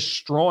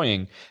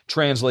 game-destroying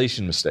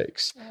translation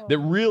mistakes that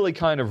really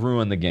kind of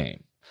ruin the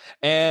game.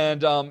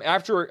 And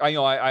after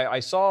I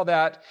saw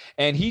that,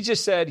 and he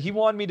just said he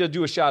wanted me to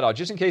do a shout out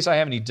just in case I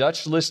have any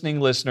Dutch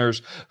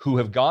listeners who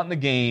have gotten the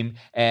game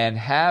and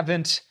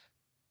haven't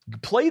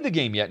played the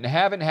game yet and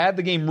haven't had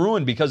the game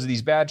ruined because of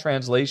these bad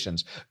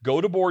translations. Go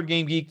to Board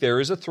Game Geek.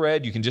 There is a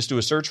thread. You can just do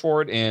a search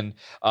for it and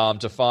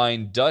to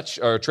find Dutch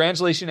or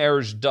translation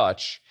errors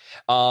Dutch.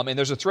 And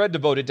there's a thread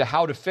devoted to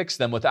how to fix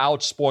them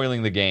without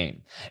spoiling the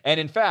game. And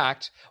in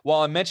fact,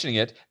 while I'm mentioning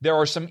it, there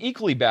are some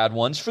equally bad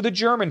ones for the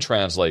German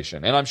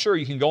translation. And I'm sure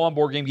you can go on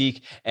Board Game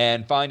Geek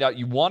and find out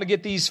you want to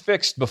get these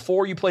fixed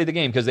before you play the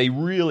game because they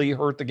really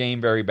hurt the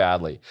game very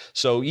badly.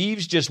 So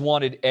Yves just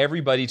wanted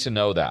everybody to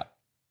know that.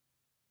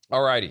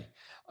 Alrighty.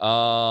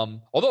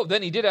 Although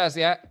then he did ask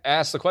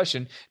the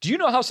question, do you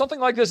know how something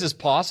like this is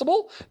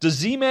possible? Does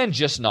Z-Man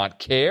just not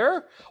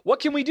care? What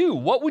can we do?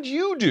 What would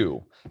you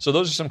do? So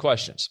those are some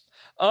questions.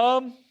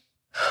 Board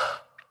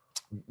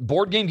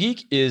Game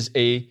Geek is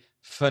a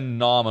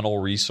phenomenal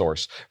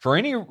resource. For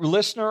any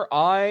listener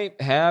I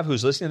have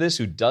who's listening to this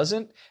who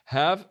doesn't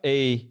have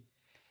a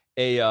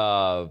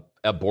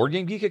Board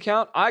Game Geek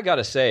account, I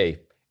gotta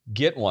say,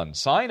 get one.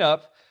 Sign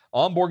up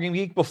on Board Game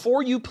Geek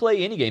before you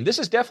play any game. This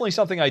is definitely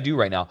something I do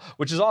right now,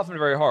 which is often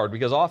very hard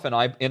because often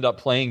I end up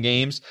playing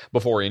games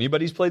before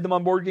anybody's played them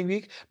on Board Game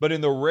Geek. But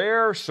in the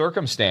rare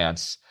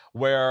circumstance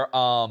where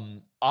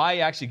I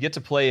actually get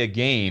to play a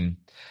game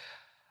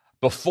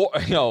before,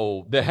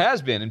 that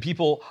has been, and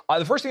people,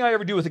 the first thing I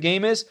ever do with a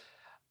game is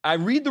I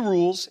read the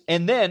rules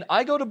and then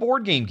I go to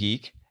Board Game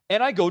Geek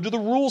and I go to the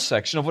rules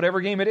section of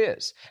whatever game it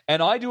is.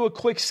 And I do a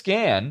quick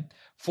scan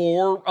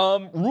for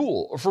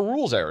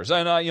rules errors,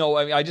 and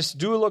I just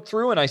do a look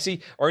through and I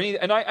see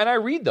and I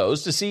read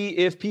those to see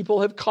if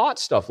people have caught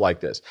stuff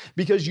like this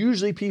because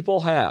usually people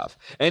have.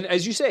 And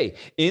as you say,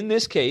 in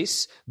this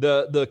case,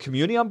 the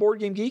community on Board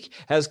Game Geek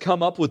has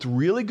come up with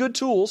really good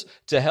tools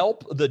to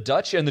help the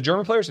Dutch and the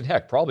German players, and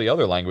heck, probably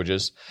other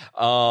languages,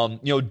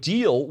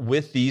 deal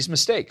with these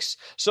mistakes.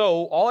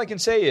 So all I can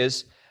say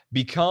is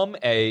become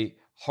a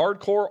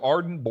hardcore,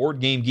 ardent Board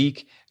Game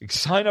Geek.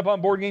 Sign up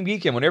on Board Game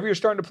Geek, and whenever you're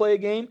starting to play a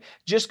game,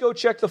 just go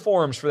check the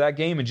forums for that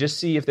game and just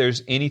see if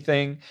there's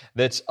anything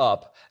that's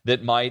up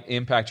that might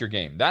impact your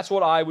game. That's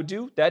what I would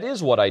do. That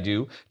is what I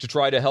do to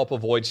try to help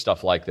avoid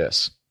stuff like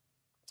this.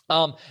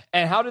 And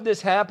how did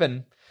this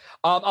happen?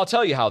 I'll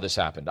tell you how this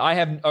happened.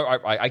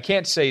 I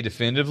can't say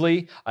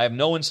definitively. I have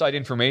no inside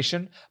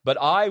information,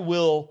 but I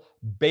will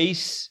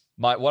base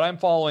what I'm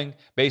following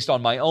based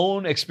on my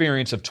own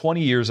experience of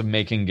 20 years of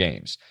making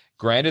games.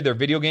 Granted, they're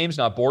video games,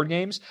 not board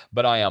games,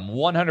 but I am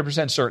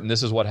 100% certain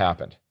this is what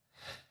happened.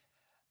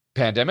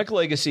 Pandemic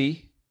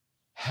Legacy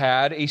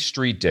had a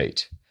street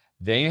date.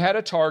 They had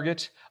a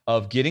target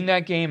of getting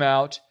that game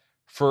out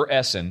for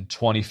Essen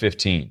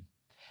 2015.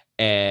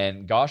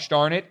 And gosh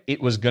darn it,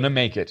 it was going to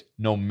make it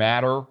no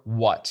matter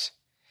what.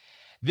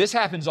 This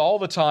happens all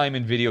the time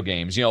in video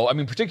games.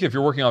 Particularly if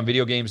you're working on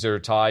video games that are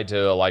tied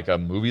to like a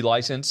movie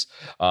license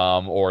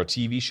or a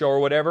TV show or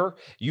whatever.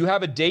 You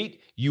have a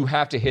date, you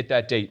have to hit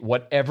that date,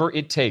 whatever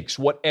it takes,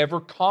 whatever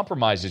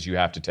compromises you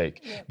have to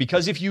take. Yeah.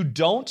 Because if you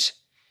don't,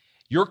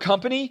 your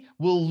company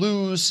will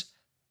lose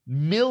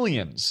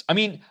millions.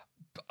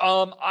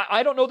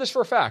 I don't know this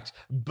for a fact,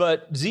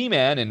 but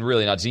Z-Man, and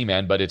really not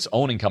Z-Man, but its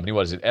owning company,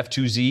 what is it,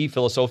 F2Z,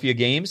 Philosophia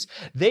Games,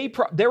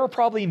 there were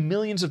probably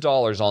millions of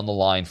dollars on the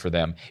line for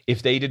them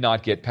if they did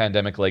not get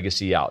Pandemic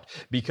Legacy out,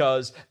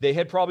 because they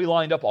had probably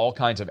lined up all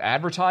kinds of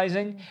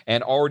advertising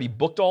and already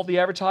booked all the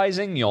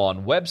advertising,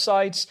 on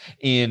websites,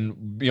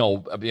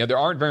 there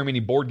aren't very many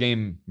board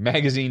game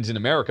magazines in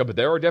America, but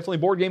there are definitely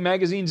board game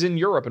magazines in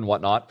Europe and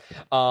whatnot,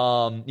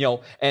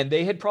 and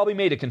they had probably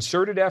made a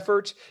concerted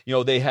effort,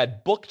 they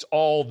had booked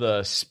all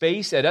the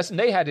space at Essen.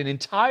 They had an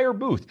entire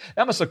booth.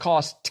 That must have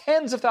cost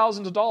tens of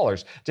thousands of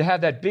dollars to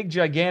have that big,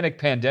 gigantic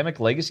Pandemic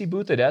Legacy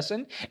booth at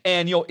Essen.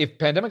 And, if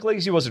Pandemic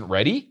Legacy wasn't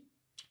ready,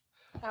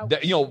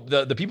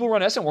 the people who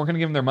run Essen weren't going to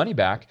give them their money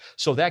back.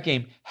 So that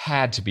game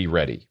had to be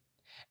ready.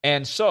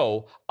 And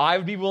so I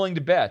would be willing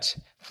to bet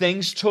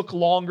things took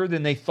longer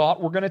than they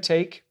thought were going to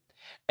take,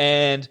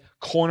 and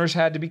corners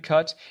had to be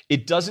cut.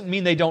 It doesn't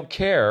mean they don't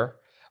care,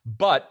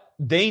 but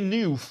they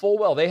knew full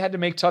well they had to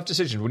make tough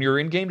decisions. When you're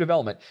in game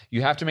development,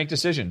 you have to make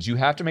decisions. You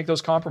have to make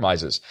those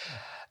compromises.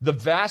 The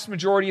vast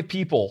majority of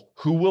people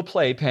who will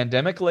play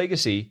Pandemic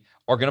Legacy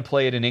are going to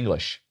play it in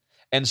English.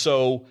 And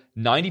so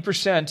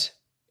 90%,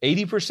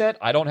 80%,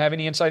 I don't have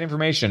any inside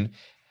information.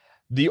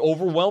 The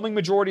overwhelming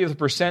majority of the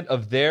percent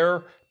of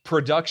their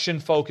production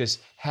focus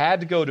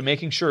had to go to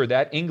making sure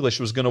that English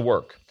was going to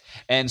work.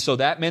 And so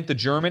that meant the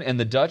German and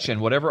the Dutch and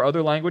whatever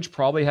other language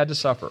probably had to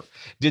suffer.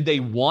 Did they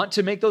want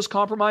to make those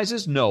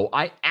compromises? No,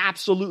 I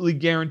absolutely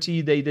guarantee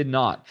they did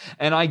not.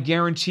 And I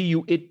guarantee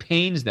you it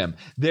pains them.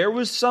 There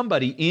was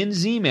somebody in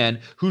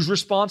Z-Man whose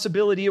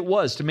responsibility it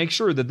was to make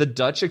sure that the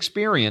Dutch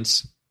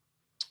experience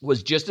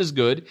was just as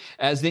good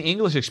as the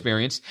English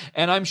experience.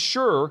 And I'm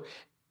sure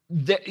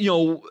that,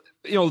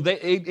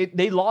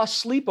 they lost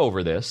sleep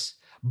over this.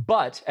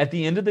 But at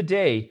the end of the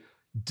day,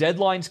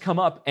 deadlines come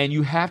up and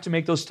you have to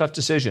make those tough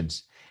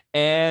decisions.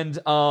 And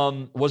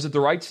was it the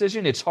right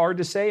decision? It's hard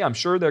to say. I'm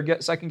sure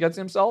they're second-guessing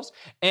themselves.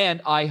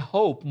 And I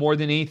hope more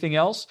than anything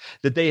else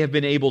that they have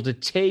been able to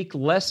take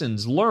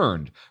lessons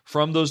learned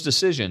from those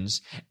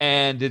decisions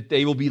and that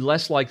they will be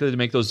less likely to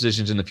make those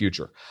decisions in the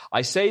future.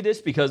 I say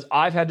this because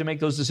I've had to make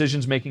those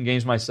decisions making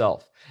games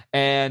myself.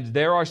 And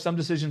there are some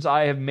decisions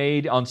I have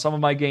made on some of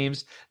my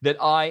games that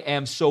I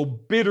am so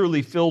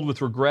bitterly filled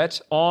with regret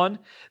on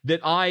that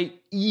I,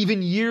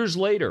 even years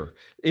later,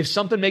 if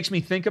something makes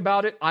me think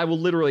about it, I will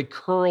literally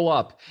curl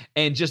up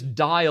and just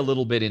die a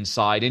little bit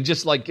inside and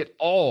just get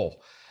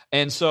all.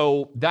 And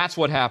so that's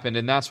what happened,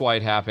 and that's why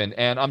it happened.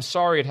 And I'm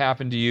sorry it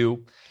happened to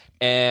you.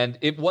 And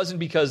it wasn't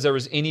because there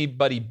was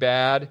anybody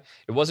bad.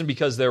 It wasn't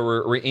because there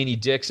were any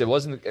dicks. It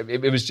was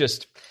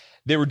just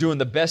they were doing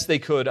the best they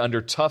could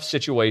under tough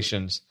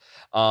situations.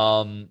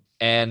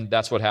 And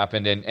that's what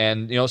happened.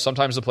 And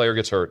sometimes the player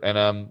gets hurt. And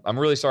I'm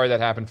really sorry that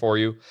happened for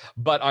you.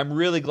 But I'm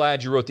really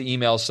glad you wrote the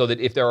email so that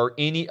if there are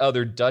any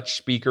other Dutch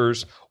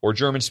speakers or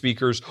German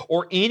speakers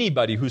or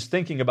anybody who's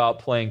thinking about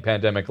playing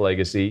Pandemic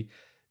Legacy,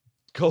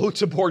 go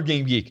to Board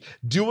Game Geek.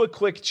 Do a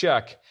quick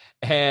check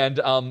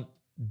and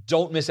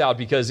don't miss out,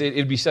 because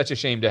it'd be such a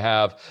shame to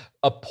have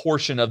a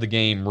portion of the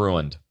game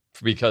ruined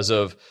because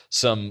of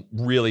some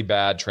really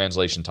bad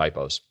translation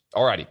typos.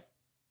 Alrighty.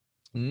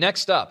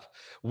 Next up,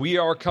 we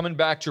are coming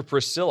back to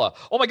Priscilla.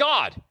 Oh my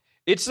God,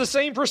 it's the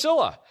same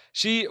Priscilla.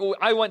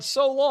 I went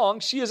so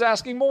long, she is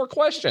asking more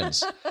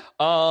questions.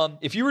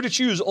 If you were to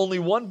choose only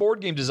one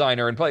board game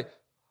designer and play,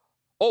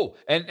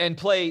 and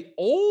play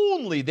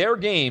only their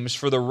games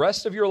for the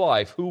rest of your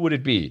life, who would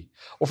it be?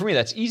 Well, for me,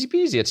 that's easy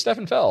peasy. It's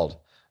Stefan Feld.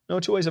 No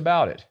two ways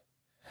about it.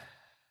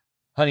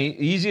 Honey,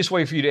 the easiest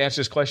way for you to answer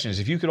this question is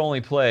if you could only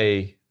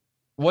play,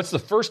 what's the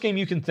first game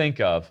you can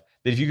think of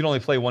that if you could only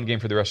play one game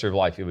for the rest of your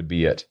life, it would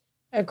be it?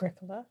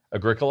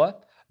 Agricola?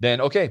 Then,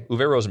 okay,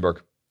 Uwe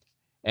Rosenberg.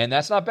 And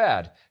that's not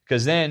bad,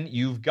 because then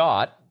you've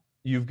got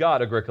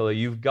Agricola,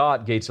 you've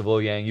got Gates of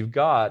Loyang,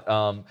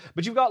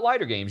 but you've got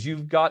lighter games.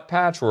 You've got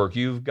Patchwork,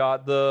 you've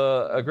got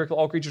the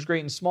Agricola All Creatures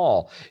Great and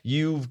Small,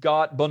 you've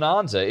got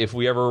Bonanza if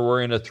we ever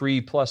were in a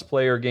 3+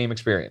 player game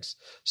experience.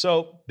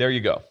 So there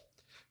you go.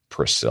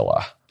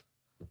 Priscilla.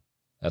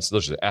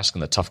 Those are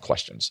asking the tough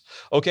questions.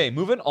 Okay,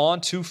 moving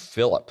on to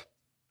Philip.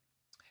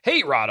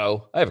 Hey,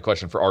 Rahdo, I have a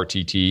question for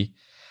RTT.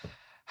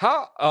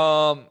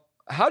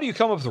 How do you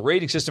come up with a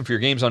rating system for your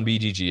games on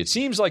BGG? It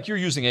seems like you're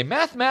using a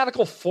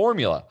mathematical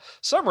formula.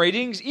 Some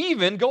ratings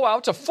even go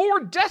out to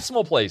 4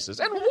 decimal places.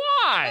 And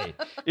why?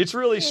 It's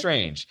really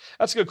strange.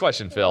 That's a good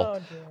question, Phil. Oh,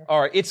 dear.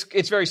 All right,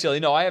 it's very silly.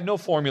 No, I have no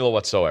formula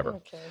whatsoever.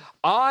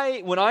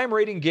 Okay. When I'm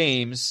rating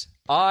games,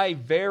 I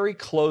very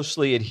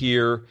closely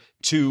adhere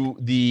to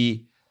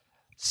the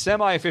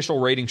semi-official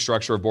rating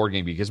structure of Board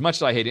Game Geek, as much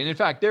as I hate it. And in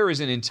fact, there is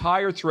an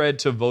entire thread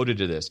devoted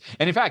to this.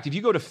 And in fact, if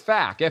you go to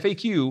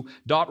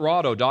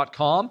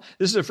faq.rahdo.com,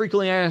 this is a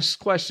frequently asked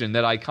question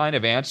that I kind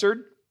of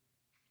answered,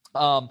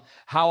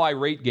 how I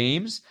rate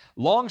games.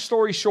 Long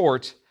story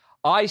short,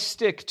 I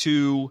stick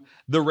to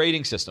the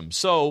rating system.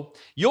 So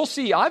you'll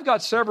see I've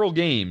got several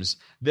games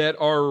that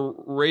are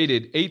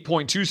rated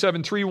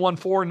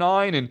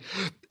 8.27314 and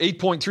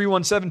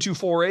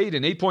 8.317248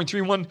 and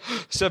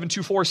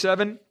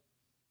 8.317247.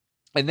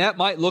 And that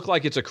might look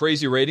like it's a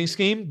crazy rating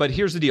scheme, but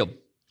here's the deal.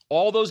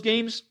 All those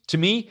games, to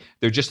me,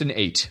 they're just an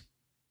 8.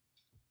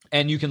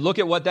 And you can look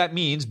at what that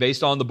means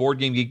based on the Board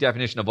Game Geek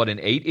definition of what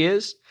an 8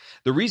 is.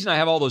 The reason I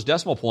have all those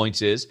decimal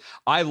points is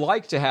I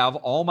like to have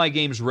all my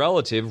games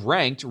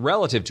ranked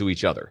relative to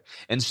each other.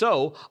 And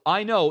so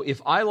I know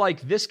if I like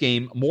this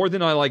game more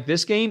than I like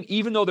this game,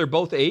 even though they're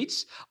both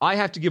 8s, I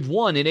have to give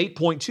one an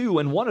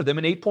 8.2 and one of them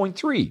an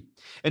 8.3.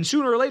 And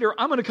sooner or later,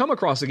 I'm going to come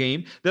across a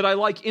game that I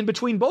like in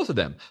between both of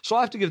them. So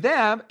I have to give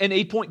them an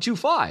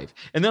 8.25.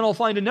 And then I'll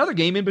find another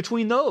game in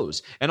between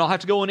those. And I'll have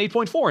to go an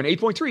 8.4 and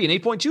 8.3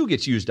 and 8.2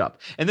 gets used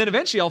up. And then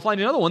eventually I'll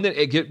find another one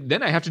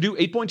then I have to do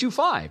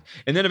 8.25.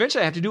 And then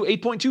eventually I have to do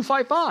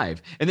 8.255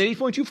 and then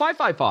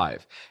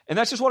 8.2555. And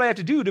that's just what I have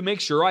to do to make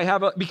sure I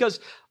have because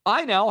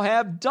I now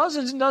have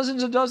dozens and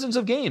dozens and dozens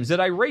of games that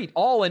I rate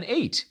all an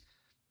 8.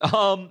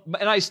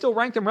 And I still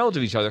rank them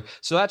relative to each other.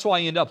 So that's why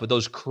I end up with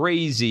those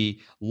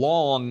crazy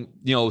long,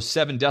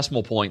 7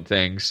 decimal point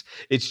things.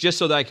 It's just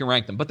so that I can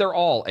rank them, but they're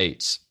all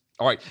 8s.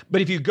 All right.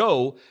 But if you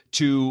go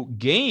to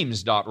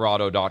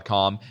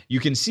games.rahdo.com, you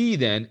can see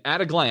then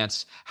at a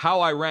glance how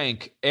I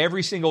rank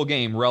every single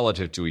game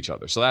relative to each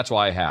other. So that's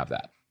why I have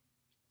that.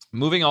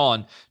 Moving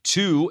on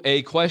to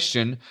a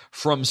question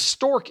from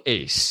Stork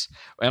Ace.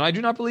 And I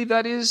do not believe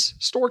that is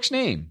Stork's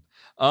name.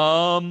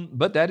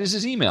 But that is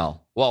his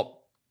email. Well,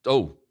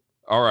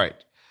 all right.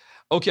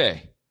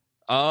 Okay.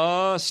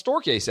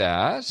 Stork Ace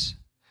asks,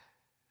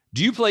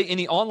 do you play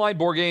any online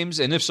board games?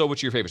 And if so,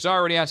 what's your favorite? So I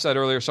already answered that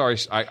earlier. Sorry.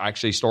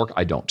 Stork,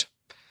 I don't.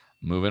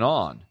 Moving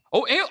on.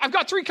 Oh, I've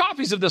got 3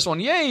 copies of this one.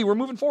 Yay, we're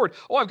moving forward.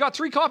 Oh, I've got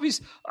 3 copies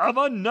of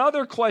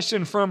another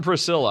question from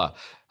Priscilla.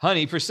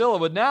 Honey, Priscilla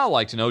would now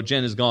like to know,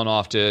 Jen has gone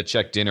off to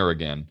check dinner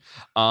again.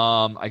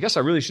 I guess I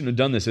really shouldn't have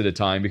done this at a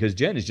time because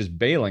Jen is just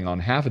bailing on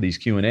half of these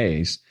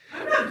Q&As.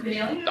 I'm not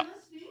bailing, I'm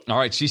listening. All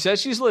right, she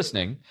says she's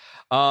listening.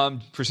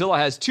 Priscilla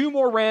has 2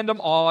 more random,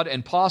 odd,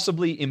 and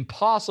possibly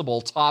impossible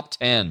top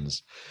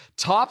 10s.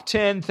 Top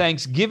 10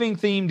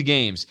 Thanksgiving-themed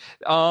games.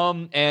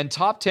 And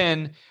top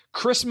 10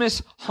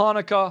 Christmas,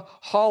 Hanukkah,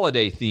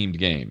 holiday-themed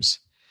games.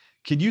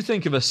 Can you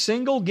think of a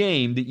single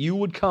game that you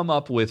would come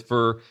up with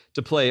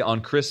to play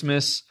on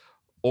Christmas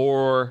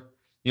or,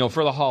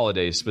 for the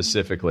holidays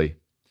specifically?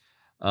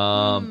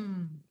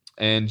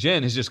 And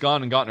Jen has just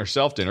gone and gotten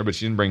herself dinner, but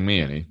she didn't bring me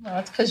any. No,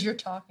 that's because you're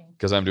talking.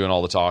 Because I'm doing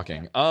all the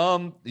talking.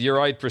 You're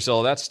right,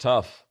 Priscilla. That's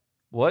tough.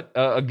 What?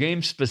 A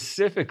game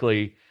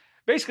specifically,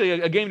 basically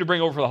a game to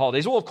bring over for the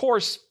holidays. Well, of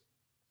course,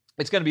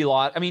 it's going to be a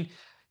lot. I mean,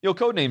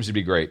 Codenames would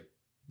be great.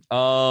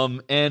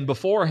 And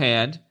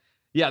beforehand,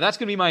 that's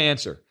going to be my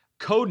answer.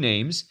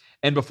 Codenames.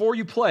 And before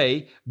you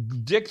play,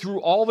 dig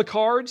through all the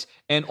cards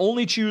and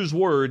only choose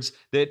words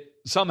that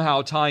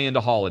somehow tie into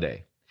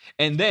holiday.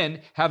 And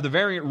then have the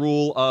variant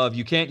rule of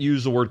you can't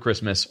use the word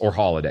Christmas or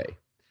holiday.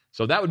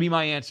 So that would be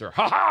my answer.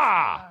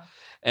 Ha-ha!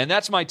 And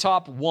that's my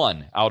top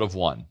 1 out of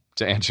 1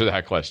 to answer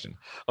that question.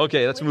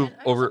 Okay, let's move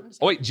over.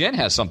 Oh, wait, Jen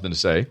has something to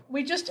say.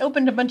 We just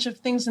opened a bunch of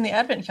things in the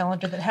Advent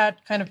calendar that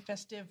had kind of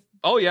festive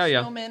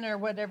snowmen or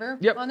whatever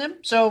on them.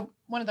 So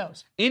one of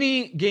those.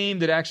 Any game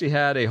that actually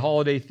had a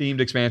holiday-themed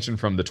expansion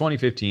from the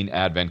 2015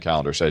 Advent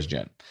calendar, says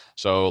Jen.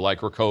 So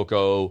like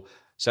Rococo,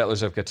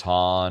 Settlers of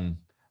Catan,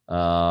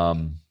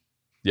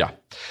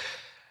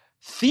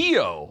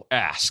 Theo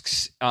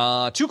asks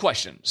 2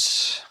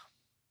 questions.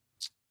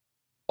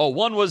 Oh,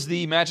 one was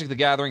the Magic the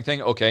Gathering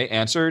thing. Okay,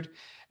 answered.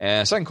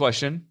 And second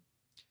question,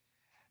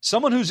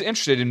 someone who's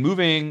interested in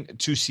moving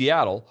to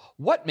Seattle,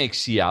 what makes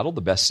Seattle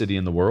the best city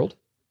in the world?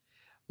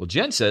 Well,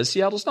 Jen says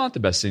Seattle's not the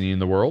best city in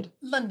the world.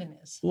 London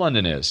is.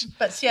 London is.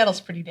 But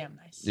Seattle's pretty damn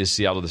nice. Is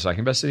Seattle the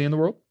second best city in the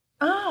world?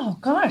 Oh,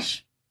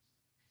 gosh.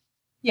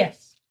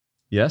 Yes.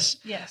 Yes?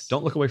 Yes.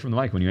 Don't look away from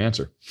the mic when you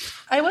answer.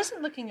 I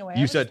wasn't looking away.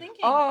 You said,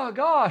 oh,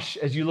 gosh,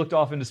 as you looked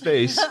off into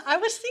space. I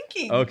was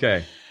thinking.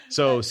 Okay.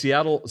 So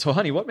Seattle. So,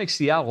 honey, what makes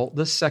Seattle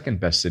the second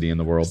best city in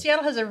the world?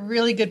 Seattle has a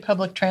really good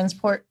public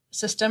transport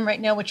system right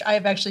now, which I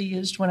have actually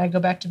used when I go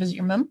back to visit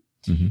your mom.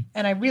 Mm-hmm.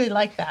 And I really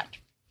like that.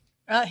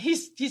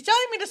 He's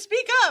telling me to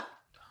speak up.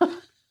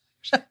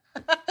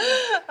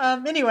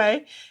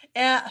 Anyway,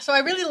 so I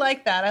really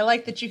like that. I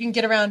like that you can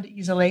get around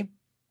easily.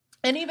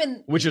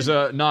 And which is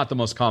not the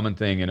most common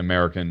thing in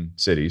American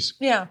cities.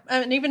 Yeah.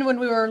 And even when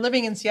we were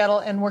living in Seattle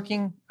and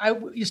working, I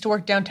used to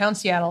work downtown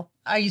Seattle.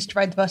 I used to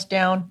ride the bus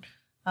down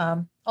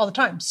all the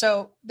time.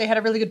 So they had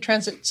a really good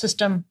transit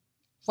system,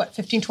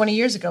 15, 20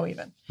 years ago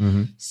even.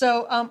 Mm-hmm.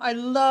 So I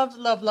love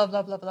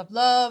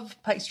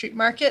Pike Street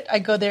Market. I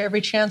go there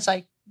every chance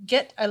I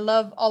get. I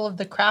love all of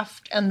the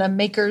craft and the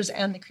makers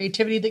and the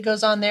creativity that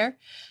goes on there.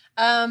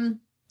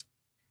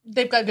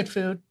 They've got good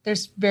food.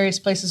 There's various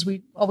places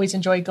we always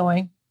enjoy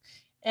going.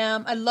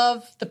 I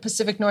love the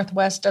Pacific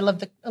Northwest. I love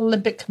the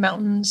Olympic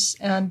Mountains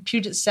and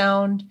Puget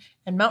Sound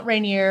and Mount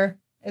Rainier.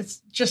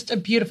 It's just a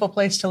beautiful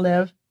place to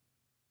live.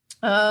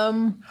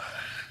 What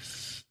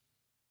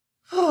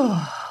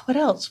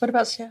else? What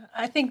about,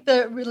 I think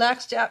the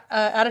relaxed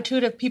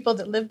attitude of people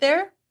that live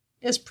there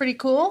is pretty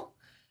cool.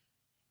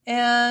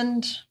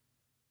 And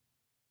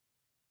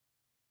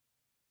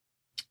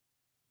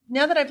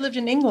now that I've lived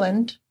in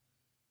England,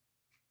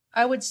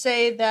 I would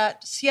say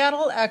that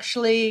Seattle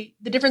actually,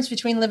 the difference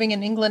between living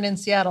in England and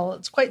Seattle,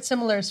 it's quite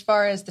similar as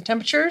far as the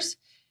temperatures,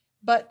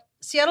 but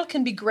Seattle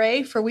can be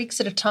gray for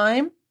weeks at a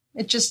time.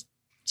 It just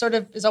sort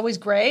of is always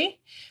gray.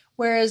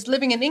 Whereas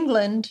living in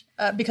England,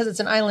 because it's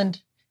an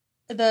island,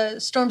 the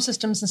storm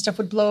systems and stuff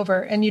would blow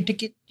over and you'd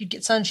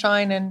get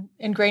sunshine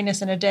and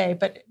grayness in a day,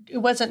 but it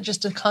wasn't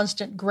just a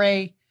constant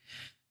gray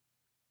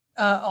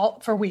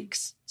for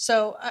weeks.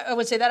 So I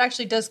would say that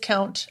actually does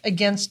count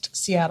against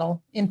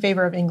Seattle in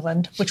favor of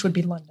England, which would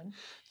be London.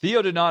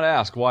 Theo did not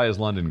ask, why is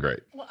London great?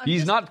 Well,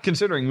 He's not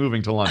considering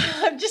moving to London.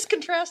 I'm just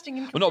contrasting.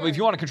 And well, no, but if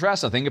you want to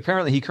contrast something,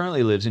 apparently he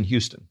currently lives in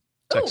Houston,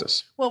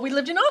 Texas. Well, we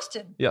lived in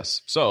Austin.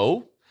 Yes.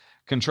 So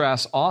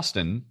contrast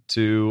Austin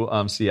to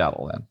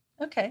Seattle then.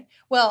 Okay.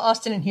 Well,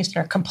 Austin and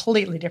Houston are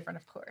completely different,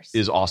 of course.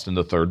 Is Austin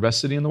the third best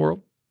city in the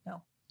world?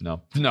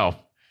 No.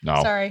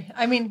 Sorry.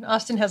 I mean,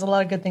 Austin has a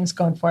lot of good things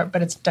going for it,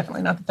 but it's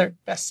definitely not the third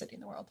best city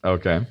in the world.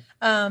 Okay.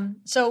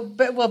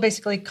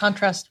 Basically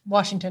contrast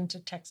Washington to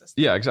Texas.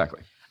 Yeah,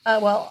 exactly.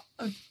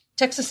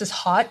 Texas is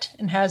hot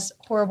and has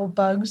horrible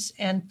bugs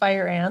and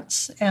fire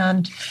ants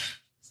and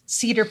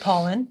cedar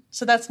pollen.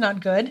 So that's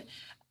not good.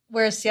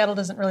 Whereas Seattle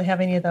doesn't really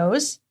have any of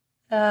those.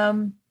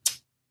 Other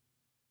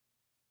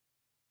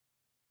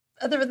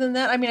than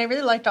that, I mean, I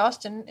really liked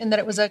Austin in that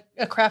it was a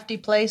crafty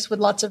place with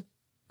lots of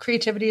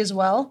creativity as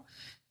well.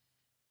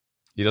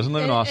 He doesn't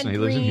live in Austin. He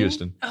lives in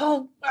Houston.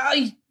 Oh,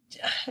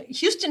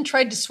 Houston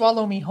tried to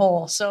swallow me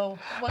whole. So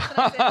what can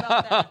I say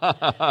about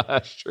that?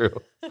 That's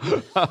true.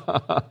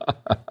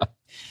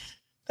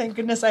 Thank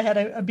goodness I had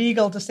a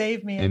beagle to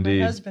save me and Indeed.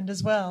 my husband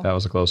as well. That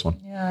was a close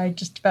one. Yeah, I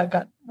just about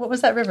got, what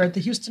was that river? The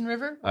Houston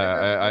River?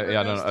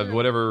 I don't know.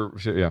 Whatever.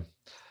 Yeah.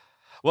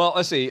 Well,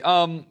 let's see.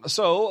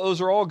 So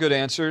those are all good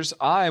answers.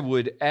 I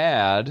would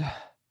add,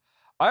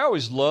 I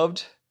always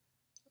loved,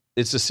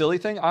 it's a silly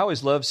thing, I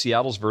always loved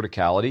Seattle's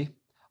verticality.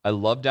 I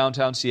love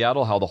downtown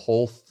Seattle, how the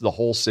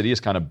whole city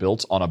is kind of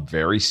built on a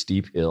very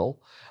steep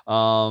hill.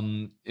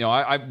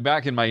 I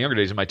back in my younger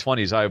days, in my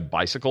 20s, I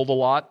bicycled a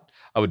lot.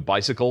 I would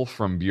bicycle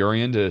from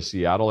Burien to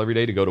Seattle every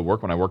day to go to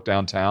work when I worked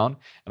downtown.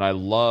 And I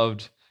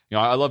loved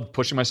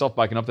pushing myself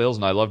biking up the hills,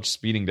 and I loved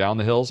speeding down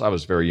the hills. I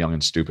was very young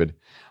and stupid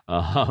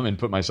and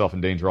put myself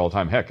in danger all the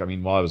time. Heck, I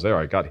mean, while I was there,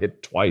 I got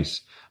hit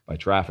twice by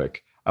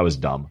traffic. I was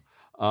dumb.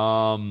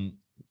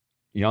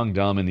 Young,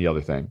 dumb, and the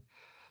other thing.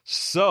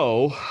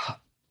 So...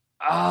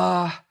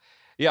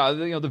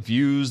 the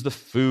views, the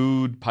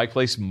food, Pike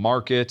Place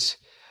Market,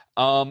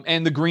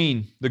 and the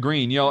green.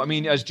 I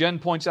mean, as Jen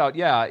points out,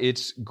 yeah,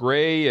 it's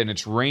gray and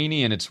it's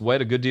rainy and it's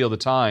wet a good deal of the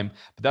time,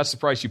 but that's the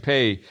price you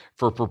pay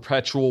for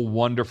perpetual,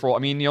 wonderful. I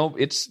mean,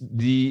 is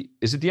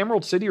it the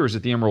Emerald City or is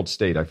it the Emerald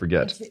State? I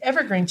forget. It's the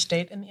Evergreen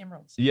State and the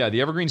Emerald City. Yeah,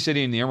 the Evergreen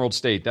City and the Emerald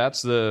State.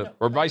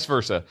 Or vice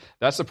versa.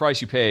 That's the price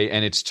you pay,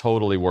 and it's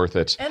totally worth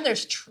it. And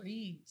there's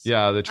trees.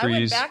 Yeah, the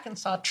trees. I went back and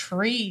saw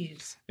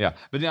trees. Yeah,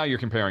 but now you're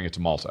comparing it to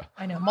Malta.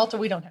 I know. Malta,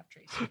 we don't have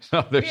trees.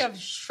 No, we have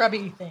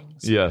shrubby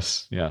things.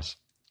 Yes. Yeah.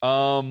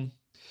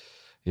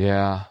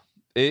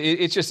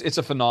 It's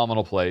a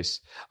phenomenal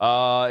place.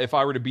 If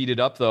I were to beat it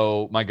up,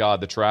 though, my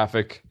God, the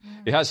traffic.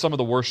 It has some of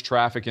the worst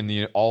traffic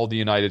in all the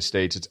United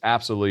States. It's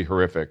absolutely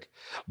horrific.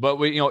 But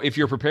if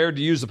you're prepared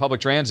to use the public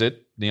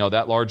transit,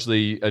 that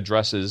largely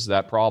addresses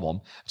that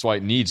problem. That's why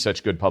it needs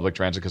such good public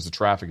transit, because the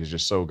traffic is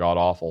just so god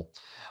awful.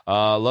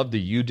 Love the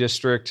U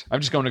District.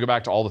 I'm just going to go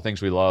back to all the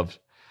things we loved.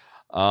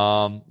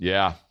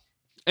 Yeah.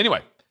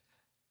 Anyway,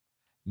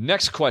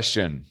 next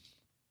question.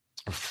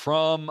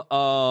 From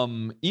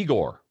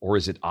Igor, or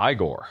is it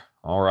Igor?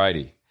 All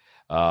righty.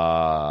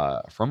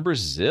 From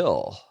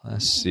Brazil.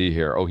 Let's see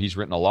here. Oh, he's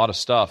written a lot of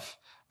stuff.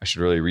 I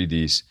should really read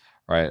these.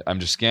 All right. I'm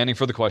just scanning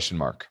for the question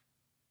mark.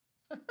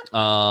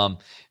 In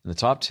the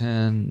top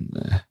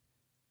 10.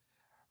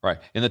 Right.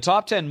 In the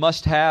top 10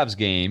 must-haves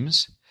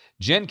games,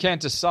 Jen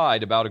can't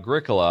decide about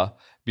Agricola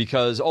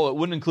because, it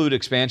wouldn't include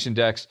expansion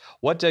decks.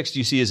 What decks do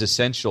you see as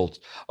essential?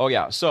 Oh,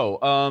 yeah. So,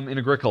 in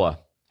Agricola,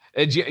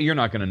 you're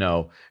not going to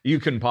know. You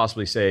couldn't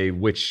possibly say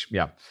which.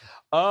 Yeah.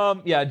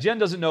 Jen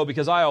doesn't know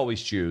because I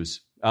always choose.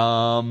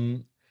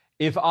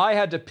 If I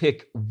had to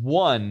pick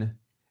one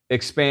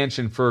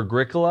expansion for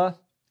Agricola,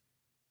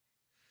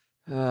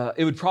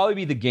 it would probably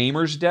be the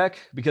Gamers deck,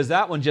 because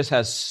that one just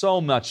has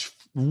so much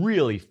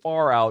really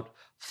far out,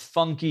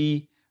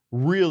 funky,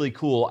 really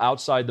cool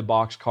outside the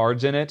box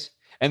cards in it.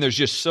 And there's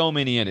just so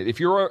many in it. If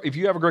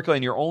you have Agricola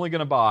and you're only going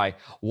to buy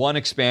one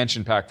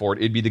expansion pack for it,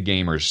 it'd be the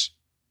Gamers.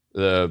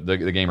 The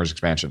Gamers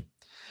expansion.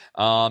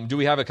 Do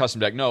we have a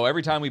custom deck? No.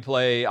 Every time we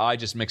play, I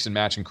just mix and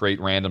match and create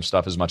random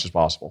stuff as much as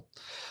possible.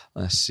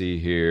 Let's see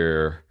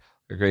here.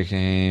 A great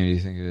game. Do you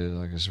think it's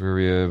like a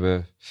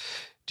Suburbia?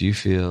 Do you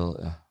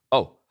feel...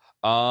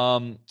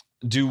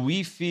 do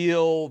we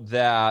feel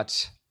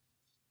that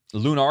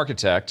Luna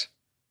Architect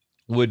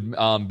would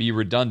be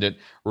redundant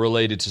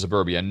related to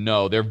Suburbia?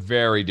 No, they're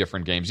very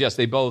different games. Yes,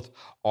 they both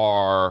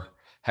are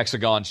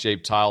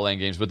hexagon-shaped tile laying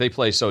games, but they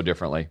play so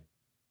differently.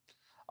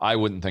 I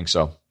wouldn't think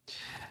so.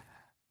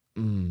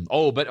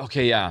 But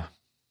okay, yeah.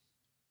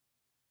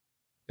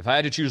 If I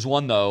had to choose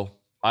one, though,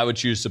 I would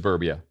choose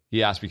Suburbia.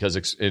 He asked because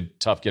it's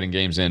tough getting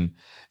games in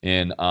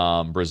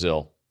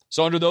Brazil.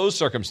 So under those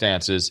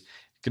circumstances,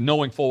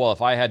 knowing full well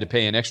if I had to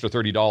pay an extra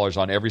 $30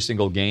 on every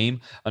single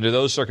game, under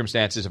those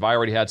circumstances, if I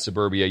already had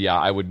Suburbia, yeah,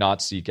 I would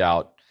not seek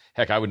out.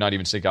 Heck, I would not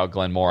even seek out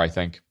Glenmore, I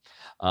think.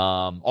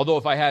 Although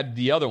if I had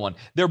the other one,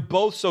 they're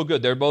both so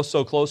good. They're both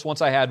so close.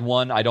 Once I had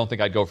one, I don't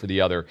think I'd go for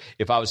the other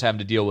if I was having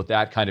to deal with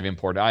that kind of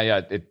import.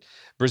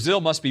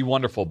 Brazil must be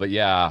wonderful, but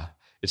yeah,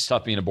 it's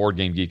tough being a board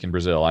game geek in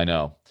Brazil, I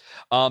know.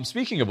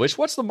 Speaking of which,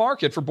 what's the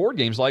market for board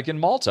games like in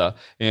Malta?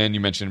 And you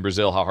mentioned in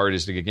Brazil how hard it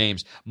is to get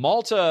games.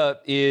 Malta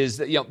is,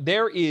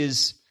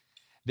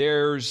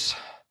 there's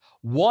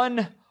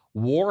one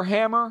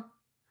Warhammer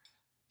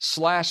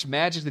 /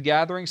 Magic the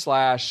Gathering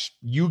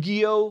 /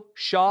 Yu-Gi-Oh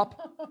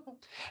shop.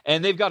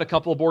 And they've got a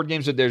couple of board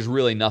games, but there's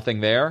really nothing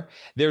there.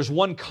 There's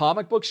one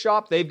comic book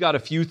shop. They've got a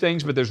few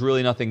things, but there's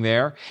really nothing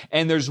there.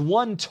 And there's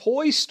one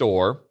toy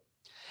store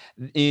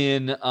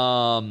in is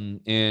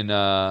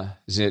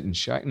it in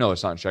Shag? No,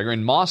 it's not in Shagger.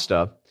 In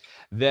Mazda,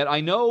 that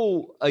I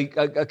know a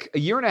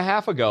year and a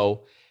half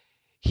ago,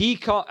 he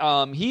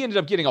ended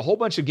up getting a whole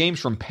bunch of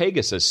games from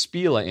Pegasus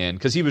Spiela in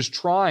because he was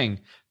trying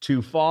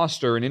to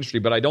foster an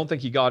industry, but I don't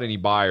think he got any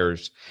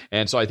buyers,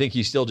 and so I think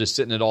he's still just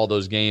sitting at all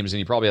those games, and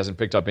he probably hasn't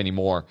picked up any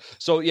more.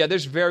 So yeah,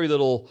 there's very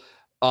little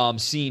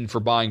scene for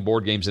buying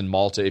board games in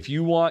Malta. If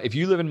you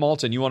live in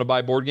Malta and you want to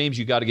buy board games,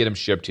 you got to get them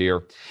shipped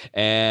here.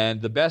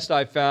 And the best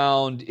I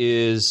found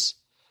is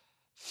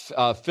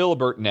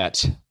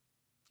Filbertnet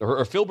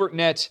or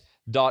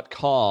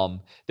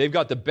Filbertnet.com. They've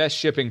got the best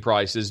shipping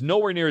prices,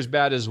 nowhere near as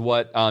bad as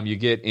what you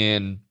get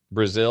in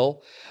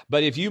Brazil.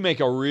 But if you make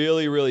a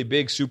really, really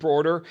big super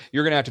order,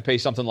 you're going to have to pay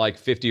something like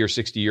 50 or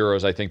 60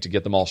 euros, I think, to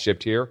get them all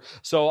shipped here.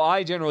 So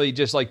I generally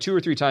just like 2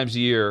 or 3 times a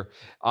year,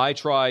 I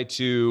try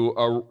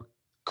to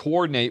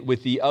coordinate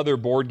with the other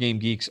board game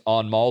geeks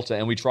on Malta,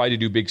 and we try to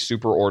do big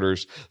super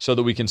orders so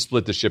that we can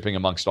split the shipping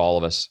amongst all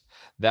of us.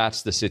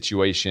 That's the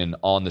situation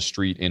on the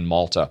street in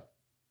Malta.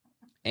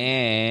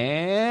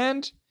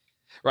 And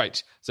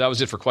right, so that was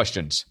it for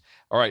questions.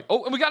 All right.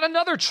 Oh, and we got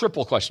another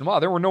triple question.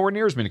 Wow, there were nowhere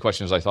near as many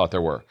questions as I thought there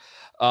were.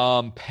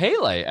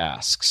 Pele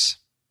asks,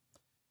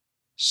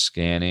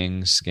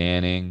 scanning.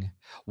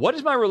 What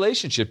is my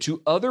relationship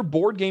to other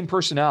board game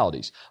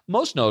personalities,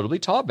 most notably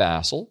Todd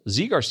Bassel,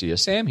 Z Garcia,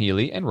 Sam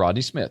Healy, and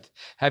Rodney Smith?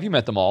 Have you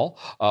met them all?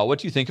 What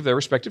do you think of their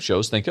respective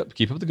shows?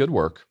 Keep up the good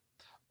work.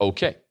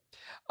 Okay.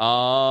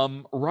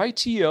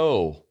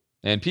 Rightio.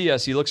 And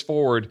P.S. He looks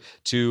forward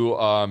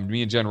to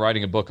me and Jen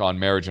writing a book on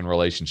marriage and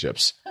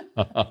relationships,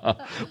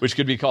 which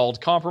could be called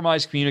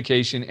Compromise,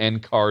 Communication,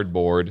 and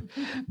Cardboard,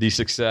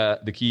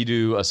 the key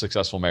to a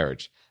successful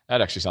marriage.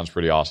 That actually sounds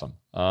pretty awesome.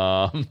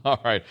 All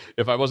right.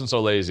 If I wasn't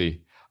so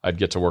lazy, I'd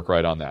get to work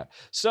right on that.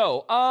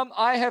 So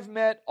I have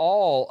met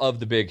all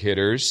of the big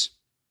hitters.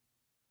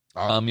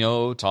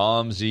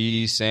 Tom,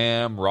 Z,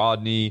 Sam,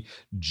 Rodney,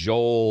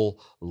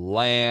 Joel,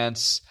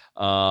 Lance,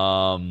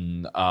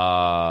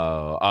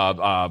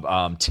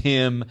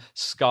 Tim,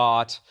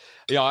 Scott.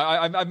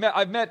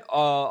 I've met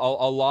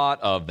a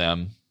lot of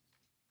them.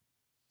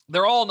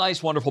 They're all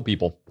nice, wonderful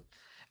people.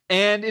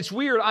 And it's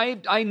weird.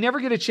 I never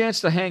get a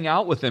chance to hang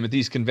out with them at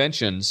these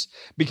conventions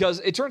because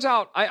it turns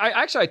out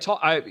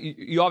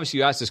you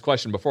obviously asked this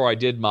question before I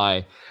did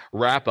my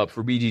wrap up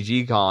for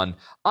BGG Con.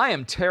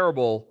 I'm a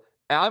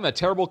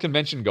terrible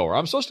convention goer.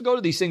 I'm supposed to go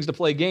to these things to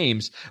play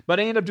games, but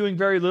I end up doing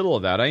very little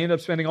of that. I end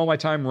up spending all my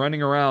time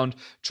running around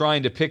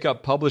trying to pick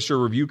up publisher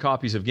review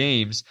copies of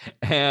games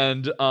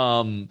and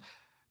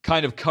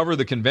kind of cover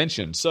the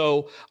convention.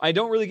 So I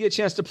don't really get a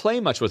chance to play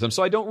much with them.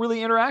 So I don't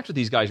really interact with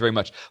these guys very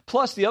much.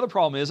 Plus, the other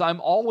problem is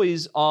I'm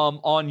always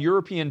on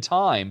European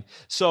time.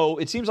 So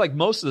it seems like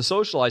most of the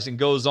socializing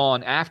goes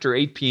on after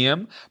 8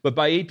 p.m. But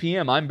by 8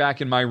 p.m., I'm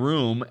back in my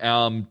room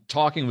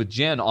talking with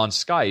Jen on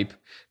Skype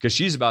because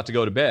she's about to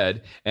go to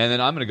bed. And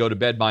then I'm going to go to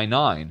bed by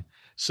 9.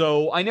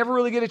 So I never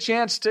really get a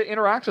chance to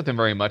interact with them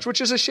very much,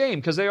 which is a shame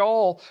because they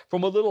all,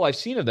 from what little I've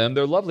seen of them,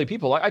 they're lovely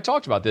people. I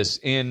talked about this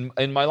in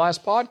my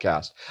last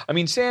podcast. I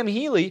mean, Sam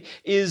Healy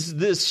is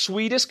the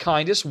sweetest,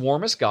 kindest,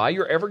 warmest guy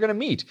you're ever going to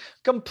meet.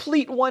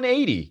 Complete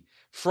 180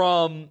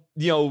 from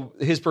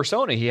his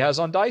persona he has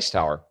on Dice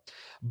Tower.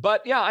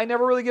 But yeah, I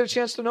never really get a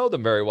chance to know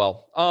them very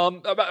well.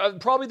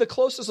 Probably the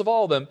closest of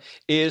all of them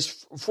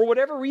is, for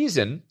whatever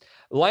reason,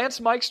 Lance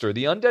Meister,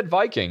 the Undead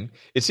Viking.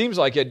 It seems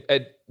like at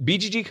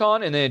BGG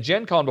Con and then at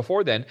Gen Con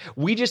before then,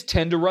 we just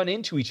tend to run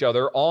into each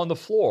other on the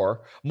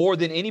floor more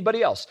than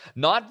anybody else.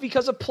 Not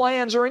because of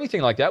plans or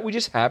anything like that. We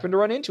just happen to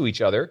run into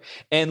each other.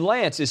 And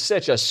Lance is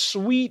such a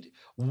sweet,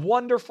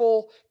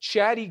 wonderful,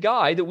 chatty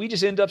guy that we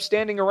just end up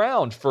standing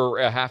around for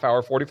a half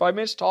hour, 45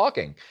 minutes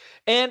talking.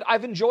 And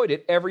I've enjoyed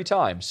it every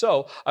time.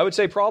 So I would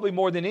say probably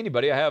more than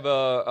anybody, I have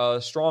a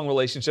strong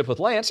relationship with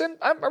Lance, and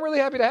I'm really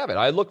happy to have it.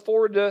 I look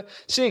forward to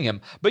seeing him.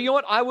 But you know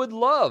what? I would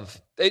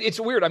love, it's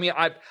weird. I mean,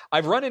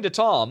 I've run into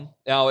Tom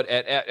now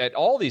at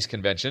all these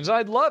conventions.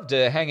 I'd love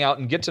to hang out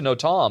and get to know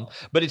Tom,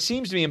 but it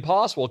seems to be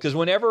impossible because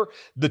whenever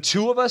the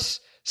two of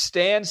us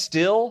stand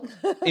still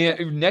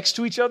next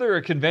to each other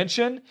at a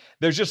convention,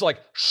 there's just like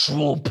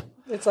swoop.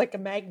 It's like a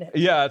magnet.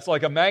 Yeah, it's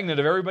like a magnet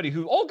of everybody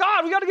who, oh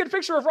God, we got to get a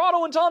picture of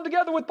Rahdo and Tom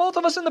together with both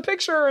of us in the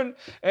picture.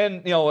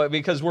 And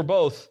because we're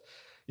both,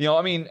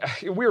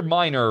 we're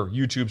minor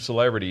YouTube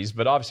celebrities,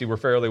 but obviously we're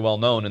fairly well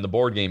known in the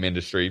board game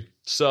industry.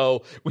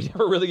 So we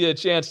never really get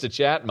a chance to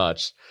chat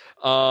much.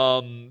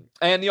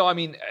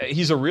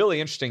 He's a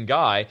really interesting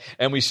guy,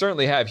 and we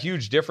certainly have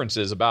huge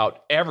differences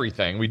about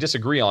everything. We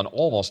disagree on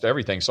almost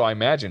everything. So I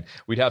imagine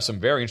we'd have some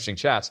very interesting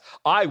chats.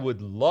 I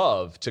would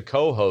love to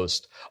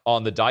co-host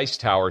on the Dice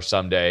Tower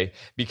someday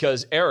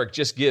because Eric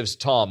just gives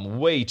Tom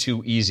way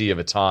too easy of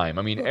a time.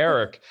 I mean,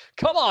 Eric,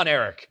 come on,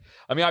 Eric.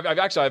 I mean,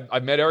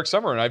 I've met Eric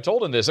Summer and I've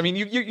told him this. I mean,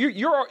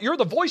 you're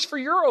the voice for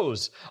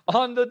Euros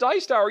on the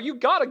Dice Tower. You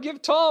got to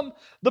give Tom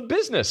the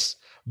business.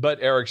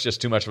 But Eric's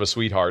just too much of a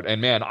sweetheart. And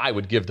man, I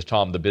would give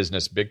Tom the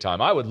business big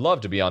time. I would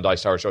love to be on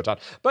Dice Tower Showtime.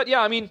 But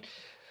yeah, I mean,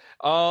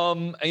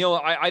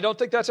 I don't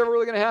think that's ever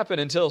really going to happen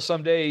until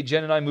someday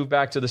Jen and I move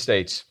back to the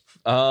States.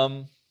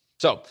 So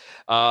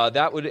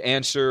that would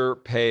answer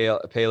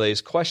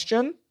Pele's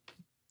question,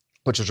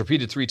 which was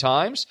repeated 3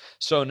 times.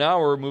 So now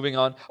we're moving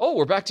on. Oh,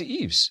 we're back to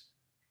Eve's.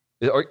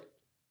 So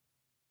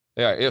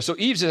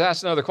Eves has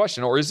asked another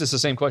question, or is this the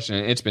same question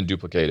and it's been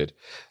duplicated?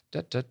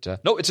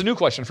 No, it's a new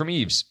question from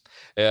Eves.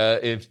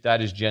 If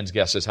that is Jen's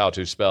guess as how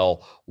to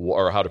spell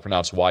or how to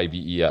pronounce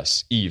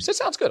Yves. Eves. That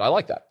sounds good. I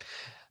like that.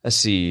 Let's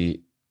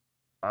see.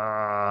 Oh,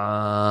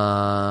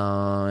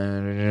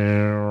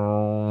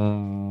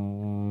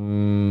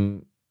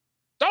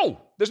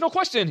 there's no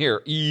question in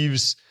here.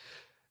 Eves.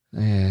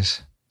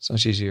 Yes, so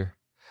much easier.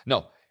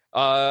 No.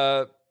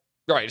 All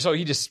right, so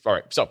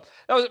So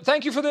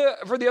thank you for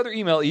the other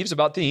email, Eves,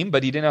 about theme,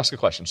 but he didn't ask a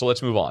question. So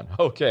let's move on.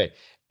 Okay,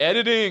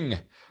 editing.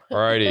 All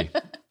righty.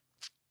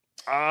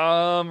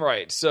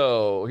 Right.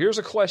 So here's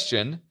a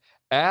question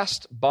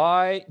asked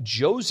by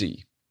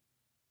Josie.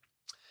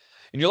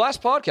 In your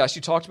last podcast,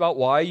 you talked about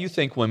why you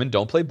think women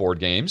don't play board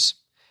games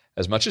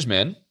as much as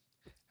men.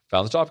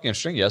 Found the topic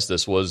interesting. Yes,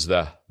 this was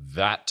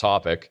that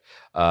topic.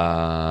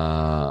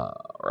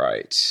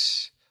 Right.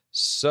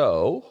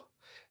 So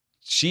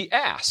she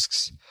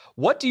asks,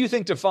 what do you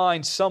think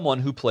defines someone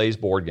who plays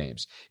board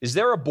games? Is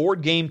there a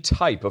board game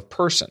type of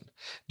person?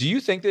 Do you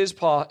think that is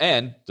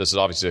and this is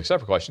obviously a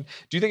separate question,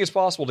 do you think it's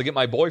possible to get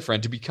my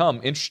boyfriend to become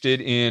interested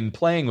in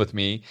playing with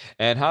me?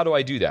 And how do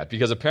I do that?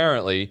 Because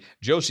apparently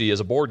Josie is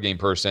a board game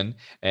person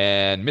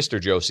and Mr.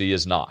 Josie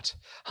is not.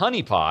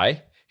 Honey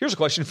Pie, here's a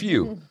question for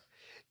you.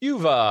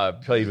 You've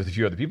played with a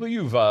few other people.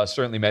 You've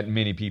certainly met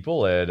many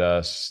people at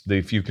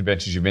the few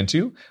conventions you've been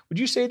to. Would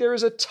you say there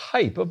is a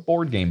type of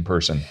board game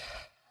person?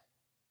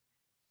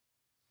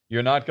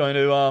 You're not going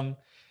to,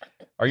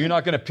 are you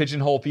not going to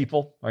pigeonhole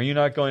people? Are you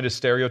not going to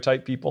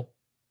stereotype people?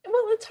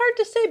 Well, it's hard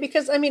to say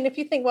because, I mean, if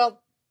you think,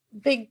 well,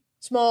 big,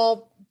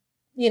 small,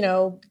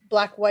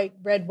 black, white,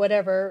 red,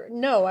 whatever.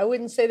 No, I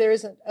wouldn't say there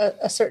isn't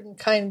a certain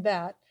kind of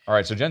that. All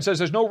right. So Jen says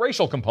there's no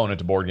racial component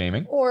to board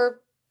gaming.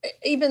 Or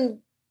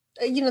even,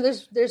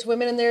 there's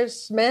women and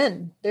there's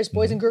men. There's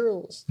boys and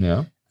girls.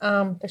 Yeah.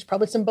 There's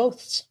probably some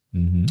boths.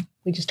 Mm-hmm.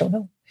 We just don't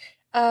know.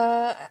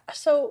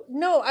 So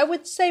no, I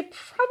would say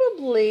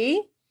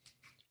probably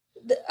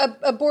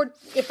a board,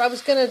 if I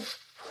was going to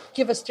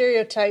give a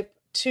stereotype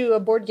to a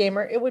board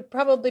gamer, it would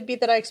probably be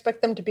that I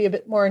expect them to be a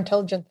bit more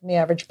intelligent than the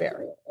average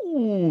bear.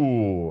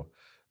 Ooh,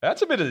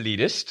 that's a bit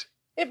elitist.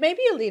 It may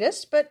be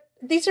elitist, but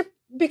these are,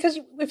 because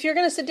if you're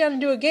going to sit down and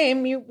do a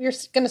game, you're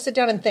going to sit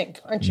down and think,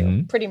 aren't you?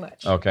 Mm-hmm. Pretty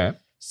much. Okay.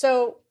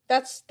 So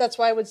that's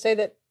why I would say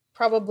that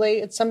probably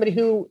it's somebody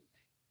who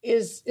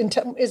is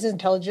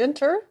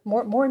intelligent or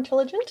more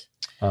intelligent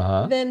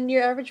than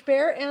your average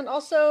bear, and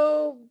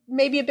also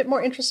maybe a bit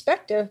more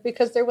introspective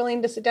because they're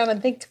willing to sit down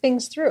and think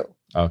things through.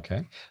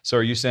 Okay. So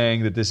are you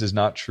saying that this is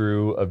not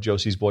true of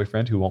Josie's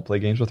boyfriend who won't play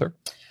games with her?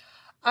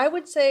 I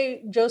would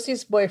say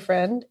Josie's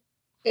boyfriend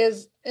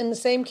is in the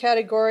same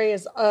category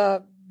as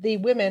the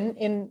women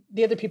in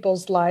the other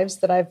people's lives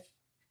that I've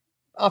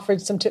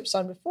offered some tips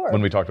on before.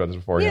 When we talked about this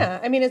before, yeah.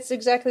 I mean, it's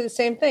exactly the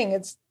same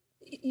thing.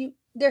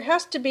 There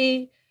has to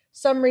be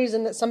some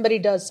reason that somebody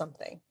does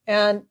something.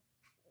 And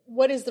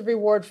what is the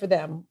reward for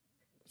them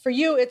for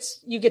you, it's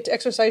you get to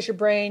exercise your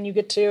brain, you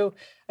get to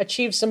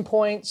achieve some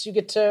points, you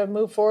get to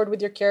move forward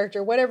with your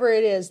character, whatever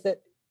it is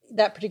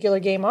that particular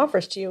game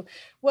offers to you.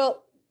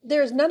 Well,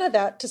 there's none of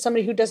that to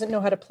somebody who doesn't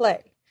know how to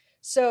play.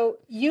 So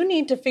you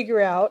need to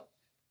figure out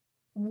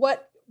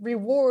what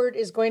reward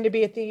is going to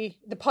be at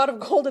the pot of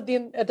gold at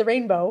the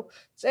rainbow's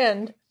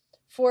end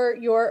for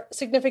your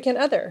significant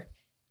other.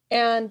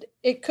 And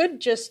it could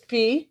just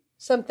be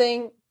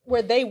something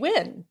where they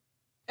win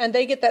and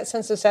they get that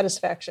sense of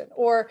satisfaction.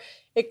 Or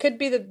it could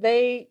be that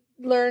they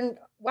learn,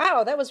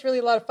 wow, that was really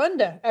a lot of fun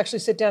to actually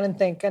sit down and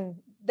think. And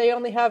they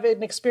only have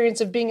an experience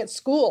of being at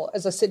school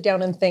as a sit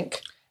down and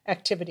think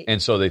activity.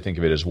 And so they think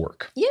of it as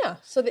work. Yeah.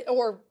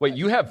 Wait,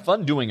 you have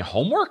fun doing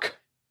homework?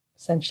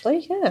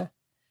 Essentially, yeah.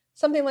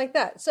 Something like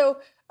that. So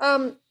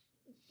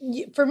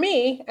for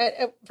me,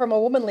 from a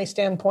womanly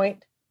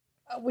standpoint,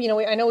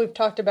 I know we've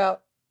talked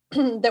about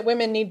that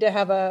women need to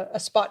have a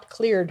spot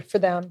cleared for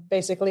them,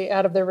 basically,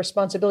 out of their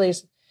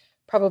responsibilities,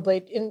 probably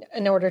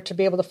in order to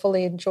be able to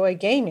fully enjoy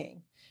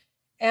gaming.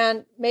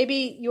 And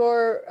maybe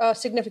your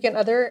significant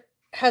other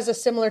has a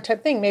similar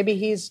type thing. Maybe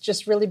he's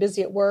just really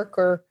busy at work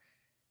or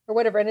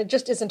whatever, and it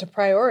just isn't a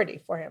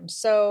priority for him.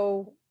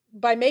 So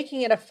by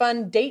making it a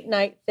fun date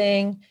night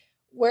thing,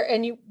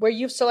 where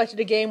you've selected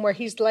a game where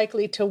he's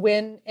likely to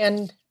win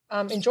and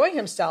enjoy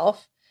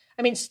himself,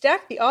 I mean,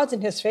 stack the odds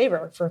in his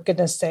favor, for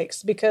goodness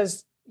sakes,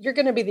 because you're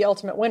going to be the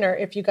ultimate winner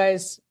if you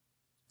guys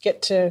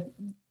get to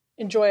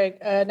enjoy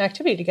an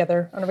activity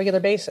together on a regular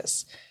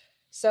basis.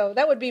 So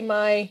that would be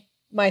my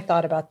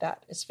thought about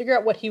that, is figure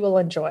out what he will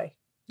enjoy.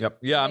 Yep.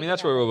 Yeah, I mean,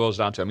 that's where it boils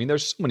down to. I mean,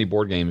 there's so many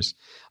board games.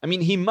 I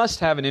mean, he must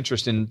have an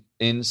interest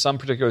in some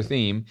particular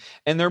theme,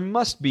 and there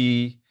must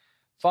be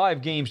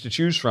 5 games to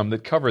choose from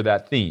that cover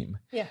that theme.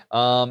 Yeah.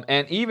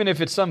 And even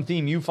if it's some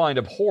theme you find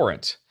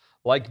abhorrent,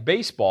 like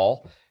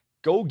baseball,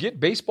 go get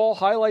Baseball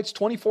Highlights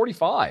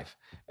 2045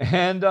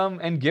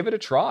 and give it a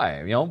try.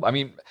 I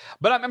mean,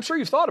 but I'm sure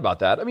you've thought about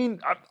that. I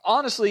mean,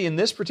 honestly, in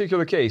this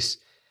particular case,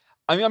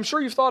 I mean, I'm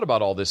sure you've thought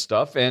about all this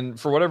stuff, and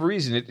for whatever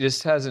reason, it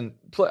just hasn't.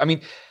 I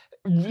mean,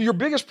 your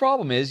biggest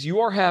problem is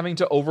you are having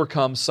to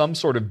overcome some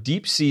sort of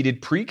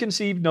deep-seated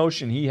preconceived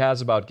notion he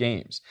has about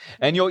games.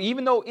 And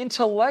even though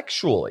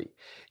intellectually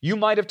you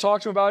might have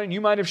talked to him about it and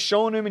you might have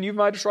shown him and you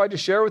might have tried to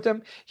share with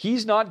him,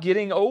 he's not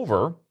getting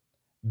over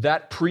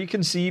that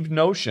preconceived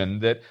notion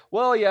that,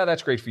 well, yeah,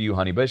 that's great for you,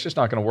 honey, but it's just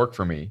not going to work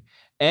for me.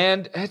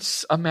 And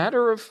it's a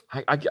matter of,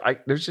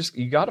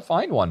 you got to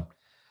find one.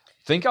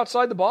 Think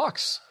outside the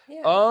box.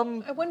 Yeah.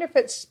 I wonder if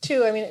it's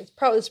too, I mean,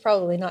 it's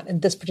probably not in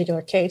this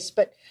particular case,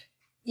 but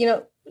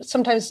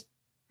sometimes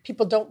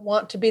people don't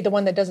want to be the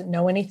one that doesn't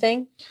know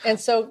anything. And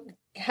so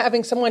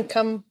having someone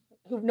come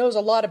who knows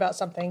a lot about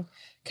something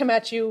come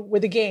at you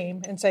with a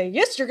game and say,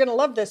 yes, you're going to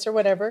love this or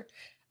whatever,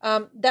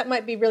 that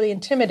might be really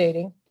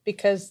intimidating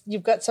because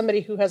you've got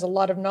somebody who has a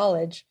lot of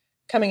knowledge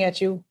coming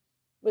at you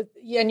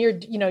and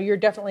you're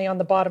definitely on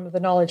the bottom of the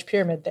knowledge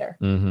pyramid there.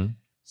 Mm-hmm.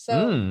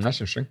 So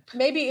that's interesting.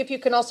 Maybe if you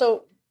can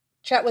also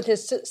chat with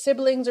his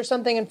siblings or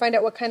something and find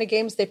out what kind of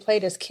games they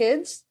played as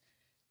kids,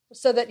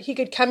 so that he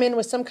could come in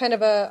with some kind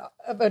of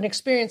an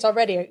experience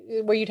already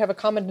where you'd have a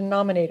common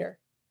denominator.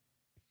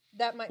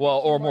 That might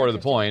or more to the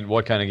point,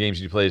 what kind of games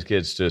did you play as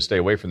kids to stay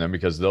away from them?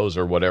 Because those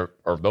are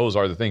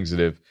the things that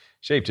have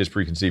shaped his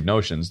preconceived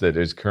notions that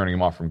is turning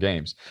him off from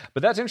games.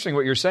 But that's interesting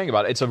what you're saying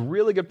about it. It's a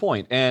really good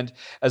point. And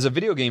as a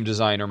video game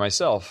designer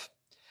myself,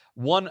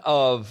 one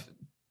of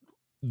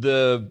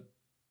the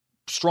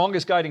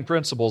strongest guiding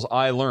principles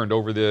I learned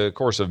over the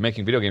course of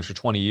making video games for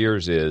 20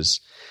 years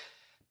is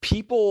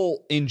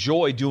people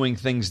enjoy doing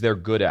things they're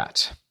good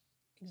at.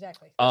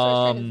 Exactly.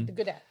 The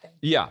good at thing.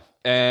 Yeah.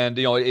 And,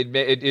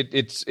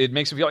 it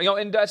makes them feel,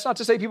 and that's not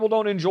to say people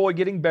don't enjoy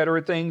getting better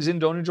at things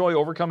and don't enjoy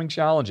overcoming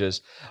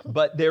challenges,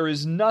 but there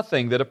is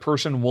nothing that a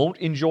person won't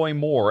enjoy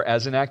more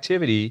as an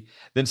activity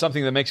than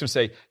something that makes them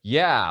say,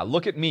 yeah,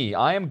 look at me.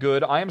 I am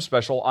good. I am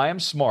special. I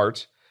am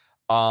smart.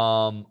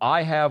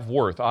 I have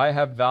worth. I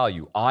have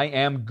value. I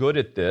am good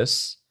at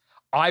this.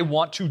 I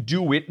want to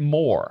do it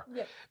more.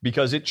 Yep.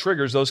 Because it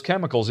triggers those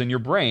chemicals in your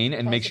brain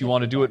and makes you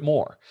want to do it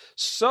more.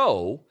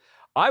 So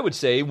I would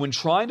say when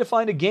trying to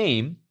find a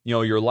game,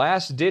 your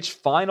last-ditch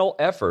final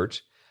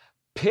effort,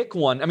 pick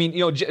one. I mean,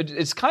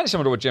 it's kind of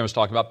similar to what Jim was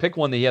talking about. Pick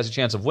one that he has a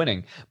chance of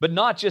winning, but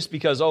not just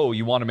because,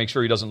 you want to make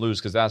sure he doesn't lose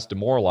because that's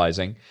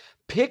demoralizing.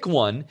 Pick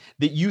one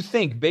that you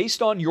think,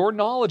 based on your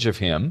knowledge of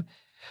him,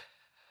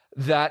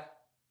 that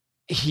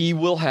he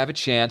will have a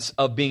chance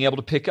of being able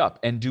to pick up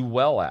and do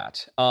well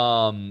at.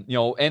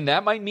 And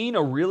that might mean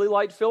a really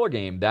light filler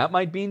game. That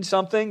might mean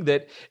something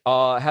that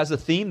has a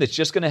theme that's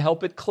just going to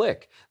help it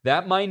click.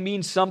 That might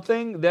mean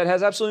something that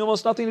has absolutely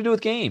almost nothing to do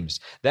with games.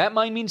 That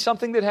might mean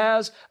something that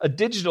has a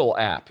digital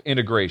app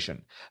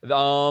integration.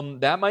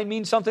 That might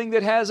mean something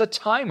that has a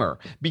timer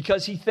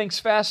because he thinks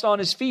fast on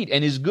his feet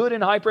and is good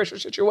in high-pressure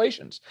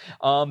situations.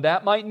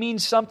 That might mean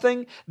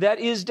something that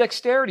is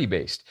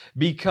dexterity-based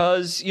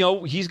because,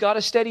 he's got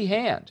a steady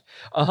hand.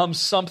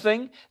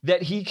 Something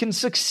that he can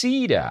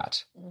succeed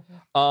at.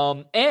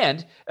 Mm-hmm.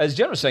 And as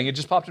Jen was saying, it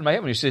just popped in my head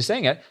when you were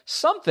saying it,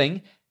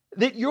 something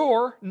that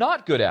you're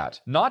not good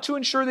at. Not to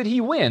ensure that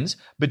he wins,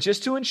 but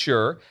just to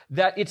ensure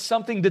that it's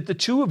something that the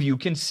two of you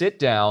can sit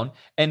down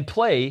and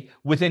play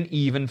with an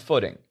even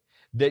footing.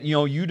 That,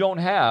 you don't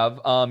have,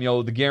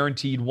 the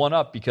guaranteed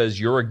one-up because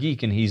you're a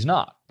geek and he's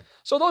not.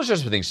 So those are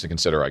some things to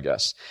consider, I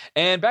guess.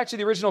 And back to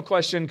the original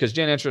question, because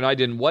Jen answered and I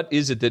didn't, what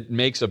is it that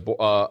makes a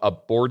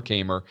board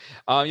gamer?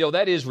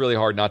 That is really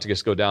hard not to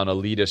just go down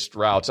elitist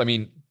routes. I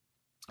mean,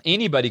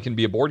 anybody can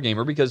be a board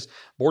gamer because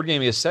board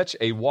gaming is such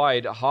a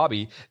wide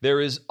hobby.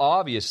 There is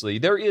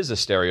a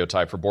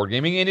stereotype for board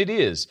gaming, and it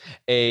is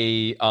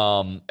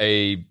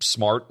a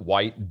smart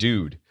white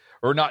dude.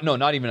 Or not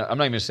even, I'm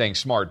not even saying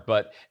smart,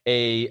 but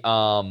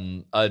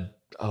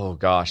oh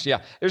gosh,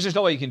 yeah. There's just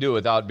no way you can do it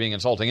without being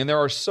insulting. And there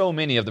are so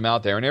many of them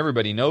out there, and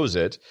everybody knows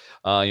it.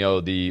 I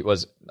don't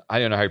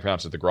know how you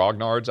pronounce it, the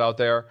grognards out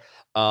there.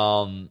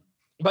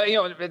 But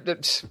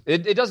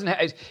it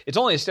doesn't it's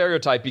only a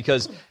stereotype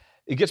because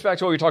it gets back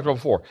to what we talked about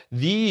before.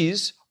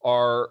 These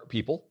are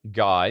people,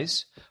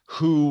 guys,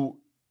 who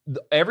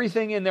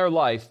everything in their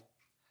life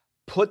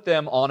put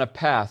them on a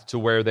path to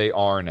where they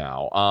are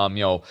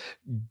now.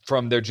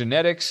 From their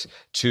genetics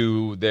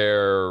to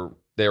their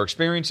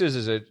experiences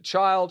as a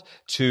child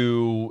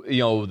to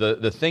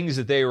the things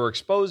that they were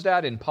exposed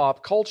at in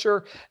pop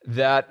culture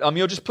that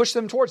just push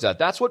them towards that.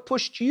 That's what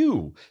pushed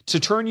you to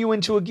turn you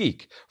into a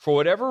geek. For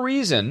whatever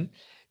reason,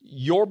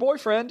 your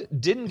boyfriend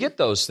didn't get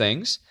those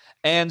things.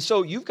 And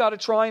so you've got to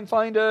try and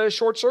find a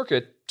short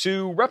circuit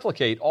to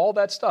replicate all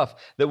that stuff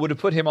that would have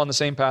put him on the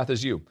same path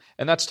as you.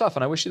 And that's tough,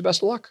 and I wish you the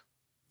best of luck.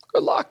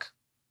 Good luck,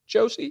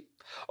 Josie.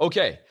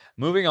 Okay,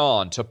 moving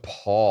on to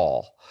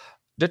Paul.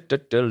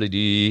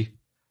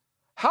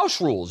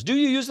 House rules. Do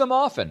you use them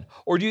often?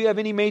 Or do you have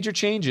any major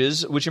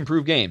changes which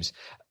improve games?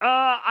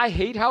 I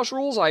hate house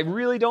rules. I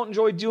really don't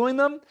enjoy doing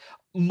them,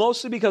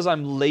 mostly because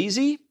I'm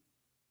lazy.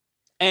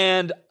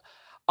 And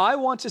I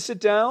want to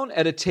sit down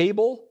at a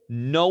table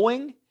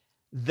knowing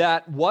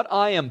that what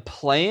I am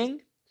playing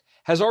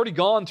has already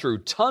gone through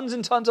tons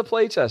and tons of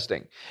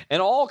playtesting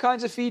and all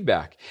kinds of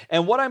feedback.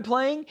 And what I'm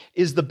playing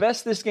is the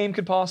best this game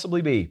could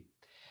possibly be.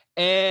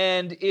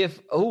 And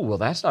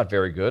that's not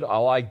very good.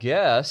 I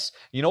guess,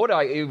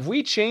 if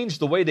we changed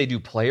the way they do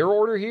player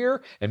order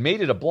here and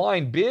made it a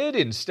blind bid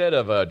instead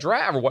of a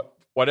draft or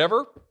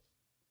whatever,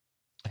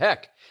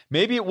 heck,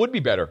 maybe it would be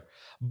better.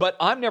 But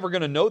I'm never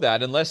going to know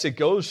that unless it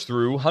goes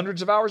through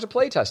hundreds of hours of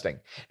playtesting.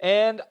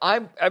 And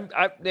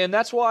and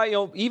that's why,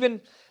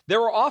 even there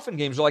are often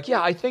games where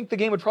I think the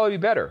game would probably be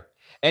better.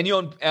 And,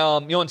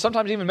 and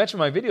sometimes even mention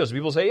my videos,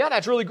 people say, yeah,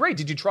 that's really great.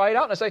 Did you try it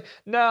out? And I say,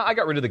 nah, I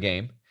got rid of the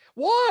game.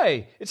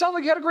 Why? It sounds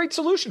like you had a great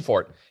solution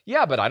for it.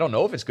 Yeah, but I don't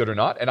know if it's good or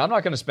not. And I'm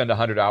not going to spend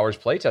 100 hours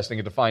playtesting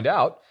it to find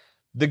out.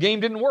 The game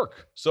didn't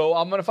work. So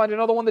I'm going to find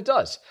another one that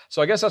does.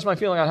 So I guess that's my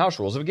feeling on house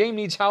rules. If a game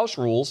needs house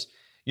rules,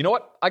 you know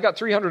what? I got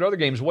 300 other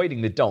games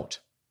waiting that don't.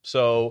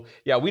 So,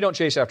 yeah, we don't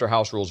chase after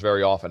house rules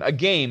very often. A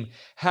game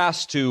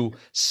has to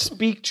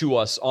speak to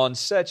us on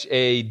such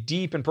a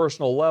deep and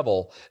personal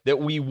level that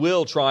we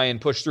will try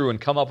and push through and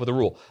come up with a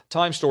rule.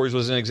 Time Stories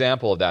was an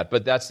example of that,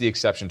 but that's the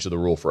exception to the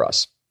rule for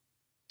us.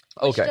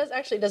 Okay.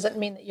 Which doesn't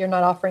mean that you're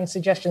not offering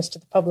suggestions to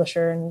the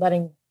publisher and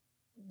letting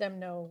them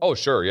know. Oh,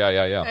 sure.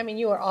 Yeah. I mean,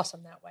 you are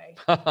awesome that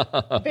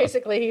way.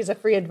 Basically, he's a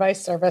free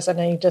advice service, and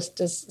he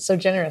just is so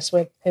generous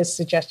with his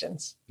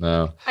suggestions.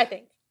 No. I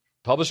think.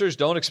 Publishers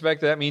don't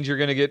expect that means you're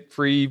going to get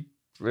free.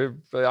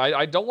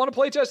 I don't want to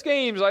play test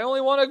games. I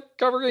only want to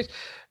cover games.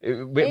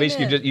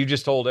 Basically, you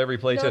just told every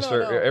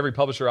playtester, every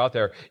publisher out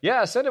there,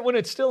 yeah, send it when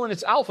it's still in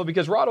its alpha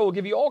because Rahdo will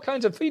give you all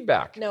kinds of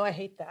feedback. No, I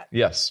hate that.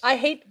 Yes. I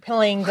hate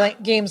playing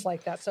games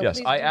like that. So yes,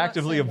 I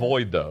actively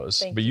avoid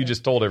those, but you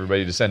just told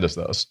everybody to send us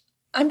those.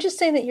 I'm just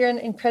saying that you're an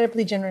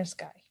incredibly generous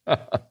guy.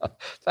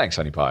 Thanks,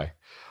 honey pie.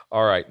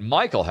 All right,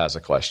 Michael has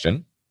a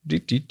question.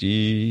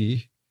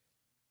 Okay.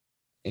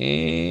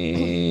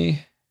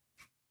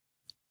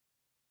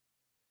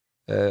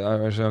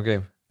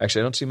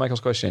 Actually, I don't see Michael's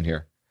question in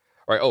here.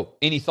 All right. Oh,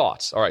 any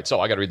thoughts? All right.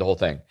 So I got to read the whole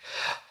thing.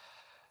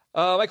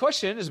 My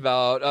question is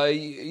about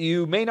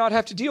you may not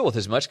have to deal with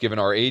as much given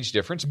our age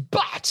difference,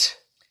 but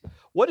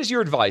what is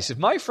your advice if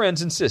my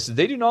friends insist that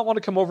they do not want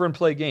to come over and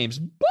play games,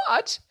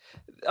 but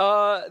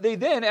they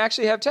then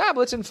actually have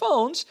tablets and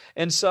phones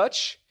and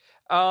such?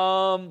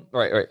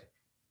 Right.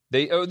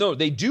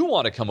 They do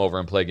want to come over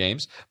and play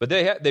games, but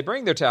they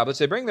bring their tablets,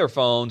 they bring their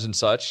phones and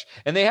such,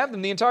 and they have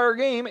them the entire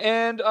game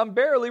and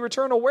barely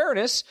return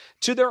awareness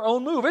to their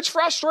own move. It's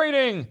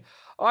frustrating.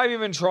 I've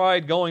even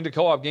tried going to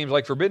co-op games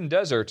like Forbidden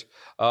Desert,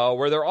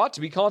 where there ought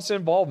to be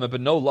constant involvement,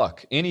 but no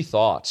luck. Any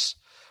thoughts?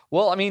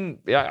 Well, I mean,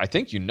 yeah, I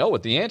think you know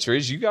what the answer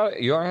is. You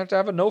have to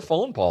have a no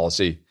phone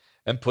policy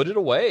and put it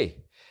away.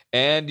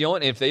 And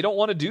and if they don't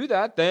want to do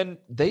that, then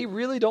they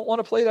really don't want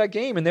to play that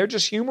game, and they're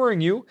just humoring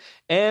you.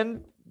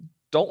 And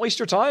don't waste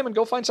your time and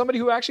go find somebody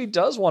who actually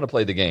does want to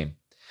play the game.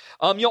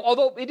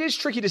 Although it is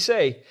tricky to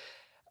say,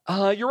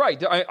 You're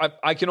right.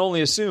 I can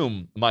only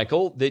assume,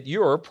 Michael, that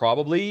you're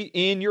probably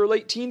in your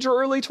late teens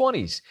or early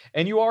 20s,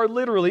 and you are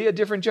literally a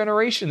different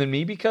generation than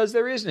me because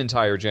there is an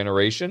entire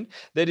generation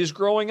that is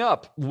growing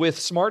up with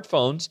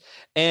smartphones,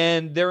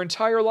 and their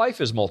entire life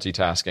is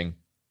multitasking.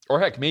 Or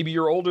heck, maybe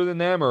you're older than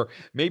them, or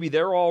maybe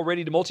they're all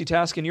ready to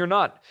multitask and you're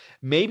not.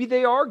 Maybe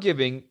they are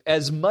giving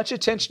as much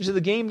attention to the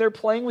game they're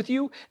playing with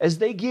you as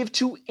they give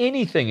to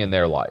anything in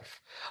their life.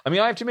 I mean,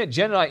 I have to admit,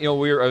 Jen and I,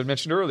 I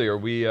mentioned earlier,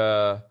 we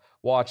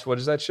watch, what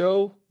is that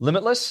show?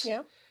 Limitless?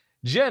 Yeah.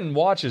 Jen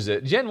watches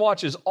it. Jen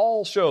watches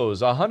all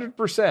shows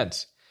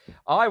 100%.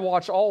 I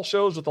watch all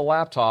shows with a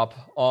laptop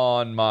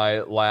on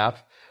my lap,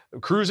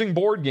 cruising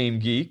Board Game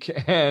Geek,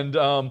 and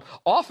I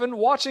often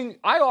watch 2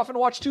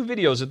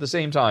 videos at the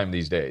same time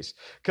these days.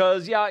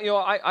 Because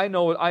I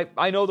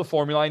know the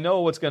formula, I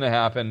know what's going to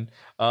happen,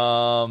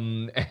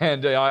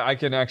 and I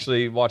can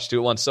actually watch 2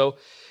 at once. So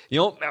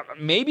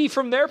maybe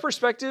from their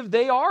perspective,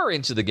 they are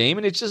into the game,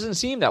 and it doesn't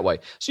seem that way.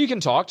 So you can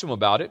talk to them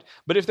about it.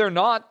 But if they're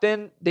not,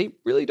 then they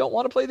really don't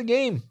want to play the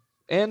game.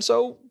 And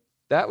so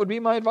that would be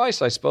my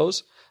advice, I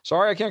suppose.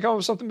 Sorry, I can't come up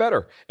with something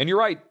better. And you're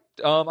right.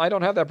 I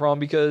don't have that problem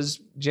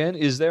because Jen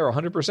is there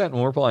 100%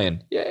 when we're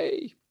playing.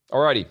 Yay.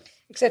 Alrighty.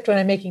 Except when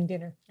I'm making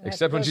dinner.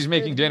 Except when she's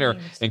making dinner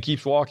and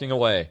keeps walking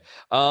away.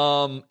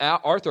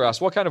 Arthur asks,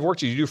 what kind of work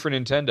did you do for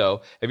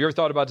Nintendo? Have you ever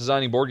thought about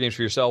designing board games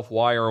for yourself?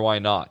 Why or why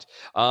not?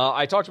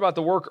 I talked about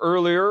the work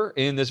earlier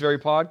in this very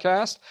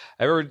podcast.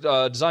 Ever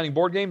designing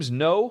board games?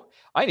 No.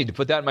 I need to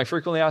put that in my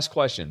frequently asked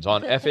questions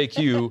on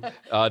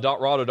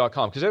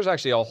FAQ.rahdo.com because there's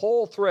actually a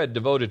whole thread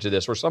devoted to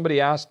this where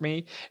somebody asked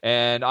me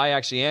and I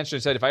actually answered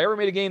and said, if I ever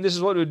made a game, this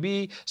is what it would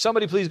be.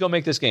 Somebody please go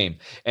make this game.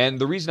 And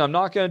the reason I'm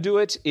not going to do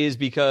it is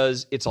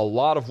because it's a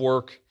lot of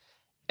work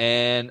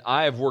and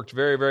I have worked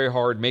very, very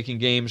hard making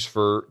games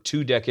for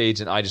 2 decades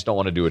and I just don't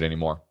want to do it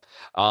anymore.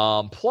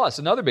 Plus,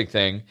 another big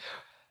thing,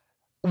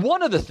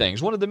 one of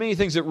the many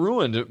things that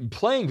ruined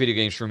playing video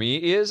games for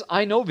me is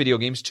I know video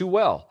games too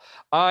well.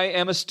 I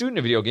am a student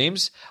of video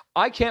games.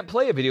 I can't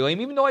play a video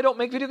game, even though I don't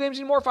make video games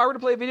anymore. If I were to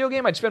play a video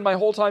game, I'd spend my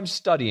whole time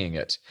studying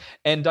it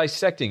and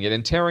dissecting it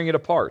and tearing it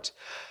apart.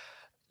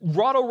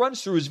 Rahdo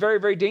Runs Through is very,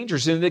 very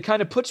dangerous, and it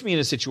kind of puts me in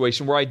a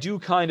situation where I do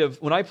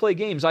when I play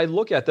games, I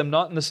look at them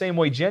not in the same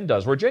way Jen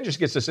does, where Jen just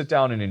gets to sit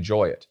down and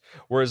enjoy it.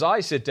 Whereas I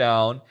sit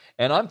down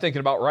and I'm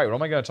thinking about, right, what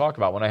am I going to talk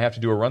about when I have to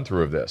do a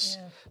run-through of this?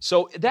 Yeah.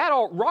 So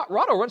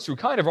Rahdo Runs Through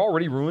kind of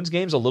already ruins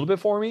games a little bit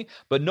for me,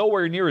 but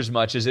nowhere near as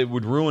much as it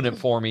would ruin it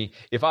for me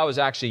if I was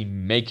actually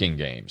making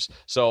games.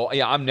 So,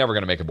 yeah, I'm never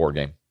going to make a board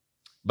game.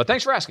 But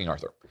thanks for asking,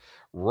 Arthur.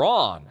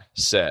 Ron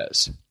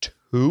says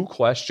 2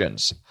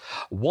 questions.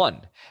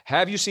 1,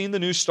 have you seen the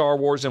new Star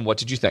Wars and what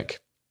did you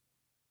think?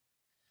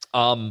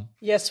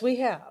 Yes, we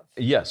have.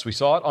 Yes, we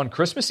saw it on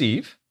Christmas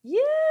Eve.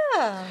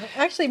 Yeah.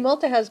 Actually,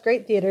 Malta has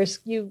great theaters.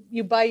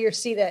 You buy your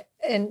seat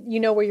and you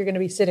know where you're going to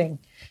be sitting.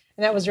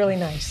 And that was really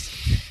nice.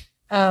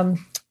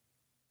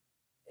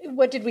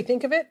 What did we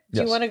think of it?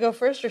 Do you want to go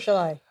first or shall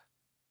I?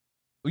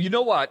 Well, you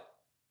know what?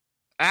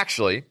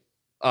 Actually,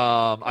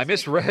 I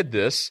misread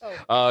this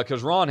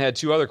because Ron had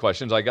 2 other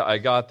questions. I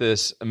got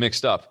this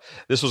mixed up.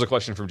 This was a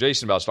question from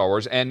Jason about Star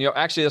Wars. And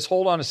actually, let's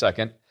hold on a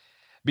second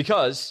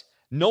because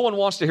no one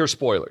wants to hear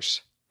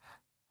spoilers.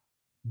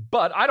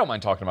 But I don't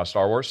mind talking about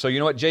Star Wars. So you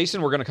know what,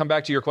 Jason, we're going to come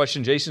back to your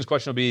question. Jason's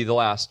question will be the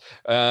last.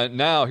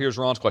 Now here's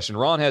Ron's question.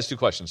 Ron has 2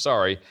 questions.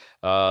 Sorry.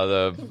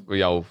 We've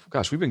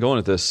been going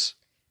at this.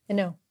 I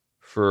know.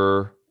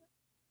 For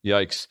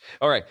yikes.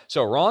 All right.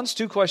 So Ron's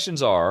 2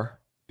 questions are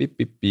beep,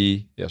 beep,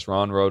 beep. Yes,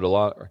 Ron wrote a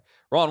lot.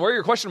 Ron, where are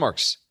your question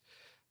marks?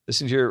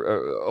 Listen to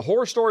your a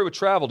horror story with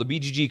travel to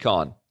BGG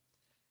Con.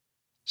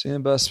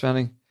 Sam bus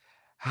spending.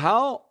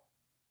 How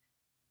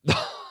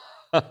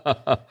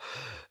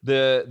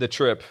the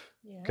trip.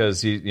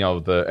 Because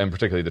and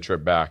particularly the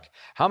trip back.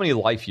 How many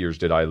life years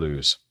did I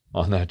lose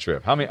on that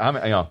trip? How many?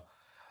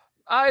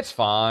 It's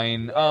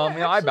fine.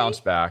 I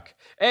bounced back,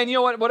 and you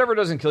know what? Whatever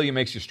doesn't kill you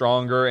makes you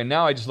stronger. And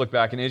now I just look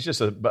back, and it's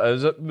just it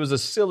was a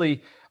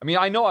silly. I mean,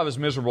 I know I was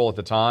miserable at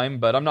the time,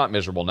 but I'm not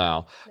miserable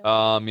now.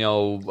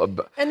 No.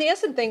 And the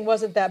Essen thing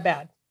wasn't that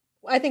bad.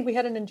 I think I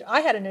had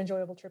an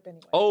enjoyable trip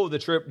anyway. Oh, the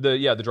trip,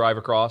 the drive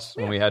across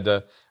when we had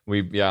to.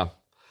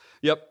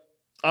 Yep.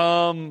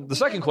 The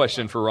second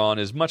question for Ron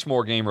is much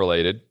more game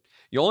related.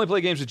 You only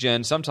play games with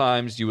Jen.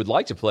 Sometimes you would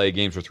like to play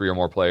games with 3 or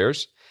more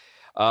players.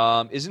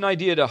 Is an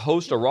idea to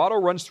host a Rahdo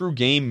Runs Through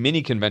game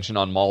mini convention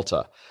on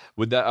Malta?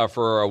 Would that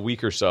for a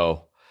week or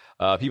so?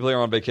 People here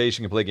on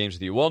vacation can play games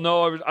with you. Well,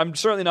 no, I'm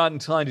certainly not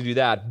inclined to do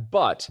that.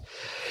 But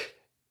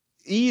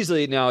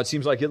easily now, it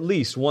seems like at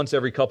least once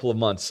every couple of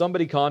months,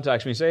 somebody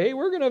contacts me and say, "Hey,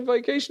 we're going to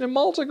vacation in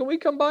Malta. Can we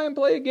come by and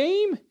play a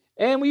game?"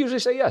 And we usually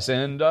say yes.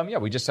 And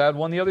we just had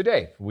one the other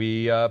day.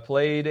 We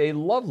played a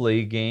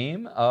lovely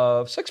game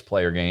of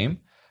 6-player game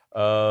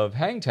of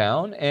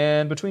Hangtown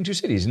and Between Two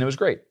Cities, and it was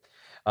great.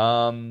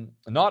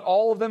 Not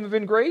all of them have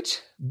been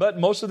great, but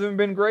most of them have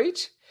been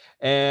great.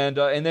 And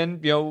then,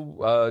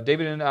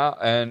 David and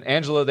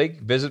Angela, they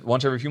visit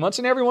once every few months.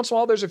 And every once in a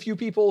while, there's a few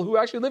people who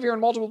actually live here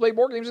and multiple play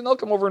board games, and they'll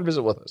come over and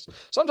visit with us.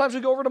 Sometimes we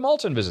go over to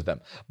Malta and visit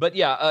them. But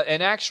yeah,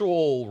 an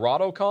actual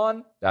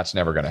RottoCon, that's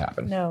never going to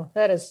happen. No,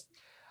 that is...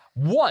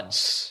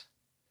 Once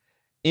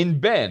in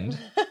Bend,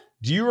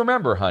 do you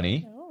remember,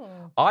 honey?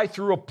 I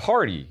threw a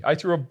party. I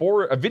threw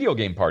a video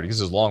game party.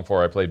 This is long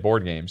before I played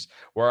board games,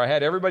 where I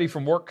had everybody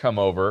from work come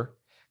over.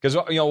 Because,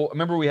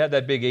 remember we had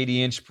that big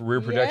 80-inch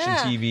rear projection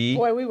TV?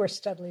 Boy, we were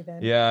studly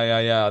then.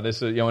 Yeah.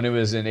 This is, and it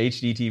was an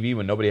HD TV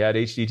when nobody had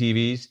HD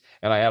TVs.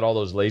 And I had all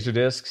those laser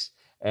discs.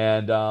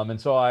 And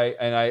so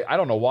I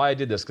don't know why I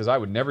did this, because I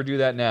would never do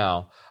that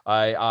now.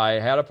 I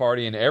had a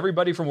party, and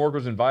everybody from work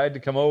was invited to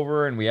come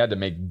over, and we had to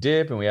make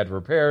dip, and we had to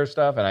prepare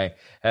stuff, and I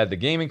had the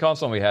gaming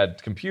console, and we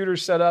had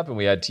computers set up, and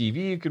we had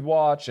TV you could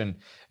watch, and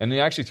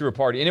we actually threw a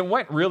party, and it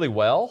went really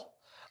well.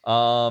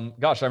 I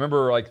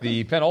remember like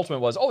the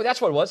penultimate was, that's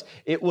what it was.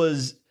 It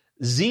was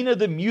Xena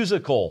the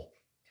Musical.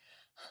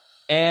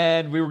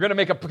 And we were going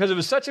to because it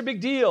was such a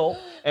big deal.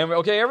 And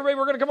everybody,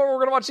 we're going to come over, we're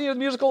going to watch Xena the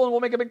Musical, and we'll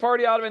make a big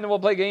party out of it, and then we'll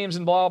play games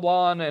and blah,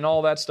 blah, and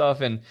all that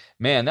stuff. And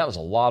man, that was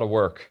a lot of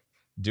work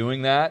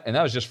doing that. And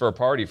that was just for a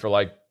party for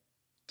like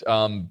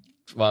 10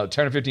 or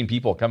 15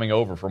 people coming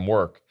over from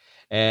work.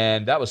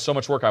 And that was so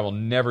much work. I will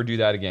never do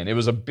that again. It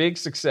was a big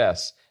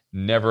success.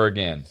 Never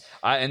again.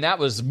 And that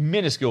was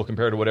minuscule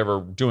compared to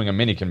whatever doing a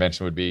mini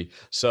convention would be.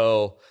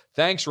 So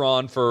thanks,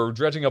 Ron, for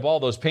dredging up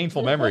all those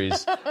painful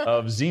memories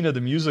of Xena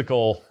the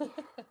Musical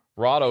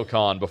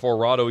RottoCon before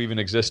Rotto even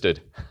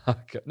existed.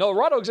 No,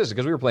 Rotto existed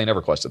because we were playing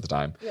EverQuest at the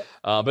time. Yep.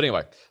 But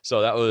anyway,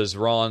 so that was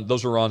Ron.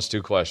 Those were Ron's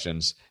 2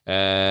 questions.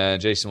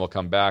 And Jason will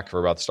come back for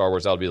about the Star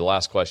Wars. That'll be the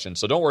last question.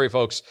 So don't worry,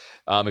 folks.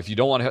 If you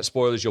don't want to have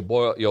spoilers,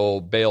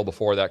 you'll bail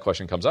before that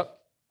question comes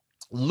up.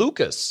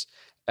 Lucas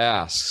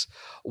asks,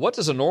 what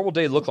does a normal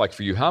day look like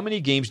for you? How many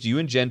games do you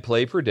and Jen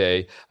play per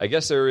day? I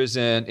guess there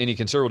isn't any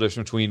considerable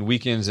difference between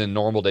weekends and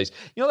normal days.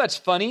 That's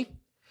funny.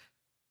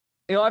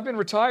 I've been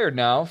retired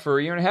now for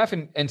a year and a half,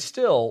 and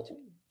still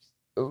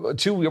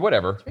 2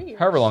 whatever, 3 years.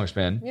 However long it's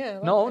been. Yeah.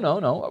 No.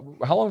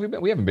 How long have we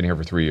been? We haven't been here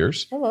for 3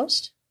 years.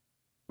 Almost.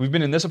 We've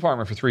been in this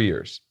apartment for 3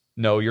 years.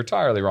 No, you're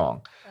entirely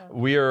wrong. Oh.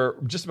 We are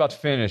just about to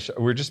finish.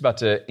 We're just about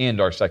to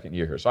end our 2nd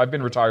year here. So I've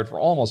been retired for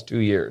almost 2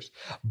 years.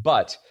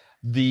 But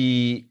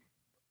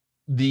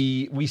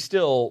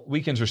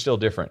weekends are still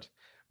different.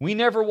 We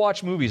never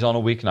watch movies on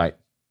a weeknight.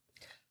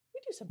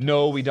 Sometimes.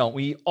 No, we don't.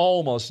 We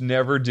almost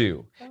never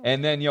do. Oh.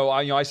 And then,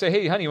 I say,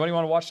 hey, honey, what do you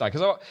want to watch tonight?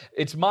 Because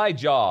it's my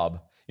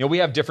job. We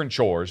have different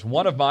chores.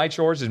 One of my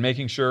chores is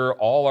making sure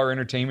all our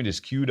entertainment is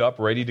queued up,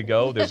 ready to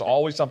go. There's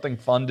always something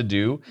fun to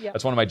do. Yep.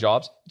 That's one of my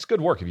jobs. It's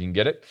good work if you can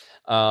get it.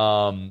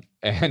 And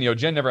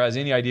Jen never has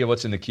any idea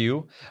what's in the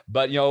queue.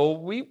 But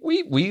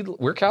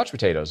we're couch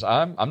potatoes.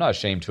 I'm not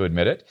ashamed to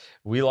admit it.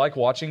 We like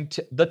watching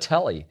the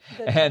telly.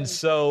 And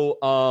so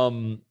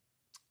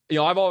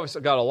I've always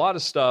got a lot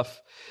of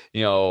stuff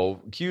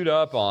queued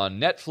up on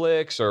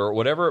Netflix or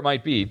whatever it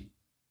might be.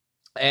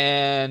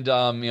 And,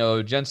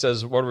 Jen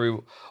says, what are we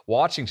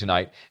watching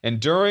tonight?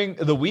 And during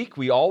the week,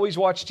 we always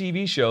watch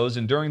TV shows.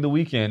 And during the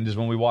weekend is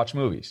when we watch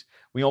movies.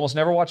 We almost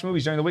never watch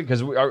movies during the week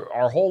because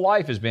our whole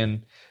life has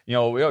been, we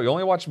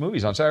only watch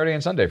movies on Saturday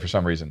and Sunday for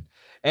some reason.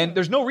 And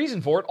there's no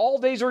reason for it. All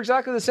days are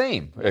exactly the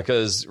same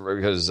because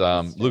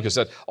Lucas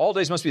said all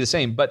days must be the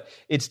same. But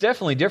it's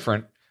definitely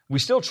different. We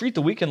still treat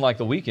the weekend like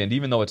the weekend,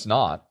 even though it's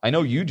not. I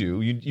know you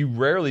do. You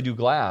rarely do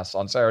glass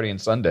on Saturday and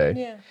Sunday.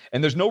 Yeah.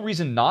 And there's no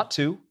reason not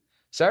to.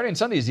 Saturday and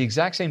Sunday is the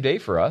exact same day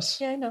for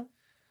us. Yeah, I know.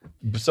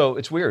 So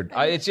it's weird.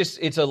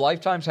 It's a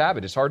lifetime's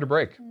habit. It's hard to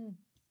break.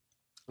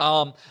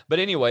 But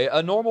anyway,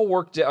 a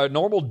normal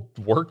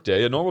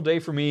day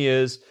for me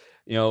is,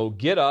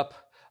 get up.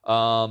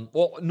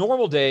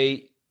 Normal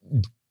day,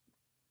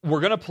 we're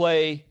going to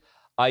play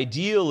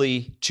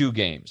ideally 2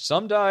 games.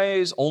 Some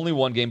days only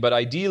 1 game, but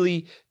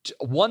ideally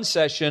 1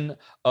 session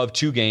of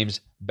 2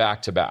 games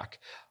back to back.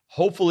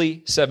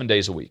 Hopefully 7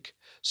 days a week.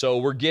 So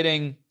we're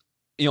getting,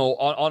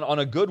 on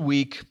a good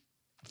week,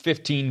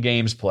 15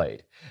 games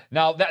played.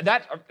 Now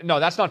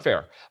that's not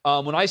fair.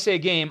 When I say a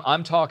game,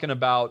 I'm talking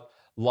about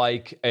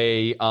like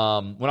when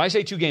I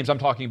say 2 games, I'm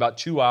talking about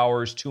 2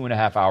 hours,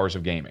 2.5 hours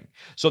of gaming.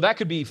 So that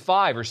could be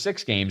 5 or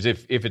 6 games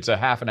if it's a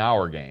half an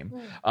hour game.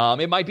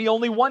 It might be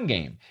only 1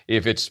 game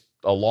if it's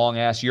a long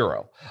ass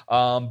Euro.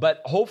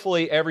 But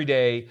hopefully every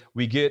day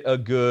we get a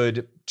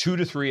good 2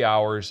 to 3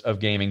 hours of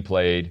gaming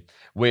played,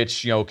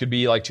 which, could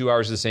be like 2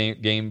 hours of the same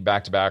game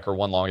back to back or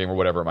 1 long game or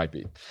whatever it might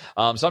be.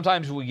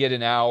 Sometimes we get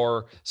an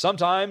hour.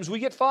 Sometimes we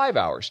get 5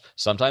 hours.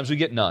 Sometimes we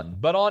get none.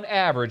 But on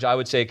average, I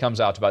would say it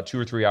comes out to about 2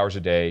 or 3 hours a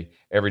day,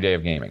 every day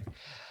of gaming.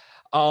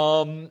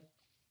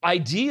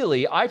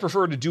 Ideally, I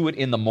prefer to do it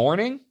in the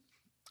morning.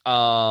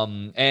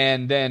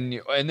 And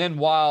then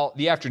while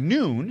the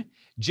afternoon,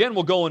 Jen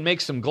will go and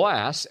make some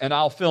glass and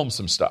I'll film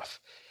some stuff.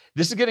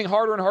 This is getting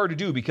harder and harder to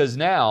do because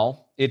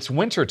now it's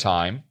winter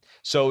time.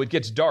 So it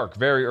gets dark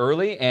very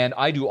early, and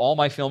I do all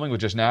my filming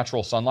with just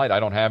natural sunlight. I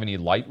don't have any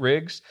light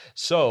rigs.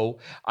 So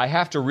I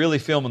have to really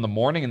film in the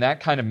morning, and that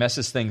kind of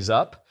messes things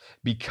up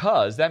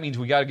because that means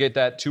we got to get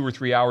that 2 or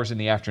 3 hours in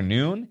the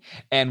afternoon.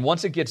 And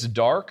once it gets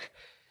dark,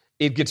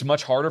 it gets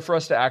much harder for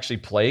us to actually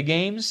play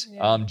games.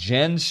 Yeah.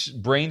 Jen's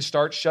brain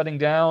starts shutting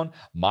down.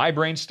 My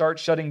brain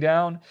starts shutting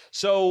down.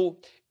 So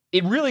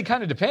it really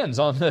kind of depends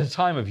on the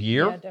time of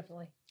year. Yeah,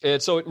 definitely.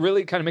 So it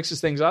really kind of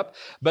mixes things up.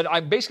 But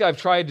I've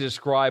tried to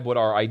describe what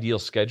our ideal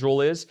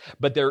schedule is,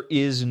 but there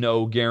is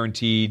no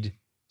guaranteed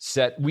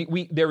set.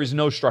 There is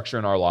no structure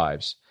in our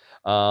lives.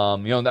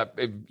 That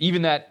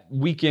even that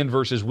weekend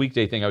versus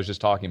weekday thing I was just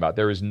talking about,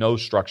 there is no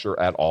structure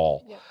at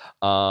all. Yeah.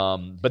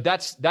 But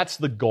that's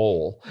the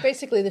goal.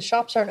 Basically, the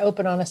shops aren't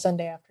open on a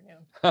Sunday afternoon.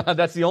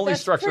 That's the only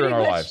structure in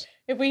our lives.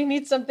 If we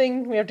need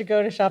something, we have to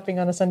go to shopping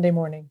on a Sunday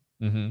morning.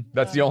 Mm-hmm.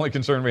 That's the only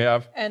concern we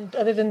have. And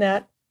other than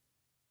that,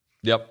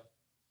 yep.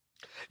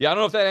 Yeah, I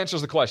don't know if that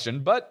answers the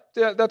question, but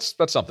yeah, that's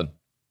something.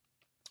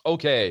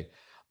 Okay.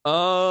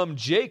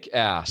 Jake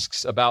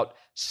asks about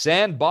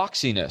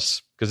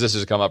sandboxiness, because this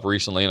has come up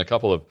recently in a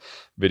couple of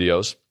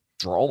videos.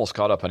 We're almost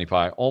caught up, honey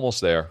pie.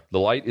 Almost there. The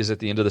light is at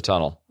the end of the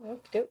tunnel.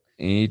 Okay.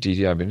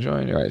 I've been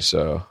enjoying. All right,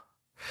 so.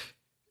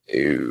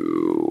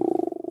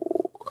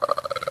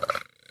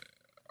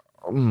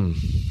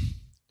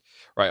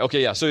 Right.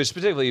 Okay. Yeah. So it's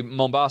particularly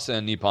Mombasa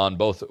and Nippon.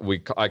 Both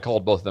I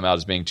called both of them out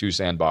as being too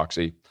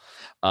sandboxy.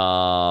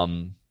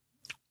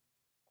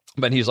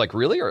 But he's like,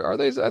 really? Are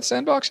they that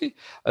sandboxy?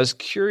 I was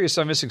curious.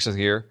 I'm missing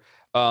something here.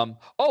 Right.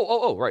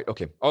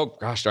 Okay. Oh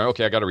gosh darn.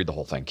 Okay. I got to read the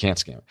whole thing. Can't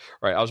scam it.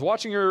 Right. I was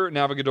watching your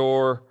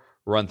Navigador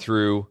run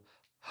through.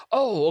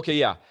 Oh, okay.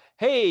 Yeah.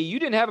 Hey, you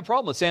didn't have a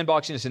problem with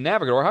sandboxiness in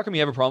Navigador. How come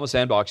you have a problem with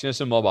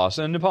sandboxiness in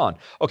Mombasa and Nippon?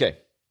 Okay.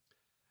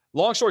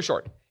 Long story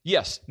short.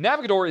 Yes,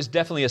 Navigador is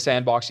definitely a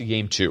sandboxy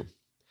game too.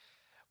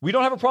 We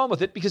don't have a problem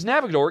with it because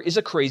Navigador is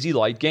a crazy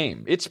light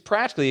game. It's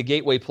practically a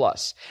Gateway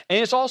Plus. And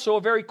it's also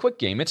a very quick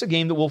game. It's a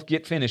game that will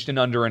get finished in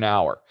under an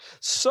hour.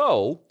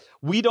 So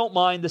we don't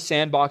mind the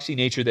sandboxy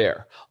nature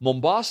there.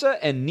 Mombasa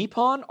and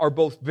Nippon are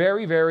both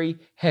very, very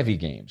heavy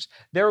games.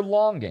 They're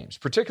long games,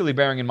 particularly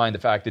bearing in mind the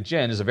fact that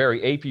Jen is a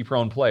very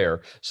AP-prone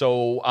player.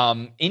 So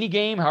any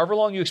game, however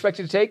long you expect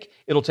it to take,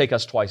 it'll take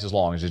us twice as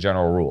long as a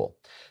general rule.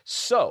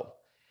 So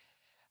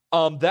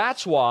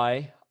that's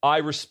why I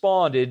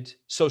responded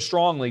so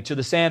strongly to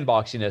the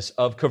sandboxiness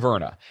of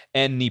Caverna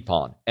and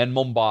Nippon and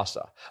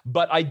Mombasa.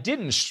 But I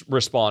didn't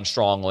respond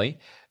strongly,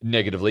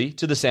 negatively,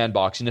 to the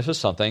sandboxiness of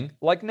something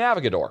like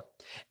Navigador.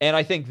 And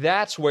I think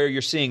that's where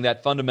you're seeing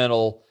that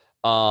fundamental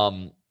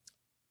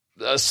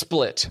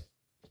split.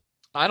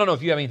 I don't know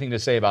if you have anything to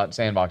say about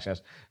sandboxiness,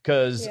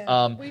 because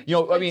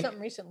something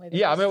recently.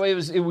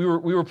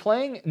 We were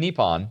playing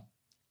Nippon.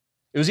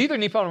 It was either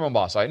Nippon or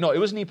Mombasa. No, it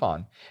was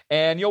Nippon.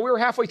 And, we were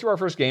halfway through our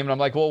first game, and I'm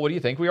like, well, what do you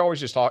think? We always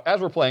just talk. As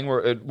we're playing,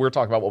 we're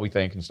talking about what we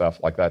think and stuff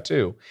like that,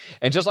 too.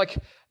 And just like,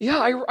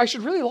 yeah, I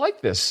should really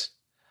like this,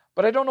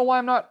 but I don't know why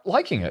I'm not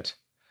liking it.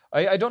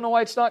 I don't know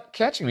why it's not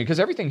catching me, because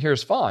everything here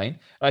is fine.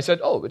 And I said,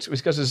 oh, it's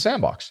because it's a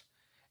sandbox.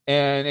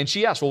 And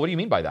she asked, well, what do you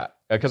mean by that?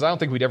 Because I don't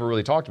think we'd ever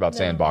really talked about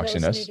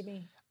sandboxiness. That was new to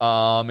me.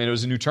 And it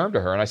was a new term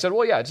to her. And I said,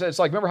 well, yeah, it's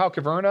like, remember how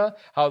Caverna,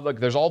 how like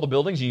there's all the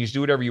buildings and you just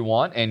do whatever you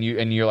want. And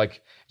you're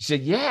like, she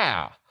said,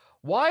 yeah,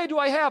 why do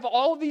I have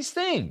all of these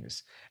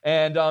things?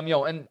 And,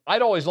 and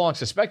I'd always long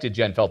suspected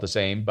Jen felt the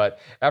same, but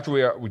after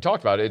we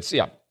talked about it,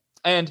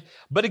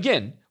 but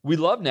again, we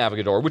love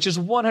Navigador, which is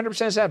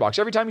 100% sandbox.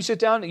 Every time you sit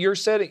down, you're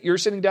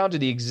sitting down to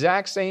the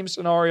exact same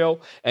scenario,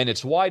 and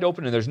it's wide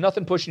open, and there's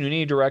nothing pushing you in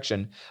any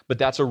direction, but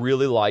that's a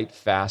really light,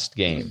 fast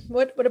game.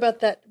 What about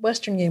that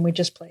Western game we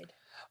just played?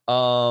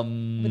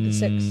 With the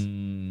 6.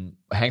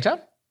 Hangtown?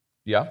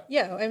 Yeah.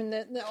 Yeah. I mean,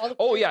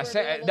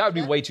 that would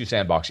be way too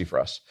sandboxy for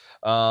us.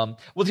 Well,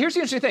 here's the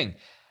interesting thing.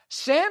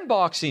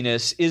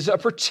 Sandboxiness is a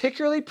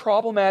particularly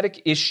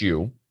problematic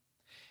issue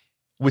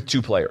with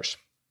 2 players.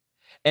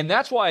 And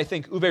that's why I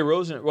think Uwe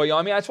Rosen,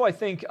 that's why I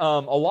think a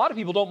lot of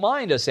people don't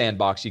mind a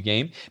sandboxy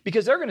game,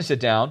 because they're going to sit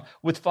down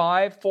with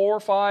 4,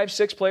 5,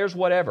 6 players,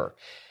 whatever.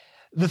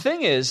 The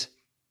thing is,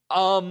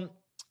 when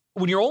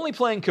you're only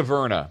playing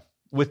Caverna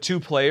with 2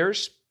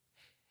 players,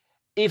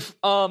 if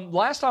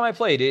last time I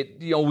played it,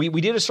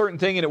 we did a certain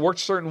thing and it worked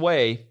a certain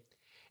way,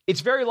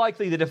 it's very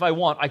likely that if I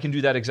want, I can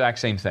do that exact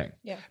same thing.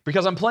 Yeah.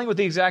 Because I'm playing with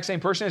the exact same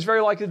person, it's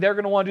very likely they're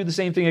going to want to do the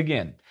same thing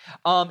again.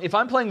 If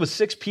I'm playing with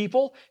 6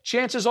 people,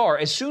 chances are,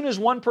 as soon as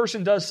one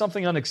person does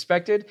something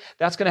unexpected,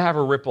 that's going to have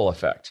a ripple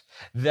effect.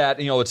 That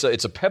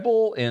it's a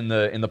pebble in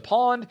the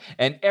pond,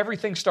 and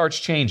everything starts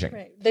changing.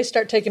 Right. They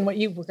start taking what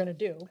you were going to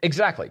do.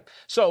 Exactly.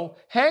 So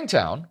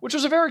Hangtown, which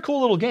was a very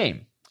cool little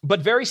game,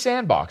 but very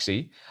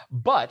sandboxy.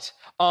 But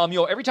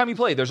every time you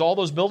play, there's all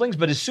those buildings.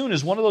 But as soon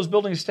as one of those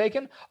buildings is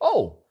taken,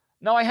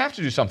 now I have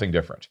to do something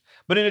different.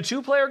 But in a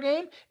 2-player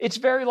game, it's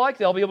very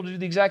likely I'll be able to do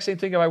the exact same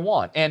thing if I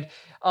want. And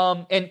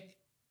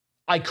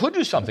I could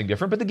do something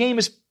different, but the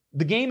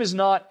game is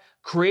not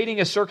creating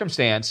a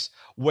circumstance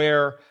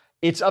where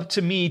it's up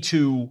to me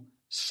to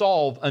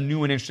solve a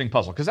new and interesting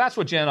puzzle, because that's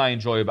what Jen and I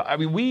enjoy about. I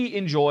mean, we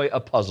enjoy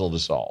a puzzle to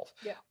solve.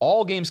 Yeah.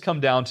 All games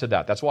come down to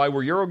that. That's why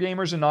we're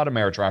Eurogamers and not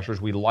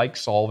Ameritrashers. We like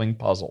solving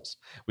puzzles.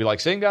 We like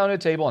sitting down at a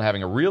table and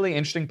having a really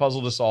interesting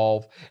puzzle to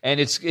solve. And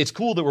it's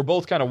cool that we're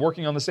both kind of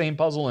working on the same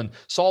puzzle and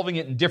solving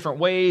it in different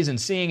ways and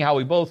seeing how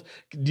we both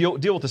deal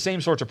with the same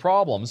sorts of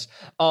problems.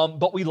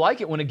 But we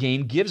like it when a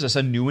game gives us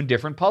a new and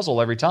different puzzle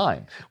every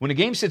time. When a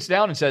game sits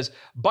down and says,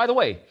 by the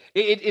way,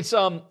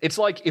 it's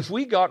like if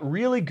we got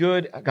really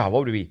good. God,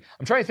 what would it be?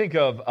 I'm trying to think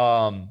of,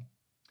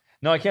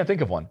 no, I can't think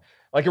of one.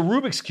 Like a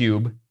Rubik's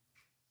Cube.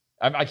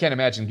 I can't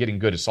imagine getting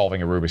good at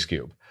solving a Rubik's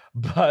Cube.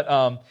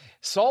 But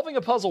solving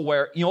a puzzle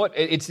where, you know what,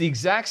 it's the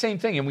exact same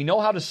thing, and we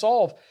know how to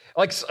solve,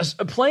 like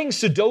playing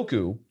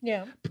Sudoku.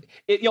 Yeah.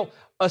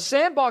 A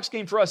sandbox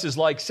game for us is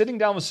like sitting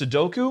down with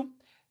Sudoku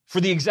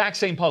for the exact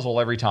same puzzle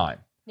every time.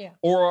 Yeah.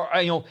 Or,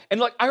 and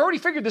like, I already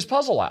figured this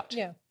puzzle out.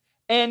 Yeah.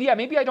 And yeah,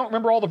 maybe I don't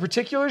remember all the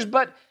particulars,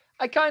 but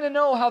I kind of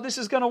know how this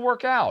is going to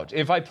work out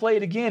if I play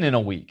it again in a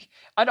week.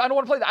 I don't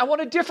want to play that. I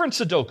want a different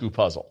Sudoku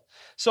puzzle.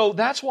 So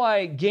that's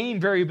why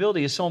game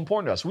variability is so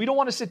important to us. We don't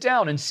want to sit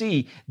down and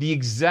see the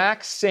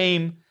exact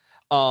same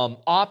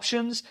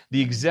options,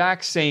 the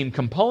exact same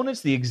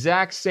components, the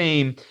exact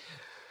same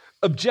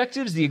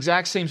objectives, the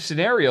exact same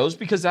scenarios,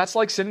 because that's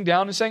like sitting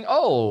down and saying,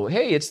 oh,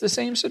 hey, it's the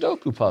same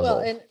Sudoku puzzle. Well,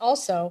 and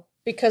also,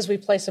 because we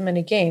play so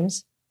many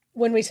games,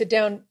 when we sit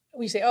down,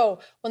 we say, oh,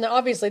 well, now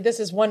obviously this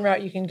is one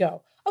route you can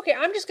go. Okay,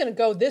 I'm just going to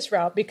go this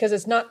route because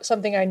it's not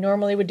something I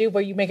normally would do,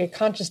 where you make a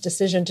conscious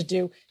decision to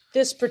do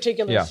this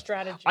particular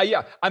strategy.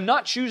 I'm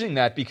not choosing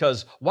that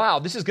because, wow,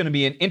 this is going to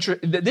be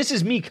this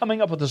is me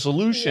coming up with a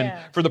solution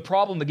for the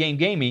problem the game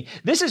gave me.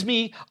 This is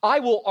me.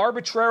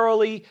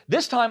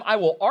 This time I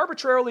will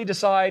arbitrarily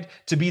decide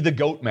to be the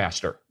goat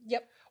master.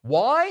 Yep.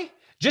 Why?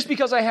 Just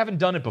because I haven't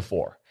done it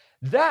before.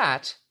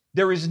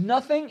 There is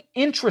nothing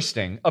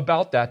interesting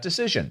about that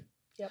decision.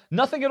 Yep.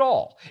 Nothing at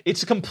all.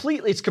 It's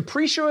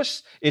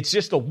capricious. It's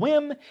just a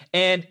whim,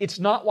 and it's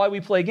not why we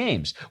play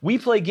games. We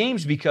play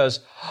games because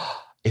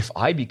if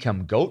I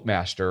become Goat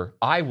Master,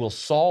 I will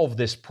solve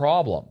this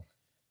problem.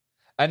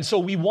 And so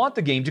we want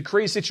the game to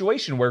create a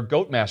situation where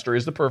Goat Master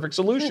is the perfect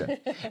solution.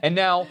 And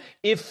now,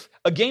 if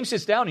a game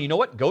sits down and you know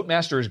what, Goat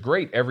Master is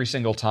great every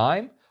single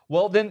time,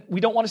 well, then we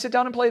don't want to sit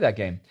down and play that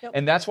game. Yep.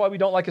 And that's why we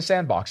don't like a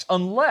sandbox,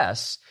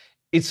 unless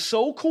it's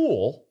so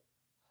cool.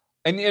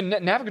 And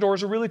Navigador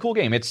is a really cool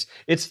game. It's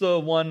the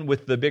one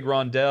with the big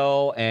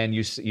rondel, and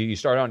you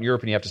start out in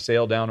Europe and you have to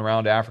sail down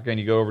around Africa, and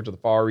you go over to the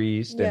Far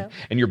East, and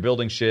you're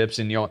building ships,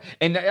 and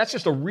and that's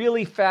just a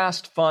really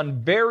fast,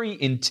 fun,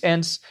 very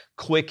intense,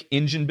 quick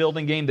engine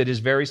building game that is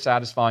very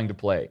satisfying to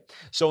play.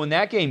 So in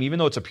that game, even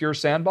though it's a pure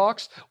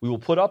sandbox, we will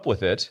put up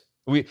with it.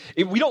 We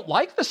don't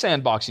like the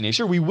sandboxy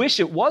nature. We wish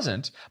it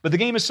wasn't, but the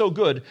game is so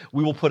good,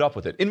 we will put up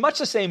with it. In much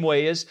the same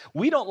way as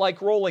we don't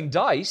like rolling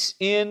dice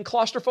in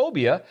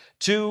Claustrophobia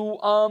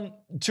to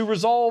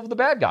resolve the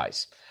bad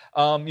guys.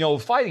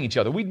 Fighting each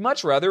other. We'd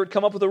much rather it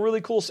come up with a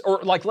really cool,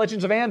 or like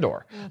Legends of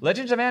Andor.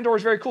 Legends of Andor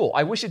is very cool.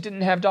 I wish it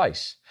didn't have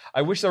dice.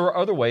 I wish there were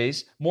other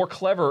ways, more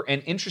clever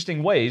and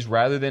interesting ways,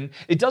 rather than,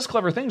 it does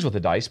clever things with the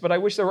dice, but I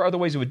wish there were other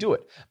ways it would do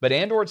it. But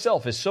Andor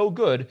itself is so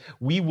good,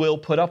 we will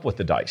put up with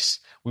the dice.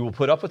 We will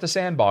put up with the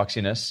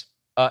sandboxiness,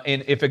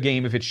 and if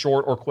it's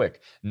short or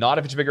quick, not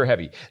if it's big or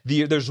heavy.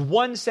 There's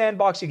one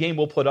sandboxy game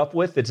we'll put up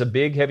with. It's a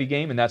big, heavy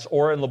game, and that's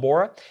Ora and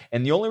Labora.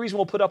 And the only reason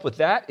we'll put up with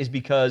that is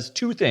because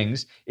two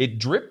things. It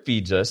drip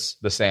feeds us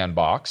the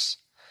sandbox,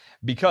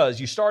 because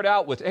you start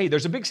out with, hey,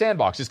 there's a big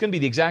sandbox. It's going to be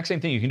the exact same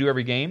thing you can do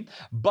every game,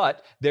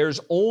 but there's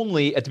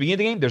only, at the beginning of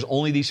the game, there's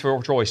only these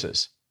 4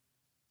 choices.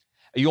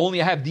 You only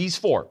have these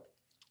 4.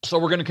 So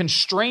we're going to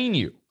constrain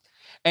you.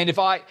 And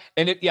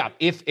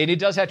it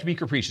does have to be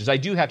capricious. I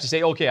do have to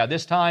say, okay,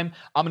 this time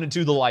I'm going to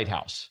do the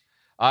lighthouse.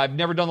 I've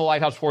never done the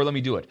lighthouse before. Let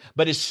me do it.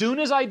 But as soon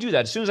as I do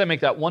that, as soon as I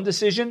make that one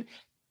decision,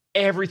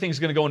 everything's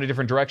going to go in a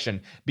different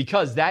direction,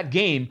 because that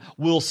game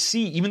will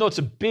seed, even though it's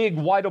a big,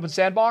 wide open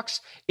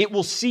sandbox, it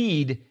will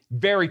seed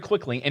very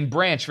quickly and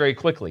branch very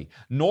quickly.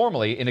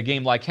 Normally, in a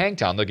game like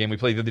Hangtown, the game we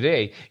played the other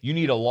day, you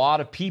need a lot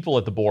of people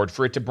at the board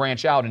for it to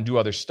branch out and do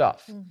other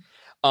stuff.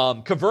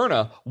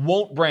 Caverna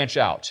won't branch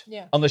out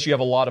unless you have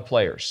a lot of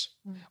players,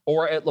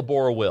 or at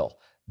Labora will.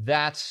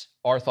 That's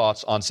our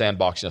thoughts on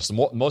sandboxiness.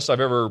 Most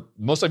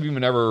I've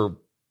even ever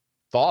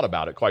thought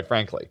about it, quite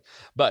frankly.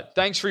 But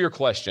thanks for your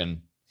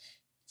question.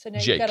 So now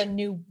Jake. You've got a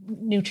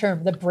new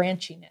term, the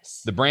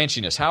branchiness. The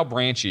branchiness. How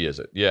branchy is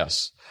it?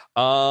 Yes.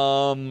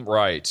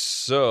 Right.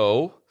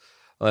 So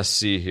let's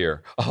see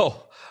here.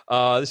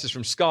 This is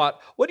from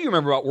Scott. What do you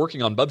remember about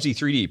working on Bubsy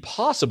 3D?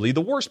 Possibly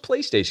the worst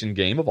PlayStation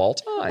game of all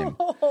time.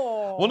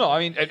 Well, no, I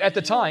mean, at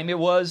the time it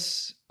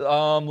was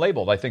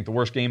labeled, I think, the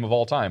worst game of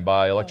all time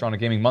by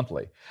Electronic Gaming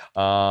Monthly.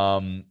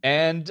 Obviously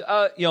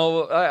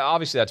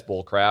that's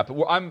bull crap.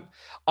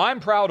 I'm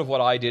proud of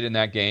what I did in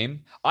that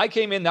game. I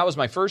came in, that was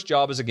my first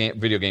job as a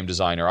video game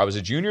designer. I was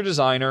a junior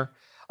designer.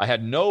 I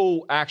had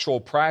no actual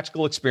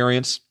practical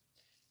experience.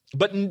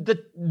 But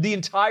the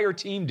entire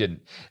team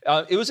didn't.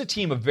 It was a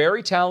team of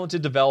very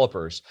talented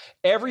developers.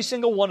 Every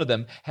single one of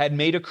them had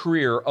made a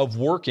career of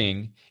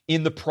working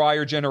in the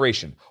prior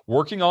generation,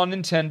 working on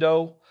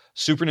Nintendo,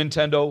 Super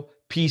Nintendo,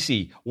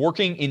 PC,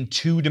 working in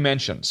 2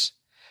 dimensions.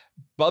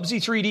 Bubsy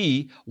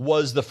 3D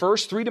was the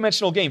first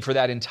 3-dimensional game for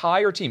that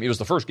entire team. It was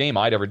the first game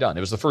I'd ever done.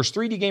 It was the first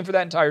 3D game for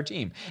that entire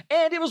team.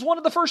 And it was one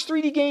of the first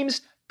 3D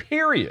games,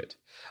 period.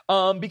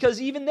 Because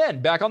even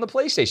then, back on the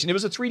PlayStation, it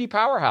was a 3D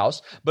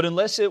powerhouse, but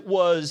unless it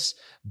was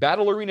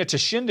Battle Arena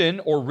Toshinden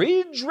or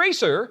Ridge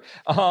Racer,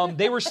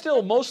 they were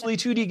still mostly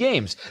 2D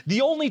games. The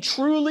only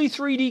truly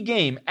 3D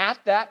game at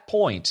that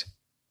point,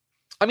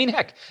 I mean,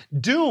 heck,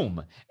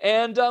 Doom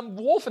and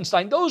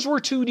Wolfenstein, those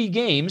were 2D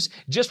games,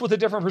 just with a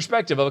different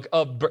perspective.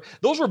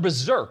 Those were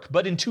Berserk,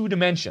 but in 2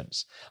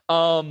 dimensions.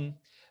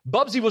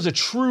 Bubsy was a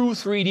true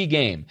 3D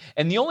game.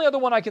 And the only other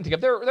one I can think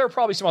of, there are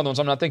probably some other ones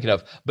I'm not thinking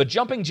of, but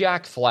Jumping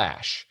Jack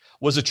Flash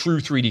was a true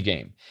 3D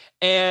game.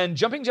 And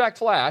Jumping Jack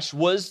Flash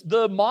was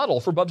the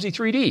model for Bubsy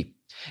 3D.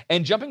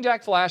 And Jumping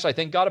Jack Flash, I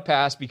think, got a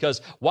pass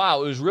because,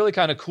 wow, it was really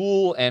kind of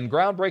cool and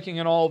groundbreaking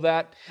and all of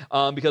that.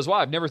 Because, wow,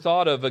 I've never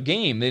thought of a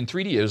game in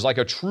 3D. It was like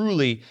a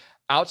truly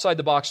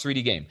outside-the-box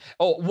 3D game.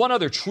 Oh, one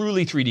other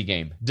truly 3D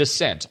game,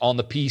 Descent on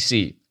the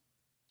PC.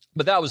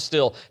 But that was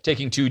still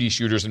taking 2D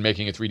shooters and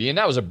making it 3D, and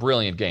that was a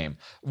brilliant game.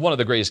 One of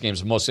the greatest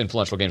games, most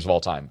influential games of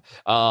all time.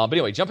 But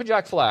anyway, Jumpin'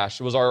 Jack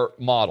Flash was our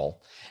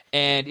model,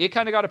 and it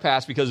kind of got a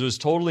pass because it was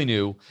totally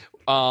new.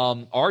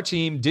 Our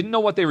team didn't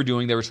know what they were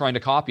doing. They were trying to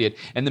copy it,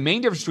 and the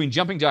main difference between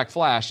Jumping Jack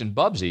Flash and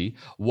Bubsy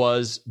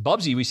was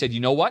Bubsy, we said, you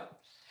know what?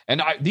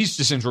 And these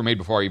decisions were made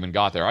before I even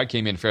got there. I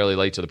came in fairly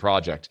late to the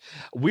project.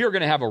 We are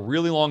going to have a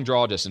really long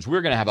draw distance.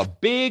 We're going to have a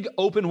big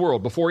open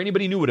world before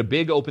anybody knew what a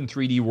big open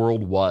 3D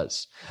world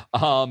was.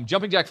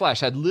 Jumping Jack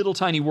Flash had little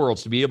tiny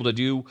worlds to be able to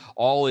do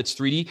all its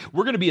 3D.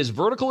 We're going to be as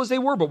vertical as they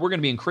were, but we're going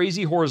to be in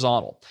crazy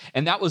horizontal.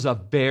 And that was a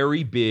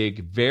very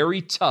big,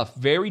 very tough,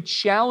 very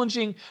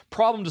challenging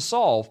problem to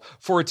solve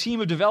for a team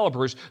of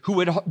developers who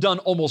had done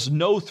almost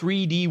no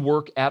 3D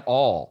work at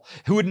all,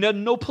 who had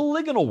done no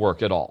polygonal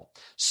work at all.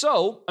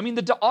 So, I mean,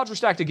 the odds were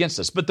stacked against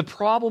us. But the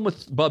problem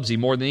with Bubsy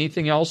more than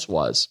anything else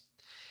was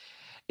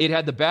it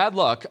had the bad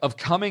luck of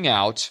coming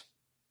out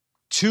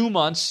 2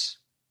 months,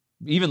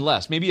 even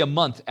less, maybe a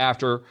month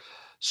after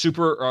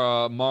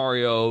Super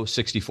Mario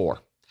 64,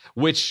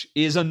 which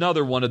is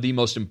another one of the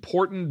most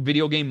important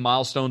video game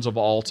milestones of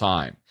all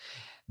time.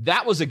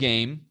 That was a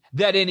game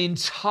that an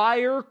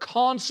entire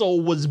console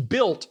was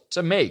built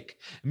to make.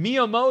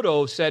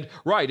 Miyamoto said,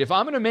 right, if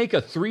I'm going to make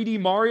a 3D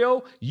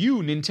Mario, you,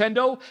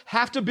 Nintendo,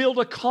 have to build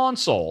a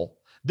console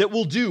that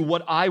will do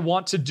what I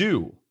want to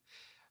do.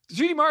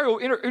 3D Mario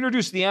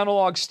introduced the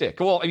analog stick.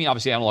 Well, I mean,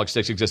 obviously analog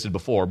sticks existed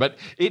before, but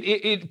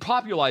it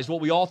popularized what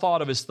we all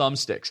thought of as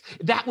thumbsticks.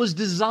 That was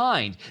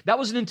designed. That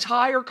was an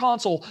entire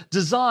console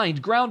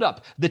designed, ground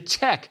up. The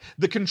tech,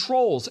 the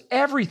controls,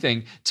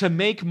 everything to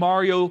make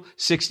Mario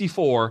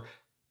 64,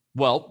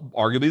 well,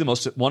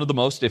 arguably one of the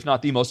most, if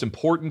not the most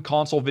important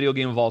console video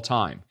game of all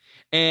time.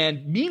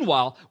 And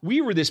meanwhile,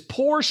 we were this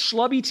poor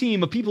schlubby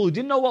team of people who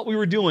didn't know what we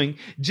were doing,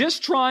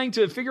 just trying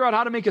to figure out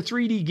how to make a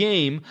 3D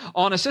game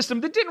on a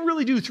system that didn't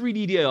really do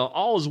 3D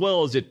all as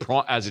well as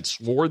it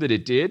swore that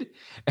it did.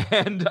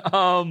 And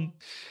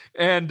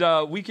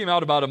we came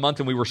out about a month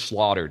and we were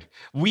slaughtered.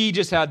 We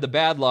just had the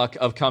bad luck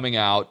of coming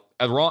out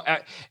wrong.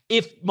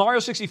 If Mario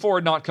 64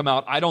 had not come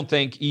out, I don't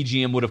think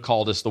EGM would have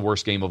called us the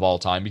worst game of all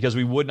time because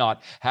we would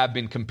not have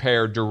been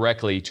compared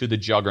directly to the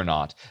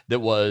juggernaut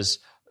that was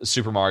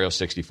Super Mario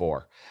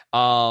 64.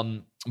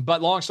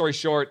 But long story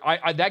short,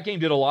 that game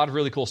did a lot of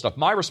really cool stuff.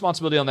 My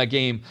responsibility on that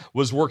game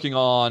was working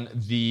on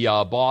the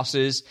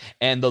bosses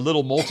and the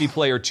little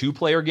multiplayer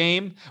 2-player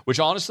game, which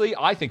honestly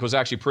I think was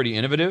actually pretty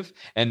innovative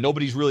and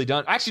nobody's really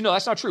done. Actually, no,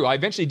 that's not true. I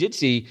eventually did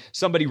see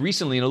somebody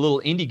recently in a little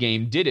indie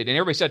game did it, and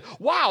everybody said,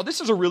 wow, this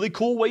is a really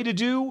cool way to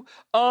do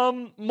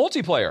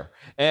multiplayer.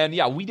 And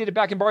yeah, we did it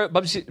back in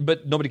Bubsy,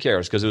 but nobody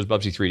cares because it was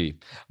Bubsy 3D.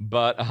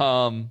 But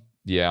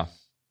yeah.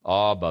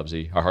 Aw,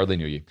 Bubsy, I hardly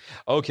knew you.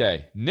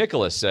 Okay,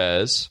 Nicholas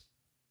says,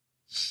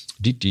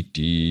 yeah,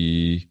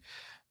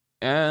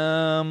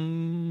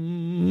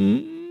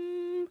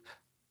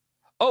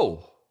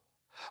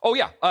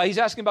 he's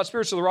asking about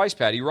Spirits of the Rice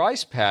Paddy.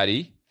 Rice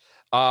Paddy,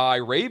 I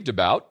raved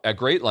about at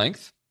great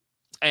length.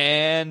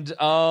 And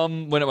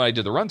when I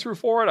did the run-through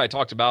for it, I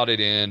talked about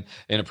it in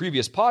a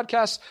previous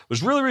podcast,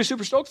 was really, really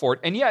super stoked for it.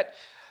 And yet,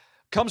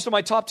 comes to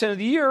my top 10 of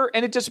the year,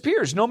 and it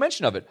disappears. No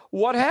mention of it.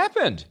 What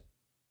happened?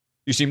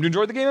 You seem to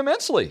enjoy the game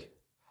immensely.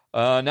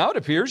 Now it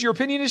appears your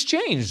opinion has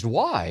changed.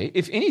 Why,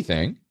 if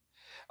anything?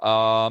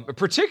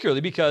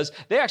 Particularly because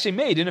they actually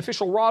made an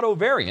official Rahdo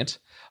variant.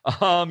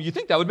 You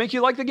think that would make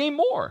you like the game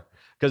more.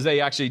 Because they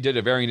actually did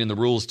a variant in the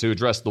rules to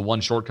address the one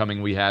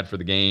shortcoming we had for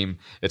the game,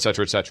 et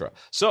cetera, et cetera.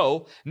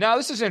 So, now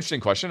this is an interesting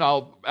question.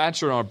 I'll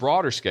answer it on a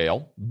broader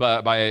scale.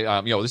 But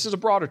this is a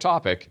broader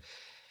topic.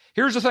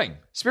 Here's the thing.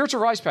 Spirits of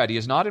Rice Paddy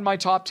is not in my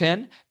top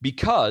 10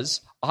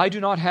 because I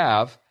do not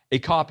have a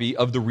copy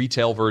of the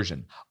retail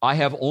version. I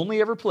have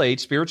only ever played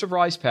Spirits of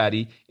Rice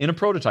Paddy in a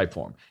prototype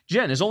form.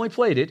 Jen has only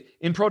played it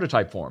in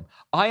prototype form.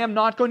 I am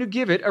not going to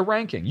give it a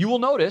ranking. You will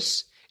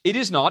notice it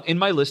is not in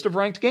my list of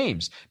ranked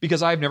games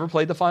because I have never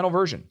played the final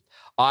version.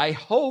 I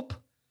hope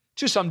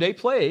to someday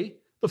play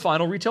the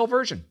final retail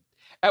version,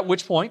 at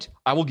which point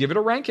I will give it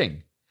a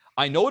ranking.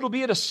 I know it'll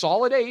be at a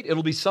solid 8.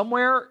 It'll be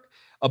somewhere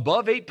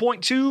above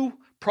 8.2,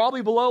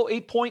 probably below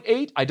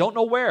 8.8. I don't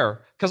know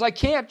where, because I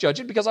can't judge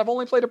it because I've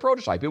only played a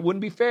prototype. It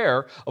wouldn't be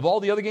fair of all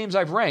the other games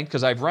I've ranked,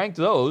 because I've ranked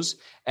those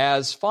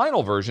as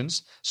final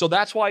versions, so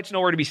that's why it's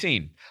nowhere to be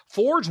seen.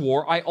 Forge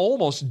War, I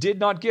almost did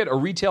not get a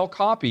retail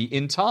copy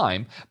in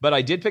time, but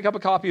I did pick up a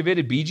copy of it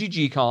at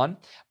BGG Con,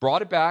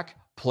 brought it back,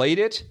 played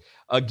it.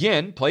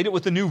 Again, played it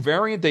with the new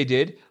variant they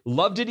did,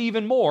 loved it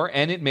even more,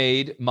 and it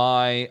made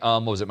my,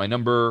 my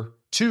number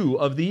 2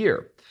 of the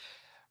year.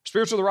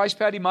 Spirits of the Rice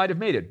Paddy might have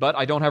made it, but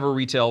I don't have a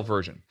retail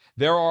version.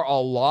 There are a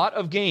lot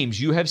of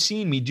games you have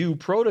seen me do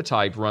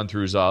prototype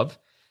run-throughs of,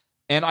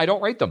 and I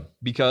don't rate them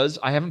because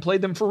I haven't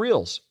played them for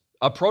reals.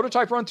 A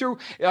prototype run-through,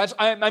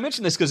 I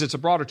mention this because it's a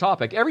broader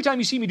topic. Every time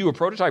you see me do a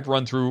prototype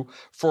run-through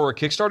for a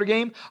Kickstarter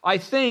game, I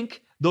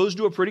think those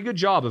do a pretty good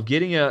job of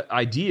getting an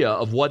idea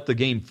of what the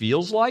game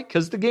feels like,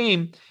 because the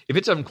game, if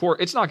it's on core,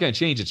 it's not going to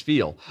change its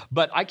feel.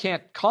 But I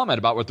can't comment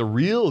about what the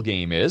real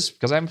game is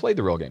because I haven't played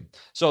the real game.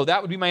 So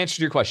that would be my answer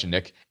to your question,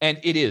 Nick.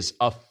 And it is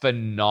a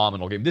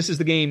phenomenal game. This is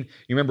the game,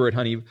 you remember it,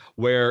 Honey,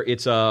 where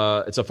it's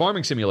a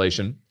farming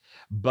simulation,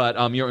 but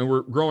and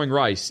we're growing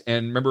rice.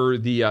 And remember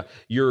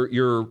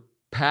your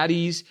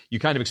paddies, you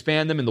kind of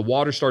expand them and the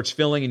water starts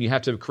filling and you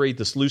have to create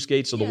the sluice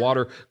gate so the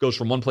water goes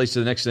from one place to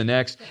the next to the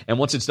next. And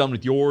once it's done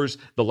with yours,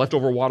 the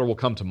leftover water will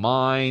come to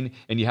mine,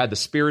 and you had the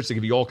spirits that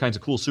give you all kinds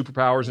of cool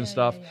superpowers and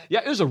stuff. Yeah,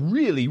 it was a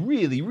really,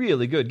 really,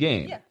 really good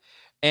game. Yeah.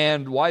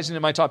 And why isn't it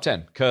in my top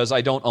 10? Because I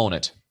don't own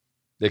it.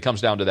 It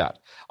comes down to that.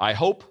 I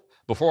hope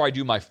before I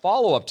do my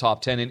follow-up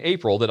top 10 in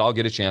April that I'll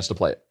get a chance to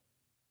play it.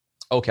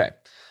 Okay,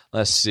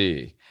 let's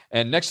see.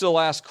 And next to the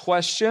last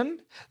question,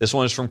 this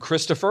one is from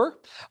Christopher.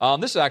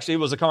 This actually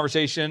was a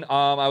conversation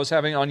I was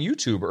having on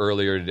YouTube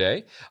earlier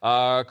today.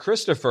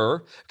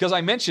 Christopher, because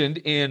I mentioned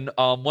in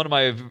one of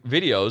my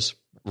videos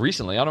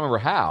recently, I don't remember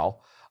how,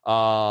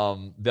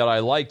 that I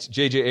liked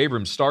J.J.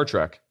 Abrams' Star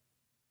Trek.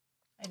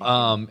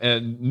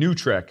 And New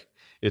Trek,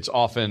 it's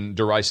often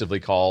derisively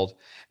called.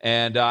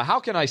 And how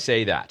can I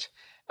say that?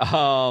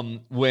 Because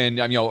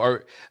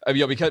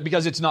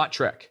it's not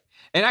Trek.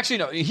 And actually,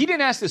 no, he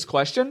didn't ask this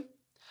question.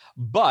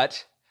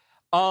 But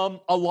a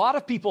lot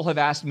of people have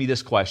asked me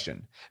this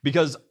question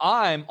because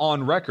I'm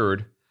on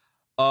record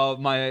of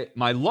my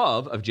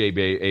love of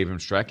J.J.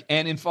 Abrams' Trek,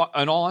 and in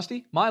all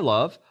honesty, my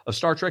love of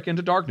Star Trek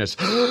Into Darkness.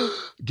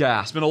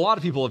 Gasp. And a lot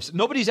of people have...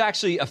 Nobody's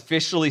actually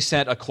officially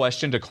sent a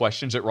question to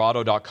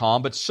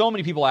questions@rahdo.com, but so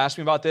many people asked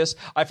me about this.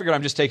 I figured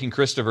I'm just taking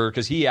Christopher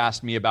because he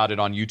asked me about it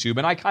on YouTube,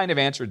 and I kind of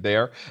answered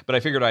there, but I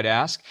figured I'd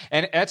ask.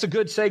 And that's a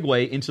good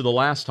segue into the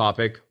last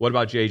topic. What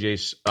about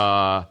J.J.'s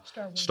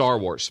Star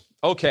Wars?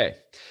 Okay.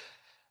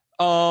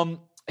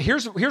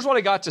 Here's what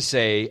I got to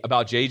say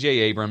about J.J.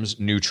 Abrams'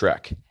 New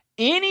Trek.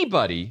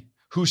 Anybody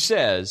who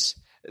says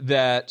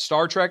that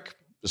Star Trek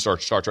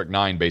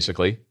 9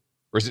 basically,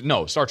 or is it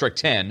no, Star Trek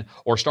 10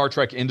 or Star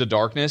Trek Into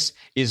Darkness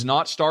is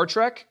not Star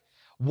Trek,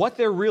 what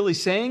they're really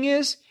saying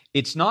is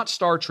it's not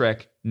Star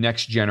Trek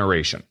Next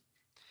Generation.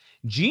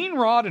 Gene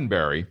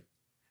Roddenberry,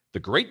 the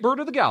great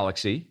bird of the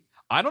galaxy,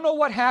 I don't know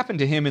what happened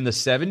to him in the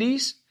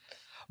 70s,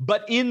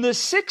 but in the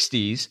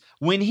 60s,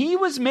 when he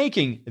was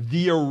making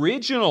the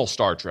original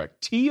Star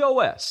Trek,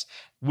 TOS,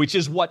 which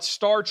is what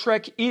Star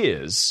Trek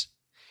is,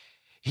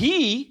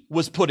 he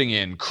was putting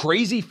in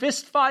crazy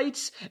fist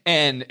fights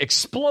and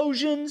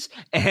explosions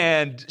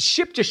and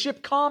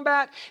ship-to-ship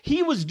combat.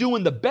 He was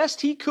doing the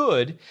best he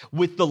could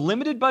with the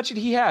limited budget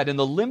he had and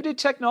the limited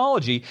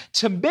technology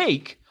to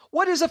make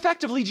what is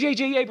effectively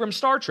J.J. Abrams'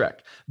 Star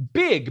Trek.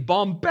 Big,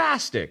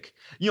 bombastic,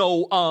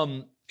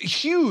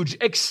 huge,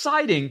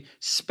 exciting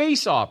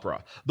space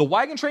opera. The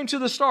Wagon Train to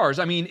the Stars.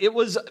 I mean, it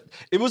was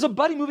a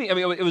buddy movie. I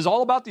mean, it was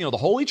all about the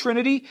Holy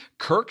Trinity,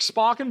 Kirk,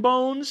 Spock, and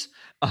Bones.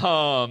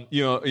 What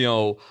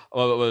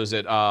was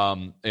it?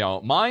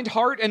 Mind,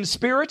 heart, and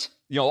spirit.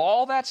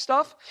 All that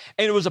stuff.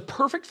 And it was a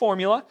perfect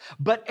formula.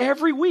 But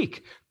every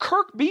week,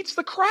 Kirk beats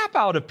the crap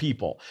out of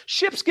people.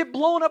 Ships get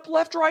blown up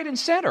left, right, and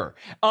center.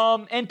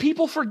 And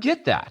people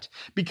forget that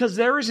because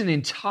there is an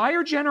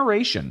entire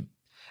generation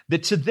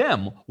that to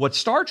them, what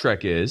Star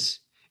Trek is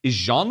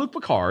Jean-Luc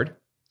Picard,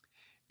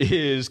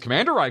 is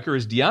Commander Riker,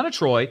 is Deanna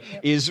Troi,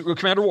 is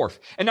Commander Worf.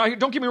 And now,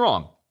 don't get me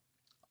wrong.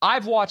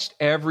 I've watched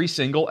every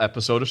single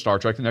episode of Star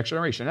Trek The Next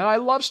Generation, and I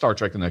love Star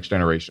Trek The Next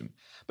Generation.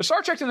 But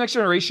Star Trek The Next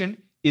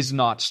Generation is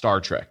not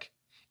Star Trek.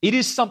 It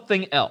is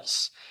something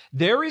else.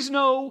 There is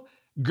no...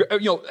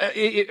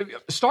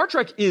 Star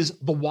Trek is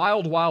the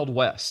wild, wild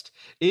west.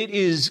 It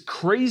is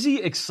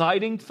crazy,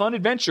 exciting, fun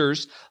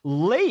adventures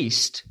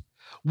laced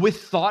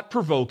with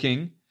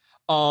thought-provoking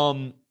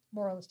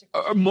Moralistic.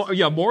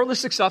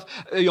 Moralistic stuff.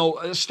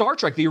 Star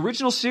Trek, the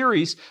original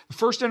series,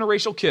 first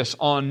interracial kiss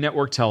on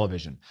network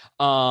television.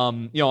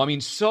 All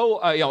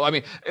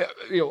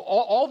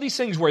these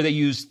things where they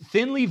use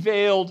thinly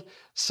veiled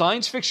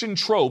science fiction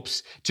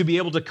tropes to be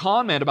able to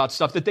comment about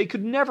stuff that they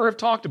could never have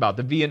talked about,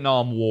 the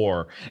Vietnam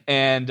War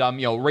and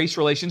race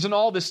relations and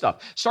all this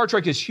stuff. Star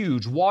Trek is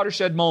huge,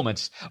 watershed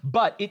moments,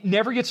 but it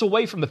never gets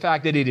away from the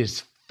fact that it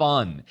is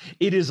fun.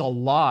 It is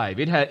alive.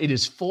 It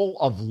is full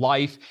of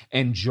life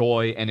and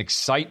joy and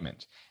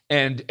excitement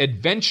and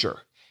adventure.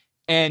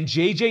 And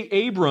J.J.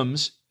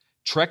 Abrams,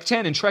 Trek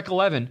 10 and Trek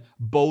 11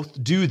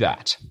 both do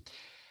that.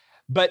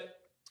 But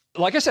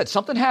like I said,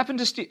 something happened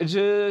to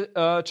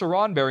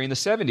Roddenberry in the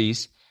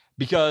 70s,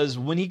 because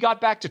when he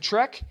got back to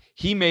Trek,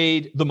 he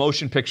made the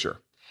motion picture.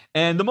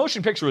 And the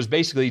motion picture was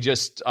basically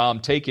just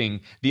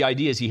taking the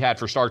ideas he had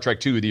for Star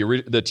Trek II,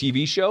 the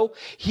TV show.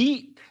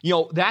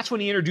 That's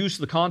when he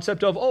introduced the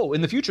concept of,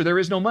 in the future, there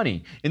is no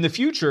money. In the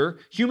future,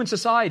 human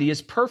society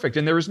is perfect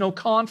and there is no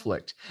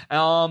conflict.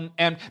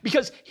 And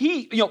because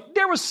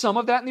there was some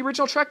of that in the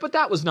original Trek, but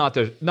that was not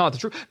the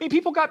truth. I mean,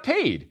 people got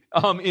paid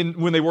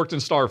when they worked in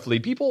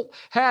Starfleet. People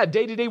had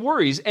day-to-day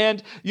worries.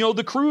 And,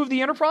 the crew of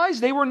the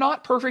Enterprise, they were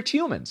not perfect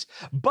humans.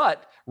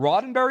 But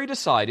Roddenberry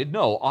decided,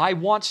 no, I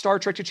want Star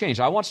Trek to change.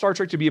 I want Star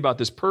Trek to be about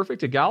this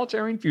perfect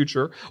egalitarian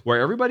future where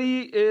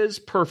everybody is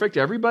perfect,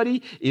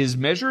 everybody is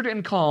measured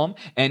and calm,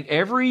 and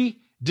every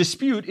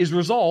dispute is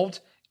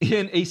resolved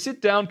in a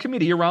sit-down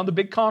committee around the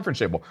big conference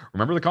table.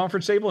 Remember the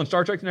conference table in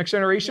Star Trek The Next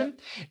Generation?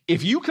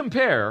 If you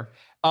compare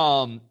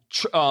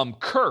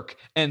Kirk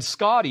and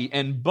Scotty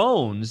and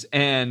Bones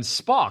and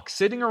Spock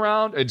sitting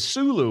around, and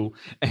Sulu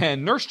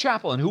and Nurse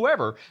Chapel and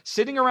whoever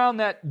sitting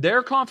around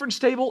their conference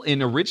table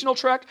in original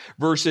Trek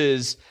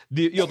versus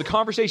the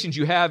conversations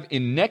you have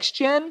in Next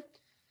Gen,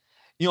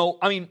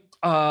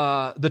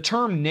 the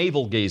term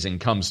navel gazing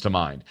comes to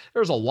mind.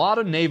 There's a lot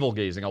of navel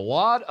gazing, a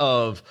lot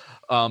of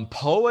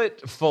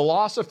poet,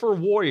 philosopher,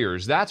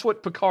 warriors. That's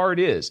what Picard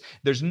is.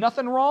 There's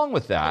nothing wrong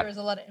with that. There is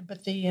a lot of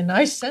empathy, and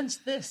I sense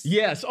this.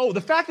 Yes.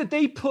 The fact that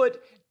they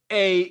put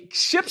a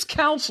ship's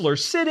counselor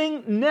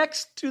sitting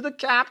next to the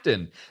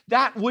captain,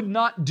 that would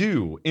not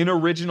do in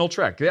original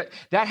Trek.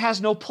 That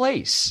has no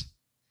place.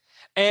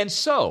 And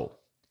so,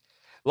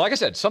 like I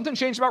said, something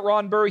changed about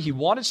Roddenberry. He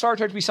wanted Star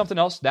Trek to be something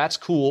else. That's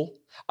cool.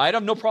 I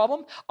have no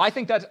problem. I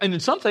think that, and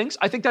in some things,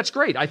 I think that's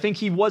great. I think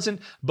he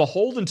wasn't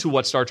beholden to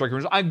what Star Trek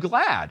was. I'm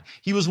glad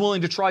he was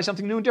willing to try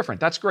something new and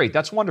different. That's great.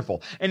 That's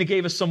wonderful. And it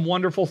gave us some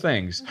wonderful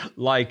things,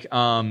 like,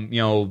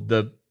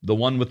 the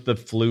one with the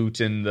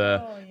flute and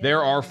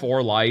there are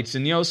four lights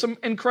and, some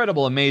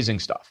incredible, amazing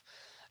stuff.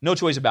 No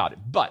two ways about it.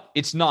 But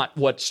it's not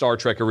what Star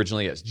Trek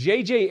originally is.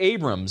 J.J.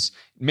 Abrams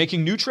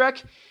making new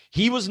Trek,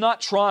 he was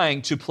not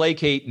trying to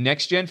placate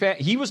Next Gen fans.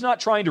 He was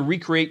not trying to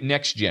recreate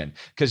Next Gen,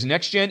 because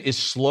Next Gen is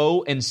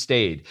slow and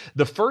staid.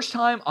 The first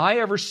time I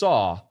ever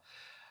saw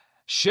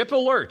Ship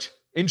Alert,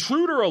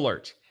 Intruder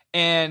Alert,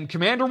 and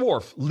Commander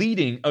Worf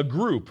leading a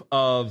group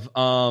of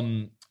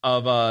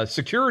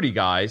security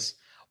guys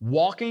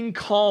walking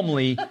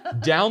calmly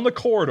down the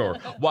corridor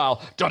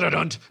while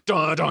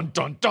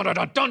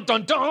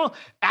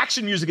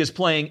action music is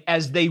playing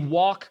as they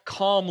walk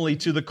calmly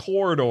to the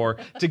corridor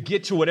to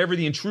get to whatever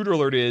the intruder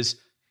alert is.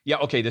 Yeah,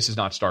 okay, this is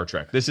not Star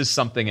Trek. This is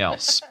something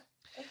else.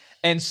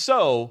 And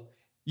so,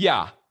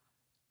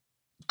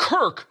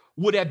 Kirk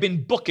would have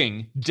been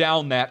booking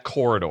down that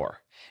corridor.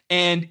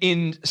 And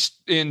in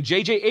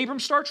J.J.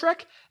 Abrams' Star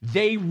Trek,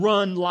 they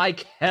run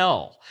like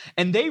hell.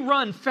 And they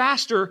run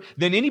faster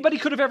than anybody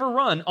could have ever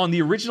run on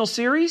the original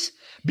series,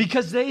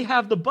 because they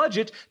have the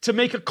budget to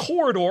make a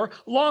corridor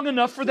long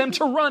enough for them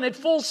to run at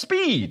full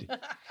speed.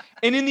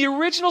 And in the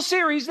original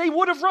series, they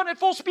would have run at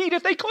full speed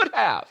if they could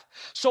have.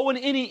 So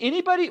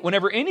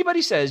whenever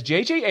anybody says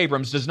J.J.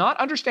 Abrams does not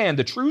understand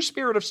the true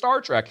spirit of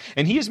Star Trek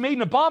and he has made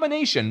an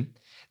abomination,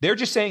 they're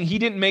just saying he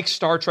didn't make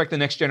Star Trek The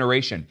Next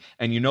Generation.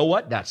 And you know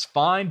what? That's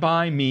fine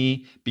by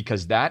me,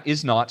 because that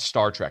is not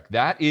Star Trek.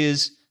 That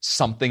is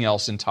something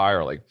else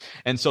entirely.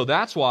 And so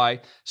that's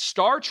why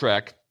Star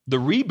Trek, the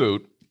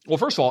reboot, well,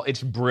 first of all,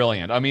 it's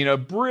brilliant. I mean, a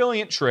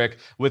brilliant trick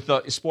with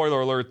the,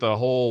 spoiler alert, the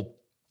whole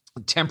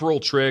temporal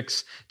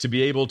tricks to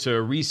be able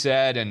to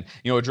reset and,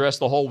 address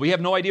the whole, we have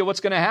no idea what's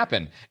going to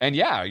happen. And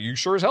you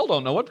sure as hell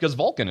don't know it, because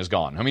Vulcan is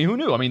gone. I mean, who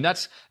knew? I mean,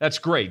 that's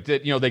great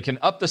that, they can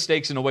up the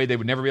stakes in a way they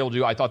would never be able to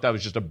do. I thought that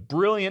was just a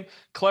brilliant,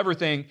 clever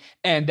thing.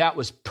 And that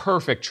was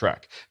perfect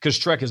Trek, because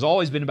Trek has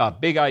always been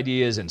about big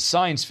ideas and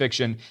science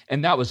fiction.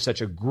 And that was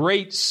such a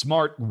great,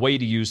 smart way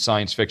to use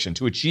science fiction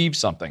to achieve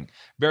something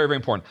very, very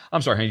important.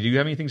 I'm sorry, Hanny, do you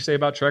have anything to say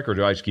about Trek, or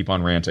do I just keep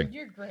on ranting?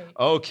 You're great.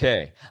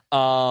 Okay.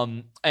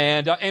 But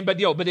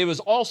it was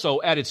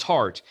also at its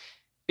heart,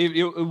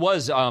 it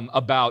was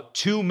about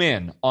two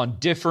men on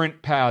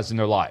different paths in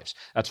their lives.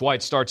 That's why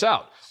it starts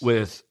out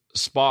with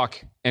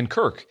Spock and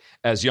Kirk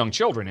as young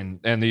children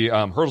and the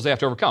hurdles they have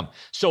to overcome.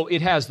 So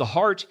it has the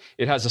heart,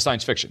 it has the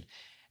science fiction.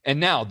 And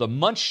now the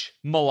much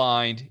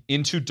maligned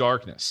Into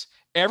Darkness.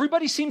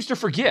 Everybody seems to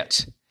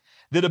forget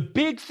that a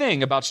big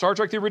thing about Star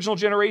Trek: The Original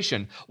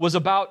Generation was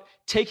about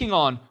taking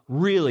on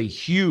really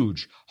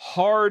huge,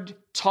 hard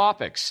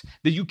topics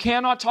that you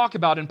cannot talk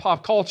about in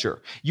pop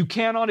culture. You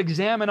cannot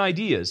examine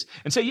ideas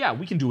and say, yeah,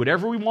 we can do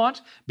whatever we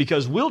want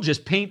because we'll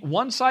just paint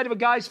one side of a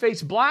guy's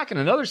face black and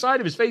another side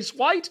of his face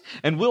white,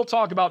 and we'll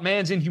talk about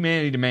man's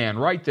inhumanity to man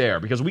right there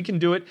because we can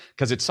do it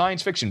because it's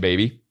science fiction,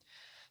 baby.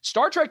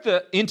 Star Trek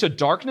Into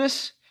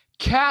Darkness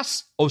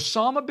casts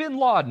Osama bin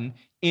Laden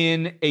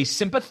in a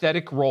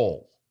sympathetic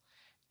role.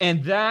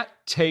 And that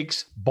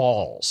takes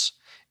balls.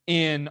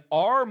 In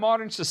our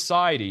modern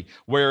society,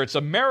 where it's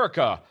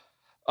America,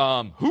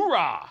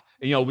 hoorah,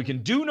 we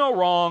can do no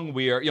wrong,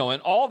 we are,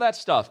 and all that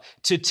stuff,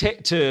 to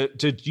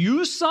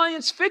use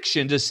science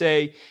fiction to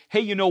say, hey,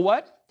 you know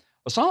what?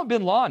 Osama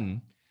bin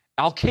Laden,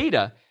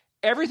 Al-Qaeda,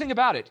 everything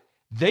about it,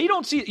 they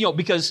don't see,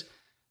 because,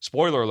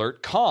 spoiler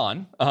alert,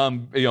 Khan,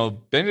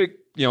 Benedict,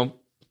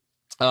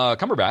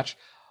 Cumberbatch,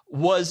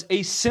 was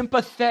a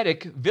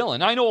sympathetic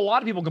villain. I know a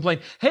lot of people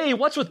complain, hey,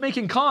 what's with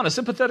making Khan a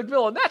sympathetic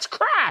villain? That's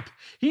crap.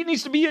 He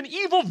needs to be an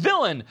evil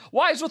villain.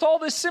 Why is with all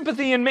this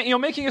sympathy and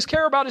making us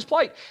care about his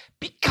plight?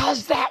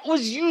 Because that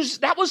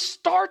was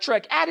Star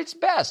Trek at its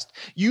best,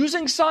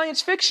 using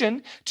science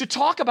fiction to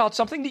talk about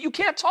something that you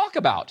can't talk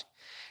about.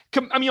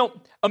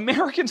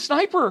 American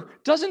Sniper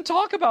doesn't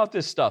talk about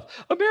this stuff.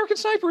 American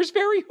Sniper is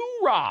very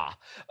hoorah.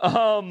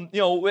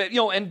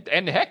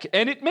 And heck,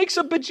 and it makes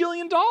 $1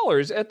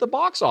 bajillion at the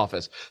box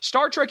office.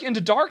 Star Trek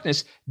Into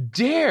Darkness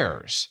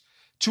dares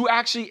to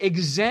actually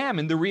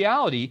examine the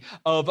reality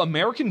of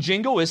American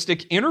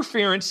jingoistic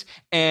interference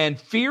and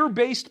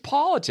fear-based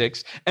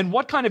politics and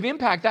what kind of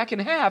impact that can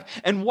have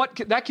and what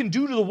that can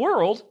do to the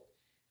world.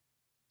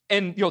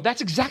 And, that's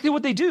exactly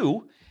what they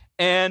do.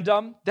 And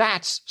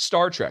that's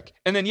Star Trek.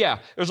 And then,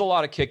 there's a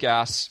lot of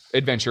kick-ass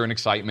adventure and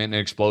excitement and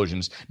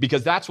explosions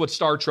because that's what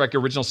Star Trek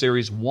Original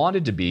Series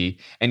wanted to be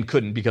and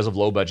couldn't because of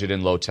low budget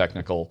and low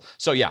technical.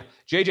 So,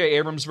 J.J.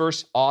 Abrams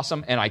verse,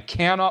 awesome. And I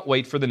cannot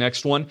wait for the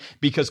next one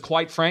because,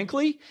 quite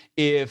frankly,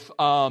 if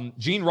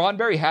Gene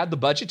Roddenberry had the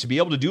budget to be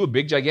able to do a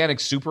big, gigantic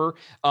super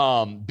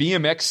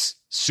BMX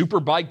super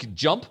bike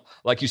jump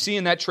like you see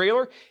in that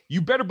trailer,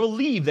 you better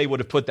believe they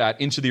would have put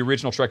that into the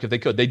original Trek if they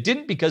could. They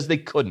didn't because they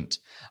couldn't.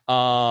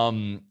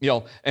 And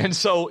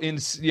so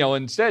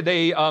instead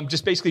they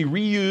just basically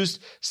reused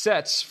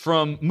sets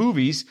from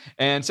movies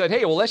and said,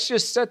 hey, well, let's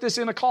just set this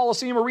in a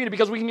Coliseum arena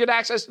because we can get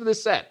access to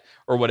this set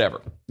or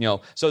whatever,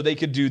 so they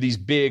could do these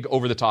big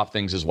over the top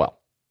things as well.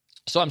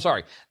 So I'm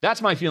sorry. That's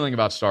my feeling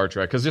about Star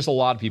Trek because just a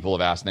lot of people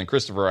have asked. And then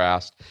Christopher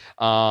asked,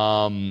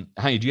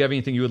 honey, do you have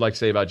anything you would like to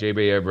say about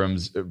J.J.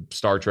 Abrams'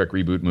 Star Trek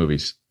reboot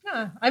movies?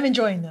 Yeah, I'm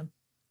enjoying them.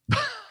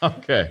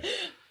 Okay.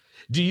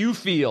 Do you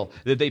feel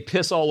that they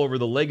piss all over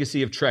the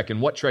legacy of Trek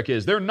and what Trek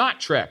is? They're not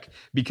Trek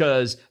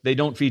because they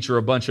don't feature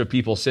a bunch of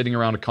people sitting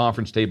around a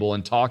conference table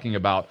and talking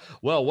about,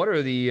 well, what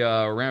are the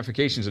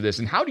ramifications of this?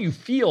 And how do you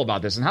feel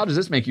about this? And how does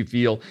this make you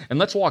feel? And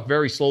let's walk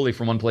very slowly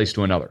from one place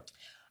to another.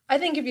 I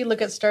think if you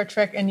look at Star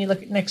Trek and you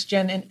look at Next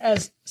Gen and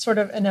as sort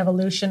of an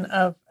evolution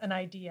of an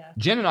idea.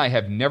 Jen and I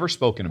have never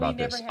spoken about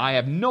this. I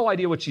have no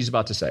idea what she's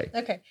about to say.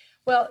 Okay.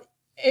 Well,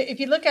 if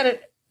you look at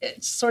it,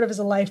 it's sort of as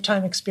a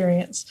lifetime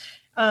experience.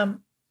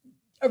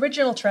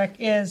 Original Trek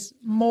is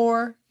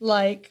more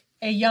like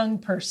a young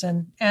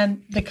person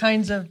and the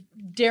kinds of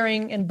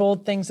daring and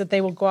bold things that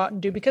they will go out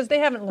and do because they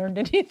haven't learned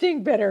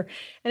anything better.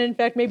 And in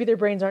fact, maybe their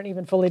brains aren't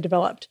even fully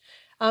developed.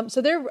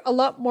 So they're a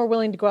lot more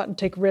willing to go out and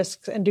take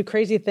risks and do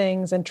crazy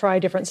things and try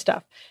different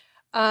stuff.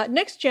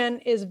 Next Gen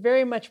is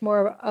very much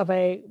more of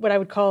a, what I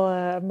would call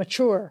a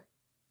mature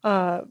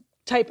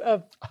type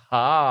of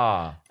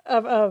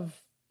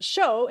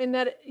show in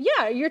that,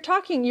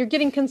 you're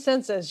getting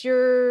consensus.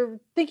 You're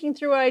thinking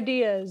through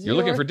ideas. You're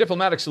looking for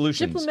diplomatic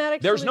solutions.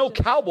 There's no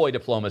cowboy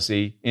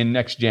diplomacy in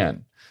Next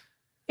Gen.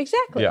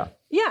 Exactly.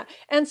 Yeah.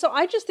 And so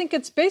I just think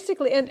it's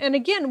basically, and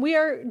again,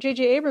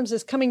 J.J. Abrams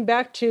is coming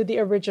back to the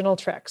original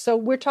Trek. So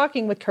we're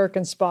talking with Kirk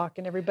and Spock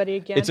and everybody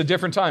again. It's a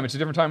different time. It's a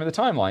different time in the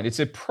timeline. It's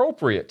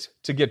appropriate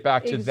to get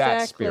back to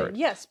that spirit.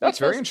 Yes. That's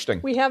very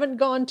interesting. We haven't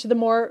gone to the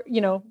more,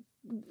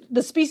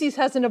 the species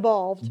hasn't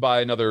evolved.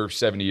 By another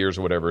 70 years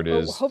or whatever it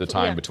is, the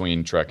time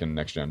between Trek and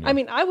Next Gen. Yeah. I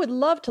mean, I would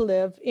love to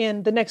live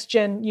in the Next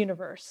Gen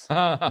universe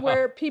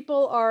where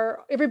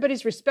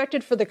everybody's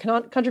respected for the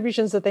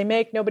contributions that they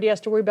make. Nobody has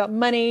to worry about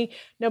money.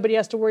 Nobody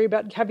has to worry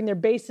about having their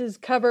bases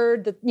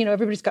covered. That,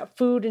 everybody's got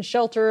food and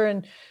shelter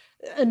and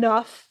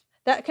enough,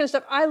 that kind of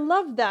stuff. I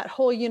love that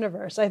whole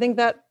universe. I think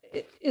that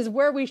is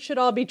where we should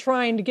all be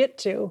trying to get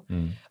to.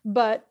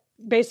 But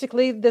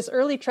basically this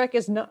early Trek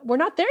we're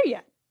not there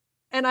yet.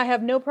 And I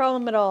have no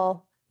problem at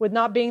all with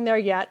not being there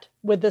yet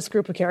with this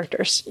group of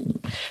characters.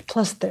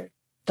 Plus, they're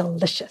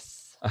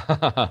delicious.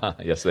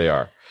 Yes, they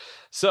are.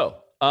 So,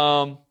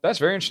 that's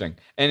very interesting.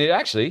 And it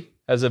actually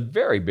has a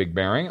very big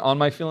bearing on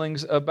my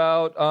feelings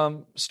about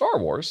Star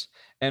Wars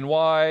and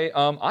why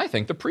I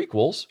think the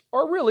prequels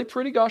are really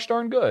pretty gosh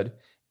darn good.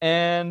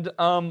 And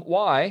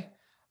why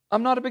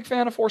I'm not a big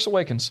fan of Force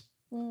Awakens.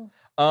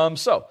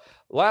 So,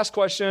 last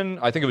question.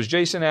 I think it was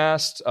Jason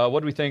asked,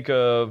 what do we think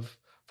of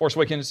Force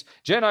Awakens.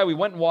 Jen and I, we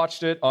went and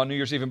watched it on New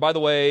Year's Eve. And by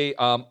the way,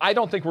 I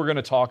don't think we're going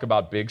to talk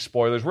about big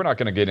spoilers. We're not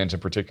going to get into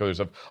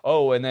particulars of,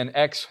 and then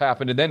X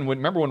happened. And then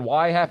remember when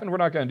Y happened? We're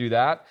not going to do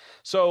that.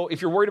 So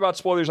if you're worried about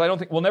spoilers, I don't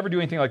think we'll never do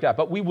anything like that.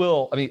 But we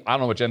will. I mean, I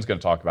don't know what Jen's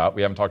going to talk about.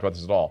 We haven't talked about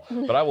this at all.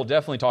 But I will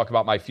definitely talk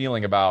about my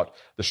feeling about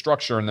the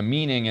structure and the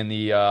meaning and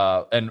the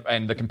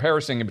and the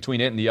comparison between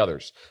it and the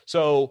others.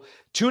 So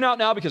tune out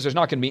now because there's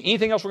not going to be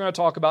anything else we're going to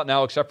talk about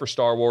now except for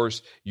Star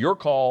Wars. Your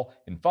call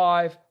in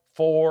 5,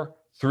 4,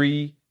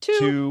 3,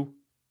 2,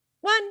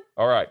 1.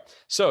 All right.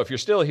 So if you're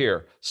still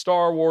here,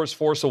 Star Wars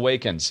Force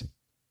Awakens,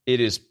 it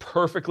is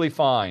perfectly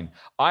fine.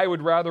 I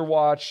would rather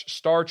watch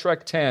Star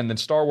Trek 10 than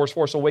Star Wars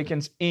Force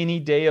Awakens any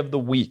day of the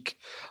week.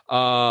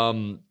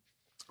 I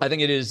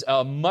think it is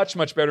a much,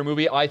 much better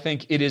movie. I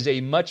think it is a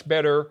much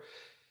better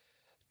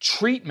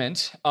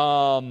treatment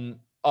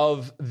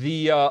of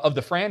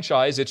the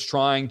franchise. It's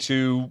trying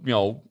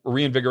to,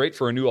 reinvigorate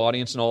for a new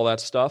audience and all that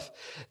stuff.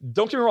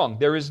 Don't get me wrong.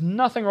 There is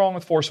nothing wrong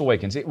with Force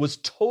Awakens. It was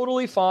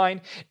totally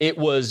fine. It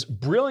was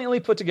brilliantly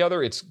put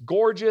together. It's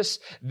gorgeous.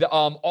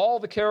 All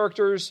the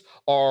characters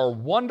are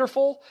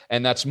wonderful,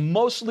 and that's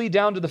mostly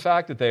down to the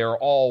fact that they are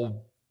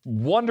all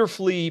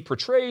wonderfully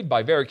portrayed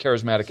by very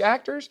charismatic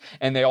actors,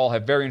 and they all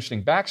have very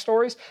interesting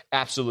backstories.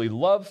 Absolutely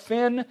love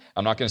Finn.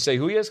 I'm not going to say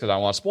who he is because I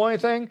don't want to spoil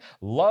anything.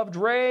 Loved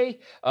Rey.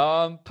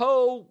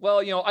 Poe,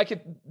 well,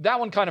 that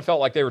one kind of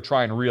felt like they were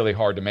trying really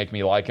hard to make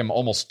me like him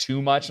almost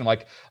too much. I'm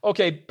like,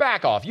 okay,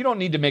 back off. You don't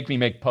need to make me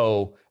make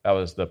Poe. That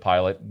was the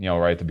pilot,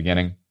 right at the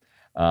beginning.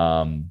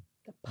 Poe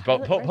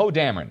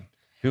Dameron.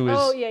 Who is?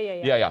 Oh,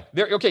 yeah.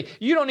 Okay,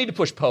 you don't need to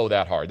push Poe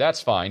that hard.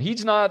 That's fine.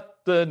 He's not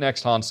the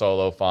next Han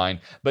Solo,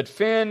 fine. But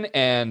Finn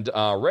and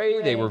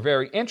Rey, they were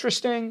very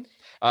interesting.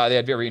 They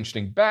had very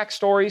interesting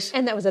backstories.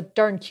 And that was a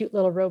darn cute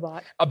little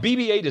robot. A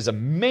BB-8 is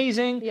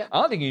amazing. Yeah.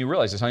 I don't think you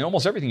realize this. I mean,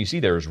 almost everything you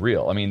see there is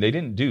real. I mean, they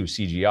didn't do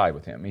CGI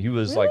with him. He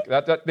was really?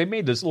 like that. They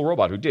made this little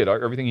robot who did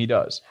everything he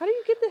does. How do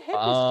you get the head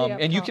to stay up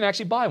And you top? can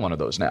actually buy one of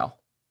those now.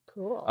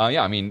 Cool.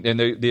 Yeah, I mean, and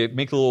they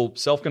make a little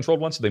self-controlled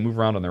ones, so they move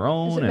around on their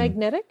own. Is it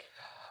magnetic?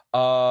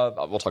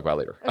 We'll talk about it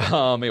later. Okay.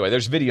 Anyway,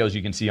 there's videos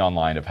you can see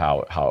online of how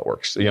it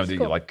works.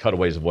 Cool. Like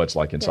cutaways of what it's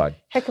like inside.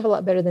 Yeah. Heck of a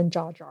lot better than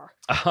Jar Jar.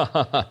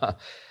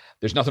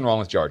 There's nothing wrong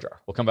with Jar Jar.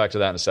 We'll come back to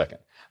that in a second.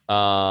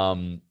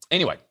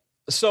 Anyway,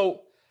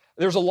 so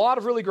there's a lot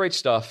of really great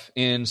stuff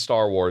in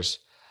Star Wars,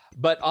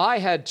 but I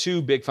had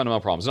two big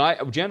fundamental problems.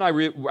 And Jen and I,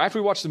 after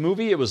we watched the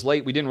movie, it was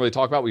late. We didn't really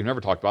talk about it. We've never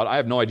talked about it. I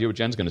have no idea what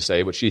Jen's going to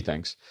say, what she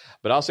thinks.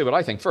 But I'll say what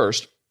I think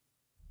first.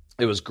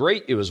 It was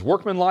great. It was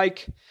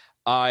workmanlike.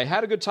 I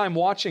had a good time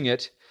watching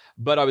it,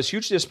 but I was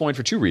hugely disappointed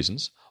for two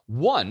reasons.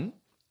 One,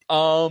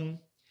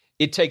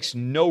 it takes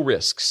no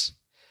risks.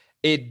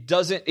 It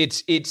doesn't, it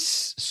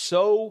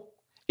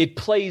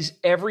plays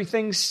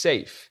everything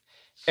safe.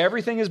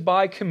 Everything is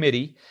by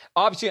committee.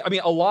 Obviously, I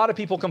mean, a lot of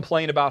people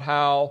complain about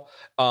how,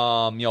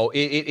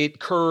 it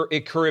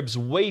cribs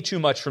way too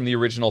much from the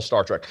original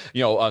Star Trek.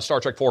 Star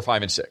Trek 4,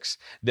 5, and 6.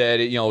 That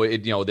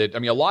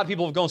a lot of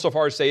people have gone so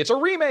far as to say it's a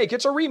remake.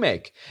 It's a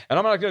remake, and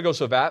I'm not going to go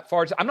so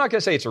far. I'm not going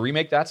to say it's a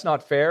remake. That's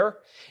not fair.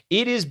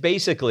 It is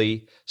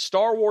basically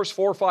Star Wars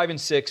 4, 5,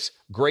 and 6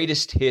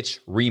 greatest hits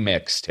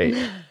remix tape.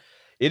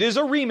 It is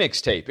a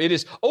remix tape. It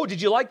is, did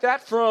you like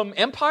that from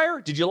Empire?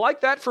 Did you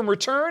like that from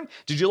Return?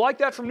 Did you like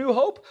that from New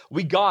Hope?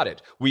 We got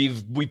it. We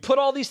put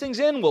all these things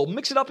in. We'll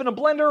mix it up in a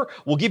blender.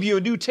 We'll give you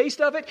a new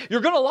taste of it. You're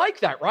going to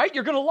like that, right?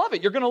 You're going to love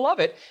it. You're going to love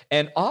it.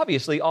 And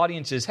obviously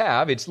audiences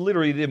have. It's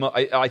literally,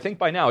 I think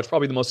by now, it's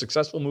probably the most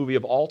successful movie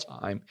of all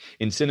time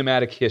in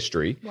cinematic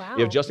history. Wow. You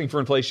have adjusting for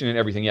inflation and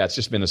everything. Yeah, it's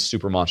just been a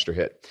super monster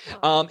hit.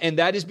 Wow. And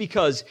that is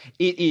because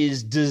it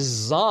is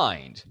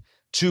designed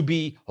to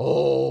be,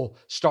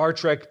 Star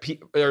Trek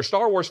or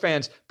Star Wars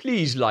fans,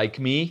 please like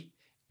me.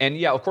 And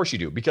yeah, of course you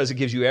do, because it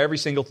gives you every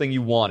single thing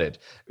you wanted.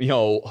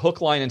 Hook,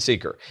 line, and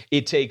sinker.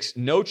 It takes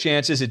no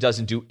chances. It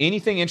doesn't do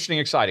anything interesting,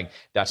 exciting.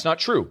 That's not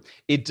true.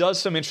 It does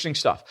some interesting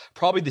stuff.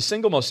 Probably the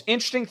single most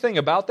interesting thing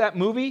about that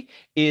movie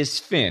is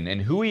Finn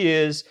and who he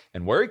is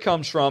and where he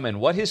comes from and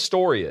what his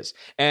story is.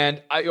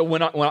 And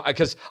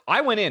because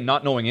I went in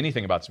not knowing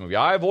anything about this movie.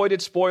 I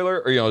avoided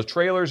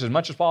trailers as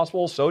much as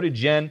possible. So did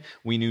Jen.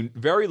 We knew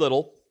very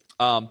little.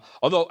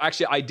 Although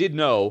actually I did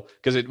know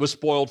because it was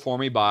spoiled for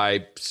me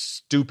by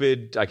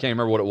stupid, I can't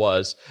remember what it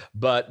was,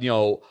 but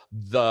the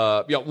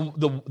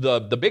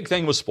big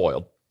thing was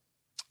spoiled,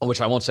 which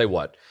I won't say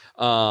what.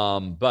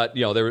 But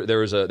there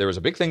was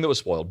a big thing that was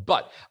spoiled.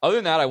 But other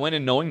than that, I went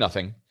in knowing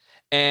nothing.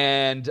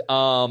 And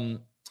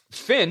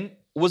Finn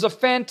was a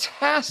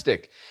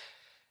fantastic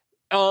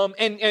and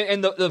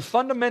the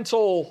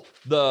fundamental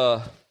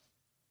the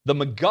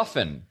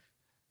MacGuffin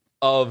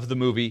of the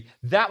movie,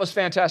 that was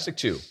fantastic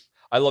too.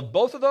 I loved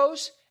both of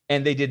those,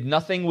 and they did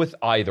nothing with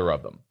either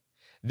of them.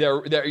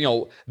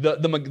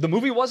 The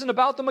movie wasn't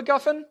about the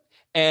MacGuffin,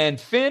 and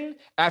Finn,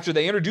 after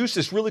they introduced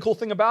this really cool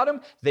thing about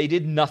him, they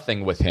did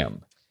nothing with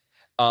him.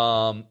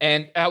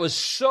 And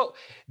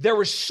there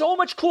was so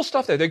much cool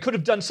stuff there. They could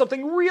have done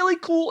something really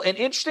cool and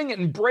interesting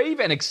and brave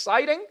and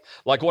exciting,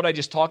 like what I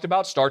just talked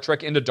about. Star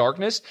Trek Into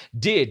Darkness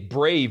did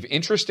brave,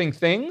 interesting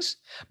things,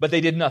 but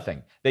they did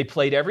nothing. They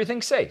played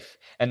everything safe.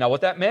 And now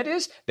what that meant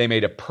is they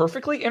made a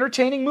perfectly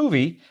entertaining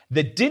movie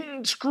that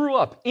didn't screw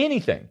up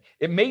anything.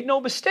 It made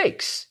no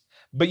mistakes.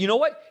 But you know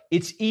what?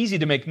 It's easy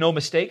to make no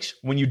mistakes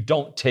when you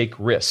don't take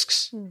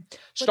risks.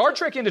 Star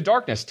Trek Into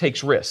Darkness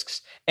takes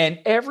risks. And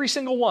every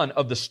single one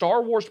of the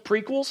Star Wars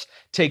prequels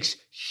takes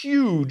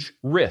huge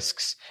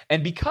risks.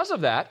 And because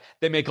of that,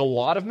 they make a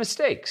lot of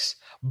mistakes.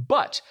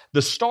 But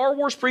the Star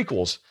Wars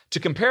prequels, to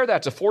compare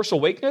that to Force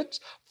Awakens,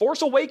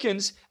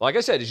 like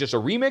I said, is just a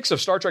remix of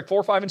Star Trek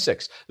 4, 5, and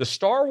 6. The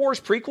Star Wars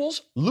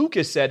prequels,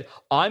 Lucas said,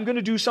 I'm going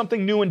to do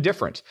something new and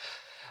different.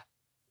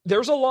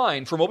 There's a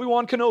line from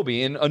Obi-Wan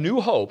Kenobi in A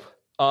New Hope,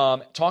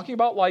 talking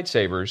about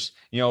lightsabers.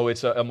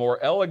 It's a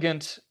more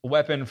elegant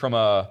weapon from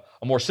a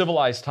more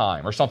civilized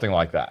time or something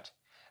like that.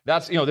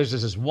 There's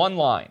this one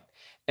line.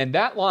 And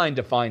that line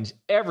defines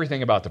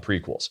everything about the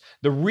prequels.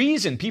 The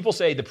reason people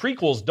say the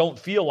prequels don't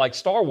feel like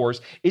Star Wars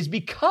is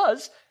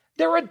because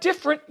they're a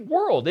different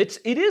world. It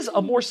is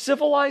a more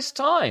civilized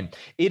time.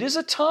 It is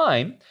a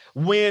time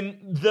when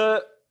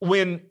the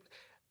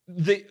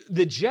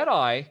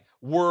Jedi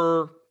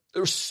were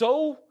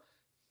so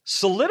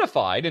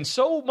solidified and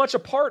so much a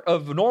part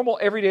of normal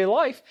everyday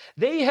life,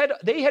 they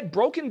had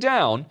broken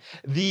down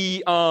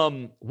the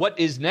what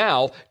is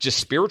now just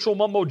spiritual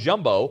mumbo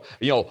jumbo,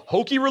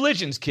 hokey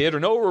religions, kid, or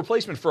no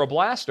replacement for a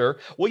blaster.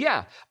 Well,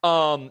 yeah,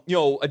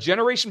 a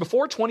generation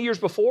before, 20 years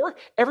before,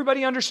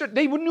 everybody understood.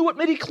 They knew what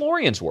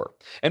midichlorians were.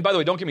 And by the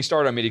way, don't get me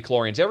started on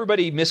midichlorians.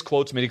 Everybody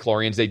misquotes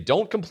midichlorians. They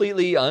don't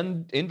completely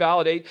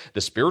invalidate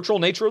the spiritual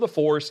nature of the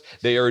Force.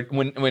 They are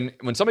when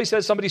somebody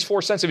says somebody's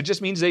Force sensitive, it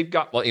just means they've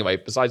got. Well, anyway,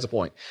 besides the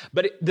point.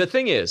 But the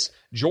thing is,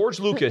 George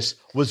Lucas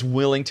was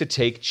willing to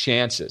take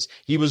chances.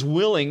 He was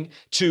willing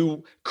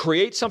to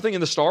create something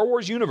in the Star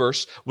Wars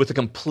universe with a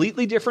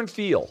completely different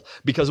feel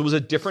because it was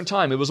a different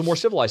time. It was a more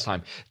civilized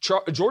time.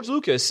 George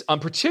Lucas,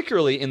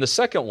 particularly in the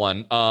second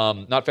one,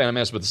 not Phantom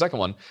Menace, but the second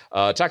one,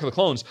 Attack of the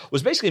Clones,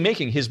 was basically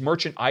making his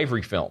Merchant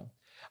Ivory film.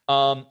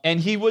 And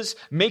he was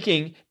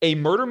making a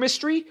murder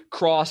mystery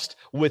crossed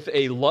with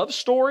a love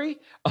story,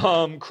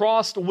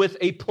 crossed with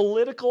a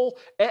political,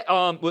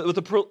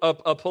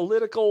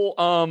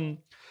 political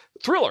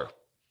thriller.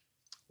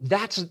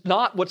 That's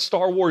not what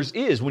Star Wars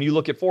is when you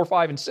look at 4,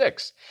 5, and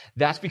 6.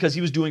 That's because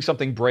he was doing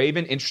something brave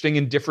and interesting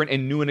and different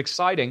and new and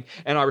exciting,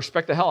 and I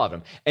respect the hell out of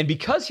him. And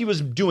because he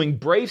was doing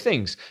brave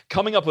things,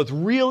 coming up with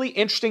really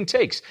interesting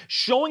takes,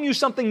 showing you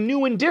something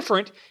new and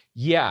different,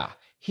 yeah,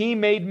 he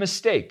made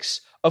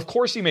mistakes. Of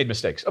course he made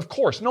mistakes. Of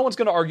course. No one's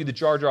going to argue that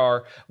Jar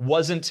Jar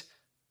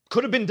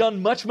could have been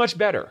done much, much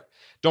better.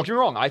 Don't get me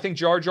wrong. I think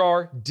Jar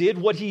Jar did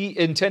what he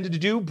intended to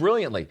do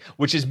brilliantly,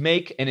 which is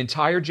make an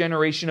entire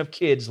generation of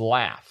kids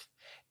laugh.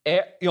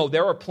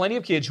 There are plenty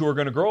of kids who are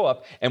going to grow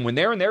up, and when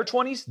they're in their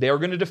 20s, they're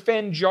going to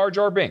defend Jar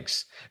Jar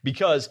Binks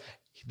because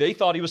they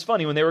thought he was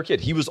funny when they were a kid.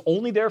 He was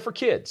only there for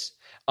kids.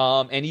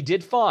 And he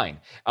did fine.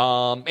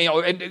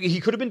 And he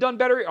could have been done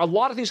better. A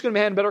lot of things could have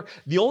been done better.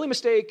 The only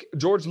mistake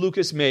George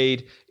Lucas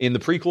made in the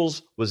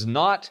prequels was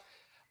not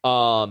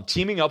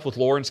teaming up with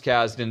Lawrence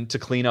Kasdan to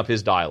clean up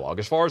his dialogue,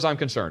 as far as I'm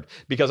concerned,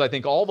 because I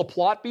think all the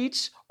plot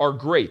beats are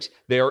great.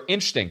 They are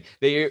interesting.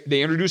 They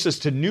introduce us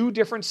to new,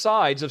 different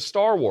sides of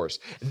Star Wars.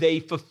 They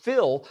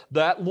fulfill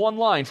that one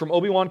line from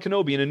Obi-Wan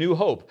Kenobi in A New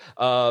Hope,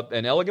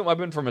 an elegant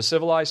weapon from a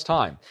civilized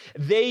time.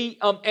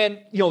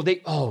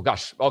 Oh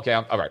gosh, okay,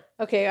 all right.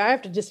 Okay, I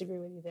have to disagree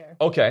with you there.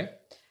 Okay,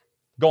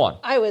 go on.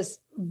 I was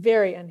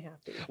very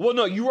unhappy. Well,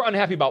 no, you were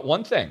unhappy about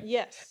one thing.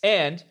 Yes.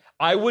 And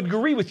I would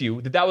agree with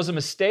you that was a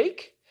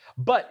mistake,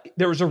 but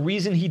there was a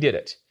reason he did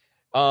it.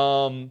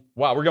 Wow,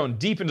 we're going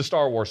deep into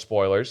Star Wars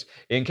spoilers.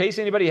 In case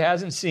anybody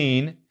hasn't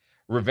seen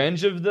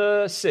Revenge of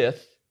the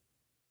Sith,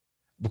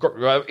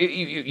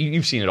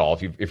 you've seen it all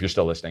if you're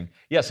still listening.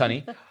 Yes,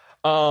 honey.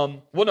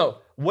 Well, no.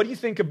 What do you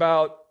think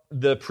about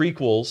the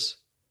prequels,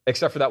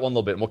 except for that one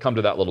little bit? And we'll come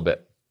to that little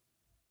bit.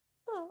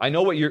 Oh, I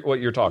know what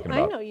you're talking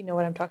about. I know you know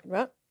what I'm talking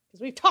about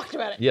because we've talked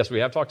about it. Yes, we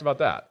have talked about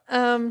that.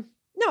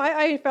 No,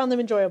 I found them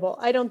enjoyable.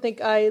 I don't think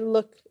I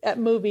look at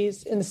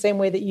movies in the same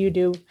way that you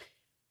do.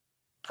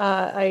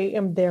 I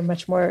am there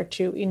much more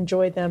to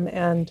enjoy them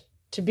and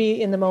to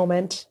be in the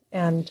moment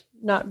and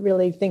not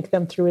really think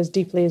them through as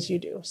deeply as you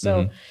do.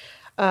 So,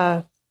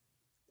 and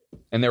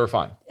they were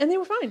fine. And they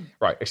were fine.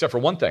 Right, except for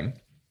one thing.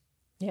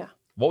 Yeah.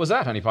 What was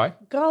that, honey pie?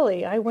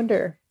 Golly, I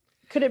wonder.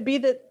 Could it be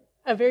that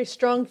a very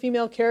strong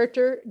female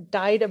character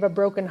died of a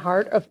broken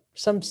heart of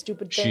some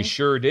stupid thing? She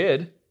sure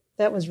did.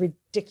 That was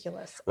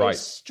ridiculous. Right.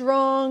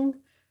 Strong.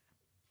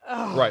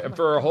 Oh, right. And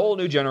for a whole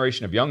new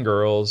generation of young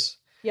girls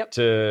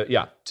to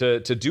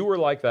do her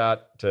like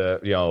that, for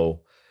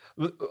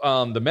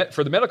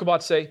the medical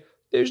bots say,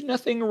 there's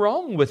nothing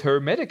wrong with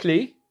her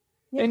medically,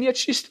 and yet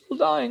she's still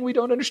dying. We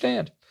don't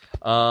understand.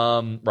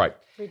 Right.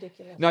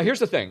 Ridiculous. Now, here's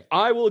the thing.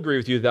 I will agree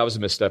with you that was a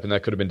misstep and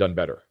that could have been done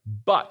better.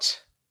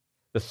 But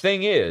The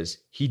thing is,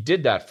 he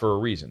did that for a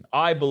reason,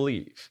 I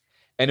believe.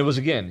 And it was,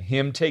 again,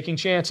 him taking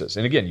chances.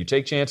 And again, you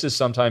take chances.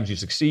 Sometimes you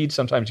succeed.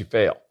 Sometimes you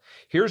fail.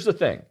 Here's the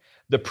thing.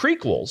 The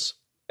prequels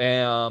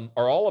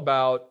are all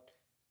about,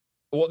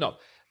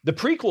 the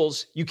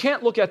prequels, you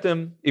can't look at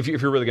them, if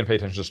you're really going to pay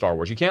attention to Star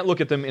Wars, you can't look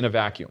at them in a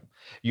vacuum.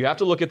 You have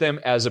to look at them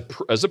as the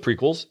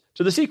prequels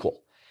to the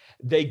sequel.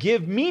 They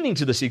give meaning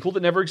to the sequel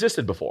that never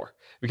existed before.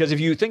 Because if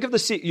you think of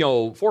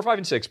the 4, 5,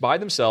 and 6 by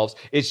themselves,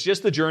 it's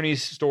just the journey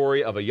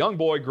story of a young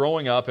boy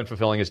growing up and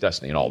fulfilling his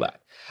destiny and all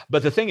that.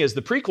 But the thing is,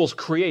 the prequels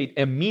create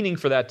a meaning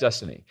for that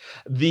destiny,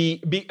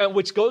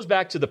 which goes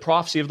back to the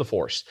prophecy of the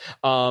Force.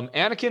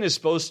 Anakin is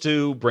supposed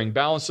to bring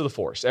balance to the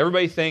Force.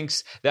 Everybody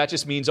thinks that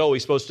just means,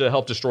 he's supposed to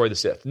help destroy the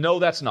Sith. No,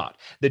 that's not.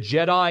 The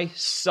Jedi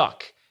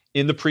suck.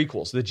 In the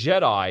prequels, the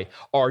Jedi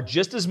are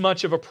just as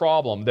much of a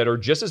problem, that are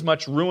just as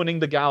much ruining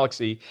the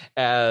galaxy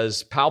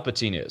as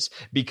Palpatine is,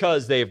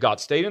 because they have got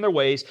stayed in their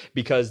ways,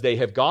 because they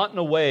have gotten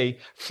away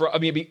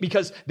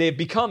because they have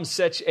become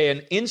such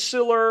an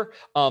insular,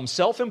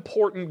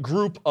 self-important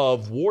group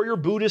of warrior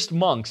Buddhist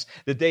monks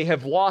that they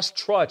have lost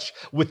touch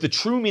with the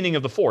true meaning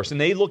of the Force, and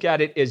they look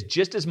at it as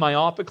just as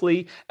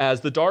myopically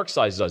as the dark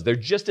side does. They're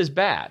just as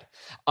bad,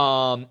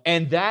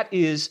 and that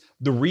is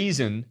the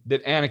reason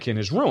that Anakin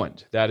is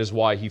ruined. That is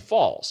why he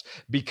falls.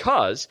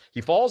 Because he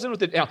falls in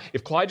with it. Now,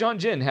 if Qui-Gon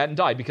Jinn hadn't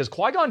died, because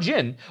Qui-Gon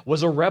Jinn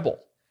was a rebel.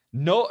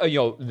 No,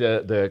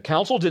 the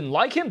council didn't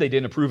like him. They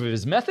didn't approve of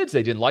his methods.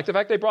 They didn't like the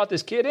fact they brought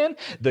this kid in.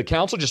 The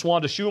council just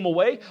wanted to shoo him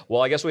away.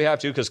 Well, I guess we have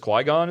to, because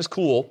Qui-Gon is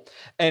cool.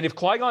 And if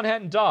Qui-Gon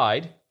hadn't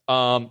died,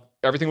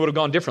 everything would have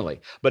gone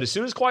differently. But as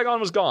soon as Qui-Gon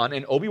was gone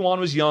and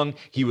Obi-Wan was young,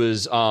 he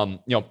was, and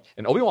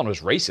Obi-Wan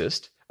was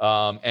racist.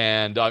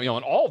 And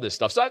all this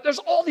stuff. So there's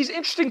all these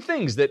interesting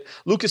things that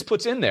Lucas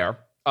puts in there,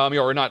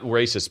 or not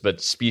racist, but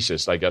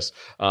specious, I guess,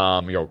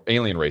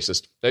 alien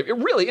racist.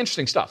 Really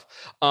interesting stuff.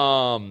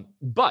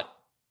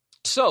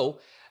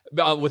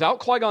 Without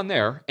Qui-Gon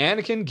there,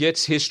 Anakin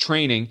gets his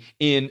training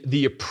in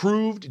the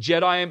approved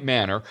Jedi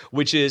manner,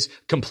 which is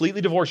completely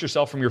divorce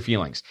yourself from your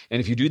feelings. And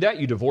if you do that,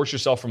 you divorce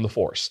yourself from the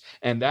Force.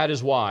 And that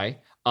is why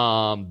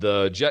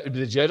the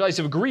Jedis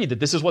have agreed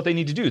that this is what they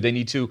need to do. They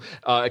need to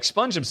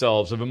expunge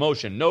themselves of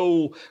emotion,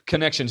 no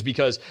connections,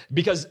 because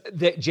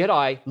the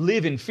Jedi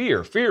live in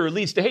fear. Fear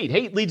leads to hate.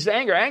 Hate leads to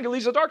anger. Anger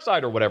leads to the dark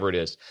side, or whatever it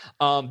is.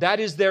 That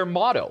is their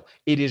motto.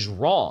 It is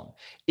wrong.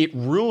 It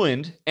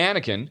ruined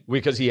Anakin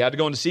because he had to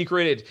go into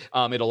secret.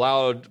 It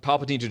allowed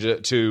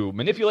Palpatine to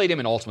manipulate him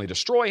and ultimately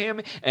destroy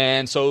him,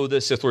 and so the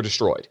Sith were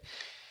destroyed.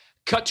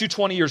 Cut to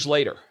 20 years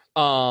later.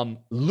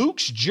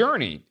 Luke's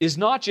journey is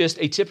not just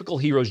a typical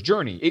hero's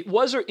journey. It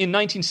was in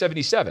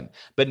 1977,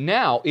 but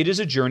now it is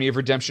a journey of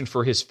redemption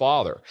for his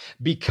father,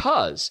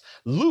 because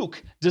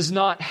Luke does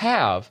not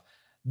have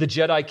the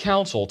Jedi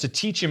Council to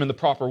teach him in the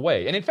proper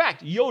way. And in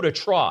fact, Yoda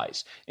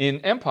tries. In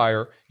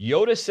Empire,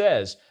 Yoda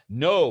says,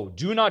 no,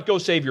 do not go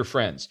save your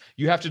friends.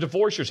 You have to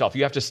divorce yourself.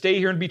 You have to stay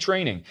here and be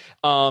training.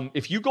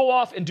 If you go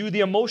off and do the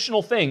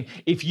emotional thing,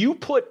 if you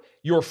put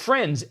your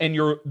friends and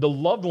the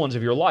loved ones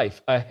of your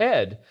life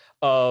ahead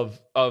of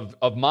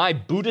my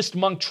Buddhist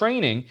monk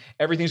training,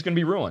 everything's going to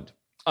be ruined.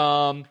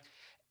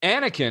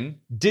 Anakin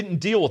didn't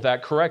deal with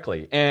that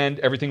correctly, and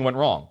everything went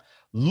wrong.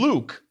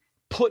 Luke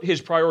put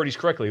his priorities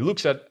correctly. Luke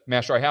said,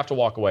 Master, I have to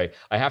walk away.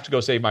 I have to go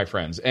save my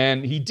friends.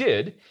 And he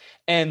did.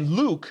 And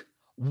Luke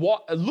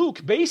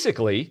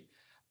basically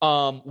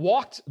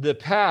walked the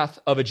path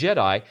of a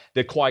Jedi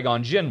that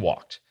Qui-Gon Jinn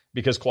walked.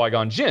 Because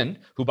Qui-Gon Jinn,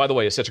 who, by the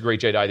way, is such a great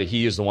Jedi that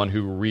he is the one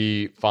who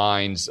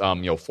refines,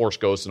 Force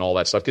ghosts and all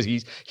that stuff,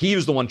 because he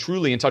was the one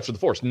truly in touch with the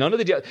Force. None of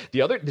the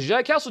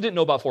Jedi Council didn't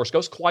know about Force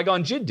ghosts.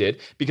 Qui-Gon Jinn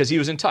did, because he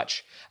was in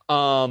touch.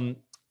 So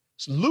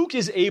Luke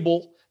is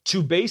able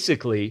to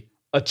basically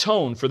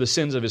atone for the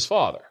sins of his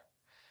father,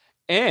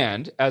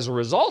 and as a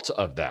result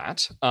of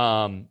that,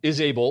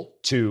 is able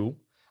to,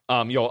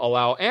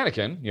 allow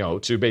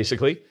Anakin, to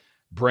basically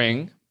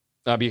bring.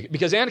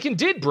 Because Anakin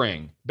did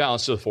bring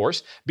balance to the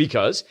Force,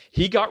 because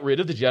he got rid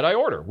of the Jedi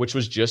Order, which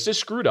was just as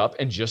screwed up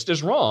and just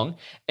as wrong.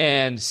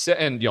 And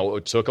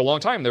it took a long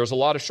time. There was a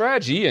lot of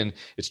strategy, and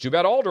it's too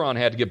bad Alderaan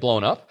had to get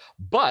blown up.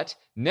 But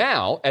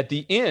now, at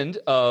the end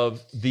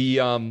of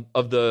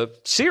the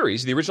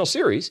series, the original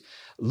series,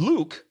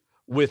 Luke,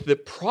 with the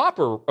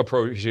proper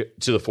approach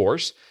to the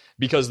Force,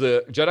 because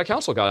the Jedi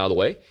Council got out of the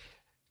way,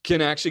 can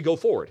actually go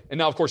forward. And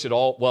now, of course, then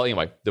we'll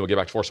get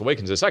back to Force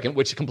Awakens in a second,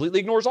 which completely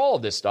ignores all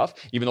of this stuff,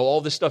 even though all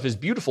this stuff is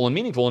beautiful and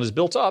meaningful and is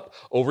built up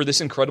over this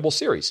incredible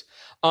series.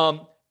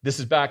 This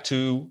is back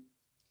to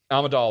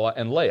Amidala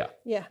and Leia.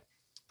 Yeah.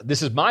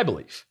 This is my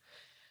belief.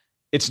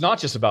 It's not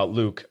just about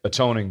Luke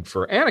atoning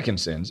for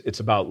Anakin's sins. It's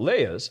about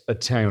Leia's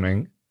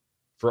atoning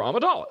for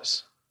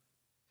Amidala's.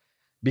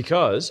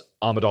 Because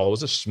Amidala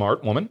was a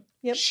smart woman.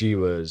 Yep. She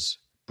was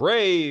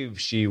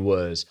brave. She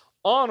was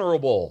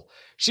honorable.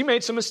 She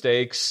made some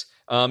mistakes.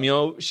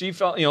 She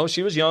felt,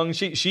 she was young.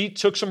 She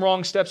took some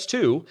wrong steps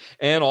too.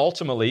 And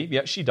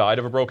ultimately, she died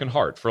of a broken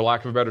heart, for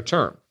lack of a better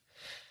term.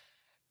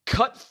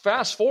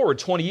 Fast forward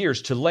 20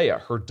 years to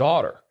Leia, her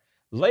daughter.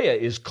 Leia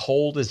is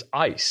cold as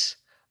ice.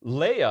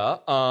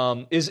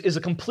 Leia is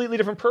a completely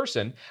different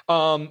person.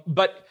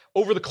 But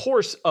over the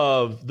course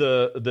of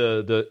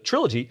the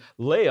trilogy,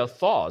 Leia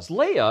thaws.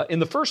 Leia in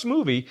the first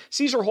movie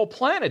sees her whole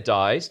planet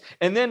dies,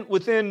 and then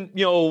within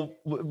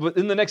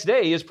the next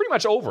day is pretty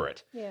much over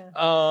it. Yeah.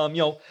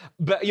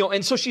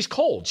 And so she's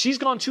cold. She's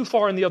gone too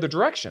far in the other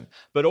direction.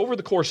 But over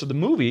the course of the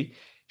movie,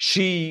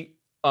 she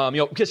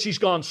because she's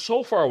gone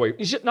so far away.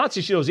 Not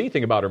that she knows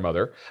anything about her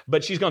mother,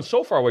 but she's gone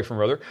so far away from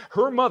her mother.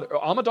 Her mother,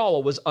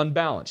 Amidala, was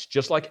unbalanced,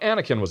 just like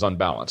Anakin was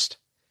unbalanced.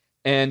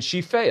 And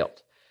she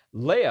failed.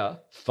 Leia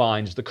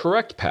finds the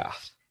correct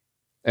path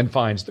and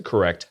finds the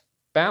correct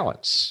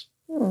balance.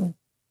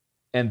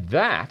 And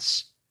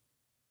that's...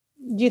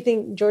 Do you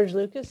think George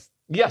Lucas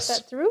Yes. thought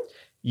that through?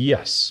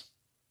 Yes.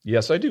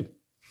 Yes, I do.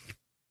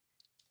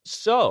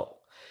 So...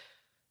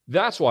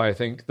 that's why I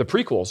think the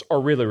prequels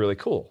are really, really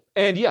cool.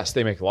 And yes,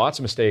 they make lots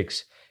of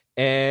mistakes,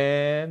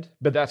 but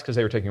that's because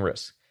they were taking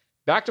risks.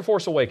 Back to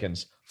Force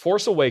Awakens.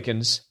 Force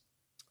Awakens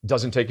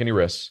doesn't take any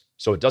risks,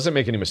 so it doesn't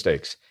make any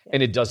mistakes,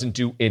 and it doesn't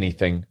do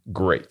anything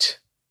great.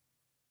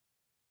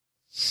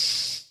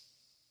 So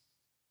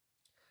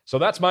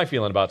that's my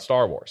feeling about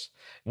Star Wars.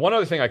 One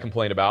other thing I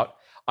complain about,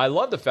 I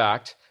love the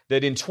fact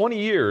that in 20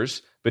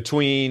 years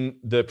between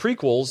the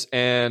prequels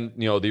and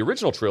the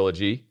original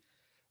trilogy,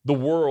 the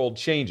world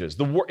changes.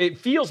 It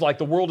feels like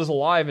the world is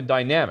alive and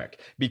dynamic.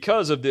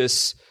 Because of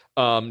this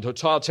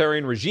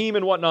totalitarian regime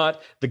and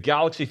whatnot, the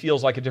galaxy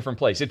feels like a different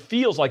place. It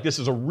feels like this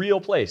is a real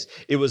place.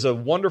 It was a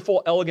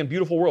wonderful, elegant,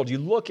 beautiful world. You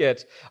look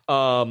at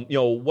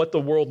what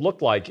the world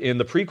looked like in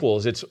the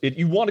prequels.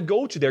 You want to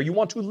go to there. You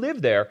want to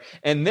live there.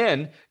 And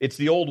then it's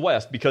the Old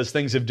West because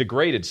things have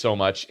degraded so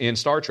much in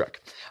Star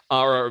Trek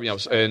or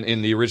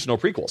in the original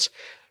prequels.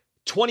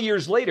 20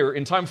 years later,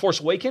 in Time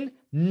Force Awakens,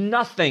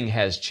 nothing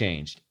has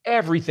changed.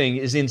 Everything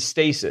is in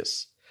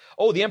stasis.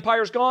 Oh, the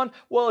Empire's gone?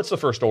 Well, it's the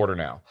First Order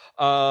now.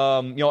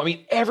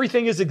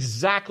 Everything is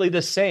exactly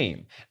the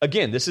same.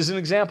 Again, this is an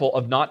example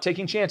of not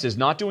taking chances,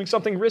 not doing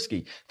something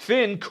risky.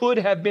 Finn could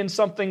have been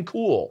something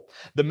cool.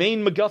 The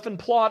main MacGuffin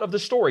plot of the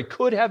story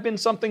could have been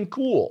something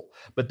cool,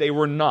 but they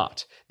were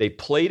not. They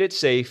played it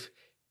safe,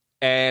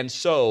 and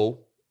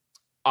so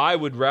I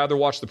would rather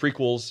watch the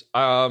prequels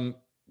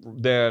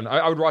then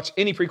I would watch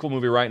any prequel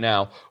movie right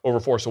now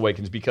over Force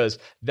Awakens because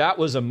that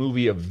was a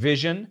movie of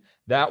vision.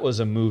 That was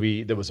a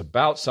movie that was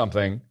about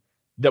something,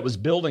 that was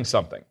building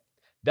something.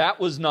 That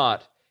was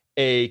not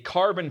a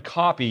carbon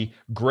copy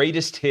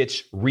greatest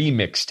hits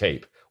remix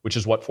tape, which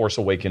is what Force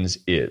Awakens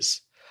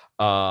is.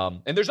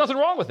 And there's nothing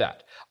wrong with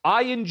that.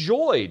 I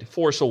enjoyed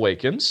Force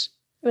Awakens.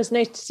 It was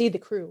nice to see the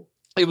crew.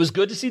 It was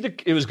good to see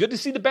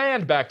the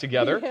band back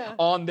together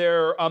on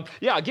their on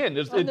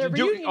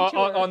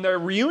their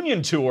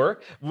reunion tour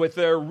with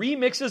their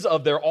remixes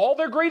of all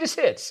their greatest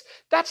hits.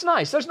 That's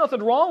nice. There's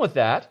nothing wrong with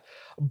that.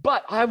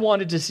 But I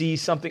wanted to see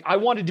something. I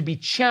wanted to be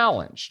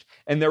challenged,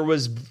 and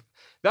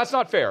that's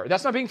not fair.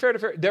 That's not being fair to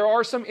fair. There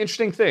are some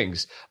interesting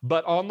things,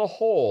 but on the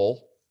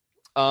whole,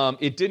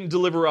 it didn't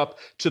deliver up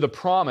to the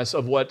promise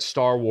of what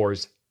Star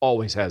Wars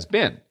always has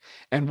been.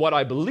 And what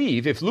I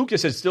believe, if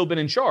Lucas had still been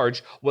in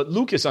charge, what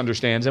Lucas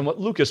understands and what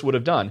Lucas would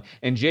have done.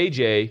 And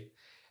JJ,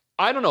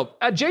 I don't know,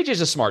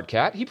 JJ's a smart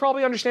cat. He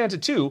probably understands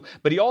it too,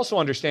 but he also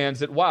understands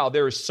that, wow,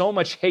 there is so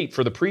much hate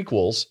for the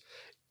prequels,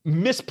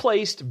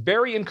 misplaced,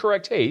 very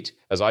incorrect hate,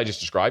 as I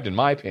just described, in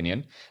my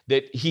opinion,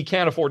 that he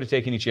can't afford to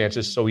take any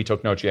chances, so he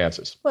took no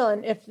chances. Well,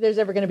 and if there's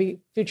ever going to be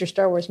future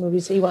Star Wars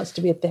movies, he wants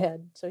to be at the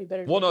head, so he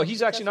better... Well, no,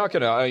 he's actually not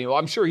going to...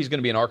 I'm sure he's going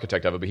to be an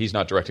architect of it, but he's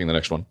not directing the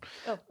next one.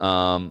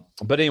 Oh.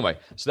 But anyway,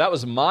 so that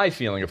was my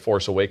feeling of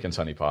Force Awakens,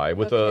 Honey Pie,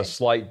 with a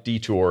slight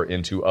detour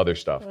into other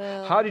stuff.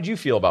 Well, how did you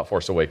feel about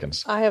Force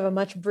Awakens? I have a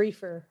much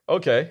briefer...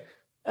 Okay.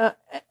 I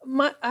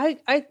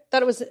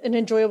thought it was an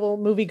enjoyable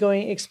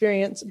movie-going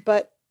experience,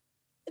 but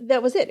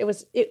that was it.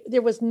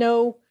 There was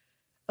no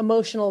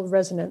emotional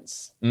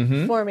resonance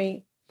for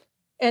me.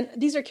 And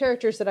these are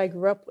characters that I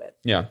grew up with.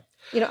 Yeah.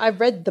 I've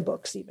read the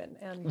books even.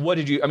 And what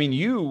did you, I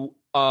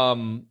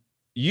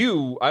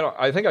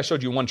think I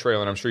showed you one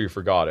trailer and I'm sure you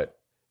forgot it.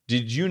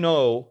 Did you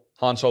know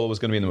Han Solo was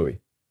going to be in the movie?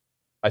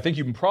 I think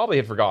you probably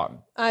had forgotten.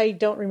 I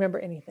don't remember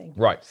anything.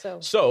 Right.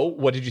 So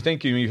what did you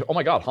think? Oh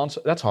my God,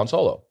 that's Han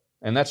Solo.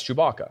 And that's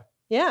Chewbacca.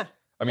 Yeah.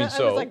 I was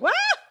like, what?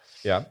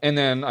 Yeah. And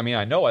then,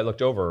 I know I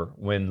looked over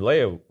when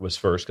Leia was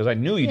first because I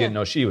knew you didn't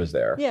know she was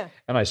there. Yeah.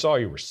 And I saw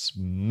you were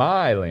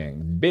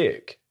smiling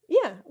big.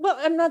 Yeah. Well,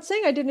 I'm not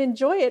saying I didn't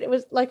enjoy it. It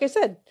was, like I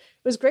said,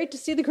 it was great to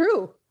see the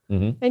crew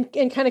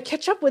and kind of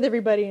catch up with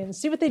everybody and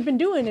see what they'd been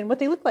doing and what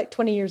they look like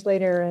 20 years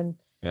later. And,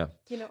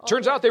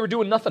 turns out they were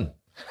doing nothing.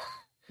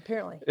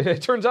 Apparently.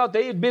 It turns out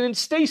they had been in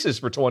stasis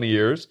for 20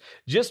 years,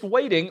 just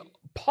waiting,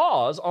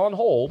 pause, on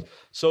hold,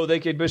 so they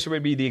could basically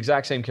be the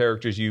exact same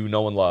characters you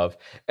know and love,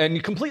 and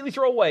you completely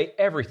throw away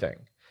everything.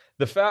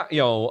 The fact,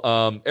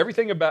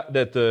 everything about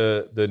that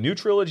the new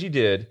trilogy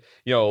did,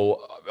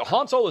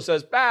 Han Solo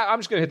says, I'm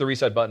just going to hit the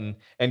reset button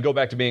and go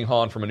back to being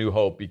Han from A New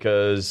Hope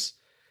because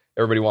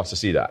everybody wants to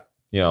see that,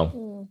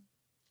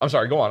 I'm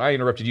sorry, go on. I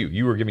interrupted you.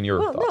 You were giving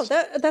your thoughts.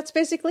 No, that's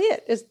basically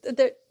it. Is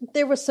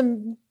there were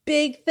some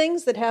big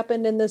things that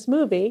happened in this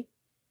movie,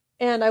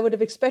 and I would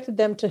have expected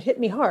them to hit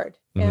me hard,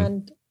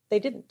 and they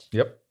didn't.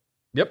 Yep.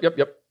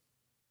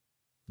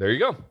 There you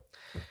go.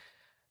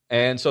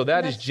 And so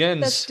that's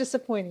Jen's. That's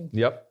disappointing.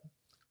 Yep.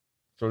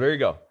 So there you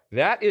go.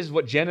 That is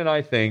what Jen and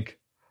I think,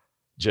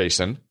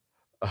 Jason,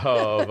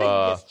 of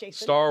Yes, Jason.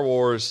 Star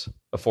Wars: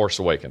 The Force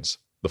Awakens.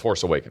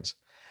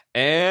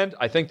 And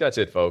I think that's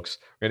it, folks.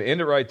 We're going to end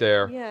it right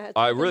there. Yeah,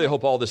 I really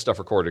hope all this stuff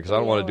recorded because I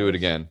don't want to do it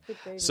again.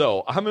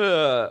 So I'm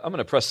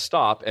gonna press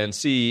stop and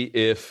see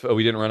if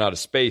we didn't run out of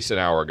space an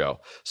hour ago.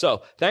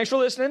 So thanks for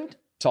listening.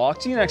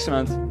 Talk to you next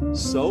month.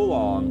 So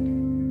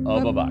long.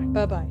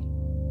 Bye-bye. Bye-bye.